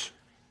knowledge.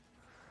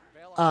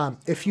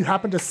 If you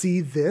happen to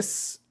see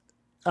this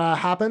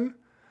happen,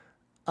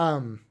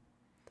 air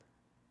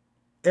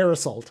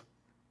assault,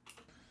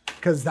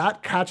 because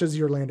that catches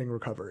your landing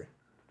recovery.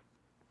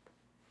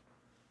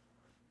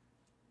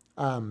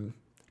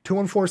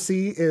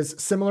 214C is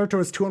similar to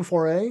his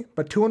 214A,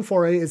 but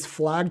 214A is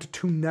flagged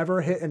to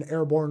never hit an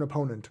airborne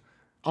opponent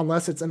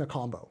unless it's in a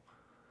combo.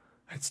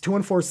 Its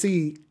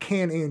 214C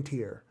can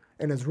anti-air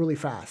and is really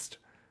fast.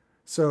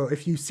 So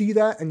if you see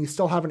that and you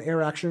still have an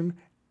air action,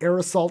 air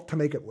assault to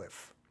make it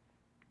whiff.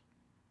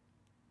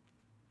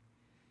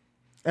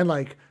 And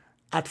like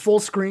at full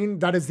screen,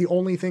 that is the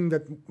only thing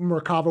that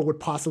Merkava would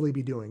possibly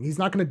be doing. He's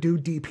not going to do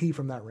DP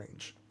from that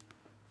range.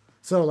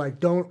 So like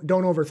don't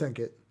overthink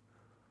it.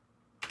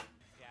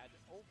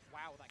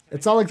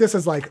 It's not like this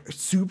is like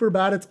super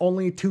bad. It's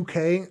only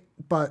 2K,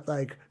 but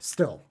like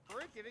still. For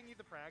it giving you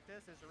the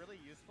practice is really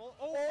useful.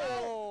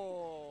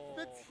 Oh!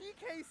 The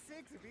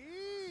TK6B!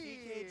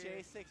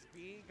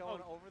 TKJ6B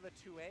going over the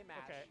 2A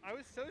match. Okay, I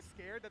was so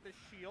scared that the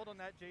shield on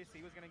that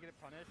JC was going to get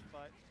it punished,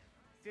 but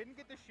didn't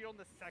get the shield in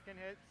the second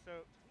hit,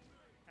 so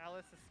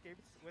Alice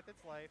escapes with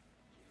its life.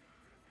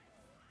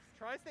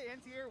 Tries to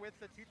anti-air with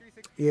the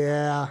 236.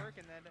 Yeah.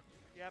 And then,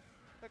 yep.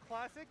 The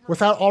classic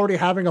Without already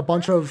having a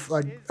bunch of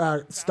like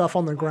stuff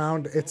on the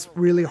ground, it's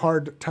really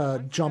hard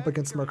to jump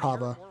against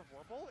Merkava.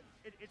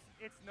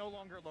 It's no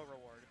longer low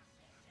reward.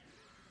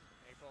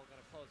 April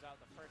gonna close out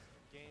the first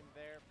game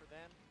there for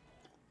them.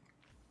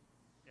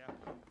 Yeah,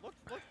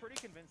 looks pretty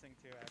convincing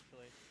too,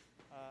 actually.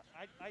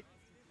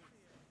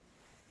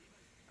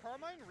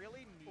 Carmine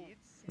really needs.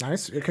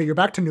 Nice. Okay, you're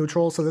back to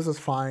neutral, so this is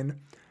fine.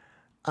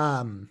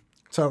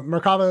 So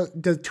Merkava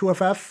did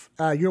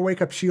 2FF, your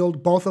Wake Up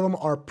Shield, both of them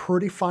are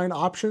pretty fine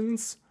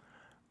options.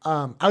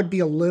 I would be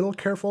a little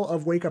careful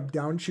of Wake Up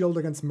Down Shield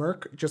against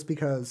Merc, just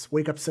because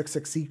Wake Up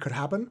 6-6C could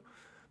happen.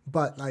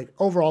 But like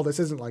overall, this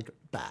isn't like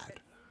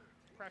bad.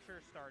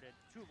 Pressure started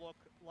to look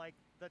like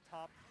the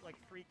top like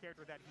 3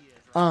 character that he is.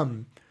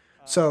 Right?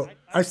 So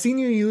I've seen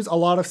you use a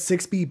lot of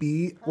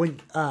 6BB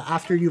when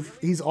after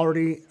he's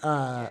already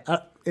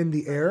in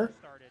the air.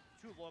 Started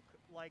to look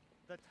like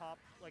the top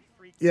like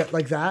 3. Yeah,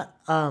 like that.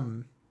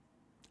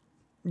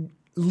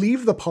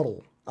 Leave the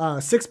puddle.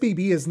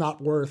 6BB is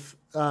not worth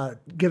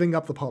giving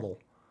up the puddle.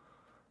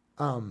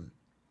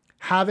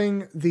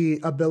 Having the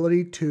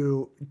ability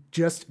to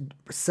just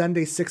send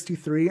a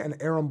 63 and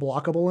air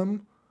unblockable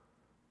him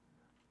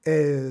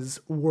is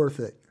worth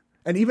it.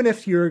 And even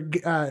if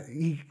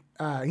he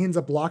ends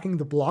up blocking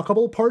the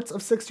blockable parts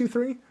of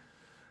 623,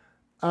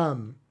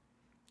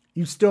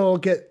 you still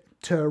get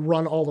to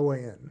run all the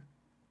way in.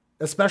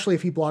 Especially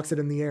if he blocks it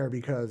in the air,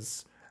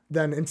 because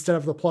then instead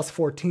of the plus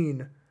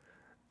 14,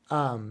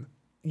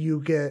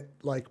 you get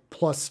like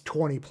plus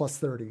 20, plus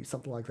 30,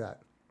 something like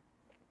that.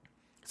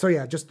 So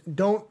yeah, just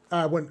don't,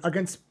 when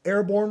against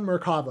airborne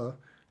Merkava,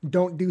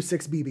 don't do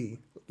 6BB.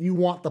 You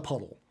want the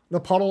puddle. The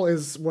puddle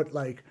is what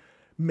like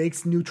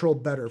makes neutral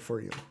better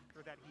for you.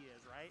 That he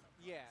is, right?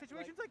 Yeah.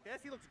 Situations like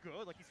this, he looks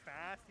good. Like he's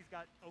fast. He's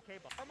got okay.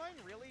 But Carmine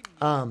really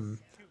needs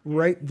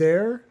right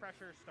there.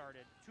 Pressure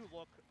started to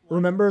look.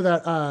 Remember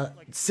that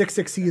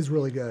 6-6C is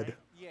really good.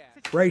 Yeah.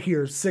 Right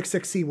here,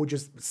 6-6C will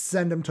just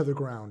send him to the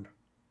ground.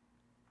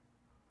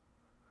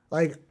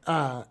 Like,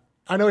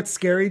 I know it's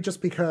scary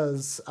just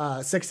because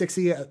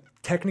 6-6C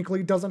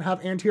technically doesn't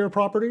have anti-air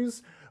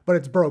properties, but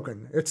it's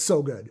broken. It's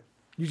so good.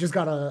 You just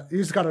gotta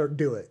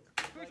do it.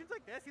 Situations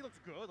like this, he looks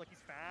good. Like he's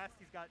fast. fast.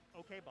 He's got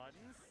okay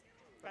buttons.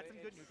 Got some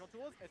good neutral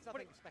tools. It's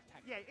nothing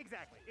spectacular. Yeah,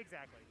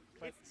 exactly.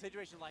 But it's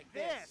situation like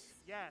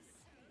this. Yes.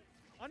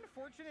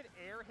 Unfortunate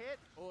air hit.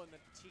 Oh, and the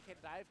TK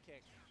dive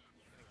kick.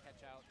 Gonna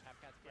catch out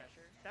Tapcat's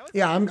pressure.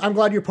 Yeah, I'm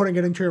glad you're putting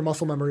it into your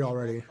muscle memory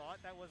already.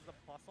 Thought that was the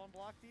plus on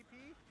block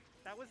DP.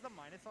 That was the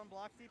minus on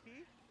block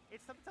DP.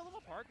 It's tough to tell them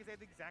apart because they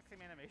have the exact same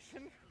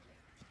animation.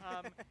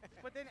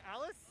 But then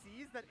Alice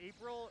sees that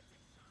April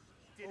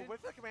didn't.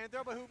 With the command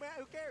throw, but who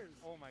cares?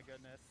 Oh my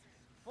goodness.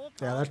 Full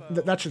Yeah,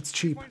 combo, that shit's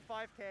cheap.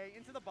 2.5K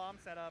into the bomb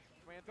setup.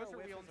 Command Goes throw for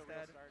whiff wheel is a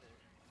real instead. starter.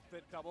 The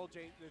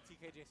the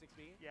TK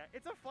J6B. Yeah,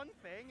 it's a fun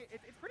thing.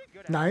 It's pretty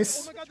good. Nice.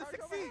 Oh my god, the Charge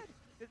 6C! overhead.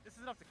 This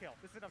is enough to kill.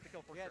 This is enough to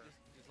kill for Yeah, sure.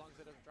 just as long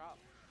as it doesn't drop.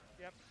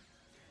 Yep.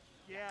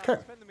 Yeah. 'Kay.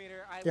 Spin the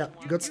meter. Yeah,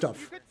 good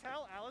stuff. You could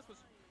tell Alice was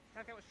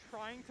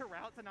trying to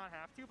route to not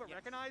have to, but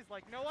recognized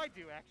like, no, I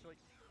do actually,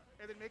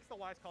 and then makes the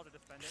wise call to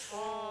defend it.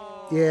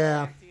 Oh.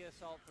 Yeah.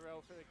 Anti-assault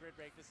throw for the grid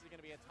break. This is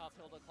going to be a tough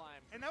hill to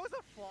climb. And that was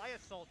a fly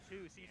assault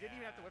too, so you didn't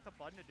even have to whip the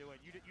button to do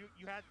it. You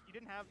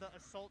didn't have the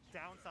assault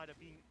downside of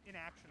being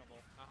inactionable.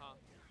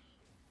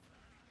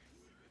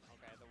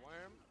 Okay, the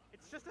worm.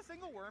 It's just a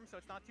single worm, so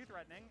it's not too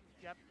threatening.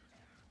 Yep.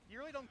 You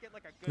really don't get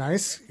like a good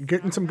Nice. hit.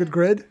 Getting some good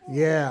grid.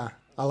 Yeah,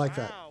 I like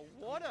that. Wow,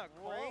 what a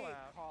Great call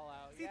out. call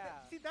out. See,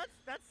 Yeah. see,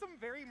 that's some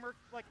very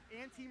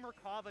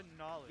anti-Merkava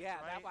knowledge. Yeah,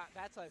 right?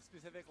 that's a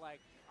specific,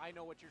 like, I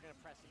know what you're going to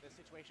press in this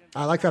situation.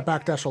 I like that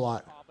backdash a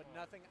lot. But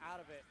nothing out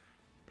of it.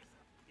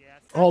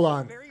 Yes, Hold that's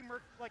on. Very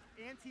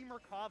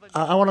anti-Merkava.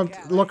 I want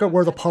to look at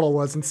where the puddle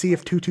was and see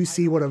if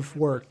 2-2-C would have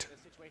worked. This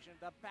situation,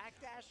 the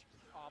backdash,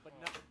 but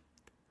nothing.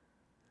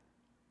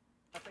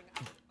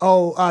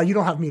 Oh, you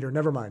don't have meter.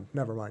 Never mind.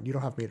 You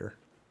don't have meter.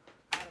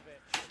 Out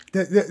of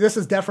it. This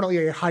is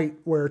definitely a height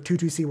where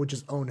 2-2-C would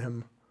just own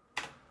him.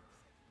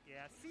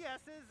 Yeah,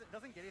 CS's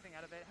doesn't get anything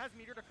out of it. Has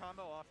meter to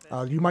combo off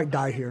this. You might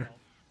die here.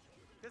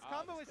 This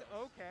combo is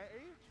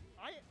okay.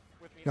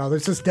 No,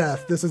 this is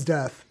death. This is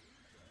death.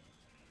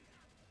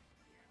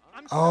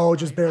 I'm Oh, so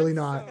just right. barely I'm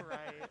not. So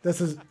right. This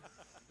is.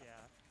 Yeah.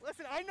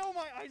 Listen, I know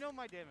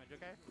my damage.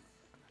 Okay.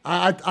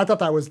 I thought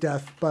that was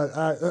death,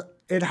 but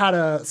it had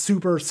a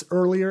super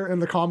earlier in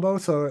the combo,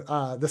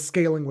 so the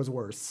scaling was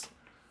worse.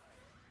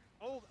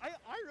 Oh, I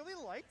really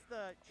liked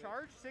the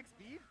charge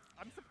 6B.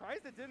 I'm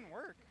surprised it didn't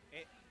work.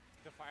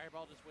 The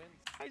fireball just wins.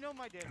 I know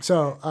my damage.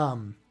 So That's all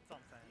I'm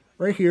saying.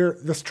 right here,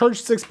 this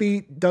charge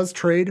 6B does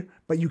trade,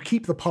 but you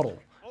keep the puddle.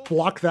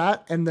 Block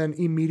that, and then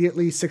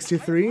immediately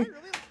 63,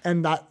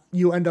 and that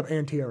you end up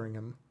anti-airing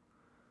him.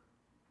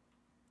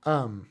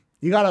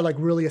 You gotta like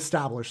really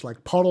establish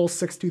like puddle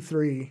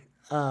 623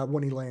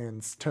 when he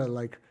lands to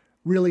like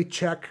really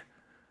check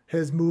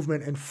his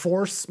movement and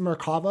force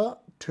Merkava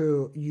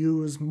to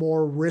use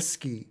more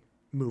risky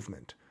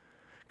movement.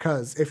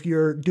 Because if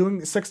you're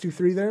doing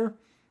 623 there,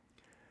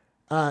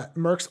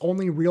 Merc's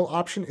only real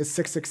option is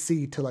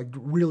 6-6C to like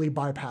really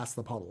bypass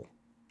the puddle.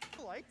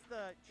 I liked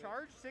the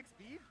charge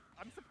 6B.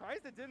 I'm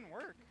surprised it didn't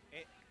work.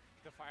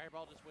 The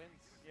fireball just wins.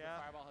 Yeah.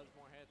 The fireball has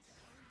more hits.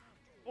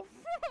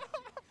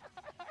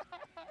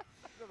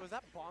 Was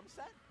that bomb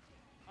set?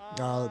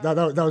 No,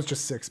 that was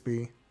just 6B.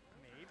 Maybe?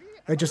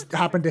 It just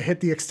happened to hit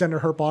the extender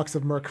hurt box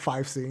of Merc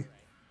 5C.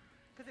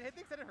 Because it hit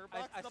the extended hurt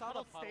box, I the saw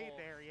puddle the puddle. stayed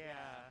there,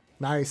 yeah.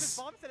 Nice. This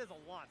bomb set is a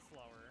lot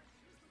slower.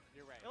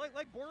 You're right.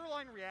 Like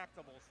borderline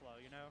reactable slow,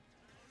 you know?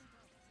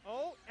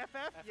 Oh,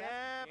 FF?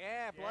 Yeah.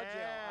 Yeah, blood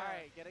gel. All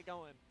right, get it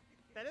going.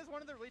 That is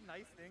one of the really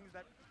nice things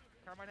that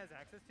Carmine has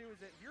access to, is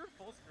that if you're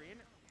full screen.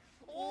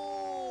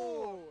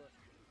 Oh!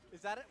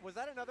 Was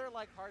that another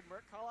like hard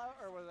Merc call out,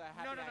 or was it a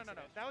happy accident?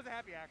 No. That was a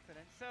happy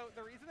accident. So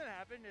the reason that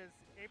happened is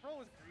April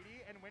was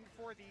greedy and went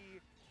for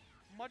the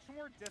much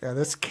more difficult. Yeah,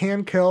 this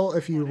can kill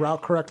if you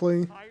route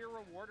correctly. Higher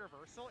reward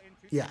reversal in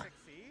 236C. Yeah.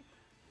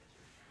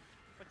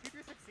 But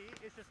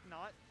 236C is just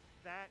not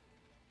that.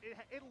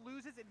 It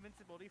loses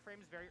invincibility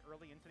frames very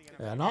early into the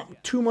Yeah, animation.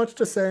 not too much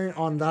to say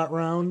on that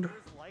round.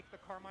 Like the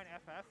Carmine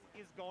FF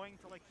is going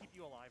to like keep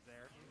you alive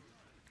there.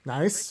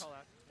 Nice. Great call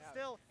out.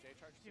 Still,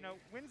 you know,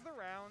 wins the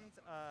round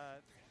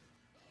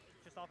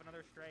just off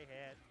another stray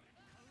hit.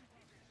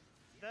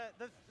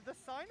 The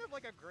sign of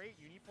like a great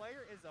uni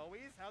player is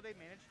always how they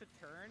manage to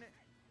turn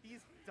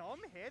these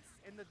dumb hits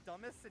in the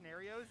dumbest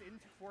scenarios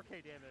into 4K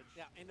damage.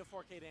 Yeah, into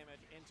 4K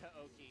damage, into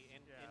Oki,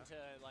 into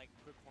like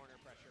good corner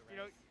pressure. Right? You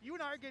know, you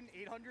and I are getting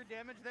 800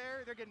 damage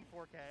there. They're getting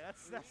 4K.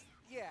 That's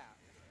yeah.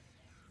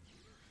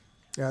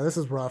 Yeah, this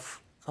is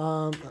rough.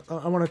 I'm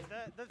gonna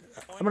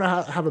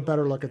have a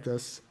better look at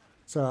this.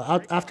 So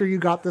after you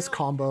got this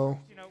combo,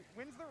 you know,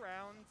 wins the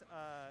round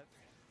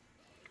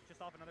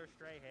just off another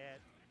stray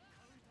hit.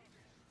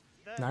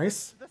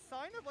 Nice. The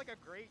sign of like a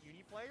great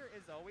uni player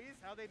is always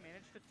how they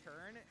manage to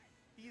turn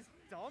these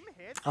dumb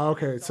hits.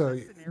 Okay,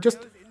 so just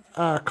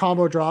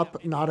combo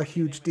drop, not a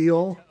huge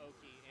deal.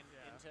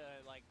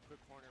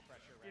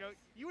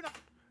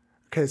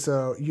 Okay,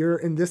 so you're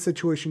in this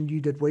situation. You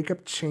did wake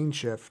up chain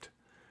shift,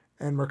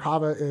 and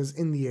Merkava is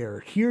in the air.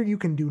 Here you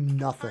can do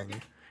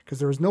nothing because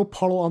there is no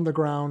puddle on the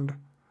ground.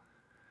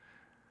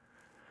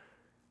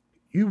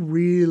 You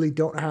really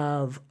don't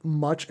have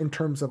much in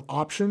terms of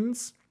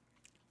options.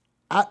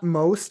 at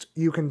most,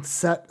 you can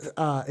set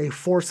a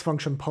force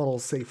function puddle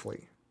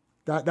safely.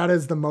 That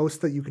is the most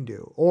that you can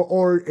do,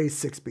 or a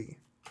 6B.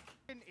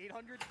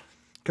 800.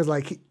 Because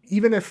like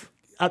even if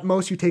at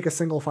most you take a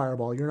single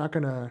fireball, you're not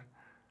gonna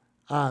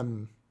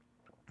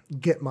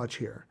get much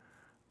here.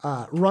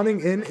 Running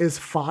in is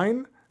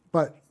fine,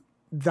 but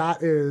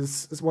that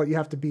is what you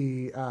have to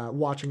be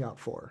watching out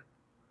for.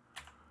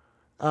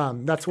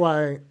 That's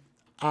why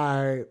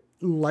I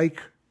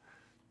like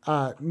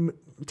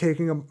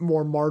taking a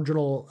more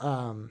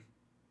marginal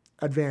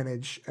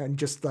advantage and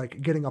just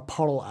like getting a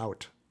puddle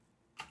out.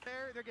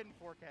 They're getting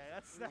 4K.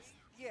 That's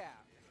Yeah.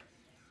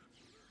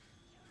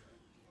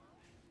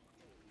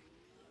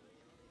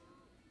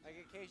 Like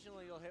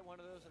occasionally you'll hit one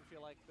of those and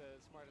feel like the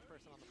smartest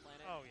person on the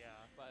planet. oh yeah.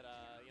 But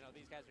you know,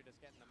 these guys are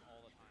just getting them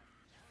all the time.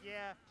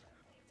 Yeah.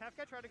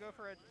 Tafka tried to go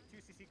for a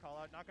 2cc call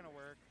out, not gonna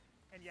work.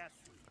 And yes,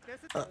 this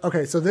is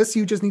Okay, so this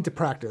you just need to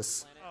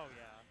practice. oh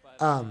yeah. But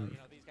you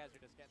know, these guys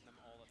are just getting them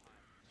all the time.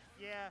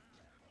 Yeah.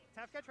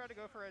 Tafka tried to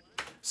go for a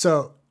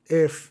So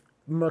if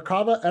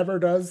Merkava ever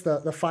does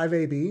the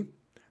 5AB,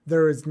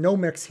 there is no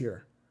mix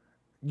here.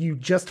 You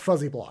just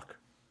fuzzy block.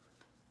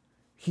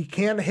 He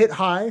can hit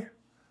high,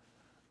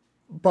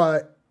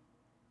 but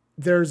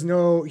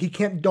he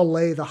can't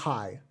delay the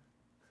high.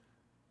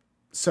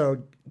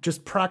 So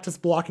just practice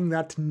blocking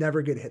that to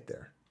never get hit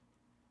there.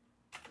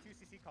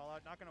 2cc call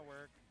out, not gonna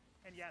work.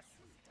 And yes,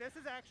 this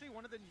is actually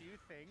one of the new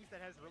things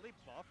that has really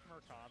buffed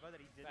Merkava that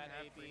he didn't That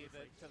have AB previously.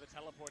 to the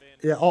teleport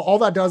in. Yeah, all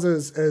that does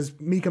is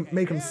make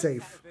him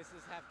safe. This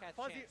is half cat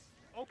Fuzzy, chance.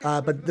 okay,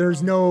 But switch to the there's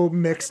throw. no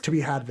mix to be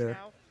had there.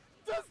 Now,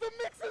 does the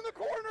mix in the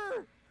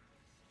corner?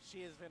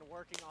 She has been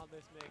working on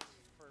this mix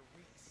for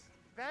weeks.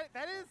 That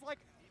is like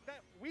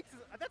weeks.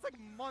 That's like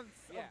months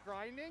Yeah. of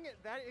grinding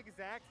that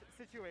exact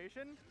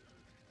situation,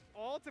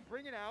 all to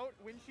bring it out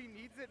when she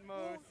needs it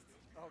most.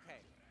 Okay.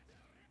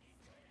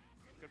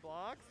 Good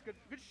blocks, good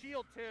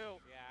shield too.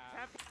 Yeah.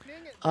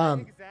 Happening that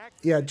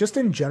exact Yeah, just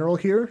in general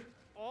here,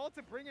 all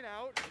to bring it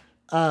out.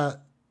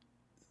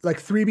 like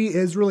 3B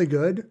is really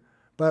good,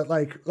 but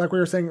like we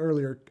were saying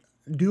earlier,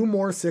 do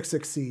more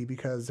 6-6C,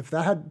 because if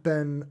that had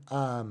been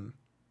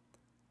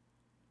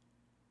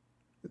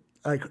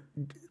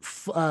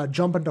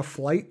jump into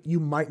flight, you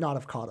might not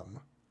have caught him.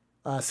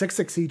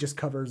 6-6C just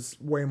covers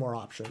way more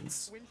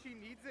options. When she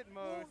needs it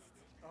most.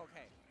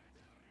 Okay.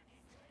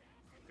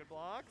 Good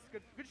blocks,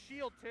 good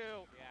shield too.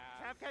 Yeah.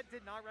 Tapcat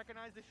did not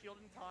recognize the shield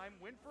in time.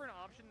 Went for an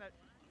option that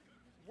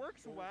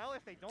works well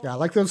if they don't. Yeah, I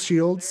like those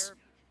shields. There,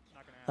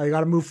 not gonna You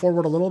got to move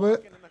forward a little bit.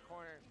 Walking in the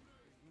corner.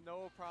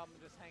 No problem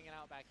just hanging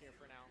out back here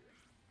for now.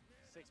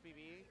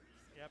 6BB.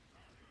 Yep.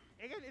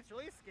 Again, it's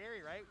really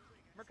scary, right?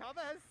 Merkava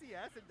has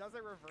CS and does a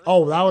reverse.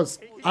 Oh,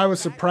 I was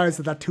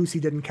surprised that 2C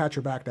didn't catch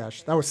her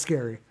backdash. That was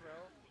scary.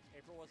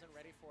 April wasn't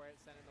ready for it.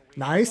 Sending the weak.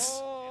 Nice.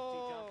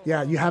 Oh.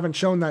 Yeah, you haven't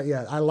shown that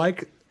yet. I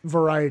like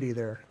variety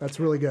there. That's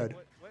really good.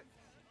 What?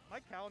 My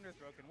calendar's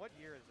broken. What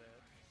year is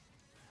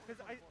it?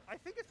 Because I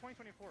think it's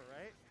 2024,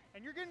 right?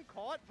 And you're getting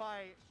caught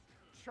by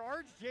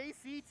Charge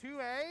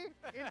JC2A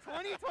in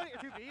 2020,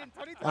 2B in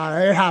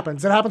 2020. It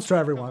happens. It happens to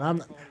everyone.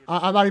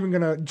 I'm not even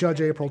gonna judge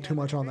April too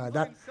much on that.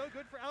 That So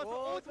good for Alex.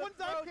 Oh, It's one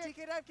dive kick.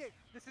 TK dive kick.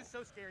 This is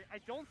so scary. I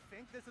don't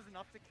think this is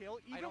enough to kill,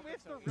 even don't with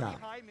think so the really either.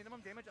 high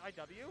minimum damage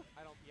IW.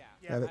 I don't. Yeah.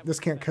 yeah, this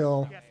can't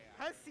kill. Yes,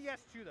 has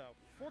CS too though.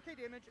 4K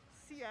damage,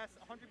 CS,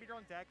 100 meter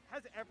on deck,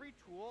 has every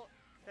tool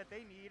that they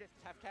need.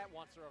 Tafcat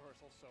wants a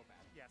reversal so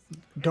bad. Yes.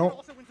 And Don't- it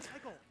also wins the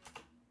cycle.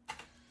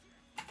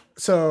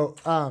 So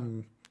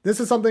this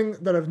is something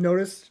that I've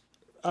noticed.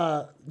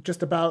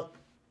 Just about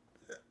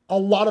a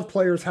lot of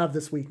players have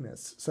this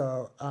weakness.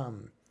 So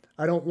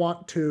I don't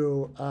want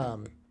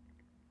to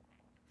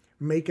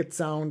make it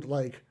sound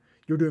like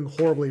you're doing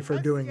horribly for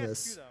Has doing CS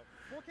this. too,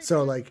 though. 4K So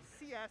damage, like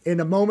CS, in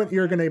a moment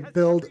you're gonna has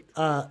build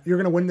every you're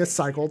gonna win this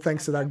cycle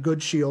thanks to that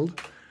good shield,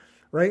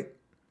 right?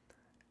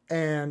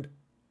 And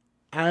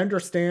I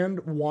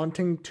understand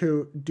wanting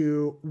to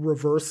do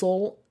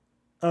reversal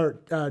or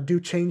do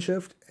chain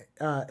shift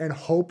and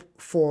hope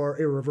for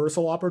a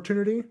reversal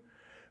opportunity,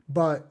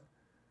 but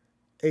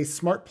a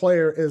smart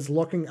player is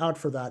looking out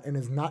for that and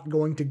is not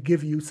going to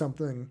give you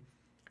something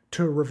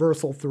to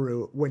reversal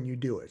through when you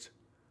do it.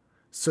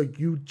 So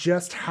you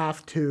just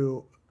have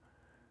to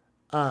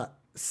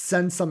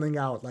send something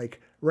out, like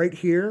right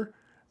here,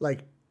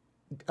 like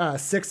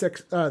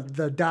 6x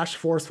the dash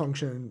force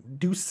function.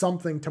 Do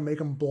something to make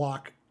them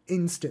block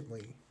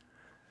instantly.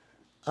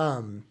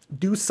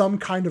 Do some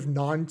kind of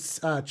non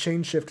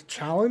chain shift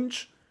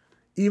challenge,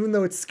 even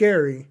though it's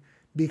scary,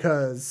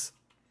 because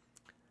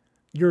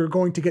you're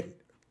going to get.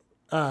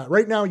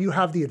 Right now, you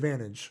have the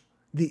advantage.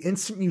 The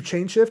instant you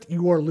chain shift,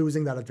 you are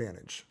losing that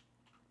advantage.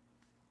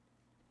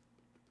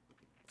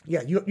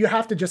 Yeah, you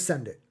have to just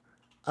send it.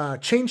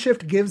 Chain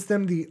shift gives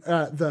them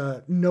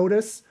the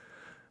notice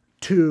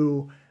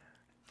to,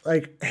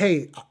 like,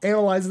 hey,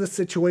 analyze this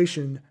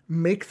situation,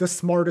 make the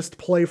smartest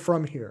play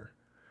from here.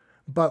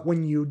 But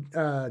when you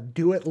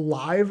do it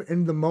live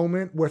in the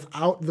moment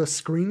without the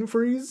screen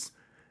freeze,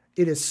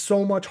 it is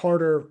so much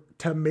harder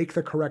to make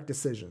the correct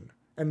decision.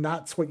 And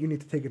that's what you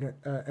need to take an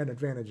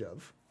advantage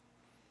of.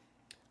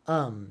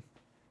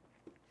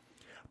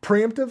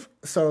 Preemptive.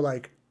 So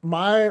like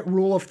my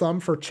rule of thumb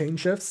for chain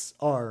shifts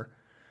are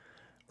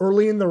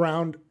early in the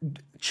round,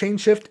 chain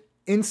shift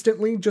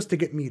instantly just to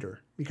get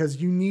meter, because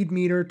you need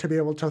meter to be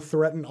able to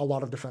threaten a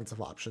lot of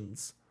defensive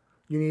options.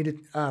 You need it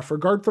for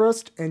guard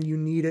thrust, and you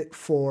need it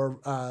for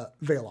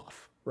veil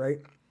off, right?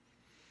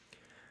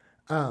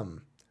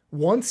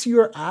 Once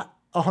you're at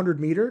 100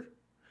 meter,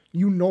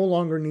 you no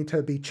longer need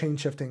to be chain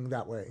shifting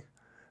that way.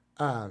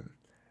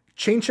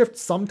 Chain shift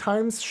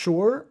sometimes,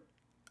 sure,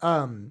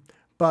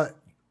 but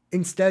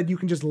instead you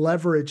can just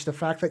leverage the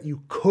fact that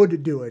you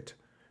could do it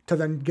to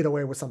then get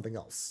away with something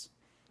else.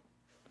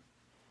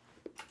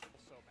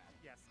 So bad.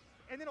 Yes.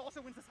 And then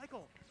also wins the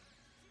cycle.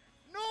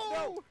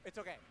 No! It's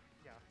okay.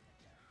 Yeah.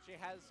 She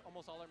has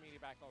almost all her media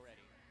back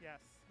already. Yes.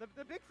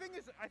 The big thing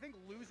is, I think,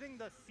 losing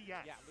the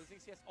CS. Yeah, losing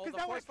CS. Oh, Because the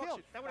that force would've killed.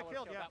 function. That would've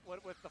killed, yeah.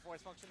 With the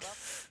force function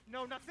buff?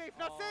 No, not safe,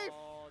 not safe!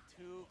 Oh,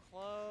 too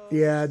close.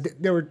 Yeah,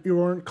 you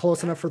weren't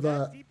close enough for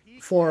the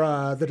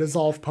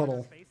dissolve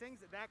puddle. Spacings,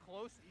 that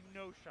close,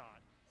 no shot.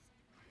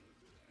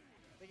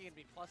 I think he can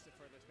be plus at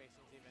further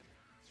spacings even.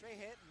 Straight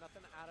hit,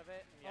 nothing out of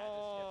it. And yeah,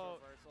 Oh,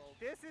 just gets reversal.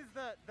 this is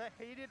the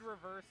hated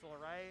reversal,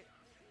 right?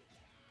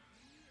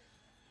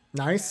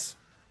 Nice.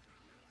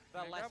 The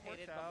And less that works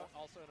hated, out. but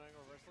also annoying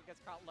reversal gets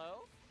caught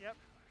low. Yep.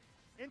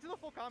 Into the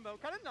full combo.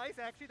 Kind of nice,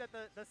 actually, that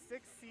the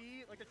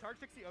 6C, like the charge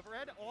 6C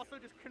overhead, also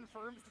just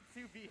confirms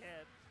the 2B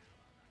hit.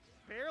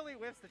 Barely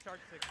whiffs the charge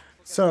 6.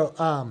 So,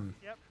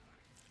 Yep.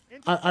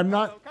 I'm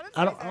not.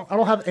 I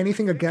don't have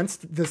anything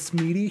against this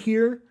meaty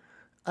here,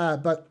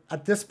 but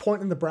at this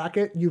point in the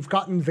bracket, you've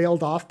gotten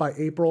veiled off by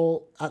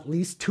April at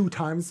least 2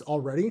 times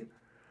already.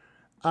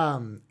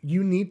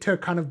 You need to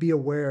kind of be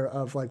aware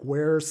of like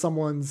where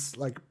someone's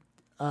like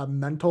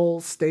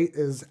mental state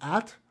is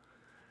at,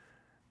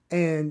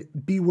 and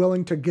be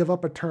willing to give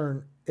up a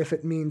turn if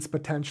it means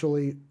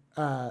potentially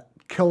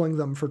killing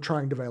them for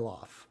trying to veil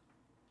off.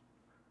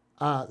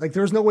 Like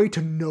there's no way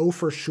to know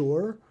for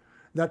sure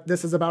that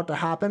this is about to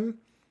happen,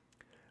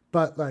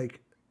 but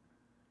like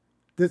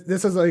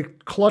this is a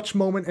clutch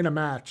moment in a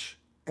match,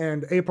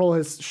 and April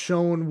has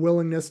shown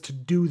willingness to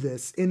do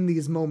this in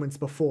these moments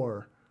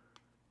before.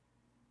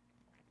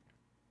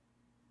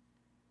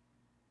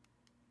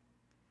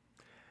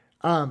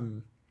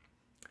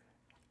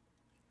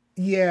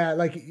 Yeah,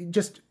 like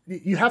just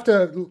you have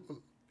to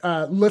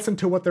listen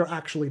to what they're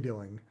actually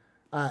doing.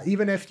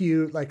 Even if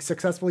you like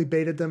successfully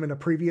baited them in a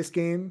previous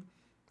game,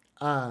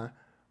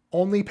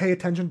 only pay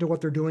attention to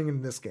what they're doing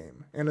in this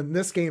game. And in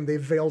this game,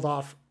 they've veiled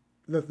off.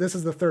 This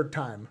is the 3rd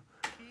time.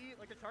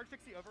 Like a charge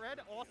 6C overhead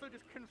also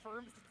just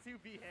confirms the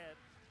 2B hit.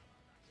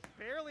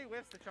 Barely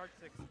whiffs the charge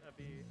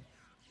 6B.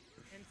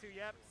 Into,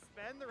 yep,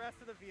 spend the rest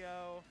of the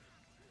VO.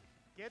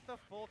 Get the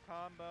full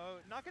combo.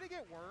 Not going to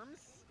get worms.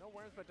 No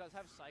worms, but does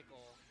have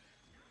cycle.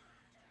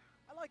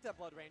 I like that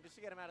blood rain just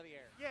to get him out of the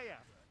air. Yeah.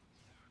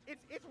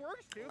 It's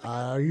worse too.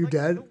 Are you like,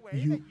 dead? The way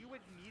that you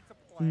would need to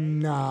play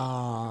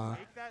Nah. to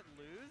make that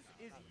lose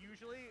is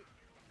usually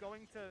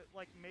going to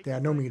like make. Yeah,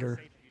 it no really meter.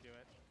 safe if you do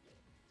it.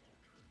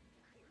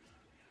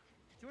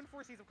 2 and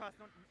 4 C's of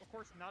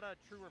course not a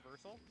true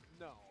reversal.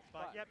 No.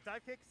 But yep,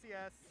 dive kick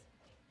CS.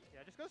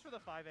 Yeah, just goes for the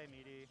 5A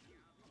meaty.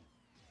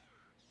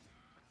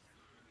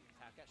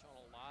 Tapcat showing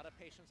a lot of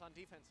patience on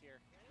defense here.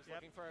 Just Yep.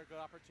 looking for a good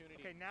opportunity.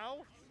 Okay,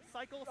 now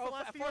cycle Oh,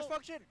 Celestial. force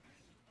function.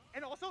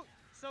 And also,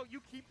 so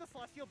you keep the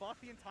Celestial buff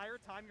the entire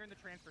time you're in the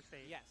transfer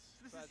state. Yes.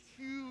 So this so is that's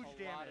huge a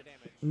damage. lot of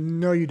damage.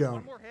 No, you One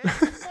don't. more hit.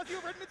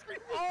 Celestial red mid-screen.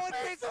 Oh, it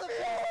takes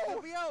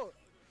the VO.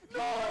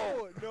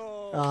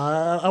 No.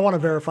 I want to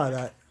verify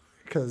that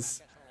because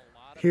Tapcat showing a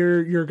lot of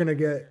here you're gonna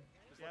get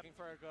Just looking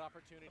for a good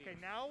opportunity. Okay,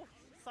 now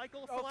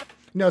cycle Oh. Celestial.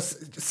 no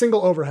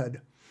single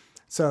overhead.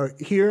 So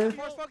here,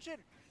 Force function.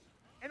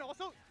 And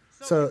also,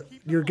 so you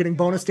keep the you're getting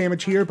Celestial bonus buff the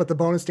damage here, but the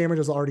bonus damage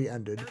has already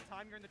ended. entire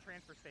time you're in the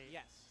transfer state.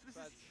 Yes. So this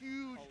so is that's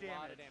huge a damage.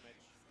 lot of damage.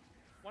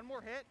 One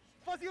more hit.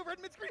 Fuzzy over red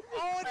mid-screen.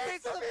 Oh, it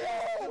takes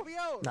the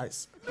VO.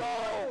 Nice.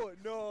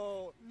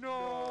 No.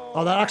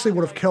 Oh, that actually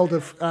would have killed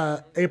if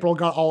April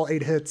got all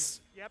 8 hits.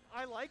 Yep,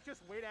 I like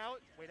just wait out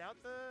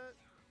the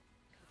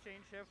chain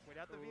shift, wait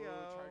out the Ooh, VO.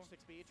 charge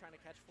 6B trying to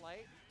catch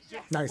flight.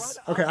 Yes. Nice.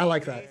 Run Okay, up I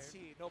like the that.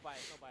 AC. No bias,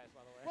 by the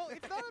way. Well,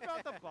 it's not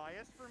about the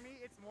bias for me.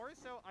 It's more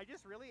so I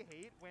just really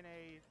hate when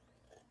a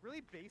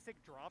really basic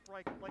drop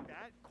like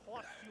that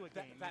costs you a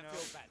game. That you know?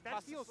 feels bad. That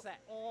Costs a feels set.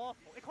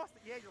 awful. It costs.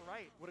 Yeah, you're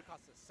right. Would have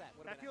cost a set.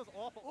 That feels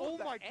awful. Oh, Oh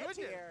the my goodness.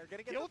 anti-air.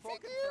 Gonna get the Guilty full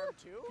gear? confirmed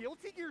too.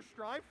 Guilty Gear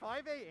Strive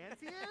 5A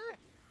anti-air?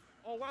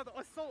 Oh wow, the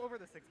assault over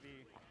the 6B.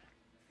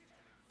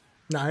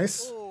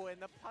 Nice. Oh,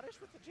 and the punish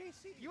with the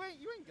JC. You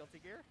ain't Guilty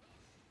Gear.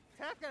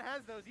 Tapcat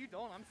has those. You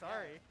don't. I'm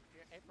sorry.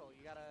 Yeah, April,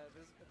 you gotta.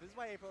 This is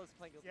why April is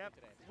playing Guilty Yep.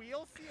 today.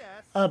 Wheel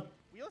CS.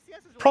 Wheel CS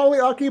is really Probably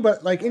Aki,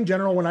 but like in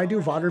general, when I do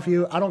VOD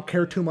review, I don't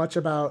care too much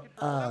about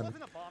that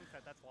wasn't a bomb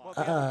set. That's why. Well,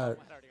 the other one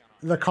had already gone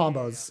on. the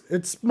combos.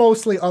 It's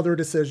mostly other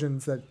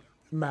decisions that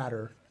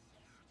matter.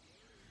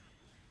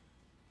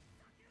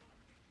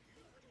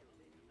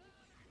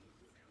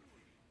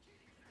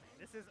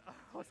 This This is,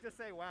 I was going to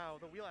say, wow,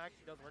 the wheel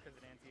actually does work as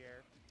an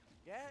anti-air.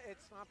 Yeah,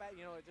 it's not bad.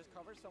 You know, it just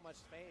covers so much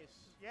space.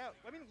 Yeah,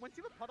 I mean, once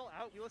you have a puddle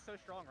out, wheel is so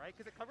strong, right?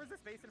 Because it covers the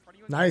space in front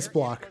of you. Nice and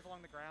block. Goes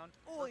along the ground.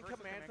 Oh, and Reverses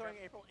command throwing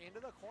April into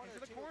the corner. Into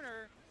the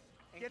corner.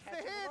 And Gets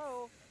the catching hit.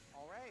 low.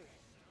 All right.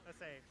 Let's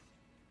say,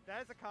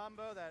 that is a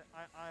combo that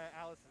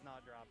Alice is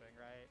not dropping,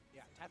 right?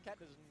 Yeah, Tapcat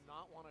does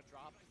not want to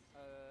drop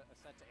a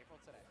set to April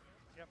today.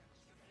 Yep.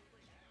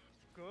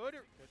 Good.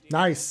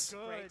 Nice.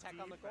 Good Great tech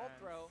on the gold defense.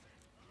 throw.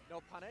 No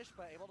punish,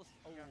 but able to.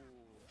 Oh, Yeah.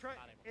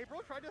 not able to.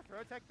 April tried to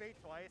throw tech bait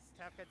twice.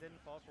 Tapcat didn't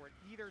fall for it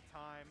either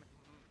time,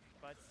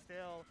 but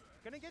still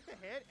gonna get the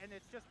hit, and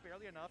it's just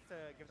barely enough to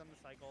give them the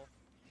cycle.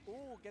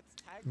 Ooh, gets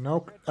tagged.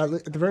 Nope.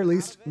 At the very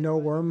least, no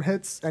worm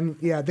hits. And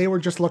yeah, they were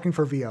just looking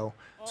for VO.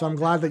 So I'm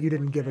glad that you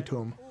didn't give it to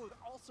them. Ooh,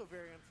 also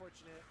very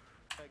unfortunate.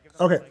 Give them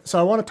the Okay, cycle. so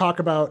I want to talk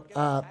about Gets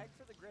tagged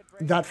for the grid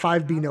break. that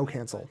 5B no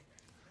cancel.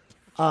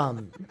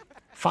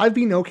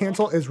 5B no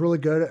cancel is really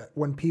good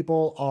when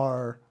people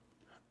are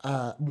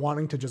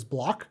wanting to just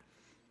block.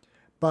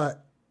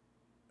 But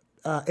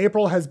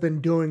April has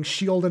been doing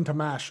shield into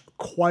mash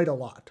quite a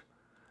lot.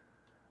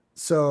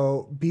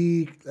 So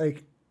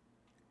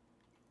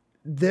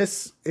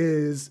this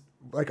is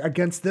like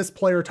against this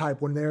player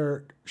type, when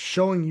they're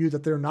showing you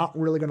that they're not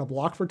really going to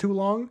block for too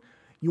long,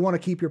 you want to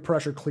keep your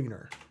pressure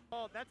cleaner.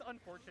 Oh, that's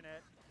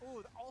unfortunate.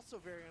 Ooh, also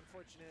very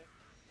unfortunate.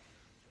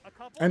 A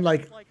couple And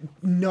like just,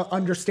 no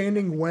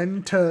understanding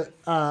when to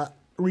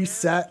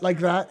reset like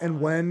that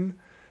and when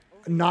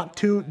not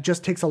to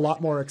just takes a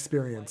lot more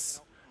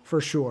experience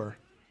for sure.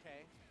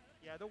 Okay.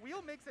 yeah, the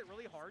wheel makes it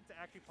really hard to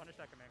actually punish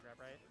that command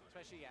grab, right?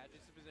 Especially, yeah,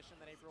 just the position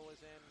that April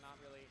was in, not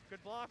really.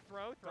 Good block,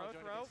 throw. Join a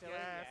Yes. bit silly.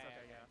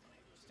 Okay, Yeah. yeah.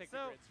 Just take So,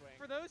 the grid swing.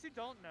 for those who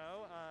don't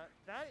know,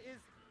 that is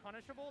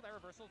punishable, that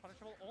reversal is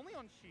punishable only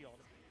on shield.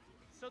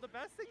 So the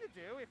best thing to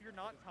do if you're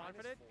not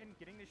confident in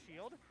getting the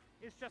shield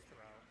is just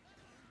throw.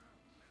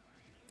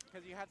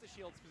 Because you have to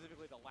shield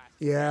specifically the last.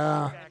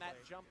 Yeah. And that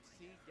Exactly. jump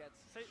C gets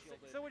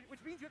shielded. So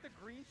which means you have to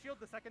green shield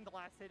the second to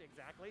last hit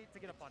exactly to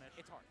get a punish.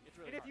 It's hard. It's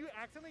really And if hard. you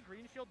accidentally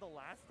green shield the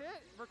last hit,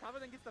 Merkava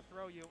then gets to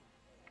throw you.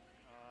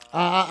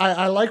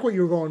 I like what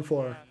you were going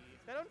for. Yeah,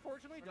 that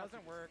unfortunately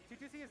doesn't work.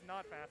 T2C is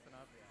not fast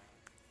enough.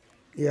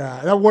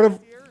 Yeah, that would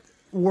have Here,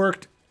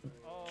 worked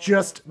oh,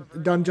 just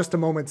reverse. done just a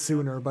moment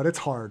sooner, but it's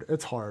hard.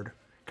 It's hard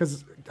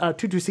because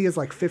 2-2C is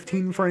like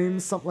 15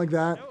 frames, something like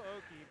that. No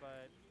Oki,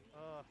 but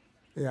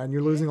Yeah, and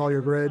you're losing all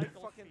your grid.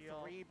 Fucking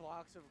 3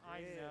 blocks of I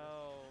grid.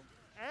 know.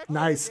 Actually,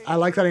 Nice. they- I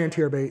like that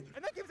anti-air bait.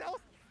 And that gives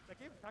Alice. That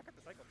gave Packet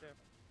the cycle too.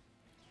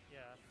 Yeah.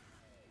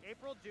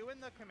 April doing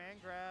the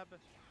command grab,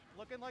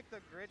 looking like the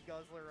grid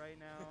guzzler right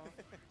now.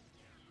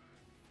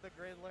 The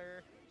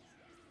gridler.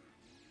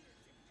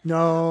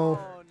 No,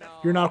 Oh, no.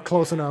 you're not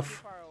close Yeah,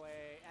 enough. Too far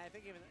away. And I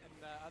think even in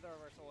the other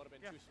reversal would have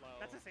been Yeah, too slow.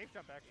 that's a safe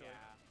jump actually.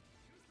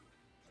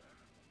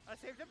 Yeah. A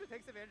safe jump that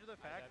takes advantage of the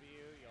fact.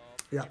 IW,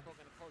 yup. Yeah. April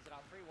gonna close it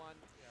out 3-1.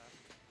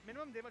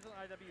 Minimum damage on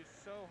IW is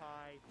so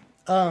high.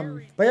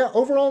 But yeah,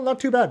 overall not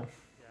too bad.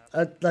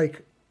 Yeah.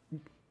 Like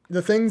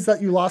the things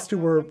that you lost to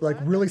were like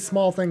really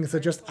small things that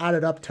just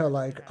added up to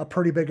like a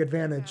pretty big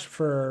advantage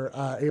for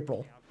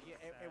April. Yeah,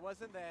 it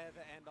wasn't the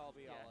end all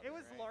be all. Yeah, of it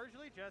was right?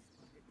 largely just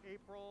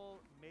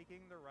April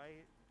making the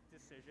right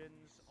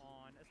decisions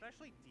on,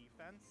 especially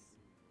defense.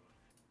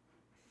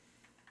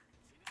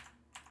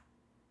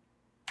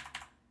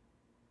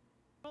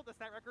 The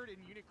stat record in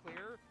unit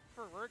clear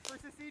for Rourke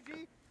versus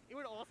CG, it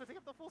would also take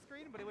up the full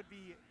screen, but it would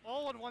be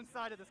all on one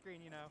side of the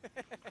screen, you know.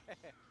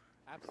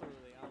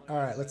 Absolutely. All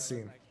right, let's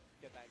see.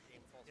 Get that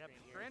game full Yep, screen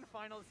here. grand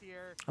finals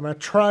here. I'm gonna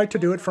try to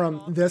do it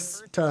from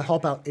this to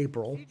help out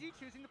April. CG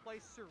choosing to play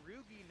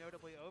Tsurugi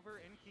notably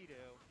over Enkidu.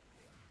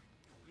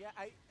 Yeah,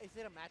 is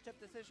it a matchup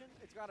decision?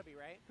 It's got to be,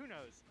 right? Who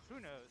knows? Who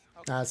knows?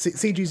 Okay.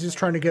 CG's just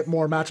trying to get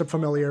more matchup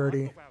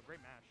familiarity. Oh, wow, great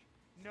match.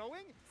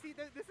 Knowing, see,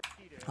 this is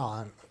Enkidu. Hold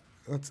on.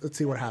 Let's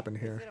see what happened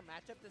Is here. it a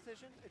matchup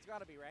decision? It's got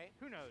to be, right?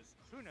 Who knows?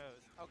 Who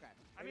knows? Okay.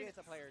 I Maybe mean, it's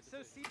a player so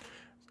decision.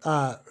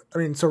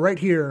 CG. So right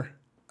here,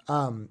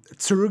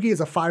 Tsurugi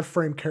is a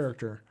 5-frame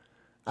character.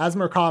 As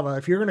Merkava,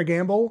 if you're gonna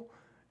gamble,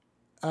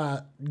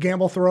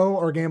 gamble throw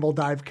or gamble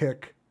dive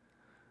kick,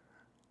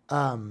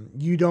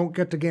 you don't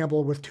get to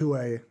gamble with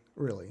 2A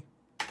really.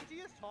 CG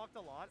has talked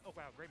a lot. Oh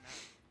wow, great match.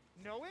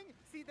 Knowing,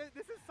 see,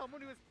 this is someone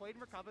who has played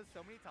Merkava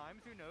so many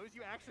times who knows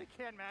you actually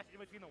can match in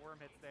between the worm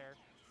hits there.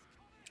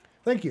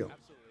 Thank you.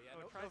 Absolutely. Yeah,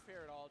 Oh, no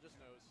fear at all. Just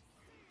knows.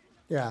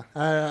 Yeah,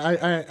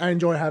 I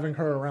enjoy having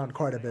her around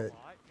quite a bit.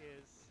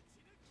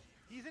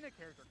 He's in a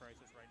character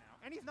crisis right now,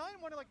 and he's not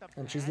in one of like the.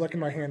 And she's bad licking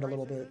my character hand a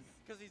little bit. crises.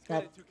 Because he's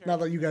Not, good at two not that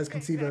characters. you guys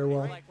can see very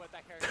well. Like what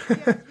that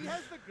character He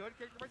has the good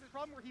character crisis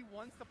problem where he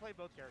wants to play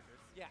both characters.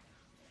 Yeah.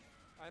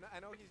 I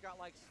know he's got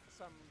like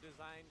some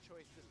design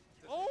choice.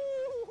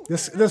 Oh!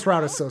 This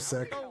route is so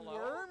sick. The Hello?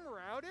 worm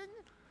routing?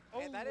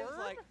 Oh, And that is worm?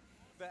 like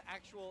the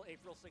actual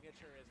April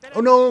signature. Is That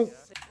Oh no.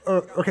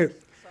 Okay.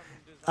 Some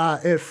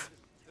design If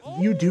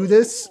you do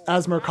this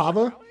as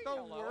Merkava, The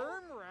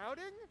worm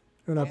routing?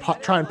 I'm gonna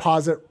try and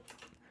pause it.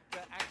 the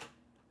act-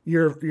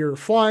 You're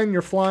flying.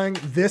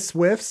 This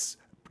whiffs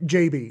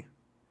JB.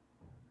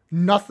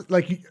 Nothing,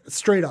 like,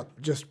 straight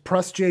up, just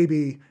press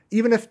JB.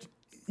 Even if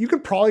you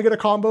could probably get a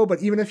combo,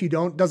 but even if you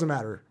don't, doesn't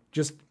matter.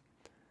 Just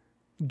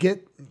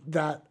get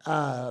that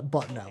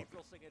button out.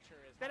 April signature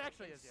is That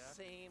actually is, yeah.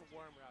 insane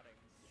worm routing.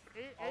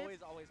 It- Always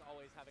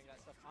having that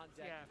stuff on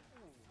deck.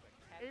 Yeah. Ooh, the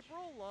catch.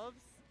 April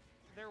loves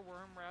their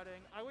worm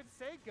routing. I would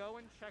say go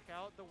and check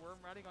out the worm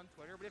routing on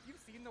Twitter, but if you've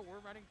seen the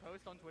worm routing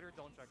post on Twitter,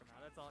 don't check them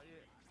out. That's all.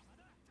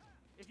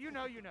 If you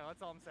know, you know.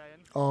 That's all I'm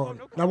saying. Oh,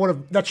 no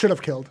that should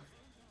have killed.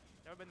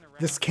 That would've been the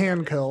This round. can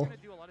It's kill. gonna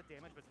do a lot of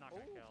damage, but it's not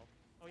gonna kill.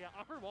 Oh yeah,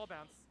 awkward wall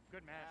bounce.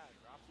 Good Yeah, match.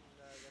 drops him,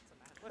 gets a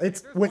match. Listen, It's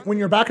if there's when one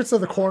your thing back that is to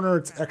the you corner, know,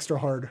 it's extra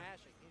hard.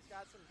 Mashing. He's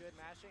got some good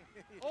mashing.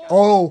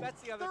 Oh.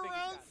 That's the other The thing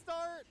round he's got.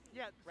 start.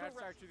 Yeah. Red the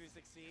Star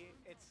 2D6C.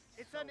 It's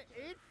so an good.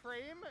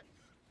 8-frame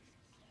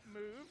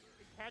move.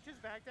 It catches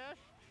backdash.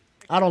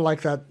 I don't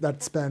like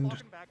that spend. Walk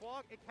and back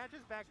walk. It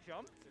catches back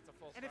jump. It's a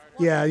full And it's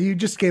start. Yeah, you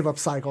just gave up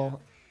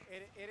cycle.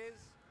 It is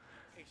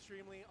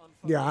extremely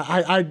unfun.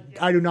 Yeah,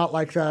 I do not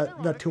like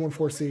that 2 and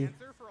 4C. The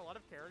answer for a lot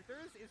of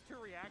characters is to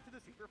react to the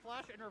super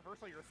flash and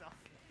reversal yourself.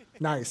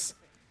 Nice.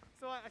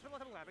 So I should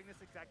let him labbing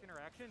this exact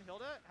interaction.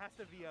 Hilda has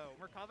to VO.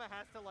 Merkava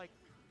has to like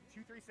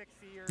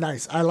 2-3-6C or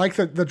Nice. I like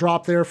the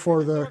drop there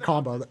for the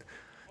combo.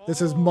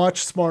 This is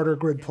much smarter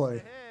grid gets the play.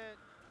 hit.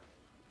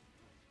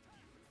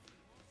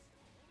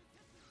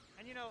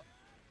 And you know,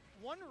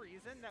 one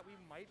reason that we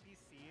might be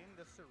seeing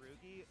the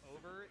Sarugi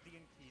over the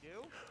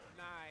Enkidu.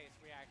 Nice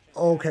reaction.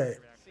 Okay.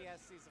 Reaction. CS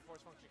sees the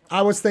force function come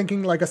I was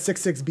thinking like a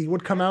 6-6B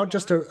would come out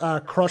just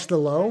to crush the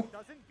low. It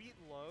doesn't beat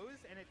lows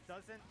and it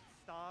doesn't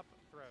stop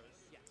throws.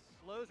 Yes.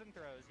 Lows and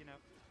throws, you know.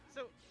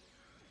 So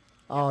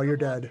Oh, you're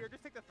Here, dead.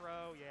 just take the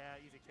throw. Yeah,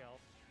 easy kill.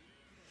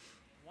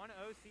 1-0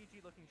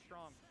 CG looking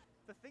strong.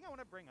 The thing I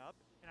want to bring up,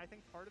 and I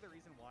think part of the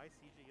reason why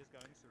CG is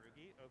going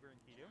Sarugi over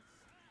Enkidu.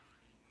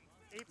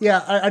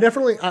 Yeah, I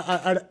definitely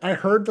I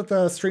heard that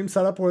the stream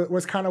setup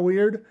was kind of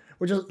weird,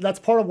 that's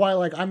part of why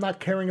like I'm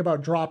not caring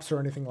about drops or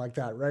anything like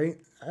that, right?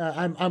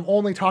 I'm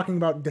only talking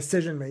about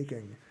decision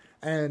making,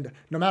 and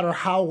no matter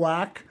how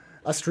whack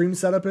a stream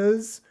setup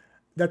is,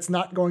 that's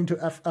not going to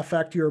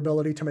affect your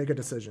ability to make a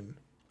decision.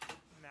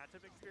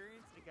 Matchup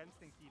experience against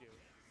Enkidu.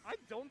 I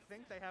don't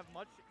think they have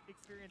much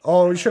experience.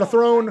 Oh, you at should have all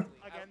thrown.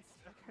 against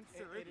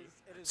Sarugi. It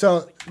is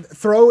So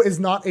throw is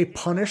not a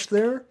punish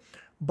there,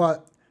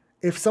 but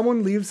if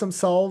someone leaves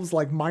themselves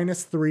like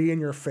 -3 in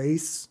your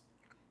face,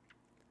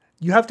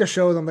 you have to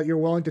show them that you're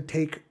willing to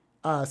take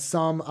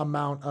some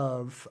amount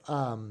of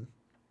that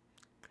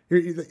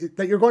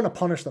you're going to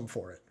punish them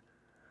for it.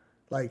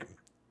 Like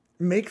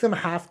make them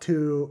have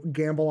to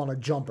gamble on a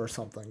jump or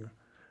something.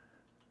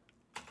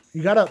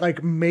 You gotta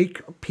like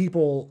make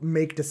people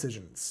make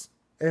decisions.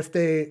 If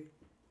they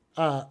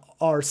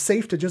are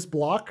safe to just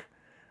block,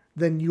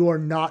 then you are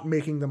not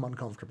making them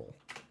uncomfortable.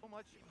 So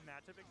much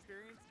matchup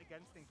experience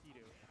against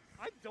Enkidu.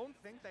 I don't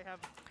think they have.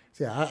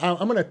 So yeah,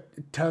 I'm gonna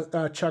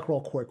check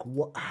real quick.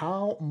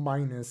 How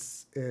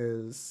minus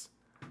is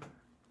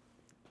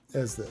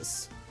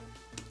this?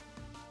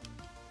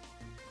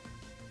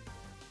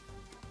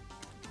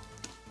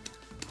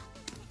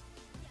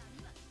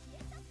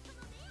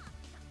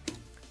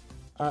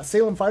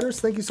 Salem Fighters,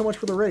 thank you so much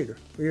for the raid.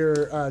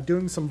 We're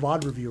doing some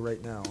VOD review right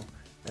now,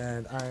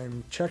 and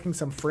I'm checking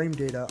some frame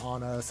data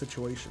on a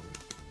situation.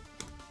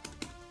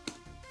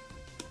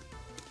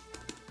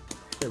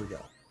 There we go.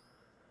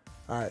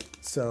 Alright,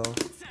 so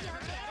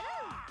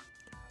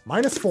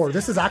 -4.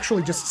 This is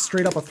actually just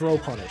straight up a throw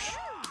punish.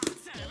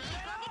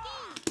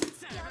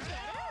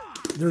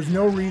 There's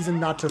no reason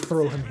not to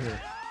throw him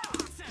here.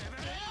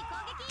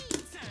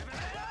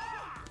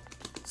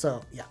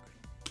 So, yeah.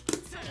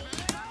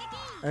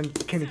 And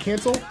can he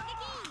cancel?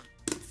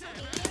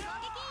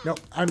 No,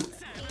 I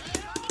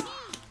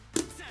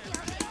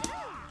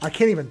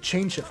can't even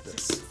chain shift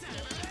this.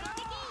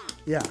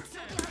 Yeah.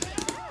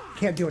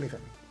 Can't do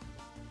anything.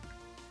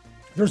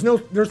 There's no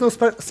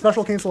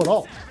special cancel at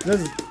all. This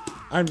is,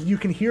 you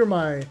can hear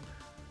me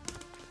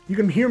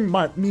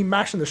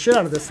mashing the shit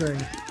out of this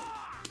thing.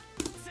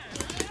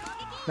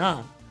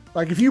 Nah.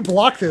 Like if you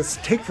block this,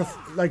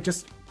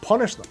 just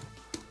punish them.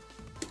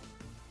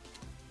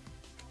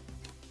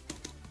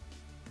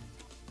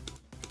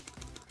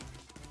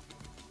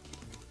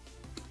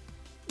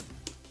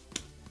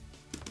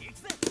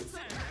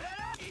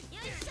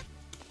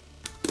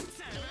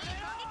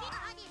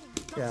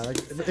 Yeah, like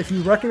if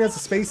you recognize the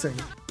spacing.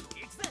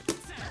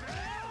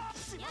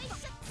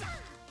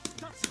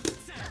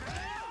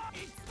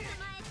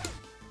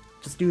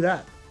 Just do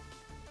that.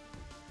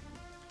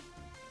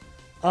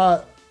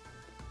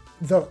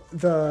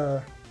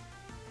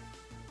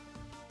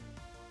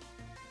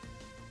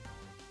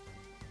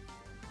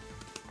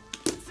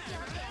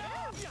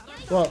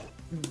 Well,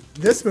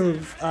 this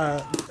move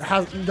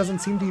doesn't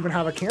seem to even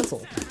have a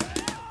cancel.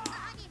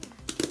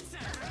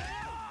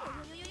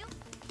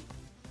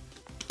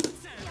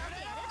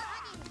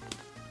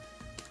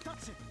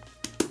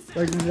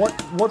 Like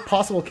what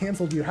possible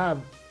cancel do you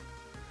have?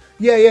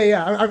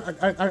 Yeah.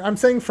 I'm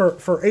saying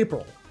for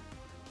April.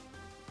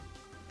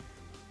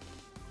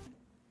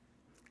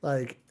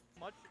 Like.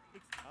 Much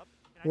mixed up,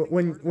 and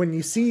when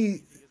you see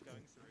is going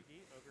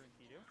Tsurugi over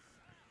Enkidu.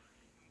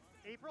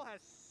 April has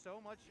so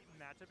much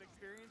matchup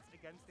experience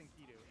against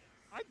Enkidu.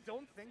 I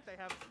don't think they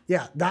have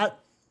yeah, that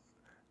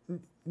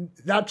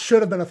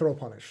should have been a throw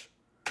punish.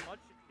 much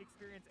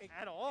experience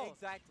at all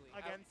Exactly.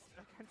 against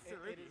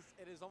Tsurugi.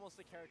 It is almost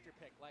a character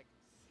pick. Like,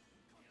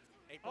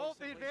 Oh, April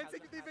the simply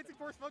advancing hasn't had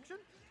force function.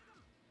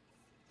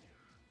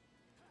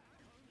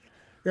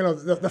 You know,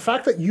 the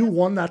fact that you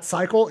won that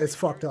cycle is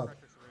fucked up.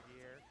 Pressure Tsurugi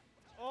here.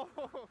 Oh,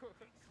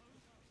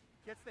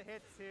 gets the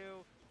hit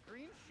too.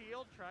 Green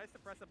shield tries to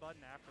press a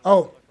button after. Oh.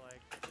 Look like.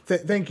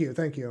 Thank you.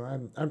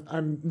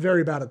 I'm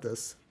very bad at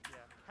this. Yeah,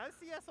 has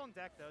CS on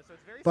deck though, so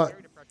it's very But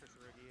scary to pressure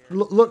Tsurugi here.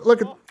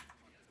 look at Oh,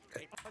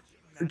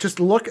 just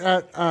look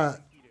at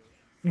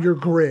your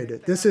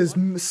grid. This is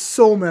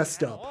so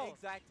messed up.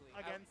 Exactly.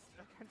 Against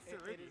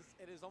Tsurugi.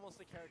 It is almost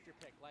a character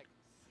pick. Like,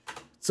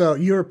 So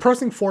you're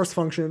pressing force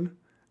function,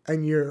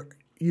 and you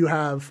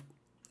have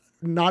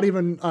not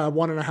even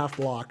 1.5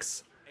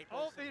 blocks,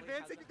 Oh, the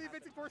advancing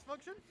force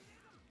function.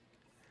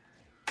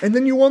 and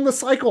then you won the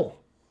cycle.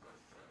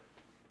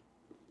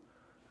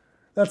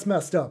 That's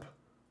messed up.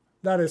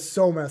 That is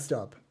so messed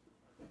up.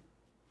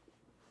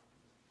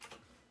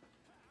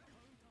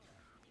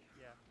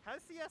 Yeah,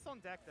 has CS on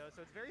deck though,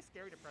 so it's very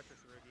scary to pressure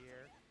Tsurugi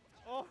here.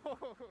 Oh,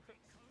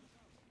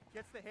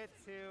 gets the hit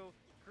too.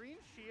 Green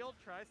shield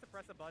tries to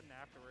press a button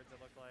afterwards. It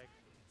looked like.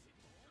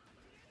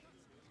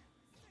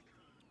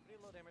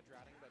 pretty low damage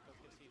routing, but does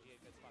give CG a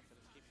good spot to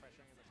just keep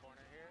pressuring in the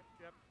corner here.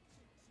 Yep.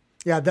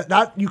 Yeah,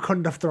 that you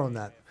couldn't have thrown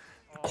that.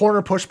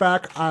 Corner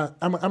pushback.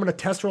 I'm going to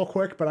test real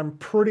quick, but I'm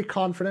pretty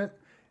confident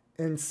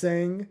in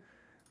saying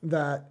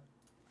that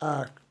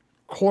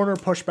corner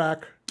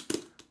pushback.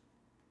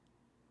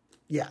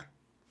 Yeah.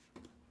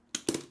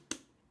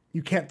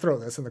 You can't throw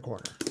this in the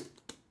corner.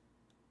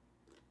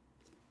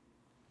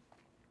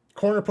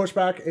 Corner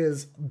pushback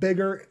is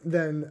bigger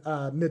than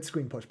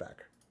mid-screen pushback.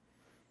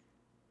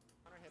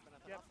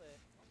 Yep.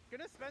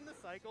 Gonna spend the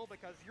cycle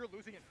because you're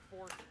losing in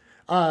force.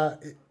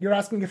 You're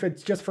asking if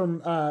it's just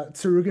from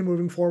Tsurugi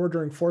moving forward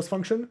during force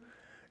function?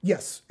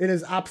 Yes, it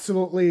is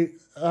absolutely.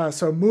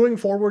 So moving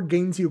forward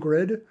gains you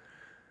grid,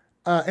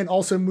 and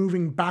also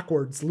moving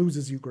backwards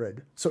loses you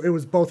grid. So it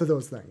was both of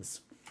those things.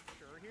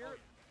 Sure here.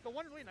 The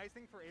one really nice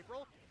thing for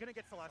April, gonna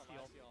get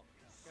Celestial.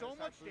 So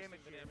much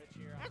damage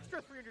here. Extra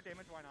 300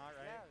 damage, why not,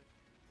 right? Yeah.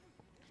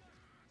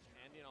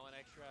 And, you know, an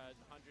extra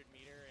 100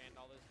 meter and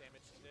all this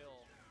damage still.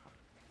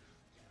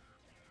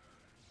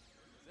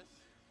 Is this?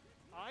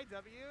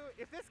 IW,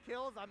 if this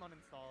kills, I'm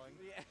uninstalling.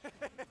 Yeah.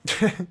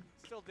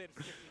 Still did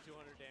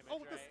 5,200 damage,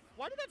 Oh, right?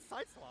 why did that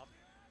side swap?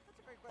 That's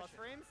a great Plus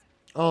question. frames?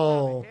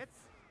 Oh. Hits.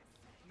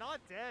 Not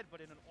dead,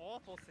 but in an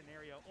awful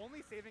scenario. Only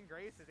saving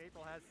grace is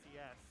April has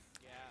CS.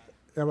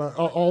 Yeah. Yeah, but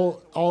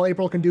all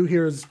April can do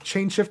here is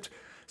chain shift.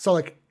 So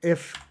like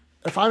if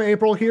I'm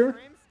April here,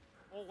 Frames?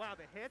 Oh, wow,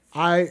 the hits.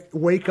 I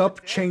wake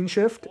up chain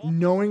shift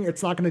knowing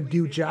it's not going to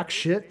do jack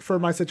shit for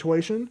my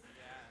situation,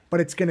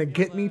 but it's going to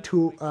get me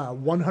to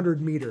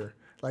 100 meter.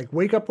 Like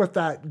wake up with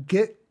that.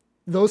 Get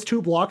those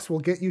 2 blocks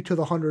will get you to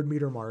the 100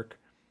 meter mark.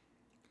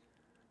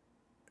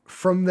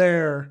 From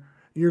there,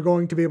 you're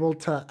going to be able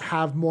to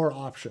have more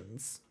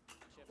options.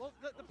 Well,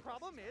 the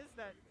problem is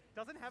that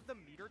doesn't have the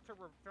meter to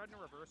threaten a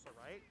reversal,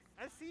 right?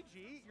 As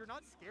CG, you're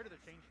not scared of the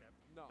chain shift.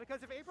 No.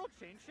 Because if April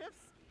chain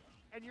shifts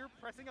and you're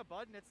pressing a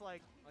button, it's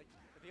like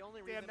The only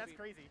damn, reason that's to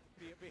crazy.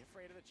 be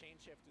afraid of the chain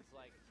shift is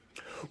like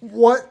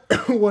What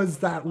was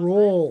that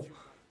roll?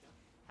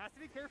 Has to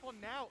be careful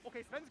now.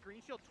 Okay, spends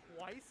green shield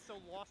twice, so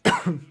lost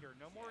 1 meter.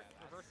 No more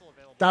reversal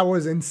available. That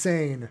was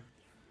insane.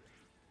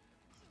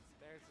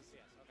 there's the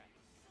CS. Okay.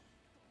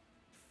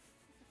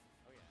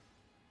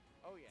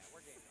 Oh yeah, we're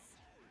game.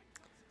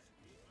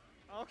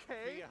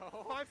 Okay,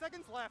 Theo. 5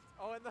 seconds left.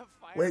 Oh, and the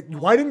fire. Wait,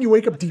 why didn't you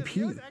wake up This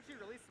DP? is actually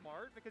really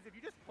smart because if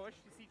you just push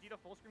the CG to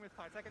full screen with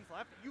 5 seconds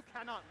left, you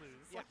cannot lose.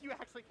 Yeah. Like, you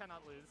actually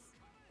cannot lose.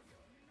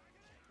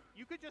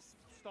 You could just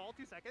stall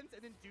 2 seconds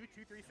and then do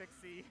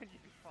 2-3-6-C and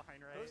you'd be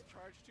fine, right? Those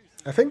charge to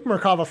I think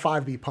Merkava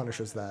 5B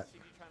punishes that. CG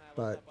trying to have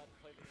but- that button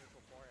play the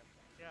neutral for him.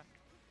 Yeah.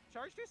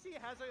 Charge 2C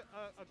has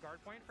a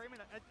guard point frame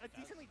and a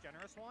decently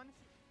generous one.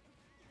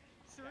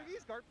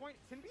 Tsurugi's guard point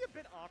can be a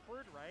bit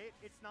awkward, right?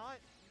 It's not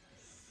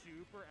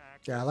super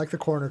active. Yeah, I like the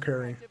corner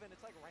carry. Active, and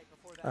it's like right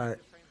before that All right.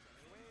 active frames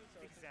anyway, so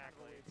it's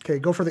Exactly. Okay,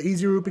 go for the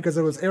easy route because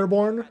it was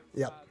airborne.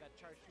 Yep. That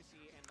charge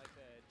 2C and like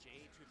the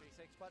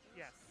J236 button.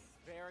 Yes.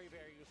 Very,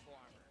 very useful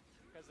armor.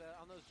 Because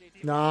on those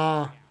J236.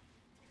 Nah.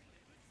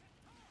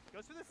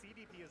 Goes for the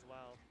CDP as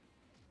well.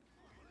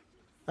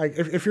 Like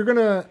if you're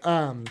gonna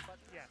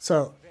Yes.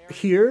 so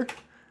here,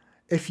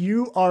 if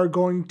you are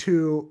going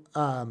to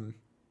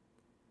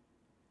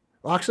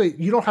well, actually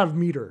you don't have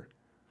meter.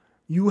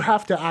 You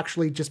have to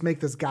actually just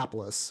make this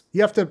gapless.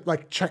 You have to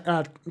like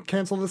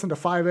cancel this into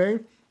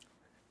 5A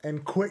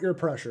and quit your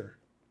pressure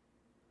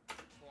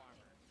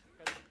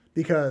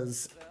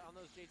because On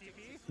those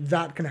J236.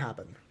 that can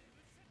happen.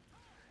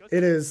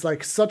 It is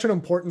like such an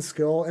important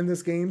skill in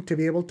this game to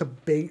be able to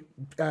bait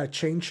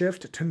chain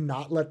shift to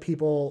not let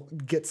people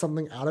get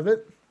something out of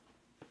it.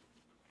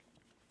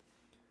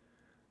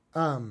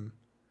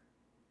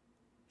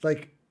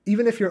 like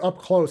even if you're up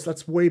close,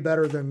 that's way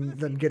better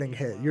than getting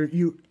hit.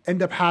 You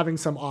end up having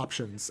some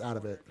options out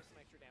of it. Some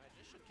extra damage.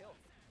 This should kill.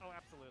 Oh,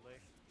 absolutely.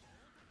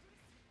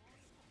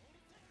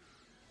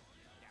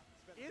 Yeah.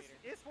 Spend the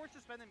meter. Is forced to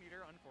spend the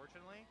meter,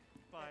 unfortunately,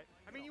 but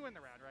I mean, you win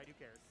the round, right? Who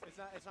cares? It's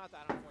not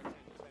that unfortunate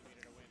to spend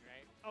meter to win,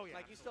 right? Oh yeah.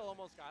 Like you still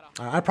almost got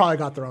a. I probably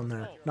got thrown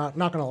there. Not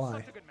gonna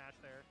lie. Such a good match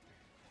there.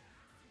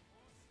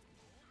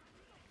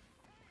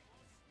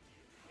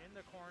 In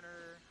the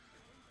corner.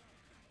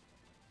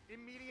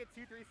 Immediate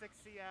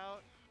 2-3-6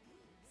 out.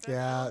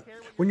 Yeah,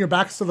 when your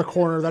back's to the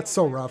corner, that's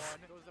so rough.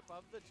 Goes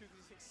above the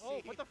 2-3-6. Oh,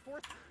 but the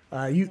fourth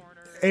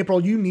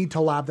April, you need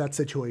to lab that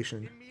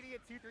situation.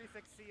 immediate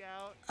 2-3-6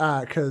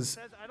 out. Because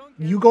Says, I don't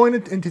care you what going you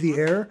do. into the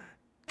air,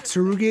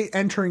 Tsurugi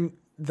entering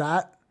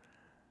that,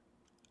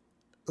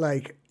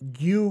 like,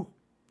 you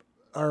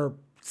are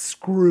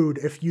screwed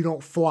if you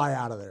don't fly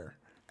out of there.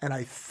 And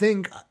I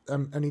think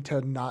I need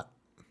to not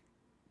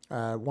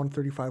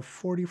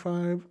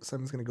 135.45. So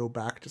I'm just going to go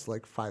back just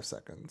like 5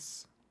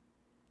 seconds.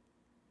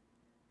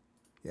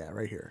 Yeah,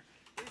 right here.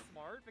 Is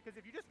smart because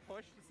if you just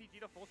push the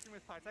CG to full screen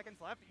with 5 seconds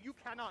left, you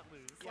cannot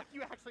lose. Like,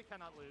 you actually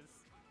cannot lose.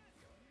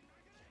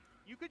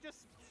 You could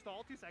just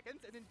stall 2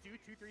 seconds and then do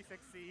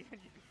 2-3-6C and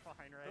you'd be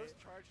fine, right? Those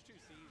charge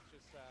 2Cs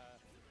just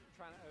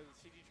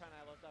CG trying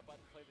to lift up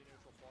button, play the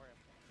neutral for him.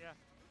 Yeah.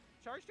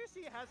 Charge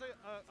 2C has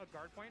a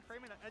guard point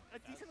frame and a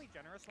decently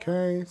generous one.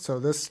 Okay, so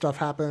this stuff Tsurugi's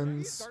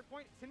happens. guard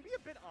point can be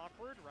a bit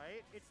awkward,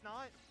 right? It's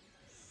not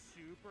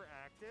super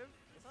active.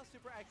 It's not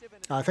super active. And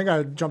I think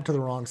I jumped to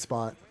the wrong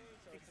spot.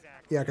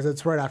 Exactly. Yeah, because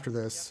it's right after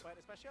this. But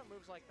especially on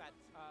moves like that,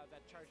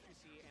 that charge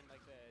 2C and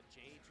like the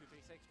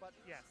J236 button.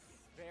 Yes.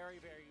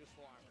 Very, very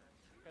useful armor.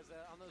 Because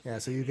on those. Yeah,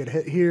 so you get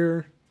hit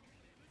here.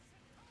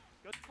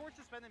 Go force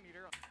to spend the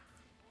meter.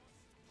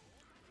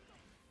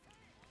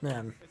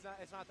 Man,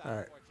 It's not that All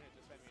right. unfortunate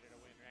to spend meter to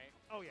win, right?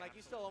 Oh yeah. Like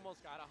you still almost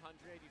got 100.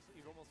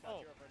 You almost got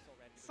Oh, your reversal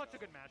ready. to Such a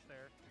go. good match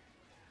there.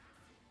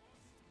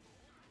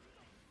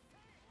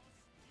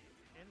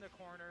 In the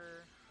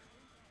corner.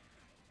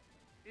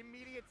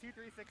 Immediate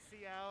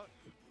 2-3-6C out.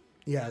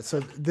 yeah, so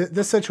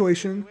this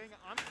situation, Doing,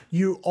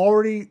 you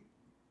already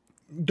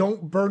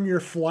don't burn your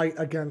flight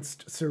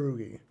against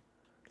Tsurugi.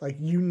 Like,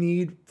 you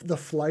need the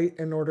flight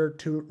in order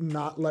to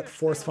not let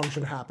force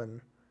function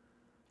happen.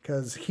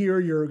 Because here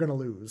you're going to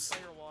lose.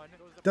 player one.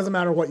 Doesn't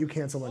matter what you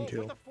cancel Oh, into.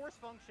 with the force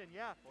function,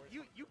 yeah.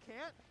 You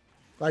can't.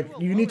 Like,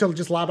 you need to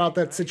just lab out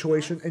that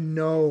situation and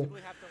know You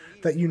have to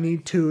leave, that you right?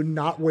 need to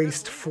not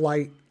waste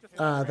flight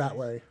that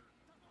way.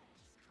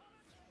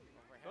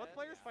 Both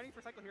players fighting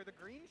for cycle here. The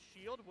green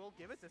shield will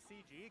give it to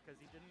CG because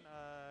he didn't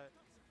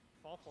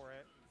fall for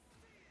it.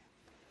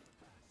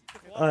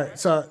 All right,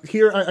 so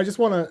here I just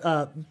want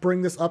to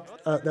bring this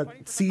up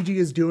that CG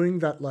is doing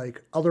that,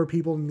 like, other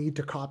people need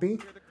to copy. Here,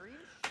 the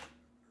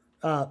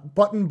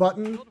green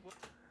Button, shield will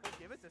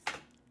give it to CG.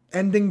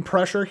 ending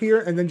pressure here,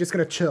 and then just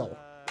going to chill.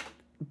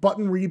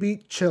 Button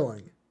rebeat,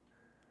 chilling.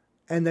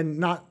 And then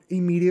not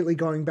immediately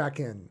going back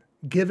in.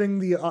 Giving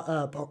the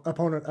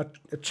opponent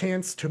a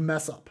chance to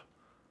mess up.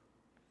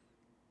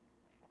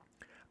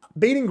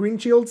 Baiting green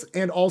shields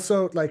and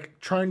also, like,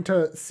 trying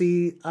to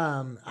see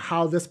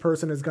how this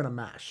person is going to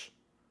mash.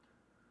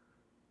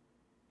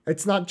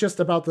 It's not just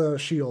about the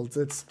shields.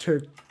 It's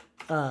to...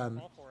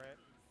 Fall for it.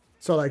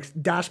 So, like,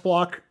 dash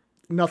block,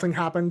 nothing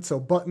happened. So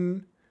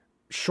button,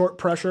 short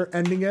pressure,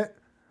 ending it.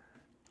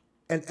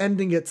 And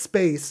ending it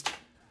spaced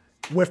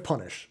with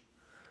punish.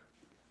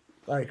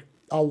 Like,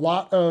 a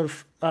lot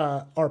of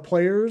our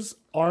players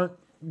aren't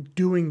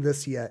doing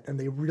this yet, and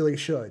they really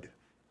should.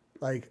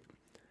 Like,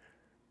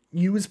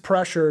 use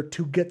pressure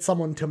to get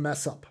someone to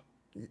mess up.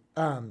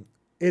 It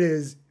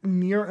is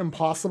near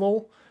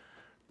impossible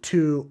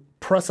to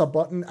press a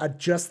button at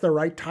just the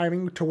right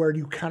timing to where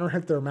you counter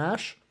hit their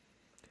mash.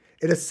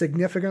 It is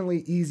significantly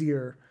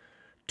easier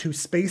to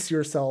space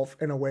yourself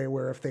in a way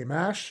where if they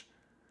mash,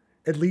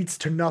 it leads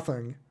to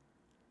nothing.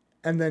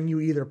 And then you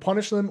either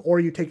punish them or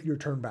you take your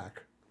turn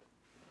back.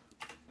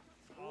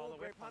 All the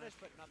way Great punish,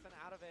 but nothing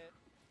out of it.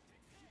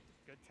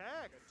 Good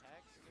tag. Good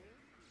tags, dude.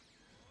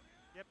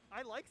 Yep,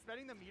 I like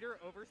spending the meter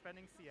over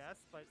spending CS,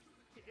 but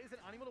he isn't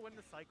unable to win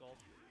the cycle.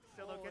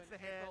 Silo gets the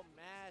and hit. ankle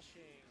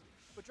mashing.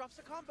 But drops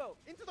the combo.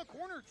 Into the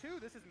corner, too.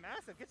 This is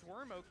massive. Gets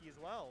Wormoki as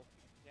well.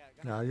 Yeah,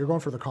 No, you're going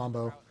for the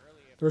combo. out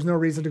early if- There's no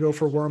reason to go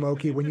for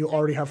Wormoki when you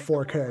already have Take the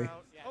worm 4K.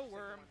 out. Yeah, Oh, just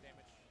Worm. one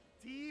damage.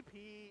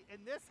 DP.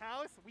 In this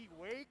house, we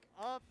wake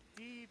up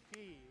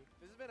DP.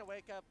 This has been a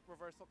wake up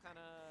reversal kind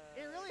of.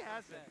 It really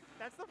has been.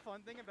 That's the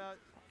fun thing about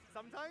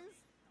sometimes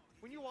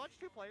when you watch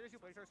two players who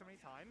play so many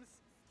times,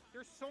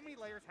 there's so many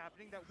layers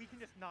happening that we can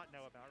just not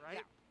know about, right?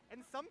 Yeah.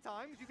 And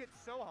sometimes you get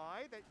so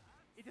high that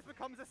it just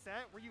becomes a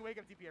set where you wake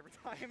up DP every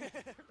time.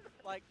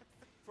 Like,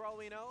 for all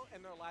we know,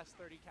 in their last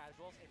 30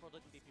 casuals, April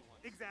didn't DP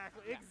once.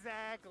 Exactly, Yeah.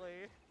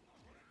 exactly.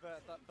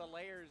 The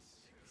layers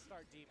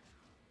start deep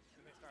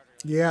and they start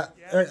early.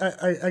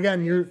 Yeah,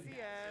 again, you're CS.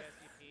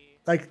 DP.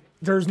 like,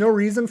 there's no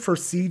reason for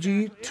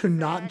CG to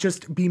not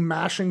just be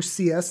mashing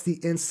CS the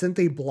instant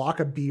they block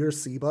a B or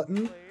C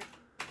button.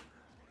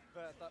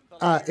 The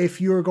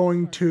if you're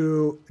going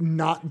to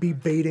not be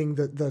baiting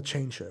the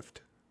chain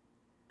shift.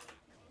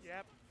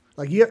 Yep.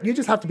 Like you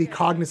just have to be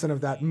cognizant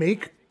of that.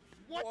 Make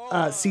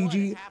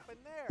CG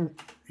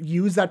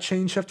use that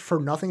chain shift for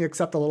nothing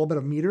except a little bit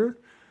of meter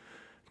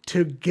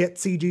to get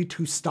CG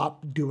to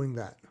stop doing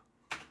that.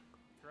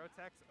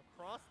 Rotex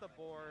across the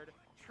board,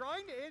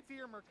 trying to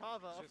anti-air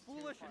Merkava, a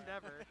foolish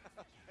endeavor.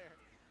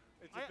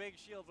 It's a big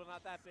shield, but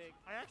not that big.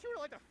 I actually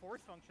would like a force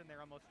function there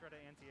on Mostrada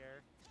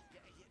anti-air. Yeah,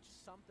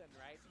 just something,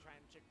 right? To try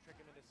and trick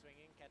him into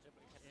swinging, catch him,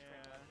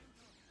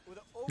 with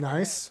an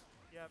Nice.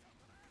 Yep.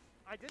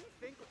 I didn't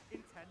think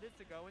intended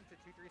to go into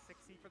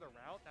 236C for the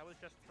route. That was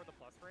just for the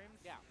plus frames.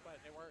 Yeah, but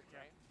it worked,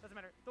 right? Doesn't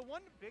matter. The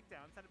one big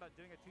downside about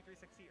doing a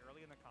 236C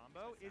early in the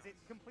combo is it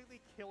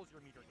completely kills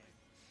your meter gain.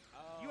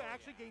 Oh, you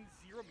actually gain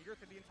 0 meter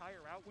through the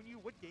entire route when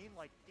you would gain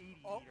like 80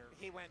 meter.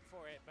 He went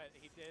for it, but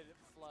he did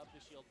flub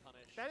the shield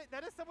punish.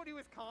 That is someone who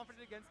was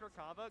confident against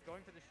Merkava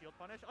going for the shield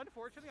punish.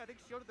 Unfortunately, I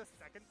think shielded the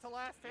second to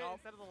last hit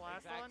instead of the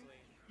last one.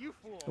 You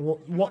fool.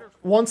 Well,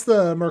 once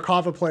the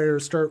Merkava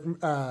players start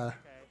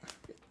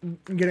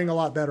getting a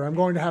lot better, I'm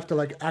going to have to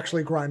like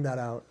actually grind that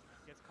out.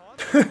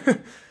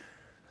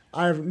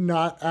 I've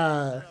not.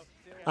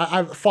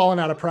 I've fallen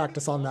out of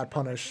practice on that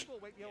punish.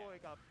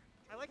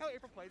 I like how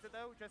April plays it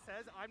though. Just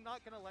says, "I'm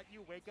not gonna let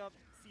you wake up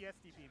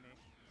CSDP me."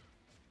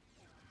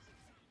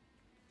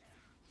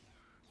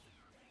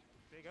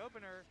 Big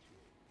opener.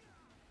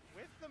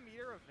 With the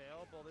meter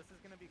available, this is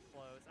gonna be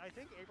close. I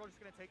think April's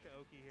just gonna take the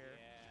Oki here.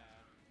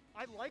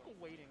 Yeah. I like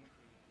waiting.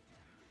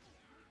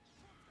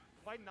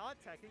 By not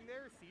teching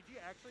there, CG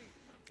actually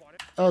bought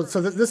it. Oh,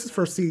 so this is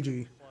for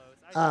CG.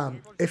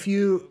 If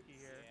you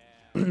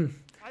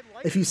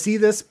if you see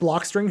this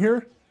block string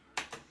here,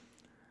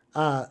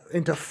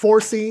 into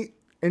 4C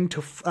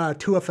into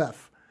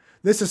 2FF,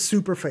 this is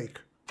super fake.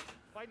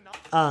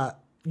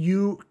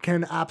 You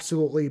can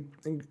absolutely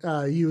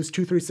use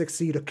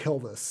 236C to kill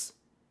this.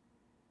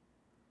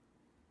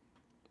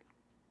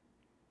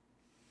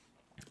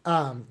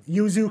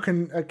 Yuzu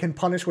can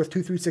punish with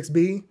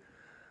 236B.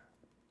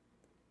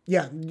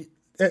 Yeah,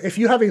 if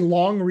you have a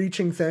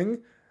long-reaching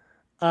thing,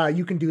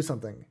 you can do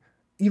something.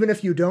 Even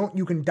if you don't,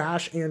 you can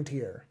dash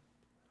anti-air.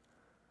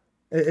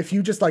 If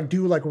you just like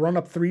do like run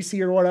up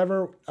 3C or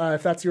whatever,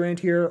 if that's your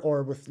anti-air,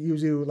 or with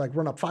Yuzu like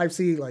run up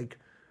 5C, like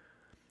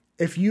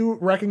if you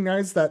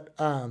recognize that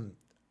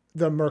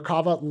the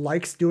Merkava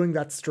likes doing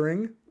that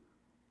string,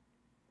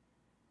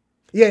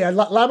 yeah,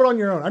 lab it on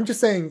your own. I'm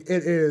just saying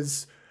it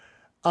is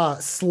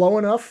slow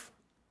enough.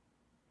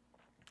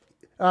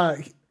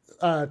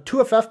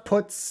 2FF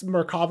puts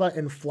Merkava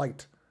in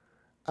flight.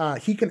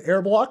 He can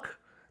air block,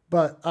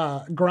 but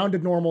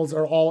grounded normals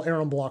are all air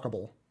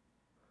unblockable.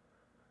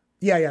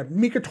 Yeah,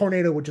 Mika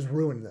Tornado would just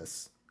ruin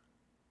this.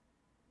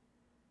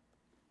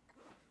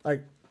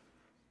 Like,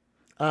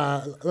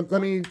 let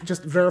me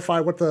just verify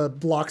what the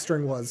block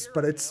string was,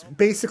 but it's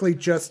basically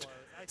just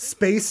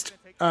spaced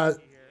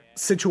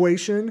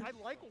situation.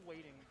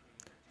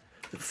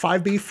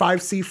 5B,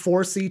 5C,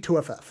 4C,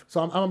 2FF.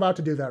 So I'm about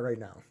to do that right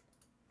now.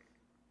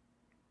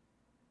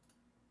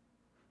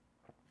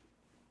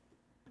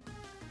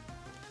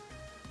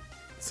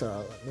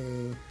 So let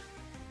me...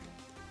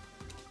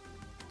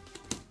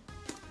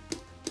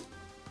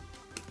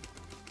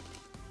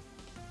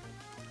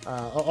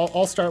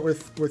 I'll start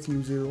with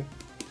Yuzu.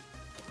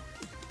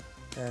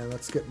 And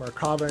let's get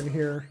Merkava in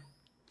here.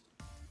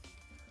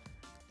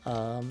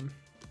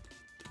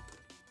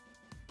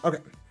 Okay.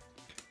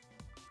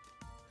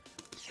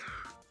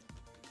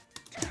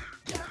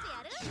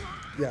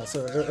 Yeah,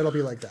 so it'll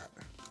be like that.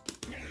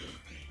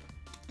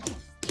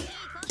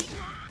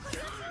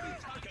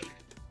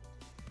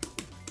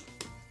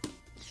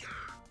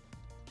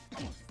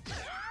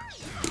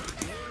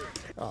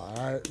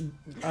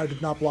 I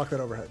did not block that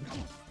overhead.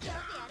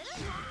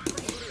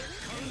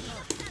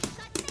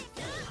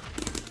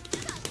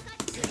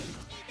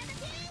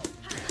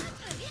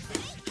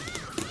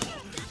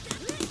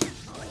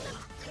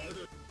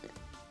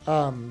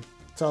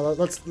 So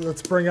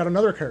let's bring out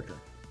another character.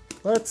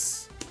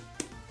 Let's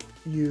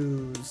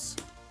use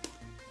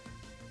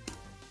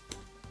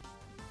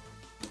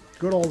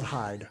good old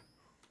Hyde.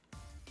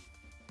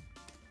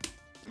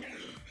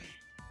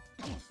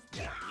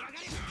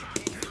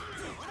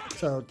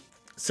 So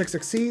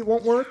 6XC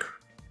won't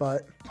work,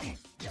 but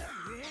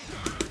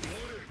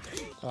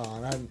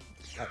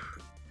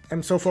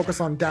I'm so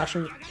focused on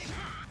dashing.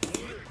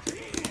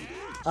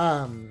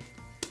 Let's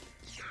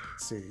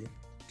see.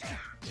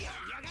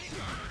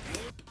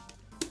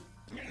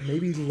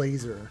 Maybe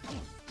laser.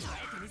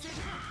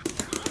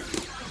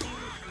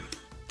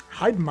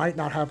 Hyde might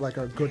not have like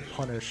a good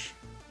punish.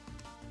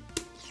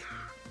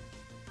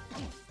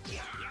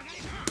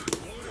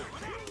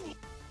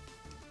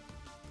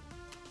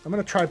 I'm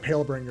gonna try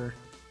Palebringer.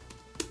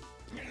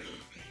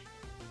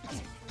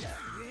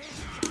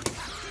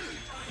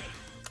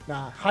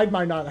 Nah, Hyde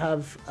might not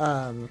have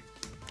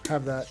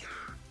that.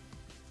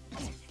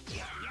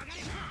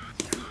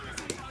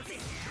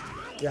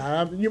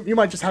 Yeah, you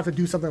might just have to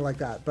do something like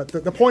that. But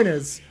the point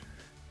is,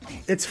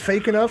 it's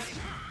fake enough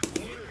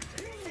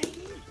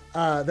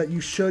that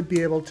you should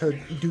be able to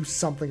do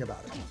something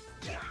about it.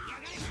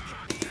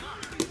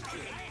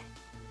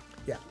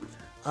 Yeah.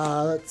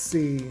 Let's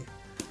see.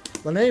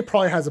 Lene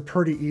probably has a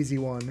pretty easy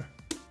one.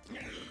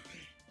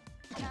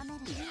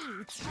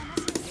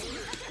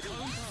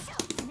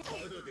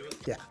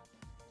 Yeah.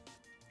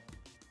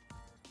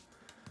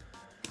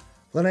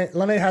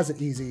 Lene has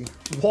it easy.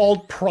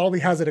 Wald probably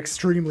has it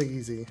extremely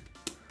easy.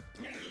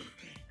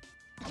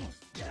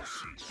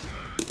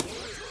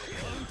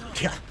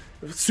 Yeah,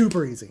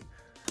 super easy.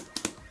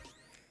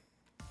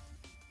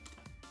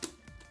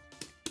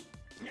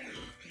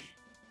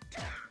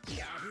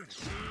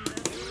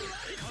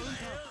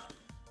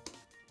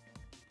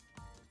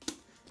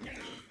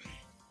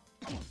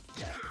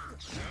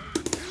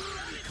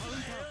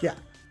 Yeah.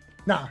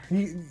 Nah,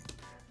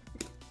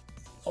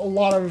 a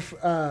lot of...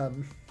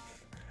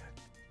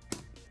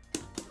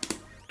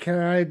 can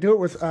I do it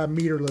with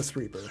meterless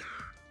Reaper?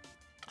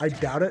 I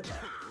doubt it.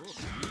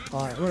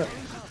 Alright, I'm gonna...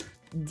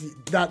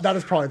 That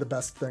is probably the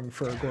best thing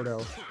for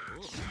Gordo.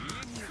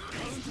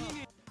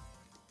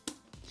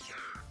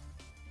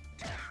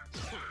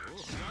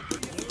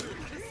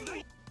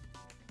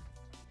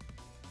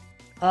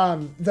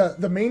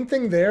 The main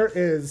thing there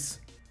is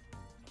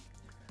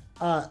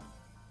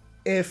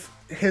if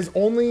his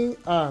only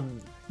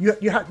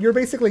you're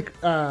basically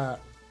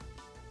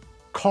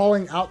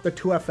calling out the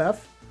 2FF,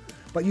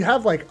 but you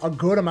have like a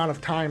good amount of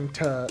time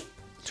to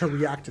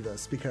react to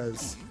this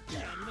because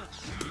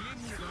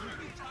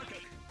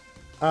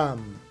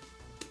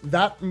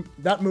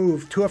that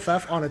move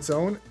 2FF on its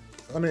own.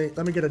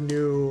 Let me get a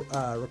new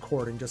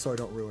recording just so I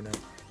don't ruin it.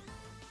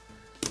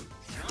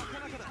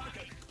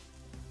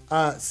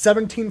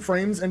 17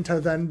 frames into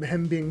then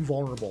him being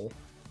vulnerable.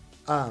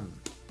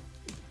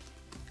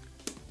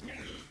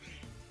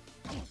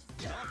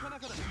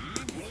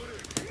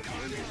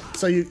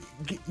 So you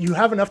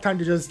have enough time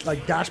to just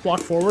like dash block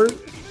forward.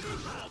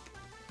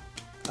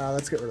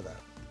 Let's get rid of that.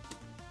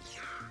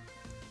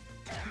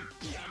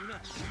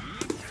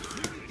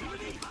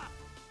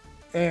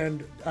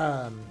 And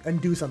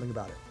do something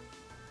about it.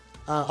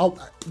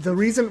 The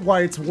reason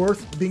why it's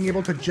worth being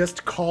able to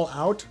just call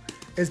out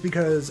is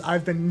because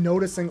I've been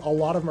noticing a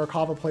lot of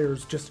Merkava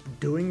players just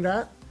doing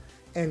that,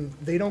 and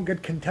they don't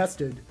get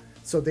contested,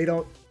 so they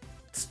don't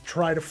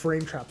try to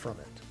frame trap from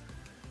it.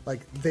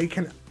 Like, they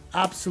can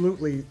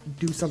absolutely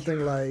do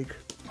something like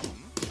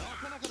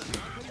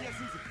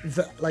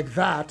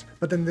that,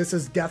 but then this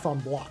is death on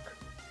block.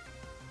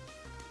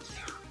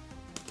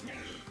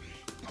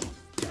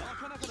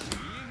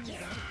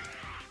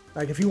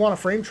 Like, if you want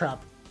to frame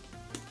trap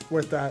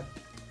with that,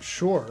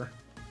 sure.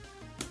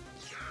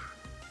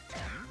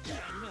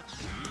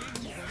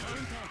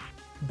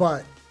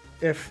 But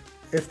if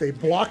they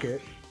block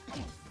it,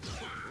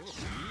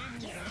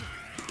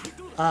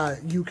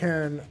 you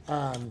can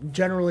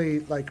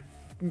generally like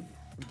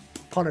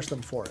punish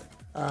them for it.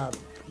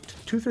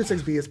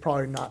 236B is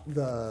probably not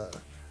the.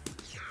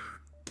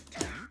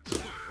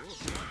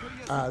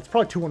 It's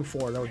probably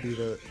 214. That would be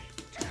the.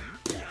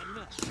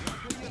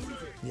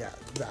 Yeah,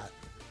 that.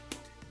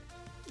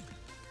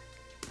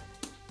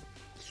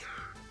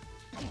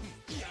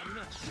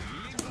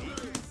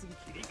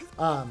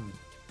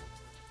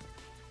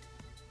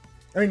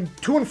 I mean,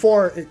 2 and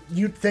 4,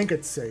 you'd think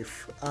it's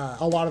safe.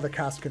 A lot of the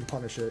cast can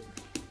punish it.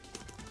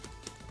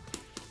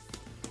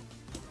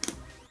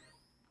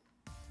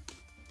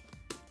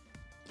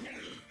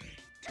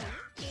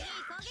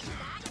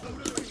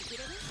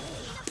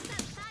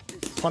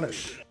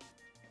 Punish.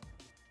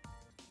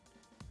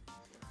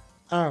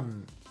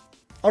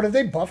 Oh, did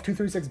they buff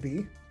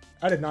 236B?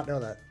 I did not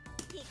know that.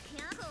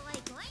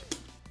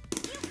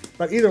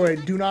 But either way,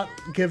 do not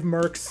give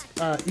mercs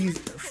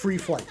free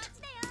flight.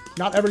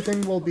 Not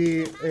everything will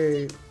be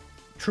a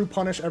true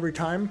punish every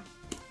time,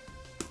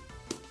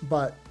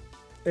 but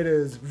it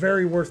is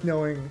very worth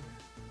knowing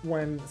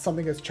when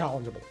something is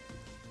challengeable.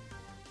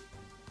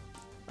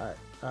 Alright,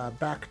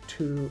 back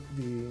to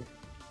the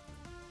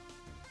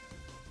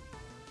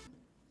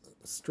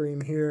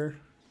stream here.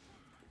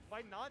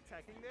 By not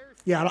teching there,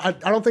 yeah, I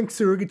don't think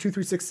Tsurugi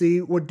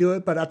 236C would do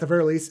it, but at the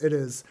very least, it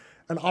is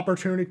an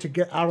opportunity to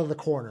get out of the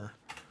corner.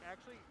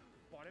 actually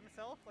bought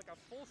himself like a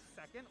full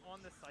second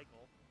on the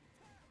cycle.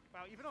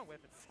 Wow, even on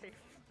whip, it's safe.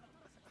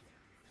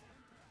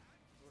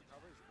 The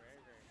recovery is very,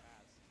 very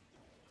fast.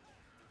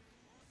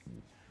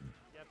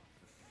 Yep.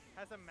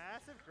 Has a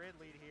massive grid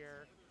lead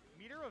here.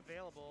 Meter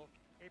available.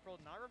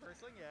 April not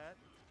reversing yet.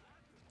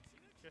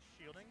 Just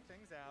shielding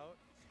things out.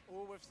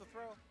 Ooh, whiffs the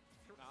throw.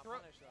 Not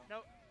Throw. punish, though.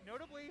 No,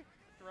 notably,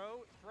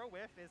 throw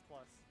whiff is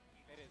plus.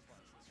 It is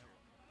plus. That's true.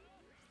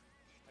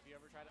 Have you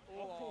ever tried to...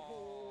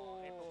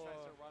 Oh! April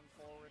tries to run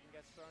forward and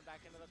gets thrown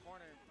back into the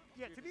corner.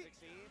 Yeah, to be...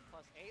 60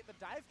 plus 8. The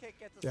dive kick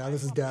gets a Yeah,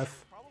 this is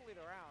death. Probably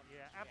the round.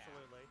 Yeah,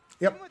 absolutely.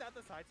 Yep. Even without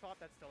the side swap,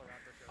 that's still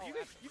around for sure. Oh, You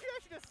could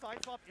actually just side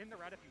swap in the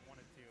rat if you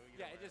wanted to.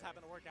 Yeah, it just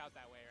happened to work out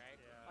that way, right?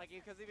 Yeah. Like,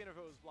 because even if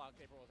it was blocked,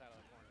 April was out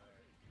of the corner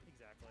there.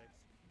 Exactly.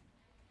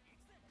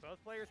 Both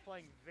players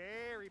playing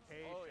very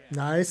patient. Oh, yeah.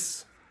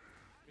 Nice.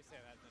 We say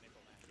that in an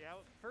April match. Yeah,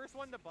 first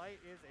one to bite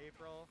is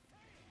April.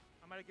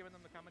 I might have given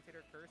them the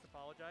commentator curse.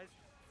 Apologize.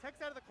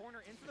 Tech's out of the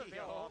corner into the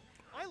veil.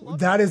 I love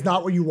That is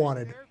not what you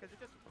wanted. Because it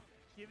just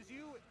gives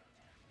you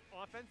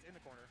offense in the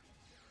corner.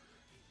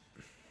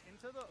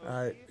 Into the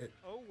Alright,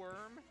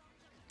 O-worm.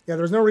 Yeah,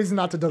 there's no reason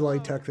not to delay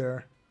tech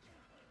there.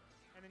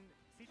 And then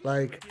CG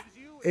Like, gives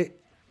you offense.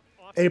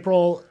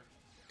 April,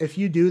 if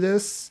you do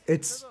this,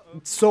 it's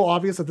so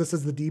obvious that this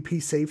is the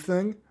DP safe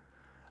thing.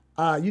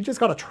 You just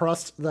gotta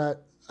trust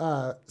that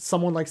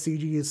someone like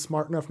CG is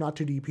smart enough not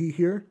to DP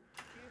here.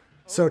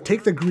 So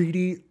take the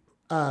greedy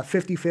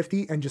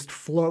 50-50 and just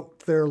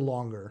float there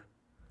longer.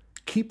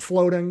 Keep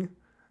floating,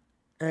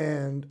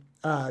 and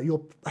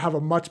you'll have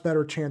a much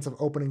better chance of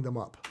opening them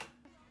up.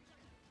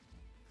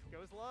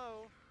 Goes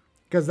low.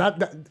 Because at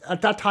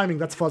that timing,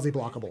 that's fuzzy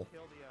blockable.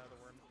 Kill the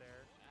worms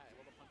there.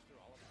 Able to punch through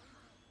all of them.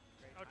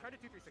 Oh, try to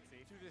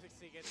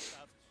 2-3-60. 2-3-60 gets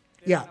stuff.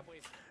 Yeah.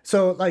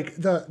 So like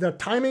the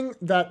timing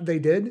that they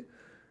did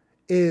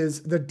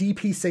is the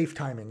DP safe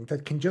timing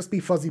that can just be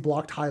fuzzy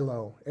blocked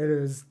high-low.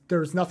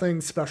 There's nothing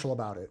special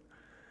about it.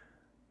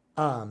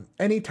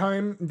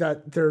 Anytime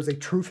that there's a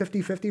true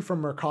 50-50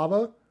 from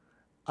Merkava,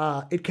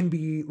 it can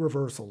be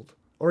reversaled,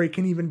 or it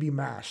can even be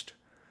mashed.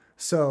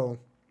 So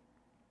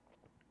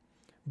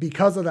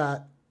because of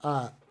that,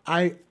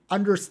 I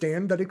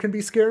understand that it can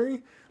be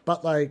scary,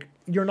 but like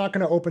you're not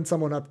going to open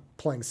someone up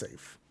playing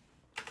safe.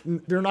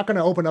 They're not going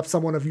to open up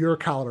someone of your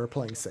caliber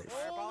playing safe.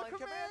 Oh, the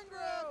command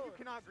grab! You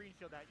cannot green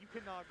shield that. You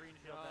cannot green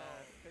shield No,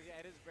 that. because yeah,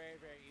 it is very,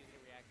 very easy to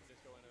react and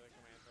just go into the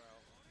command throw.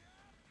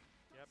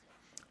 Yep.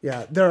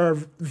 Yeah, there are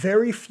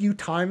very few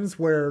times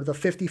where the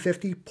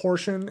 50-50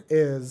 portion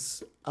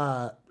is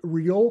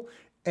real,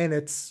 and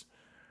it's...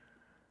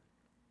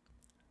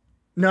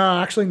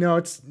 No, actually, no,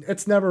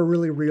 it's never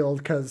really real,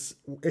 because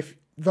if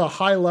the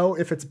high-low,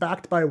 if it's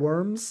backed by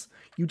worms,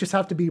 you just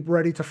have to be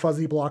ready to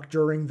fuzzy block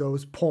during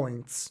those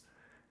points.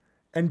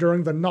 And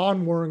during the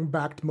non-worm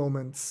backed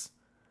moments,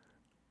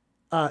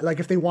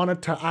 like if they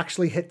wanted to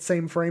actually hit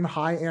same frame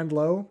high and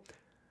low,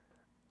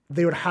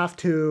 they would have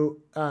to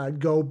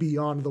go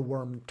beyond the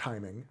worm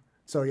timing.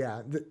 So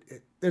yeah,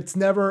 it's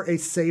never a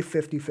safe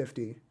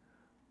 50-50.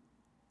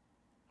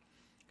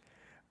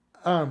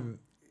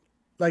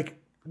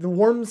 Like the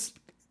worms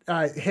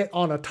hit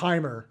on a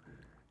timer,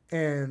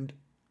 and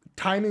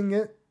timing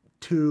it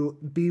to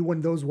be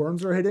when those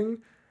worms are hitting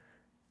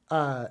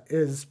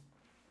is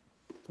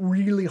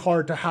really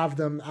hard to have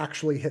them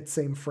actually hit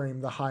same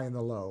frame, the high and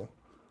the low.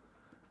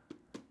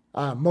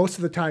 Most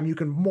of the time you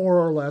can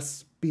more or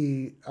less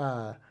be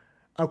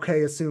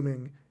okay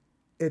assuming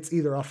it's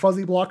either a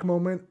fuzzy block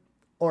moment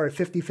or a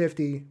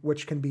 50-50,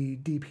 which can be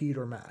DP'd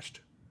or mashed.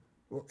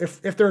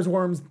 If there's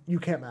worms, you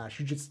can't mash.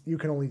 You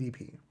can only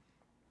DP.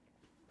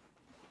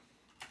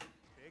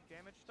 Big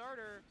damage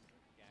starter.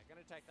 Yeah,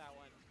 gonna take that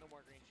one. No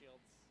more green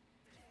shields.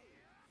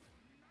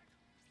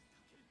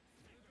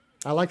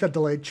 I like that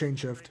delayed chain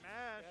shift. Mash.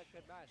 Yeah,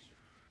 good mash.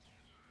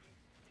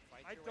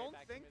 Fight I your way don't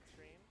back to think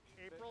midstream.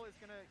 April is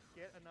gonna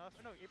get enough.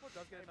 No, April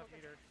does get enough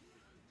meter.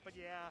 But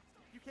yeah,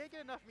 you can't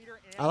get enough meter.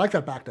 And I like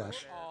that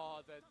backdash.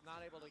 Oh,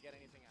 not able to get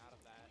anything out of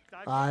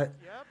that.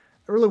 Yep.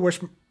 I really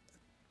wish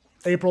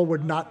April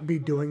would not be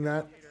doing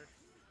that.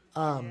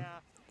 Yeah,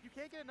 you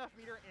can't get enough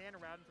meter and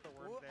route into the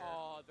worms there.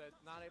 Oh,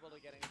 not able to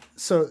get anything.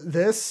 So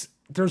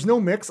there's no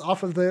mix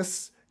off of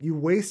this. You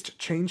waste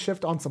chain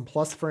shift on some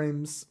plus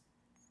frames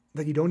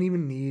that you don't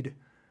even need.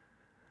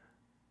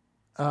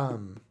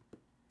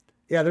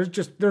 Yeah,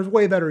 there's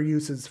way better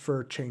uses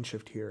for chain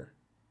shift here.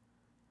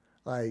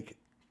 Like,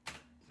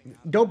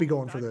 don't be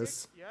going for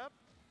this. Yep.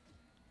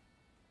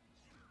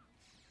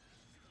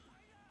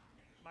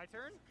 My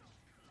turn?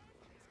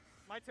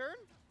 My turn?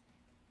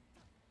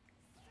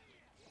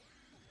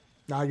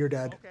 Nah, you're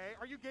dead. Okay.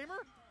 Are you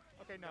gamer?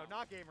 Okay, no,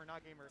 not gamer,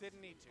 not gamer.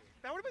 Didn't need to.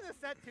 That would have been the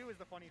set too, is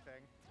the funny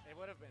thing. It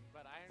would have been,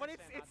 but I But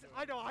understand. it's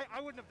I know,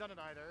 I wouldn't have done it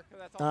either. Because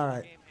that's All all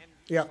right. the game. And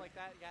Yeah. just like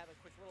that, you got a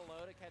quick little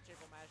low to catch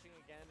April mashing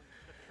again.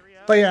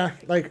 And But yeah,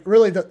 like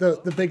really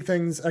the big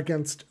things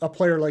against a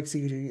player like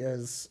CG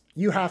is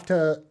you have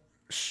to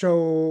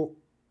show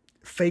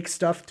fake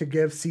stuff to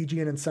give CG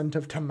an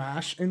incentive to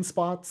mash in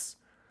spots.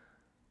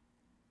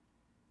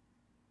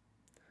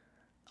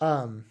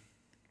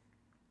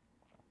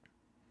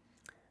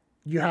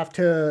 You have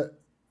to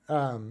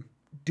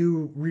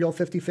do real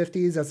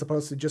 50-50s as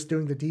opposed to just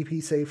doing the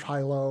DP safe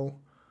high-low.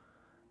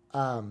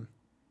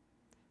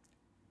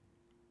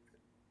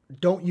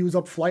 Don't use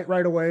up flight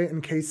right away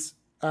in case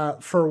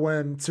for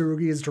when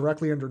Tsurugi is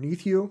directly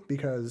underneath you,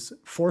 because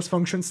force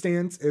function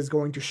stance is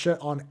going to shit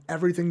on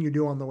everything you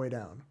do on the way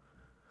down.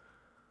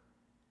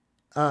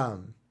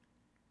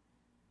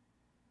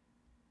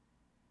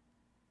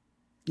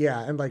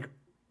 Yeah, and like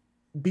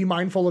be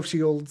mindful of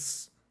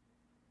shields.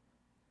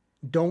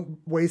 Don't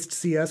waste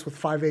CS with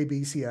 5A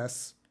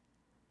BCS.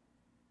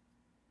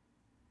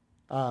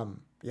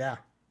 Yeah.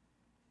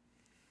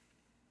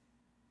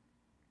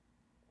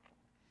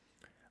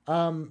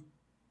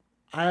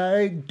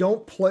 I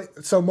don't play.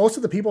 So most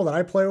of the people that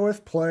I play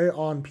with play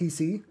on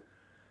PC.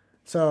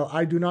 So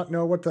I do not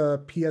know what the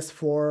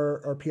PS4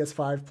 or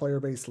PS5 player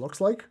base looks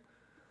like.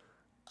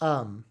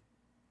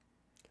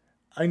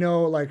 I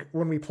know like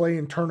when we play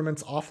in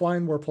tournaments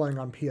offline, we're playing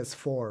on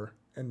PS4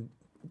 and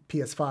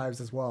PS5s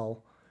as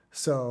well.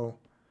 So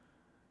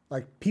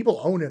like people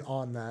own it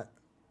on that.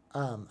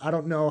 I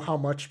don't know how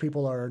much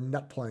people are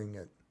net playing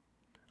it.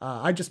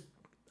 I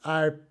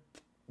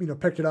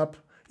picked it up.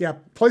 Yeah,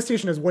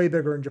 PlayStation is way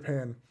bigger in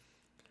Japan.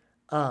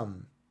 I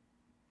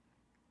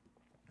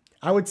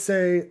would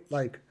say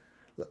like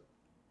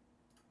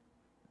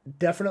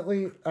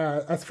definitely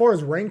as far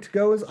as ranked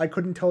goes, I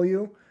couldn't tell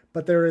you,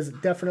 but there is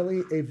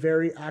definitely a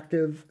very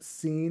active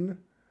scene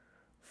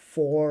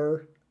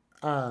for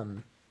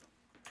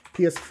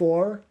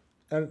PS4,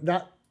 and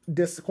that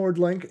Discord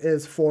link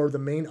is for the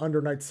main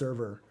Under Night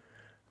server.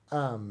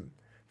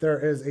 There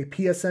is a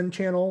PSN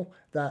channel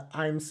that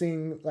I'm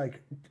seeing,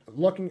 like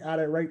looking at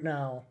it right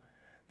now.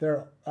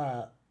 There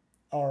are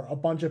a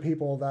bunch of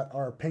people that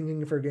are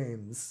pinging for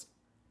games,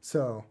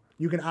 so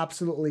you can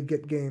absolutely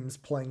get games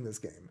playing this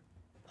game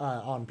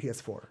on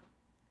PS4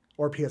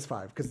 or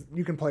PS5 because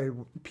you can play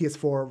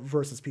PS4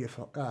 versus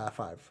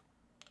PS5.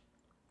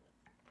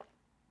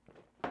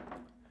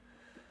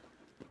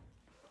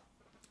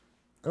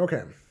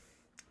 Okay,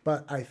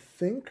 but I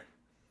think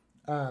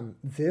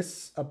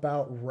this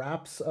about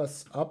wraps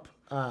us up.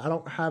 I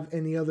don't have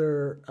any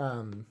other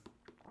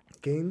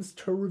games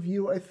to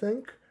review, I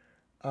think.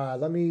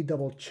 Let me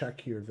double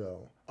check here,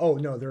 though. Oh,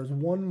 no, there's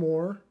one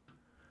more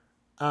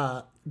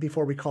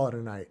before we call it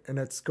a night, and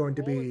it's going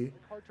to be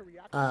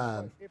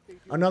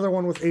another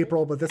one with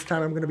April, but this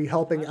time I'm going to be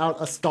helping out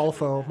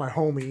Astolfo, my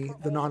homie,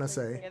 the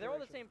Nanase. Yeah, they're all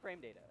the same frame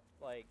data.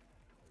 Like,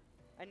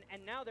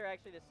 and now they're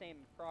actually the same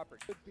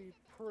property. Would be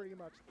pretty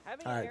much.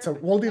 All right, so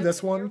we'll do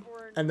this one,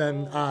 and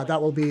then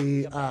that will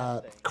be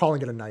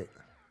calling it a night.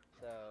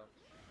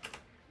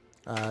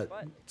 So,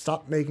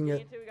 Stop making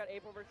it. we got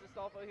April versus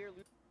Astolfo here,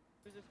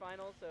 losers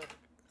final. So.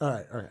 All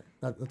right.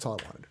 That's all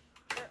I wanted.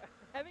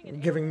 Having an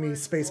Giving me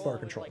airborne spacebar roll is,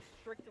 control. like,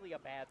 strictly a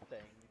bad thing.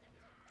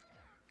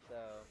 So,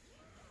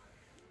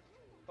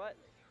 but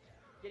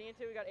getting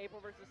into it, we got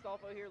April versus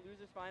Astolfo here,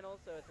 losers final.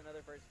 So it's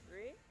another first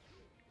three.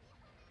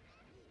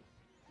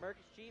 Merc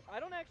is cheap. I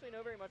don't actually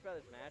know very much about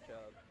this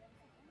matchup.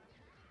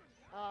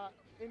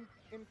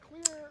 In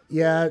clear.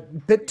 Yeah,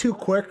 bit too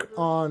quick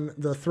on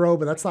the throw,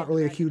 but that's not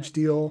really a huge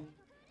deal.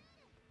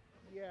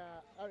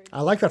 Yeah,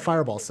 I like that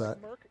fireball set.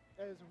 Merc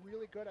is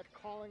really good at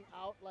calling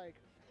out like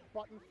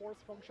button force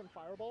function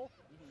fireball.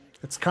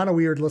 It's kind of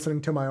weird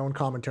listening to my own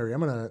commentary. I'm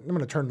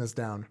gonna turn this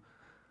down.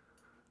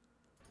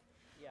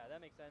 Yeah,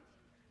 that makes sense.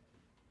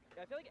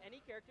 Yeah, I feel like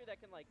any character that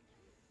can, like,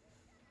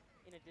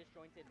 in a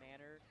disjointed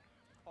manner,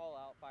 call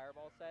out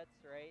fireball sets,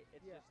 right?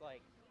 It's just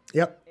like.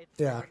 Yep. It's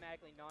Yeah.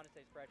 automatically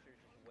non-assist pressure is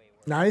just way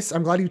worse. Nice.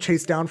 I'm glad you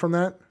chased down from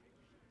that.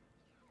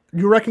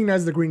 You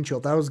recognize the green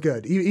shield. That was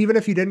good. Even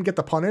if you didn't get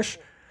the punish,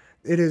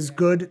 it is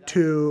good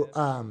to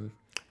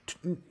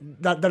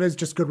that is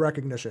just good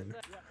recognition.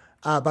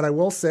 But I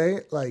will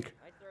say, like,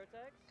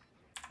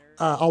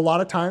 a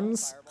lot of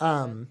times,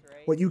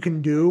 what you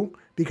can do,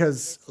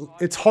 because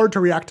it's hard to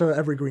react to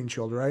every green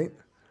shield, right?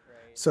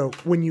 So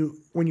when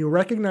you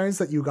recognize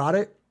that you got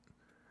it,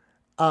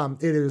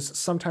 it is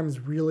sometimes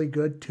really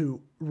good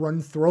to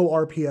run throw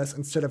RPS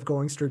instead of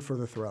going straight for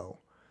the throw.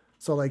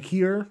 So like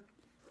here,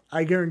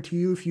 I guarantee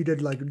you, if you did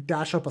like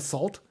dash up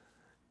assault,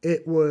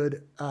 it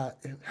would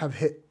have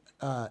hit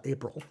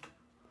April.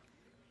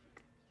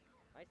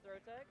 Nice throw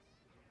tech.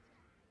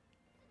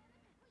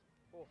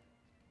 Cool.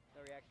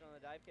 No reaction on the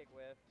dive kick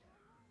whiff.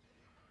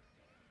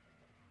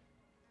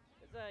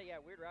 It's a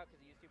weird route because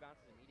he used 2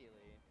 bounces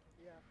immediately.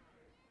 Yeah.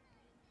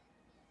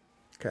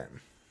 Okay.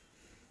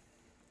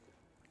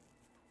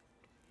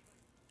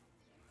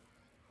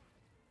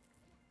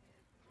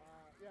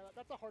 Yeah,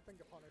 that's a hard thing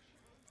to punish.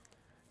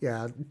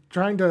 Yeah,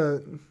 trying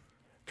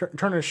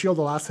to shield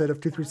the last hit of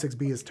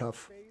 236B is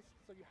tough.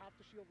 So you have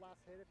to shield last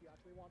hit if you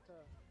actually want to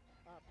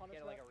punish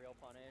Get that. like a real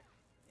punish.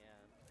 Yeah.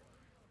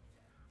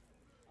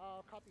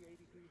 Caught the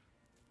ADP.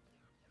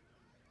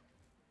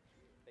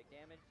 Big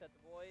damage, set the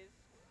boys.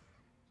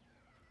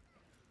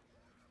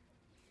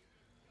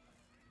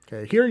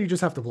 Okay, here you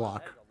just have to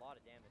block. That is a lot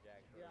of damage,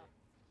 actually. Yeah.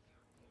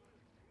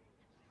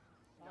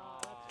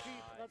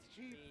 That's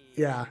cheap.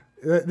 Yeah,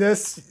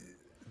 this,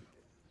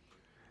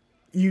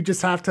 you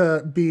just have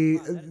to be,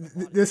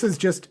 this is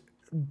just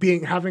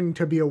having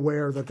to be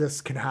aware that this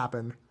can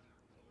happen.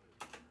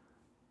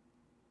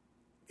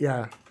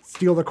 Yeah,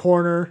 steal the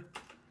corner.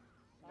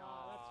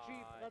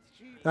 That's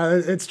cheap.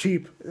 It's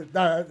cheap.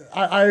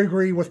 I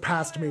agree with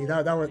past me.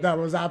 That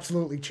was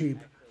absolutely cheap.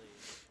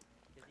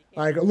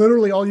 Like,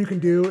 literally all you can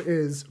do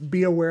is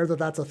be aware that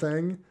that's a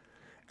thing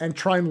and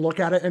try and look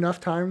at it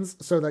enough times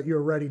so that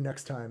you're ready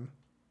next time.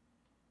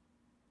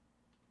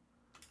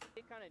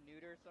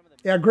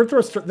 Yeah, grip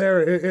thrust there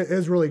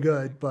is really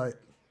good, but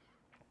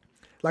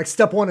like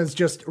step one is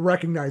just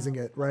recognizing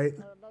it, right?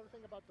 Another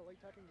thing about delay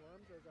attacking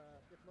worms is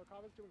if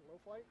Merkava's doing low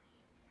flight.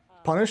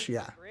 Punish,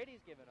 yeah.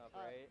 Brady's given up,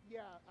 right?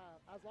 Yeah,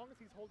 as long as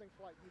he's holding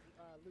flight, he's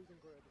losing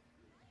grid.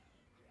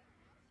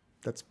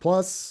 That's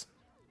plus.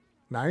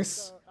 Nice.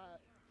 So,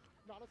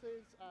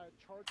 Nanase's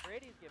charge.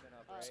 Brady's given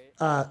up,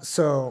 right?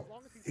 So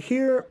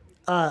here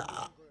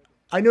I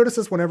notice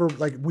this whenever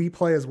like we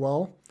play as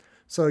well.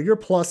 So you're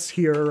plus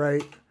here,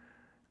 right?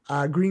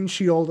 Green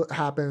shield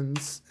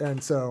happens,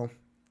 and so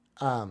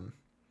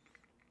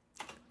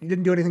you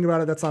didn't do anything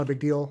about it. That's not a big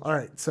deal. All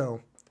right,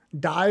 so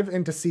dive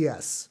into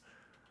CS.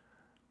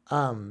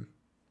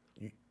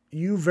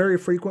 You very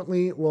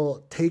frequently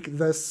will take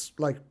this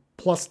like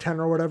plus 10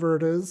 or whatever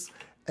it is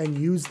and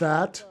use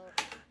that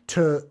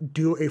to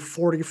do a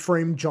 40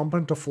 frame jump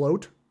into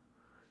float.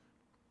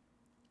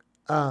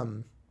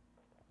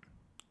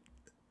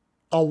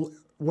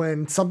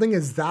 When something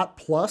is that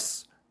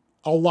plus,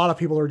 a lot of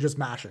people are just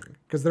mashing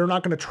because they're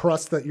not going to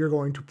trust that you're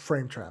going to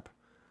frame trap.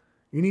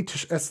 You need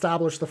to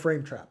establish the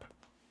frame trap.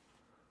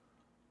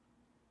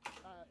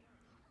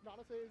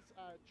 Nanase's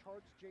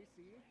charge JC,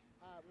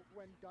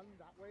 when done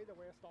that way, the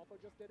way Astolfo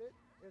just did it,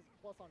 is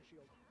plus on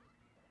shield.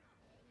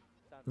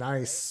 Sounds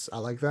Nice. I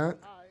like that.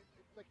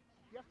 Like,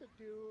 you have to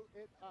do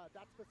it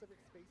that specific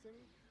spacing,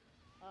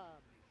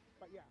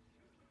 but yeah.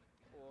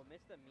 Cool.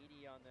 Missed the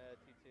meaty on the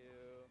 2-2.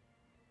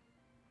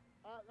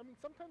 I mean,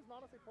 sometimes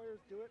Nanase players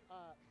do it,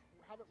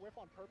 have it whiff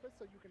on purpose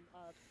so you can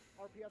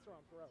RPS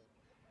around throw.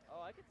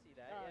 Oh, I could see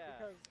that. Yeah.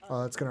 Because,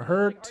 Oh, that's going to It's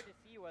hurt. like hard to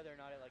see whether or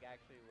not it like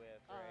actually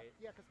whiffed, right?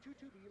 yeah, because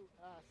 2-2B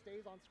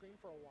stays on screen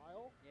for a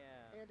while,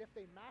 Yeah. and if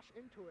they mash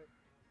into it,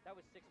 That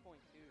was 6.2.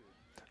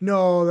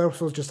 No,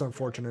 that was just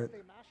unfortunate. if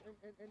they mash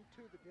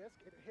into the disc,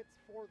 it hits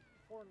for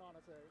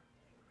Nanase.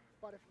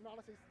 But if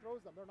Nanase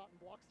throws them, they're not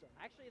in block stun.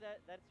 Actually,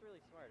 that's really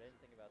smart. I didn't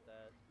think about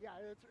that. Yeah,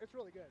 it's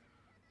really good.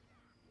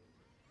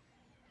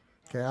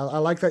 Okay, I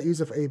like that use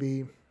of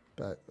AB,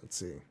 but let's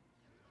see.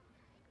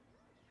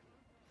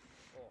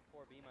 Oh,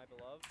 4B, my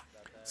beloved.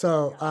 Got that.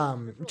 So, It's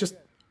really just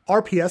good.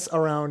 RPS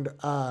around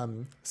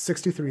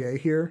 63A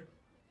here.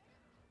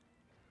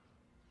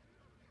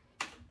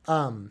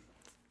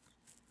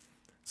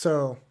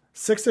 So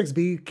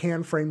 66B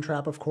can frame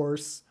trap, of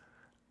course.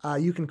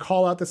 You can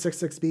call out the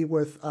 66B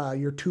with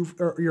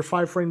your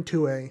 5 frame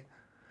 2A.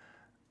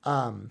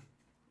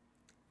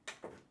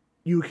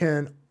 You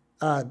can,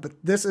 but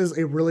this is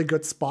a really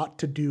good spot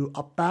to do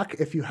up back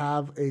if you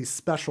have a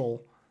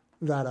special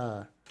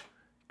that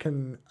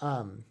can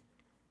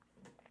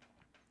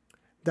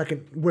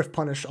whiff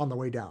punish on the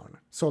way down.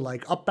 So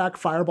like up back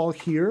fireball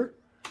here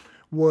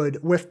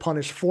would whiff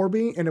punish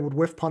 4B and it would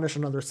whiff punish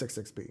another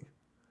 66B.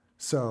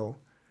 So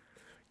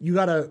you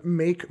got to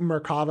make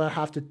Merkava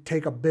have to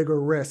take a bigger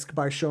risk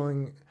by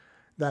showing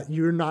that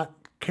you're not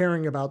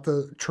caring about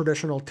the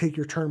traditional take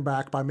your turn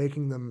back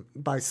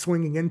by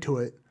swinging into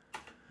it.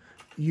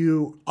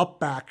 You up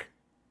back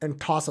and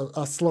toss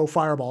a slow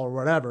fireball or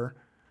whatever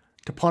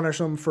to punish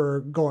them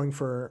for going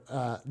for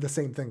the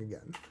same thing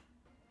again.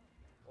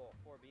 Oh,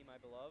 4B, my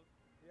beloved.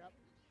 Yep.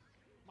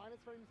 Minus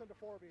frames into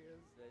 4B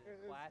is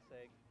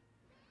Classic.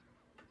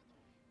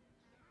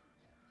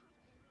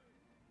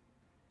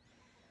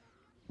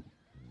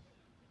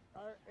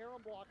 air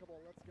unblockable.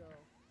 Let's go.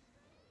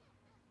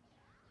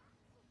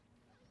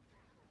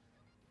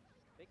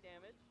 Big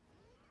damage.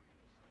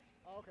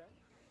 Oh, okay.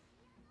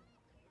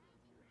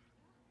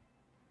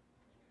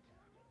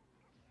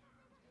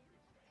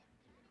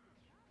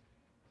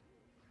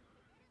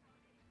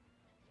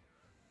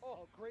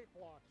 Oh, great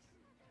blocks.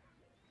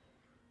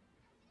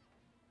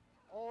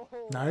 Oh,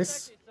 Nice.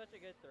 That's actually such a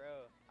good throw.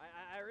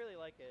 I really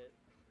like it.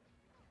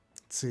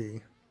 Let's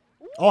see.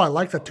 Oh, I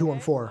like that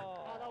 2-on-4.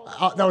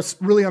 Oh, That was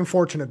really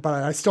unfortunate, but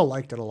I still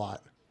liked it a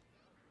lot.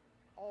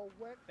 Oh,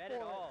 went bet for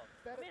it all.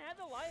 Bet I mean, have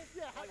the life.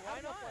 Yeah, like, have why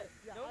enough not? life.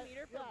 Yeah, No I-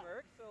 meter for yeah.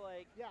 Merc, so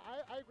like. Yeah,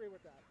 I agree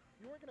with that.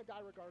 You weren't gonna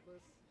die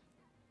regardless.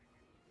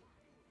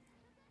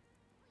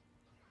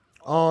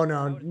 Oh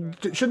no,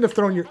 shouldn't have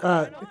thrown your.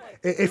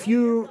 If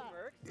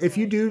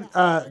you do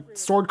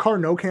sword car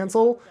no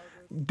cancel,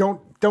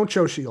 don't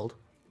show shield.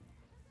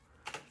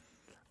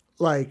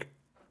 Like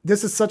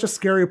this is such a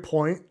scary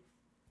point.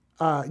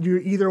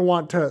 You either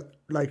want to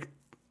like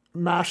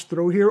mash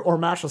throw here or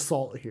mash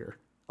assault here.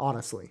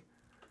 Honestly,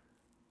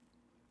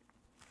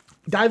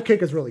 dive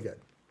kick is really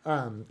good.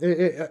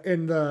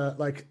 In the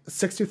like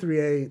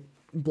 623A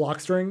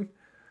block string.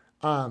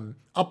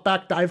 Up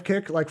back dive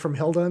kick like from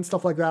Hilda and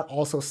stuff like that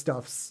also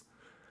stuffs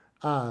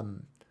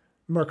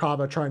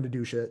Merkava trying to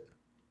do shit.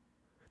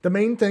 The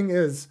main thing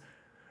is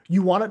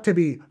you want it to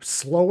be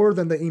slower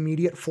than the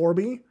immediate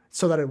 4B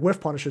so that it whiff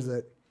punishes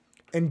it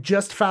and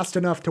just fast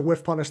enough to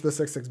whiff punish the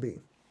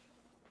 66B.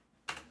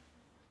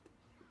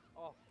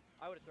 Oh,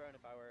 I would have thrown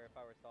if I were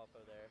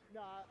Salpo there.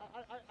 Nah,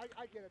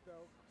 I get it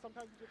though.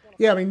 Sometimes you just want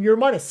to. Yeah, I mean you're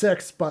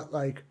 -6, but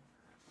like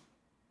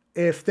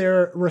if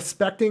they're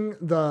respecting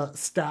the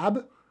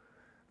stab,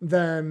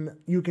 then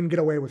you can get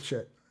away with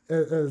shit.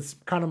 Is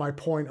kind of my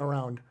point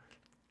around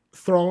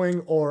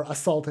throwing or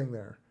assaulting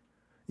there.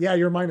 Yeah,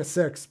 you're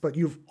 -6, but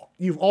you've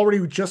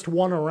already just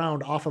won a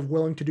round off of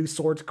willing to do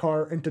swords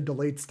car into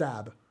delayed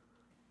stab.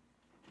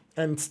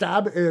 And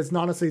stab is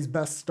Nanase's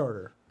best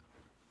starter.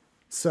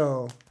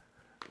 So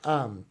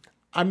I'm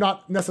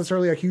not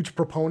necessarily a huge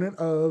proponent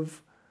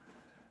of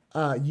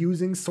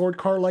using sword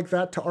car like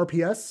that to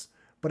RPS,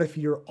 but if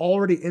you're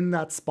already in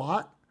that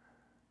spot,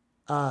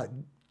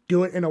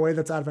 do it in a way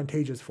that's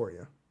advantageous for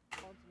you.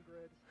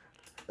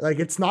 Like,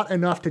 it's not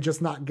enough to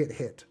just not get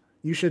hit.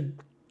 You should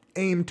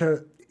aim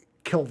to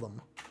kill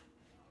them.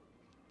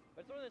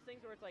 But it's one of those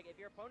things where it's like, if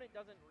your opponent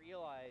doesn't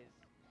realize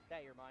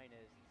that your mine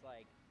is, it's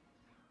like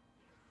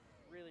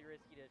really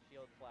risky to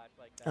shield flash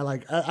like that. And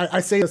like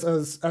I say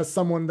this as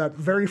someone that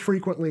very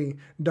frequently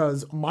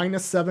does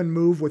 -7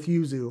 move with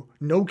Yuzu,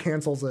 no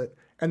cancels it,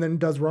 and then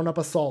does run up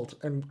assault,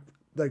 and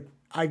like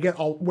I get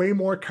way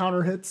more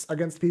counter hits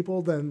against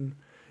people than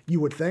you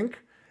would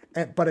think,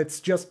 but it's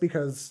just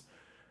because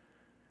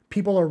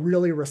people are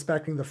really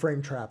respecting the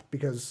frame trap,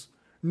 because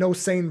no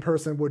sane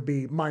person would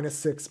be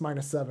 -6,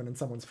 -7 in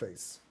someone's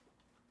face.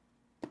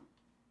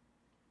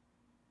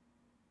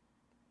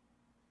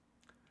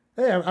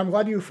 Hey, I'm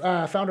glad you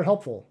found it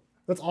helpful.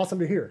 That's awesome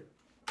to hear.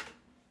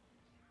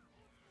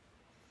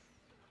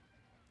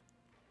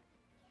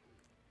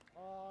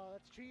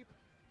 That's cheap.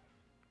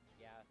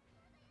 Yeah.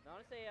 I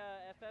want to say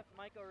FF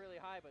might go really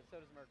high, but so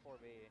does Merc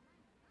 4B.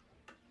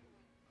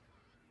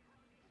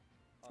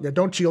 Yeah,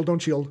 don't shield, don't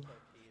shield.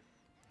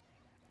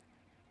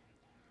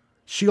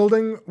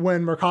 Shielding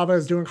when Merkava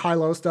is doing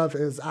high-low stuff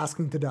is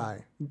asking to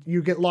die.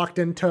 You get locked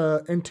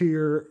into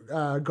your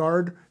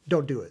guard,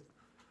 don't do it.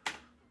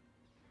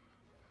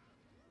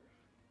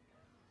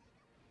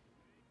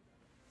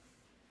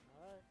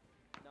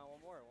 No,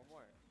 one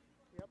more.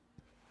 Yep.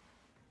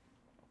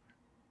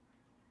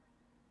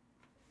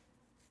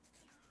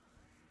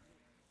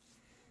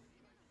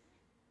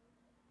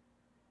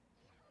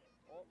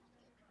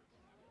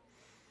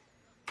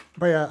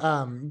 But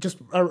yeah, just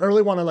I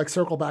really want to like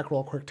circle back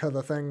real quick to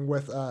the thing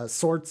with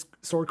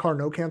sword car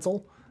no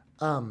cancel.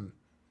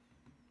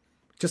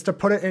 Just to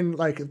put it in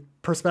like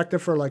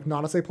perspective for like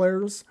Nanase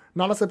players.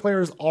 Nanase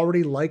players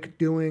already like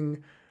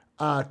doing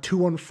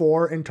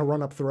 2-1-4 into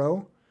run up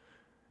throw,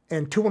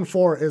 and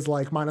 2-1-4 is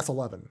like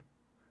 -11,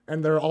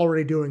 and they're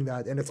already doing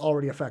that, and it's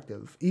already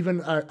effective.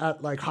 Even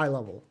at like high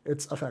level,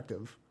 it's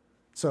effective.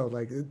 So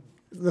like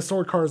the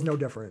sword car is no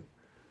different.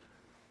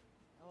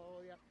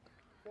 Oh, yeah.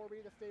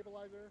 4B the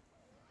stabilizer.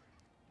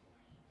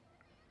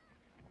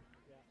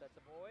 That's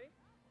a boy.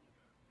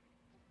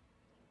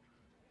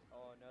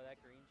 Oh no,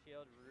 that green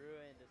shield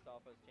ruined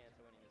Astolfo's chance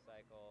of winning the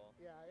cycle.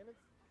 Yeah, and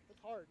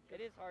it's hard. It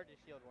is hard to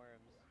shield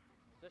worms,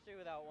 especially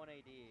without 1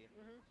 AD.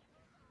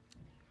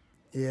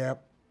 Yeah.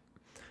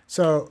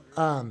 So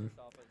Astolfo's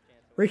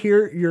chance of right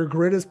here, your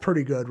grid is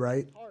pretty good,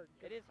 right? Hard.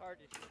 It is hard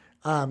to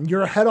shield.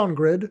 You're ahead on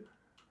grid.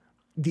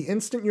 The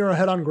instant you're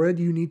ahead on grid,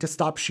 you need to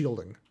stop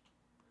shielding.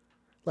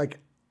 Like,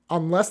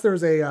 unless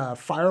there's a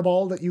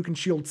fireball that you can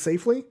shield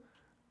safely,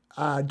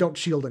 don't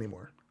shield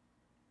anymore.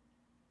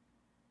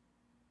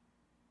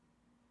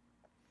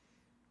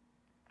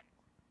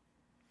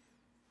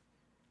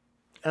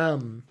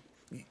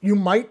 You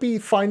might be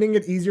finding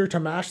it easier to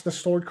mash the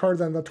sword card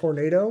than the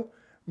tornado,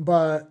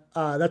 but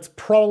that's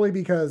probably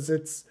because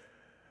it's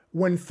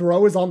when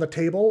throw is on the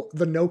table,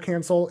 the no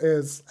cancel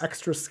is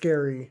extra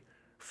scary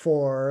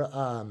for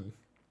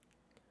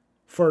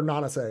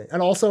Nanase.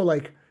 And also,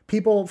 like,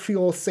 people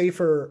feel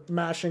safer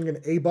mashing an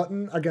A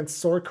button against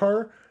sword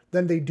car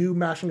than they do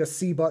mashing a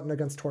C button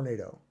against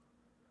tornado,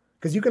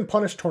 because you can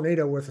punish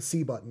tornado with a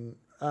C button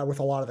with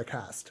a lot of the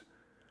cast.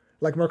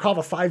 Like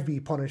Merkava 5B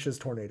punishes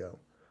tornado.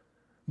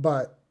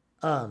 But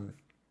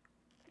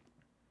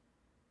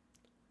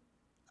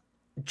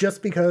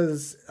just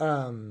because,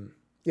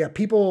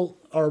 people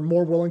are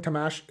more willing to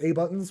mash A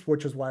buttons,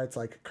 which is why it's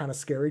like kind of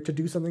scary to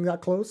do something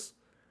that close.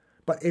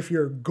 But if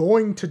you're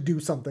going to do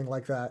something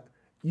like that,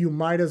 you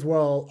might as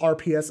well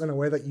RPS in a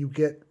way that you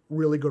get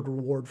really good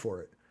reward for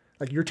it.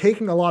 Like, you're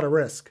taking a lot of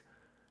risk.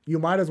 You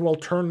might as well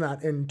turn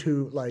that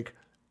into like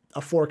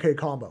a 4K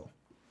combo.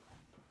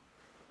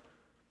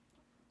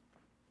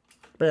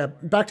 But yeah,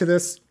 back to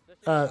this.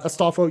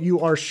 Astolfo, you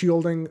are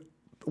shielding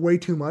way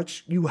too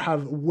much. You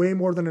have way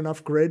more than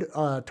enough grid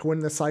to win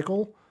this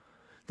cycle.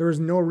 There is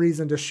no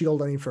reason to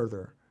shield any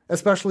further,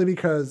 especially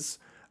because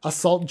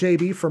Assault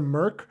JB from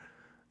Merc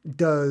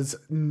does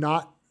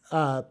not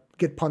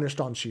get punished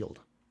on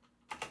shield.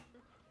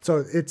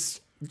 So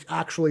it's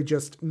actually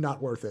just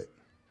not worth it.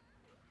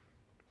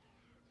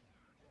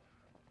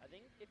 I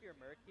think if you're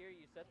Merc here,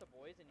 you set the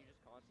boys and you just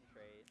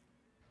concentrate.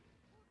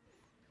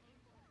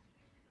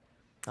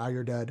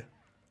 You're dead.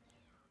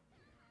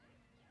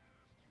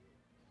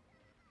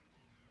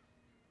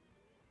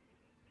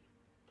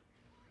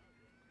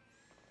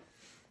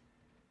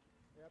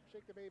 Yep,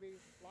 shake the baby.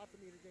 Lots of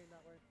meter gain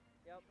that way.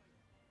 Yep.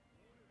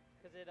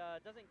 Because it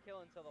doesn't kill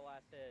until the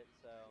last hit,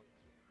 so.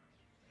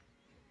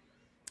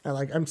 And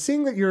like, I'm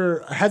seeing that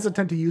you're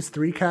hesitant to use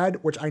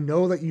 3CAD, which I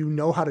know that you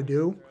know how to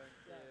do.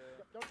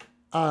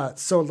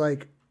 So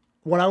like,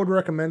 what I would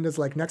recommend is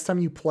like next time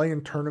you play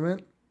in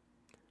tournament,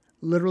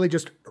 literally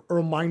just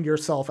remind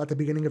yourself at the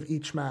beginning of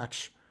each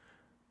match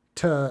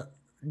to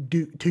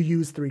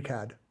use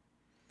 3CAD.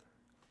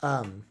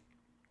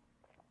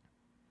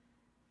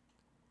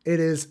 It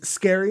is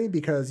scary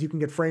because you can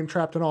get frame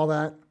trapped and all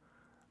that,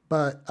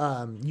 but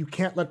you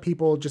can't let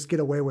people just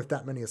get away with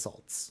that many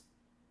assaults.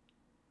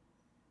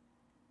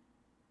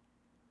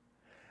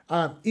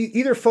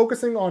 Either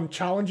focusing on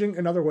challenging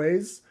in other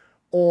ways,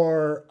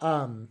 or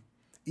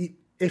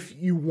if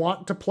you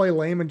want to play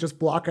lame and just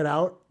block it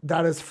out,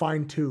 that is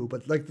fine too.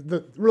 But like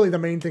really the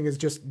main thing is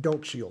just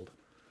don't shield.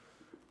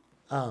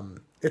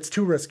 It's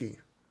too risky.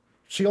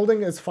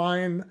 Shielding is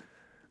fine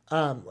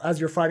as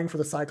you're fighting for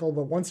the cycle,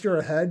 but once you're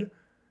ahead,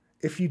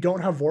 if you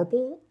don't have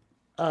Vorpal,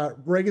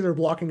 regular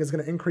blocking is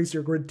going to increase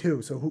your grid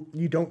too. So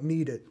you don't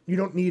need it. You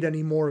don't need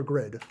any more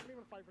grid. Don't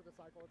even fight for the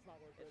cycle. It's not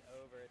worth it. It's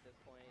over at this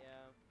point,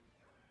 yeah.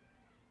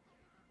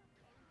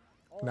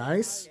 Oh,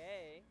 Nice. Okay.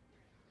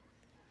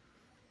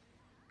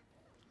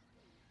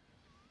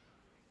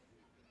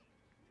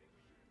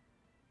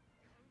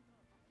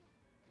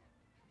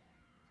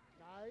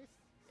 Nice.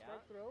 Yeah.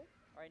 Strike through. All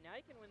right, now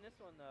you can win this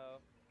one though.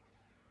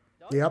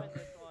 Does Yep.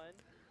 win this one.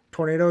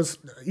 Tornadoes,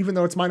 even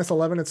though it's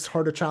 -11, it's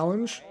hard to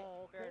challenge. Right,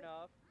 Oh, fair okay.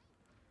 enough.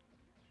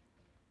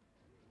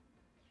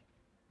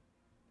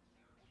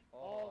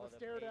 Oh, the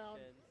stare down.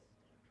 patience.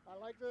 I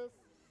like this.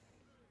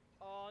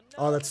 Oh, no,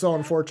 Oh, that's so back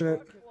unfortunate.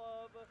 foot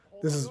club.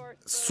 This my is You are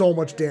so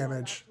much dead.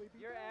 damage.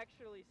 You're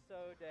actually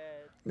so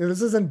dead.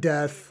 This isn't I hate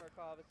death,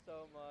 Markov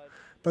so much.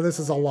 but this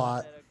is a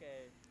lot. Dead,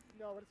 okay.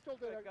 No, but it still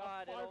did Good a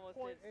God, it almost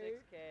hit 5.8.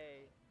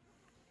 6K.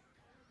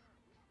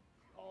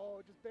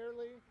 Oh, just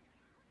barely.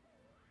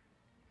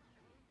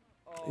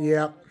 Oh,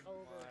 Yep. That's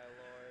over.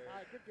 my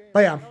lord. Good game. But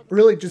yeah, That was a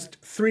really good just match.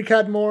 3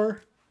 CAD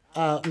more.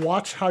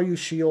 Watch how you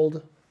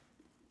shield.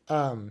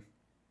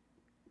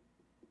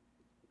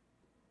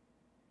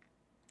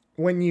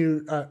 When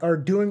you are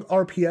doing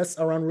RPS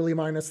around really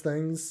minus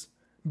things,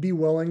 be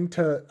willing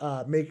to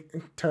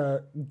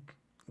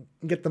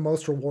get the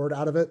most reward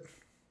out of it.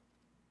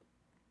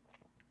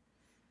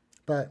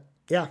 But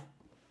yeah,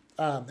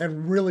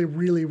 and really,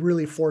 really,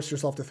 really force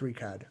yourself to 3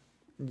 CAD.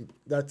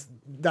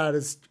 That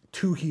is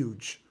too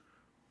huge.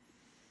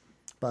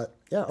 But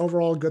yeah,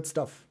 overall good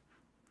stuff.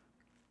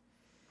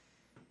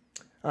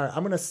 All right,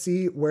 I'm gonna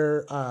see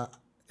where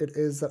it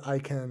is that I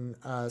can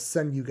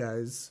send you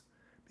guys,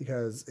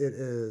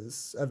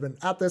 because I've been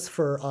at this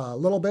for a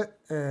little bit,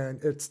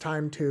 and it's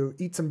time to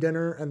eat some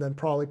dinner and then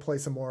probably play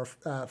some more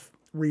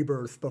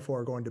Rebirth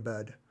before going to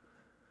bed.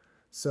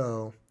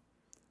 So,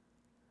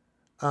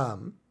 I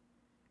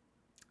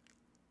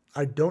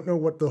don't know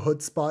what the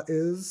hood spot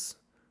is,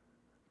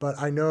 but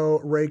I know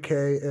Ray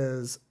K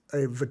is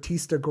a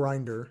Batista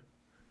grinder.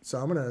 So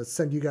I'm going to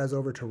send you guys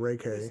over to Ray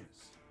K. Business.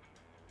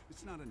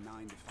 It's not a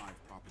 9-to-5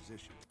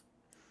 proposition.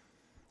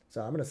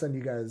 So I'm going to send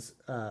you guys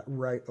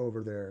right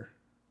over there.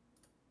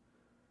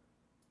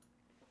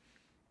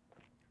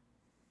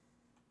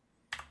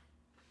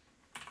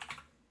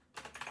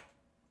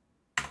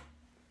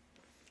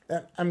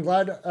 And I'm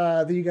glad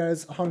that you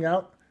guys hung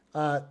out.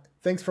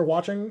 Thanks for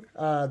watching.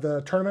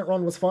 The tournament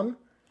run was fun.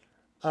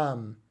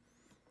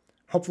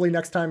 Hopefully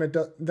next time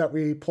that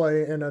we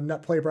play in a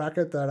net play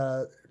bracket,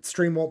 that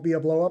stream won't be a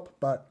blow up.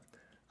 But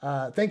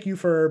thank you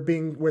for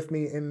being with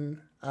me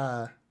in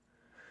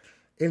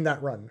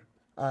that run.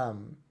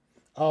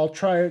 I'll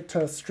try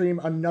to stream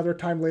another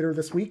time later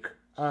this week.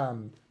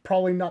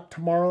 Probably not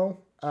tomorrow,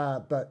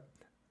 but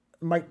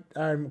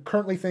I'm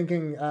currently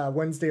thinking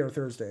Wednesday or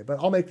Thursday.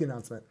 But I'll make the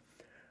announcement.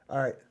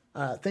 All right.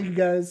 Thank you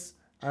guys.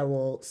 I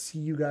will see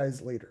you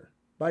guys later.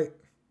 Bye.